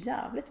mens är en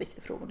jävligt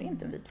viktig fråga. Det är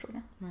inte en vit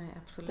fråga. Nej,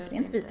 absolut. För det är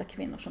inte vita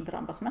kvinnor som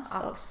drabbas mest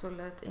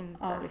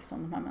av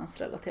liksom de här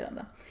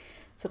mensrelaterade.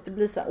 Så att det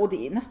blir så här, och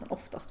det är nästan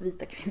oftast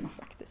vita kvinnor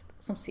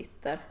faktiskt som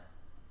sitter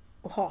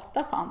och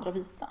hatar på andra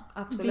vita.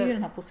 Absolut. Det är ju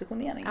den här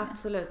positioneringen.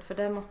 Absolut, för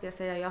det måste jag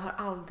säga, jag har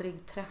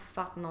aldrig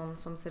träffat någon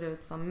som ser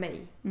ut som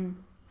mig.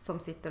 Som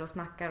sitter och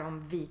snackar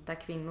om vita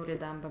kvinnor i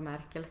den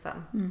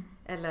bemärkelsen.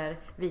 Eller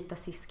vita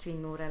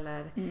cis-kvinnor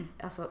eller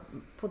alltså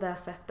på det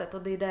sättet.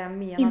 Och det är det jag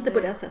menar. Inte på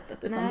det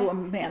sättet, utan då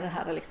med det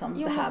här liksom,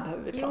 det här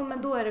behöver vi prata om. Jo,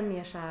 men då är det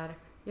mer så här,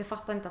 jag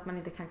fattar inte att man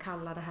inte kan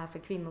kalla det här för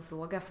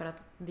kvinnofråga för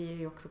att vi är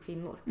ju också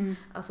kvinnor.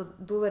 Alltså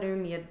då är det ju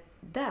mer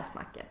det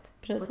snacket.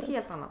 Precis. På ett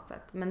helt annat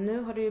sätt. Men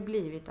nu har det ju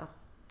blivit att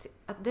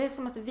det är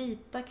som att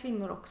vita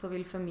kvinnor också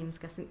vill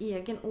förminska sin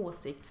egen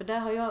åsikt. För det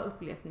har jag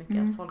upplevt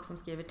mycket, att folk som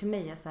skriver till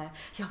mig är så här: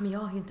 ja men jag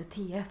har ju inte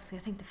TF så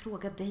jag tänkte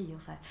fråga dig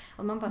och så här.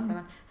 Och man bara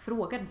säger,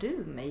 frågar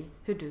du mig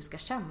hur du ska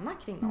känna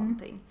kring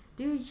någonting?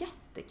 Det är ju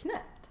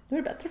jätteknäppt. Då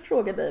är det bättre att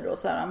fråga dig då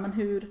så här, men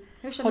hur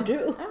har du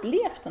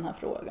upplevt den här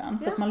frågan?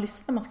 Så att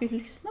man ska ju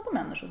lyssna på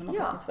människor som man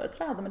faktiskt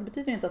företräder. Men det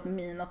betyder inte att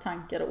mina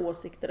tankar och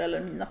åsikter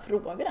eller mina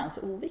frågor ens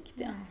är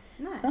oviktiga.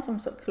 Nej. Sen som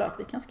såklart,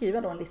 vi kan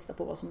skriva då en lista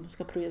på vad som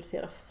ska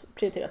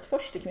prioriteras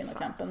först i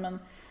kvinnokampen.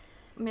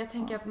 Men jag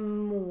tänker att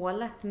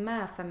målet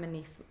med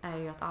feminism är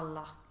ju att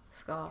alla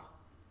ska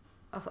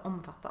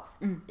omfattas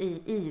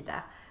i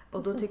det.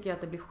 Och då tycker jag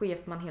att det blir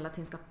skevt man hela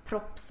tiden ska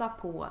propsa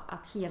på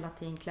att hela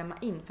tiden klämma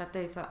in. För att det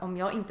är så här, om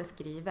jag inte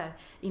skriver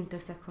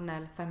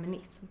intersektionell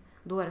feminism,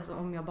 då är det så,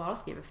 om jag bara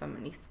skriver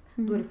feminism,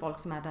 då är det folk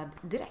som är där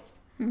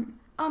direkt.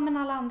 Ja, men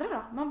alla andra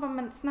då? Man bara,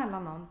 men snälla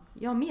någon,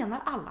 jag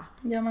menar alla.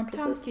 Ja, men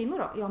precis. Transkvinnor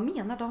då? Jag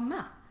menar dem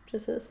med.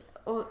 Precis.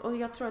 Och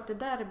jag tror att det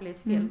där blir ett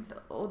fel.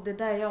 Och det är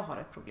där jag har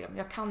ett problem.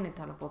 Jag kan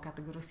inte hålla på att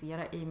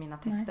kategorisera i mina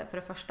texter. Nej. För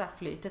det första,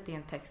 flytet i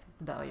en text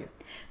dör ju.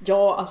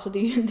 Ja, alltså det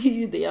är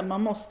ju det.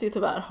 Man måste ju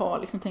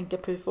tyvärr tänka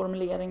på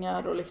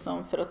formuleringar och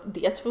för att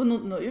dels få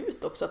nå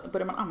ut också. Att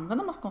börjar man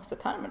använda massa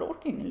konstiga termer, då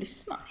orkar ingen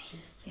lyssna.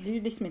 Så det är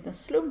ju inte en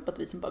slump att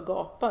vi som bara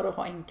gapar och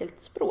har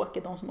enkelt språk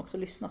är de som också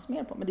lyssnas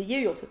mer på. Men det ger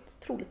ju också ett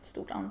otroligt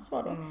stort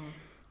ansvar då.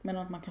 Men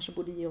att man kanske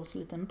borde ge oss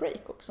en liten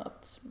break också.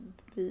 Att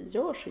vi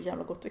gör så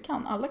jävla gott vi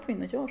kan. Alla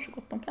kvinnor gör så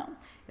gott de kan.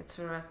 Jag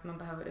tror att man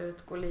behöver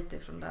utgå lite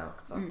ifrån det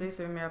också. Det är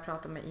så som jag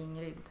pratar med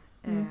Ingrid.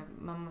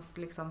 Man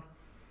måste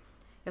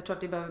jag tror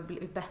att vi behöver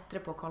bli bättre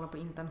på att kolla på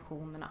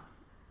intentionerna.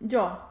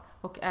 Ja.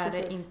 Och är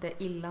det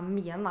inte illa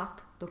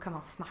menat, då kan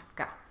man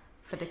snacka.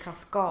 För det kan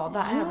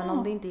skada, även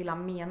om det inte är illa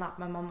menat.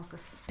 Men man måste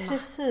snacka.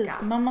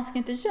 Precis, man ska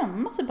inte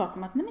gömma sig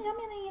bakom att nej, men jag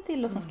menar inget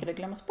illa och sen ska det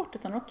glömmas bort.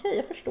 Utan okej,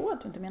 jag förstår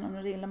att du inte menar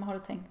något illa, men har du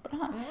tänkt på det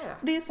här? Ja.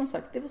 Det är som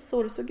sagt, det var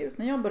så det såg ut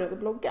när jag började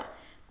blogga.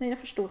 Nej, jag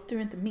förstår att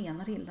du inte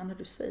menar illa när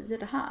du säger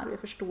det här. Och jag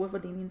förstår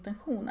vad din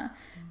intention är.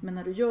 Men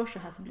när du gör så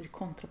här så blir det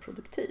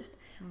kontraproduktivt.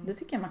 Det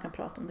tycker jag man kan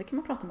prata om. Det kan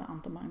man prata med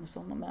Anton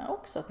Magnusson om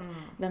också. Att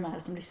vem är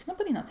det som lyssnar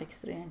på dina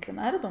texter egentligen?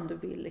 Är det de du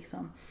vill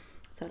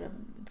så här,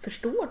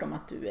 förstår de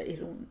att du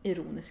är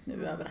ironisk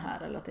nu över det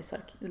här, eller att det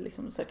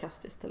är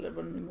sarkastiskt eller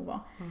vad det nu må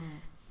vara?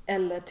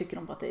 Eller tycker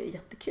de bara att det är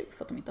jättekul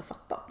för att de inte har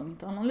fattat, de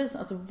inte har analysen.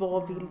 Alltså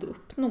vad vill du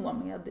uppnå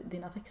med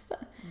dina texter?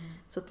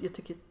 Så att jag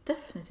tycker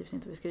definitivt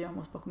inte att vi ska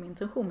gömma oss bakom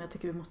intention, men jag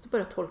tycker vi måste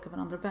börja tolka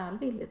varandra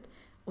välvilligt.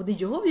 Och det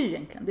gör vi ju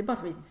egentligen, det är bara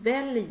att vi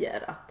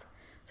väljer att,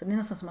 så det är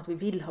nästan som att vi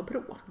vill ha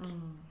bråk.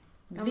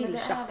 Vi vill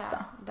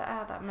tjafsa. Det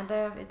är det, men det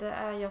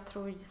är, jag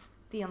tror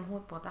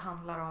stenhårt på att det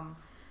handlar om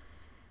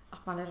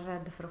att man är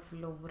rädd för att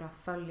förlora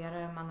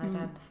följare, man är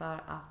rädd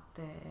för att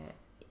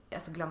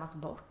glömmas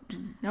bort,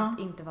 att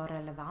inte vara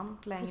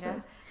relevant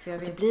längre.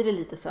 Och så blir det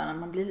lite så här,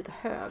 man blir lite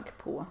hög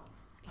på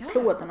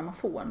applåderna man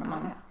får när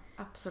man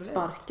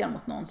sparkar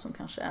mot någon som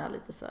kanske är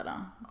lite så här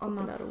populär. Och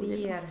man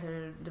ser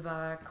hur det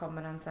bara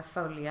kommer en så här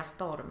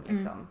följarstorm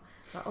liksom.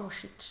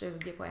 Shit,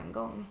 20 på en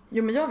gång.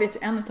 Jo, men jag vet ju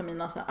en av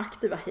mina så här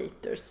aktiva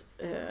haters,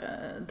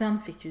 den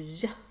fick ju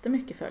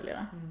jättemycket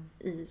följare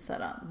i så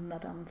här, när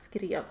den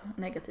skrev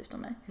negativt om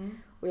mig.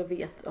 Och jag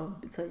vet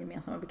av så här,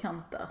 gemensamma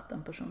bekanta att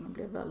den personen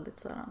blev väldigt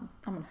så här,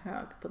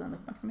 hög på den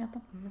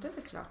uppmärksamheten. Men det är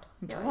väl klart.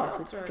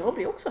 Jag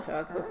blir också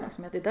hög på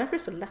uppmärksamhet. Det är därför det är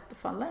så lätt att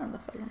falla i den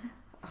där fällan.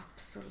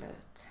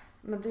 Absolut.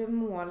 Men du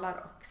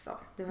målar också.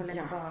 Du håller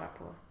inte bara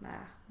på med...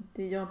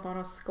 Det jag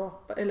bara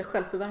skapar, eller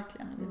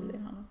självförverkligande, det är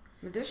det handlar om.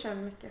 Men du kör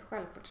mycket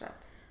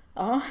självporträtt.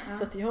 Ja,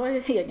 för att jag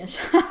är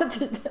egenkär.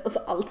 Alltså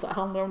allt så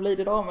handlar om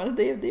Lady Damer.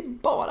 Det är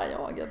bara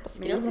jag. Jag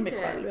skriver mig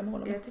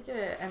själv. Jag tycker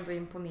det är ändå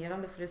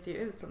imponerande, för det ser ju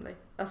ut som dig.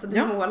 Alltså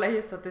du målar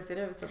ju så att det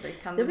ser ut som dig.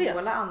 Kan du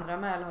måla andra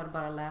med, eller har du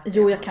bara lärt dig?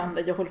 Jo, jag kan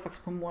det. Jag håller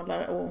faktiskt på att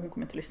måla, och hon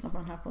kommer inte lyssna på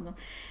den här podden.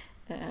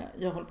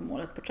 Jag håller på att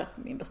måla ett porträtt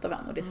med min bästa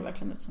vän, och det ser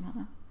verkligen ut som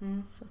henne.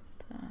 Så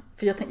att,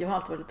 för jag har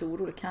alltid varit lite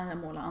orolig. Kan jag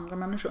måla andra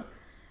människor?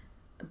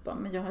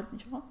 Men jag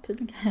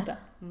tydligen kan jag det.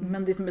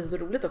 Men det som är så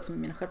roligt också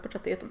med mina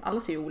självporträtt är att de alla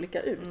ser ju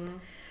olika ut.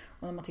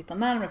 Och när man tittar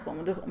närmare på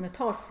dem, om jag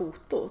tar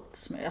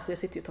fotot, jag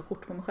sitter ju och tar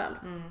kort på mig själv,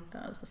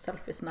 så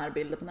selfies,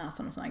 närbilder på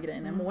näsan och såna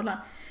grejer när jag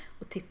målar,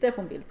 och tittar jag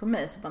på en bild på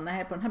mig så bara,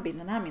 nej, på den här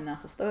bilden är min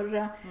näsa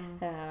större,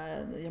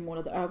 jag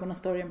målade ögonen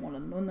större, jag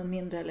målade munnen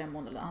mindre, eller jag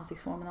målade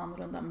ansiktsformen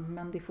annorlunda,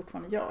 men det är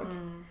fortfarande jag.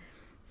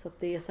 Så att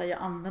det är så här, jag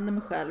använder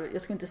mig själv.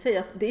 Jag ska inte säga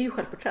att det är ju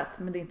självporträtt,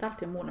 men det är inte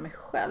alltid jag målar mig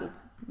själv.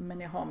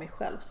 Men jag har mig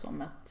själv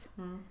som ett...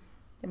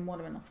 Jag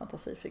målar väl en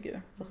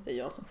fantasifigur, fast det är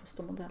jag som får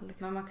stå modell.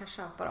 Liksom. Men man kan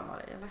köpa dem av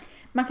dig, eller?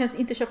 Man kan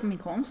inte köpa min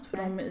konst,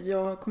 för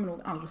jag kommer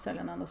nog aldrig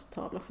sälja en endast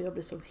tavla, för jag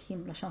blir så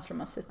himla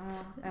känslomässigt.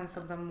 En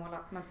som de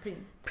målar med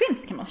print.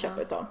 Prints kan man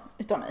köpa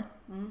utav mig,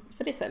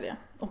 för det säljer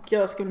jag. Och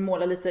jag skulle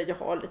måla lite, jag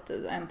har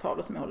en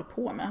tavla som jag håller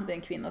på med. Det är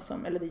en kvinna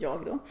som, eller det är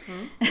jag då.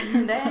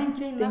 Det är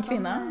en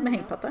kvinna, med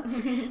hängpattar.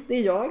 Det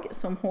är jag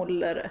som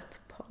håller ett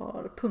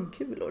par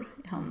pungkulor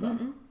i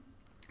handen.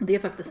 Det är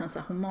faktiskt en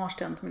sån här hommage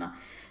till en av mina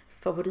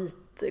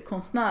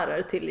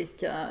favoritkonstnärer,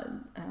 tillika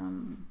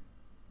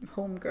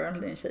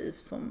Homegirl. Det är en tjej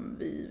som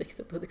vi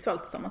växte upp på Hudiksvall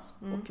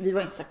tillsammans. Och vi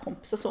var inte så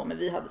kompisar så, men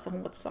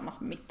hon var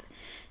tillsammans med mitt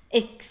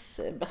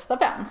ex bästa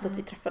vän. Så att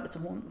vi träffades,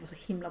 och hon var så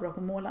himla bra på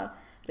att måla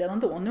redan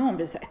då. Och nu har hon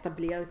blivit så här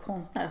etablerad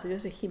konstnär, så jag är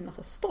så himla så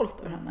här stolt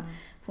över henne.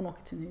 Hon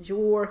åker till New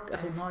York,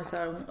 alltså hon har ju så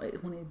här,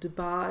 hon är i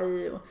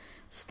Dubai och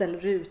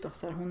ställer ut och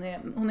så här, hon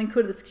är en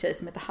kurdisk tjej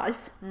som heter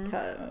Haif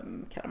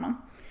Karaman.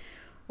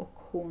 Och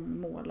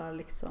hon målar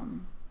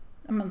liksom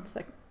så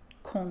här,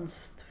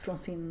 konst från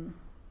sin,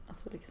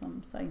 alltså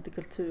liksom så här, inte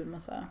kultur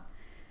men så här,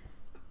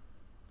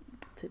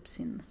 typ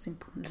sin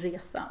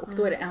resa. Och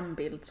då är det en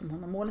bild som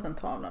hon har målat, en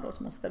tavla då,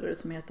 som hon ställer ut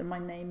som heter My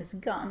name is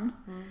Gun.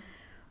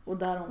 Och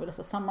där hon vill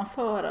så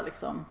sammanföra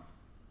liksom,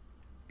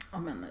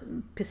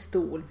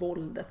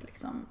 pistolvåldet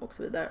liksom, och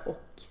så vidare.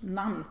 Och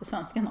namnet, det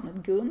svenska namnet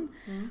Gun.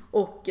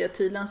 Och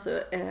tydligen så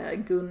är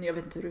Gun, jag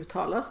vet inte hur det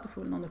uttalas, det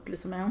får väl någon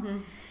upplysa mig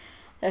om.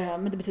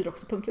 Men det betyder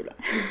också pungkulor.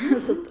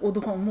 Så att, och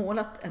då har hon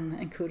målat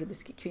en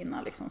kurdisk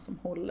kvinna liksom, som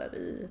håller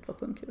i ett par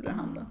pungkulor i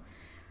handen.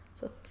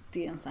 Så att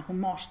det är en sån här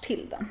hommage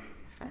till den.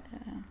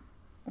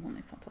 Och hon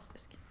är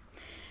fantastisk.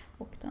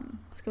 Och den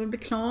ska väl bli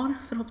klar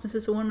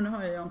förhoppningsvis år, men nu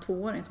har jag en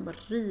 2-åring som bara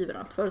river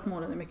allt. Förut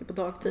målade jag mycket på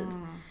dagtid.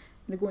 Men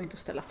det går ju inte att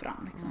ställa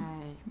fram liksom.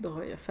 Nej. Då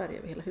har jag färg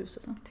över hela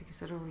huset. Så. Jag tycker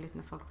det är så roligt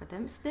när folk bara,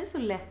 det är så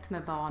lätt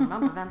med barn,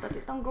 man bara väntar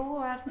tills de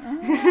går. Ja,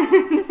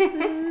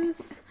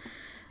 precis.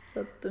 Så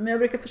att, men jag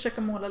brukar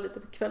försöka måla lite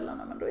på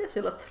kvällarna, men då är jag så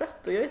jävla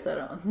trött och jag är så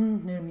här,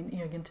 nu är det min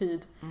egen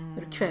tid. Nu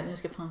är det kväll, nu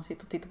ska jag fan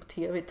sitta och titta på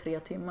tv i 3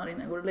 timmar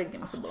innan jag går och lägger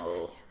mig. Så bara,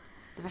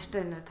 det värsta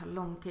är när det tar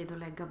lång tid att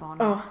lägga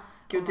barnen. Ja,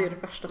 gud, det är det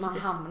värsta som man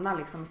finns. hamnar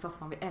liksom i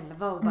soffan vid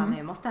 11 och bara, nej,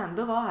 jag måste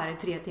ändå vara här i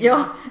 3 timmar.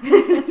 Ja,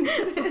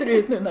 så ser det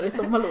ut nu när det är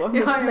sommarlov.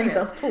 Ja, när inte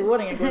ens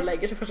 2-åringen går och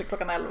lägger sig först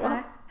klockan 11.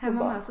 Nej, hemma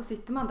bara, med så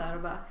sitter man där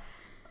och bara,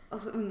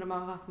 och så undrar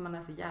man varför man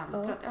är så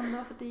jävla trött. Ja, men det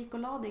var för att du gick och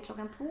la dig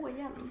klockan 2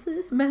 igen.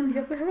 Precis, men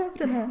jag behöver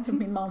den här.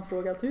 Min man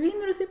frågar alltid, hur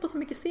hinner du se på så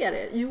mycket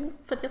serier? Jo,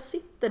 för att jag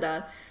sitter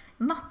där,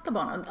 nattar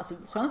barnen, alltså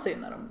skönt är ju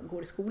när de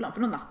går i skolan,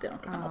 för då nattar jag dem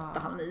klockan 8,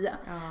 halv 9.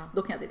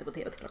 Då kan jag titta på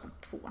tv till klockan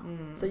 2.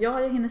 Så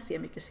jag hinner se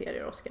mycket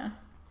serier, Oskar.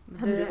 Det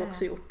hade du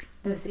också gjort.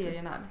 Du är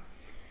serienörd.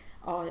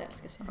 Ja, jag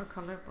älskar serier. Vad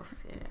kollar du på för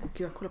serier? Och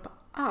jag kollar på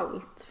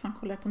allt. Fan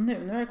kollar jag på nu?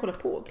 Nu har jag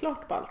kollat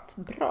klart på allt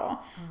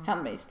bra.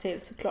 Handmaid's Tale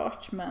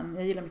såklart, men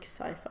jag gillar mycket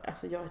sci-fi.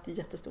 Alltså jag är ett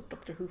jättestort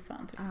Doctor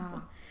Who-fan till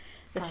exempel.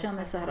 Jag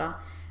känner så här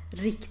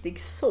riktig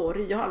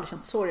sorg. Jag har aldrig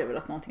känt sorg över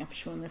att någonting har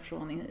försvunnit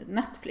från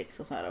Netflix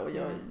och så här. Och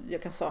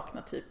jag kan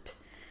sakna typ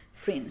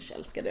Fringe,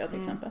 älskade jag till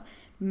exempel.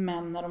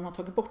 Men när de har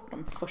tagit bort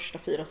de första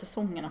 4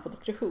 säsongerna på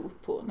Doctor Who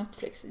på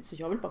Netflix, så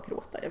jag vill bara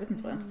gråta. Jag vet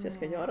inte vad ens jag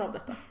ska göra av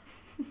detta.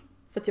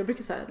 För att jag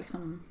brukar så här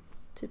liksom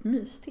typ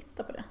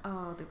titta på det.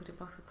 Ja, du går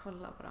tillbaka och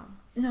kollar på dem.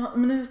 Ja,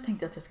 men nu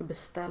tänkte jag att jag ska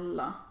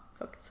beställa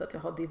faktiskt, så att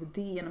jag har DVD.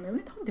 Men jag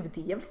vill inte ha DVD,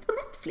 jag vill titta på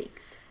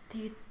Netflix. Det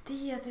är ju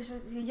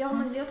det. Ja,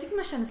 men jag tycker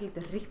man känner sig lite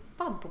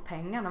rippad på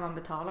pengar när man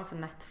betalar för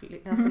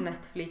Netflix, alltså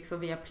Netflix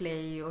och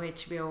Viaplay och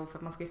HBO, för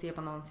att man ska ju se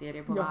på någon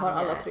serie på jag varje. Jag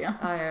har alla 3.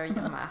 Ja, jag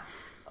med.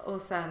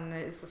 Och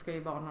sen så ska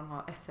ju barnen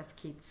ha SF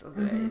Kids och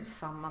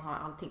fan, man har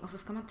allting. Och så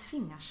ska man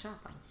tvinga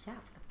köpa en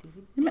jävla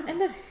DVD. Men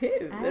eller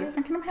hur?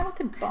 Fan kan de häva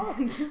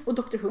tillbaka? Och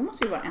Doctor Who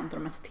måste ju vara en av de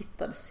mest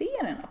tittade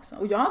serierna också.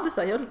 Och jag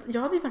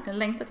hade ju verkligen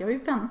längtat, jag har ju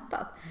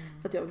väntat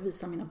för att jag vill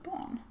visa mina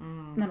barn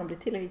när de blir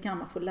tillräckligt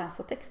gamla för att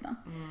läsa texten.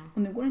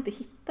 Och nu går det inte att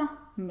hitta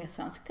med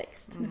svensk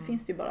text. Nu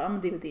finns det ju bara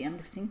DVD, men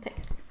det finns ingen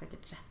text. Det är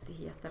säkert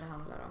rättigheter det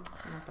handlar om.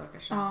 Om man inte orkar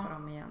köpa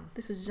dem igen. Det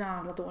är så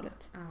jävla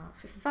dåligt. Ja,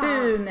 för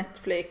fan. Bu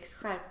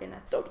Netflix. Skärp i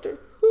Netflix. Doctor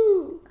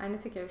Who. Nej, nu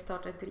tycker jag vi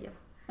startar ett drev.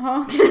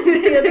 Ja,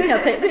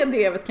 det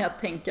drevet kan jag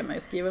tänka mig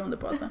att skriva under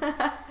på. Alltså.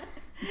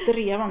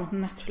 Dreva mot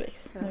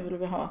Netflix. Nu vill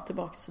vi ha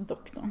tillbaks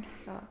doktorn.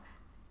 Ja.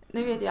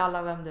 Nu vet ju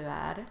alla vem du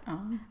är.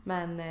 Ja.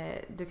 Men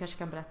du kanske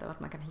kan berätta vart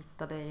man kan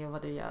hitta dig och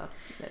vad du gör.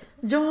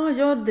 Ja,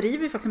 jag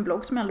driver ju faktiskt en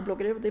blogg som jag aldrig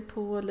bloggade i. Det är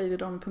på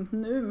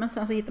ladydam.nu. Men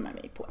sen så hittar man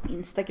mig på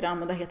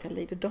Instagram och där heter jag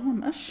Lady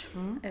Damers.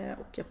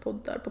 Och jag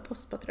poddar på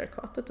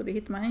Postpatriarkatet. Och det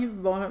hittar man i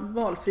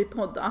valfri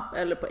poddapp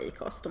eller på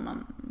Acast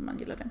om man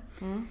gillar det.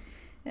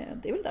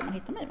 Det är väl där man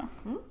hittar mig, va?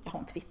 Jag har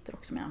en Twitter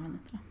också, men jag använder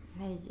inte det.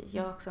 Nej,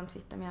 jag har också en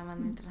Twitter, men jag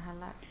använder inte den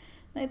heller.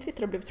 Nej,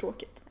 Twitter har blivit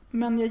tråkigt.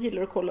 Men jag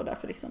gillar att kolla där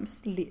för liksom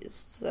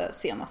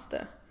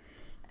senaste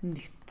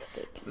nytt,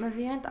 typ. Men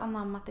vi har inte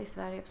anammat det i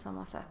Sverige på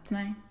samma sätt.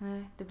 Nej.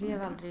 Det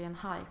blev aldrig en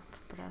hype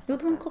på det här Det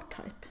sättet. var en kort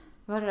hype.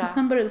 Var det Men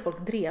sen började folk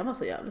dreva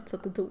så jävligt så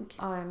att det dog.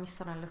 Ja, jag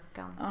missade den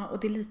luckan. Ja, och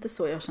det är lite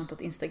så jag har känt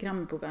att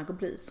Instagram är på väg att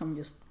bli som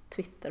just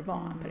Twitter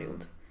var en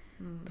period.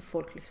 Då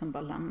folk liksom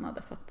bara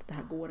lämnade för att det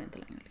här går inte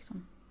längre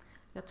liksom.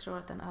 Jag tror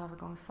att det är en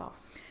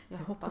övergångsfas. Jag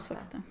hoppas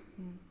faktiskt det.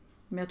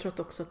 Men jag tror att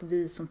också att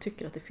vi som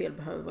tycker att det är fel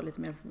behöver vara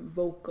lite mer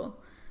vocal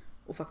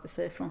och faktiskt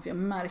säga ifrån. För jag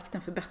märkte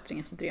en förbättring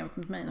efter drevet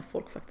mot mig när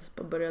folk faktiskt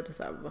bara började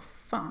säga vad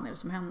fan är det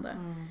som händer?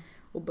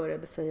 Och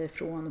började säga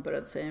ifrån och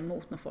började säga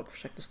emot när folk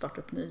försökte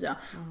starta upp nya.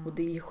 Och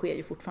det sker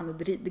ju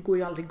fortfarande, det går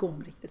ju aldrig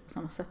igång riktigt på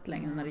samma sätt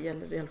längre när det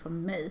gäller i alla fall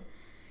mig.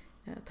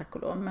 Tack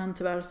och lov. Men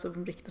tyvärr så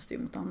riktas det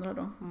ju mot andra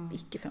då.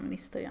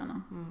 Icke-feminister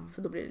gärna.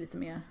 För då blir det lite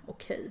mer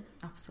okej.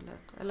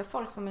 Absolut. Eller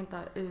folk som inte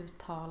har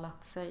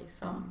uttalat sig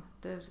som.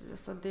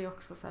 Det är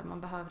också så här,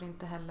 man behöver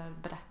inte heller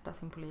berätta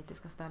sin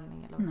politiska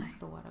ställning eller vad man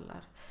står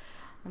eller.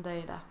 Men det är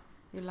ju det.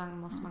 Ibland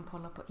måste man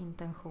kolla på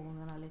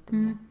intentionerna lite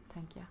mer,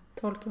 tänker jag.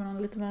 Tolka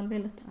varandra lite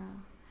välvilligt.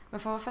 Ja. Men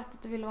fan vad fett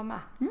att du ville vara med.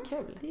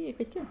 Kul. Det är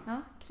skitkul.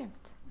 Ja,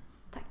 grymt.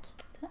 Tack.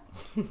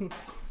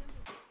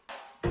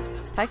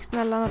 Tack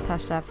snälla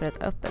Natasha för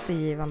ett öppet och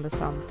givande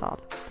samtal.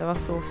 Det var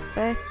så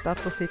fett att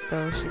få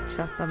sitta och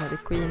chitchatta med the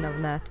queen of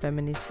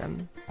nätfeminism.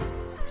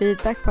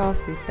 Feedback på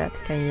avsnittet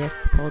kan ges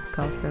på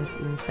podcastens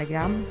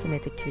Instagram som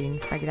heter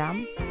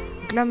Kvinstagram.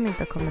 Glöm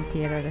inte att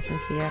kommentera och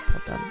recensera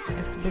podden.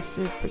 Jag skulle bli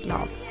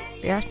superglad.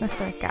 Vi hörs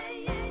nästa vecka.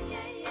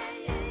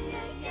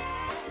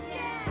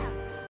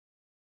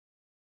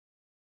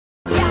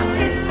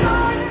 Jag är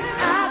stolt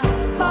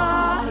att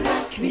vara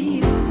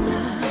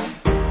kvinna.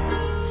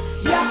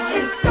 Jag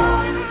är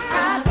stolt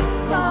att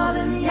vara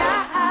den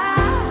jag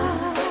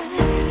är.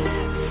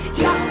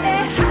 Jag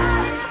är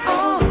här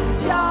och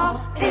jag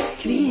är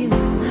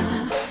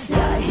kvinna. Jag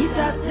har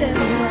hittat den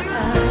jag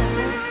är.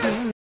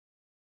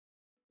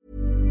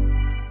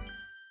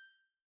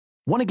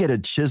 Want to get a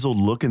chiseled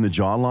look in the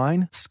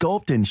jawline?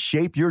 Sculpt and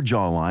shape your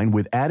jawline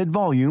with added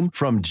volume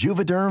from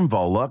Juvederm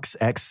Volux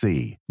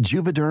XC.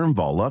 Juvederm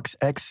Volux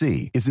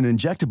XC is an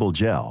injectable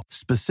gel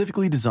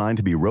specifically designed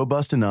to be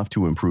robust enough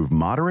to improve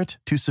moderate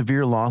to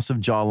severe loss of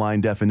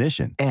jawline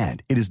definition.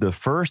 And it is the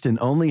first and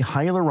only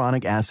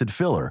hyaluronic acid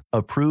filler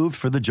approved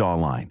for the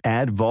jawline.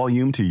 Add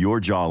volume to your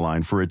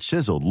jawline for a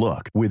chiseled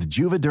look with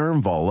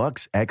Juvederm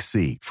Volux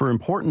XC. For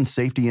important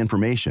safety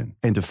information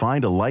and to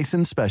find a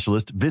licensed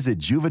specialist, visit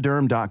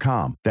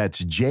juvederm.com. That's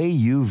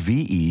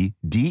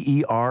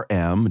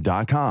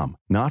JUVEDERM.com.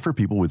 Not for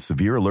people with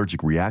severe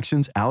allergic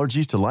reactions,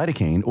 allergies to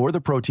lidocaine, or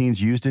the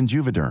proteins used in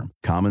Juvederm.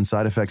 Common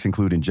side effects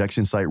include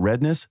injection site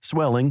redness,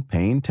 swelling,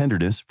 pain,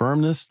 tenderness,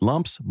 firmness,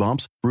 lumps,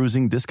 bumps,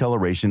 bruising,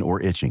 discoloration, or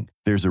itching.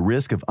 There's a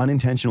risk of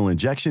unintentional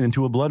injection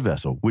into a blood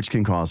vessel, which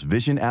can cause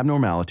vision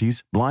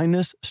abnormalities,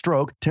 blindness,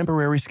 stroke,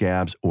 temporary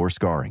scabs, or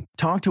scarring.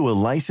 Talk to a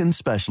licensed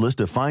specialist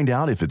to find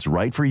out if it's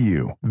right for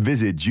you.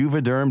 Visit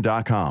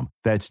Juvederm.com.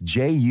 That's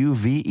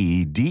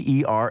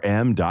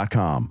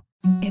JUVEDERM.com.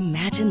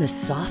 Imagine the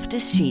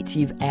softest sheets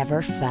you've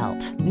ever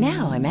felt.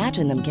 Now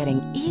imagine them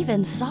getting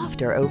even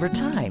softer over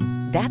time.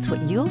 That's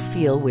what you'll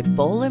feel with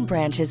Boll &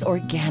 Branch's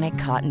organic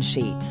cotton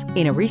sheets.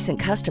 In a recent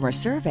customer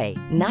survey,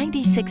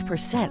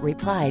 96%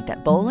 replied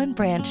that Boll &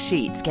 Branch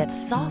sheets get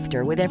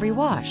softer with every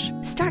wash.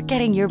 Start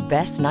getting your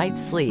best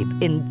night's sleep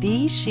in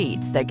these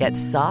sheets that get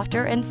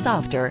softer and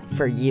softer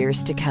for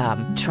years to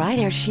come. Try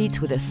their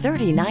sheets with a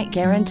 30-night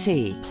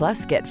guarantee.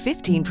 Plus, get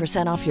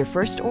 15% off your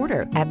first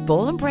order at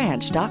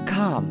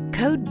bollandbranch.com.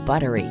 Code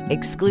BUTTERY.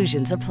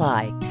 Exclusions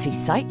apply. See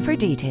site for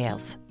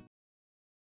details.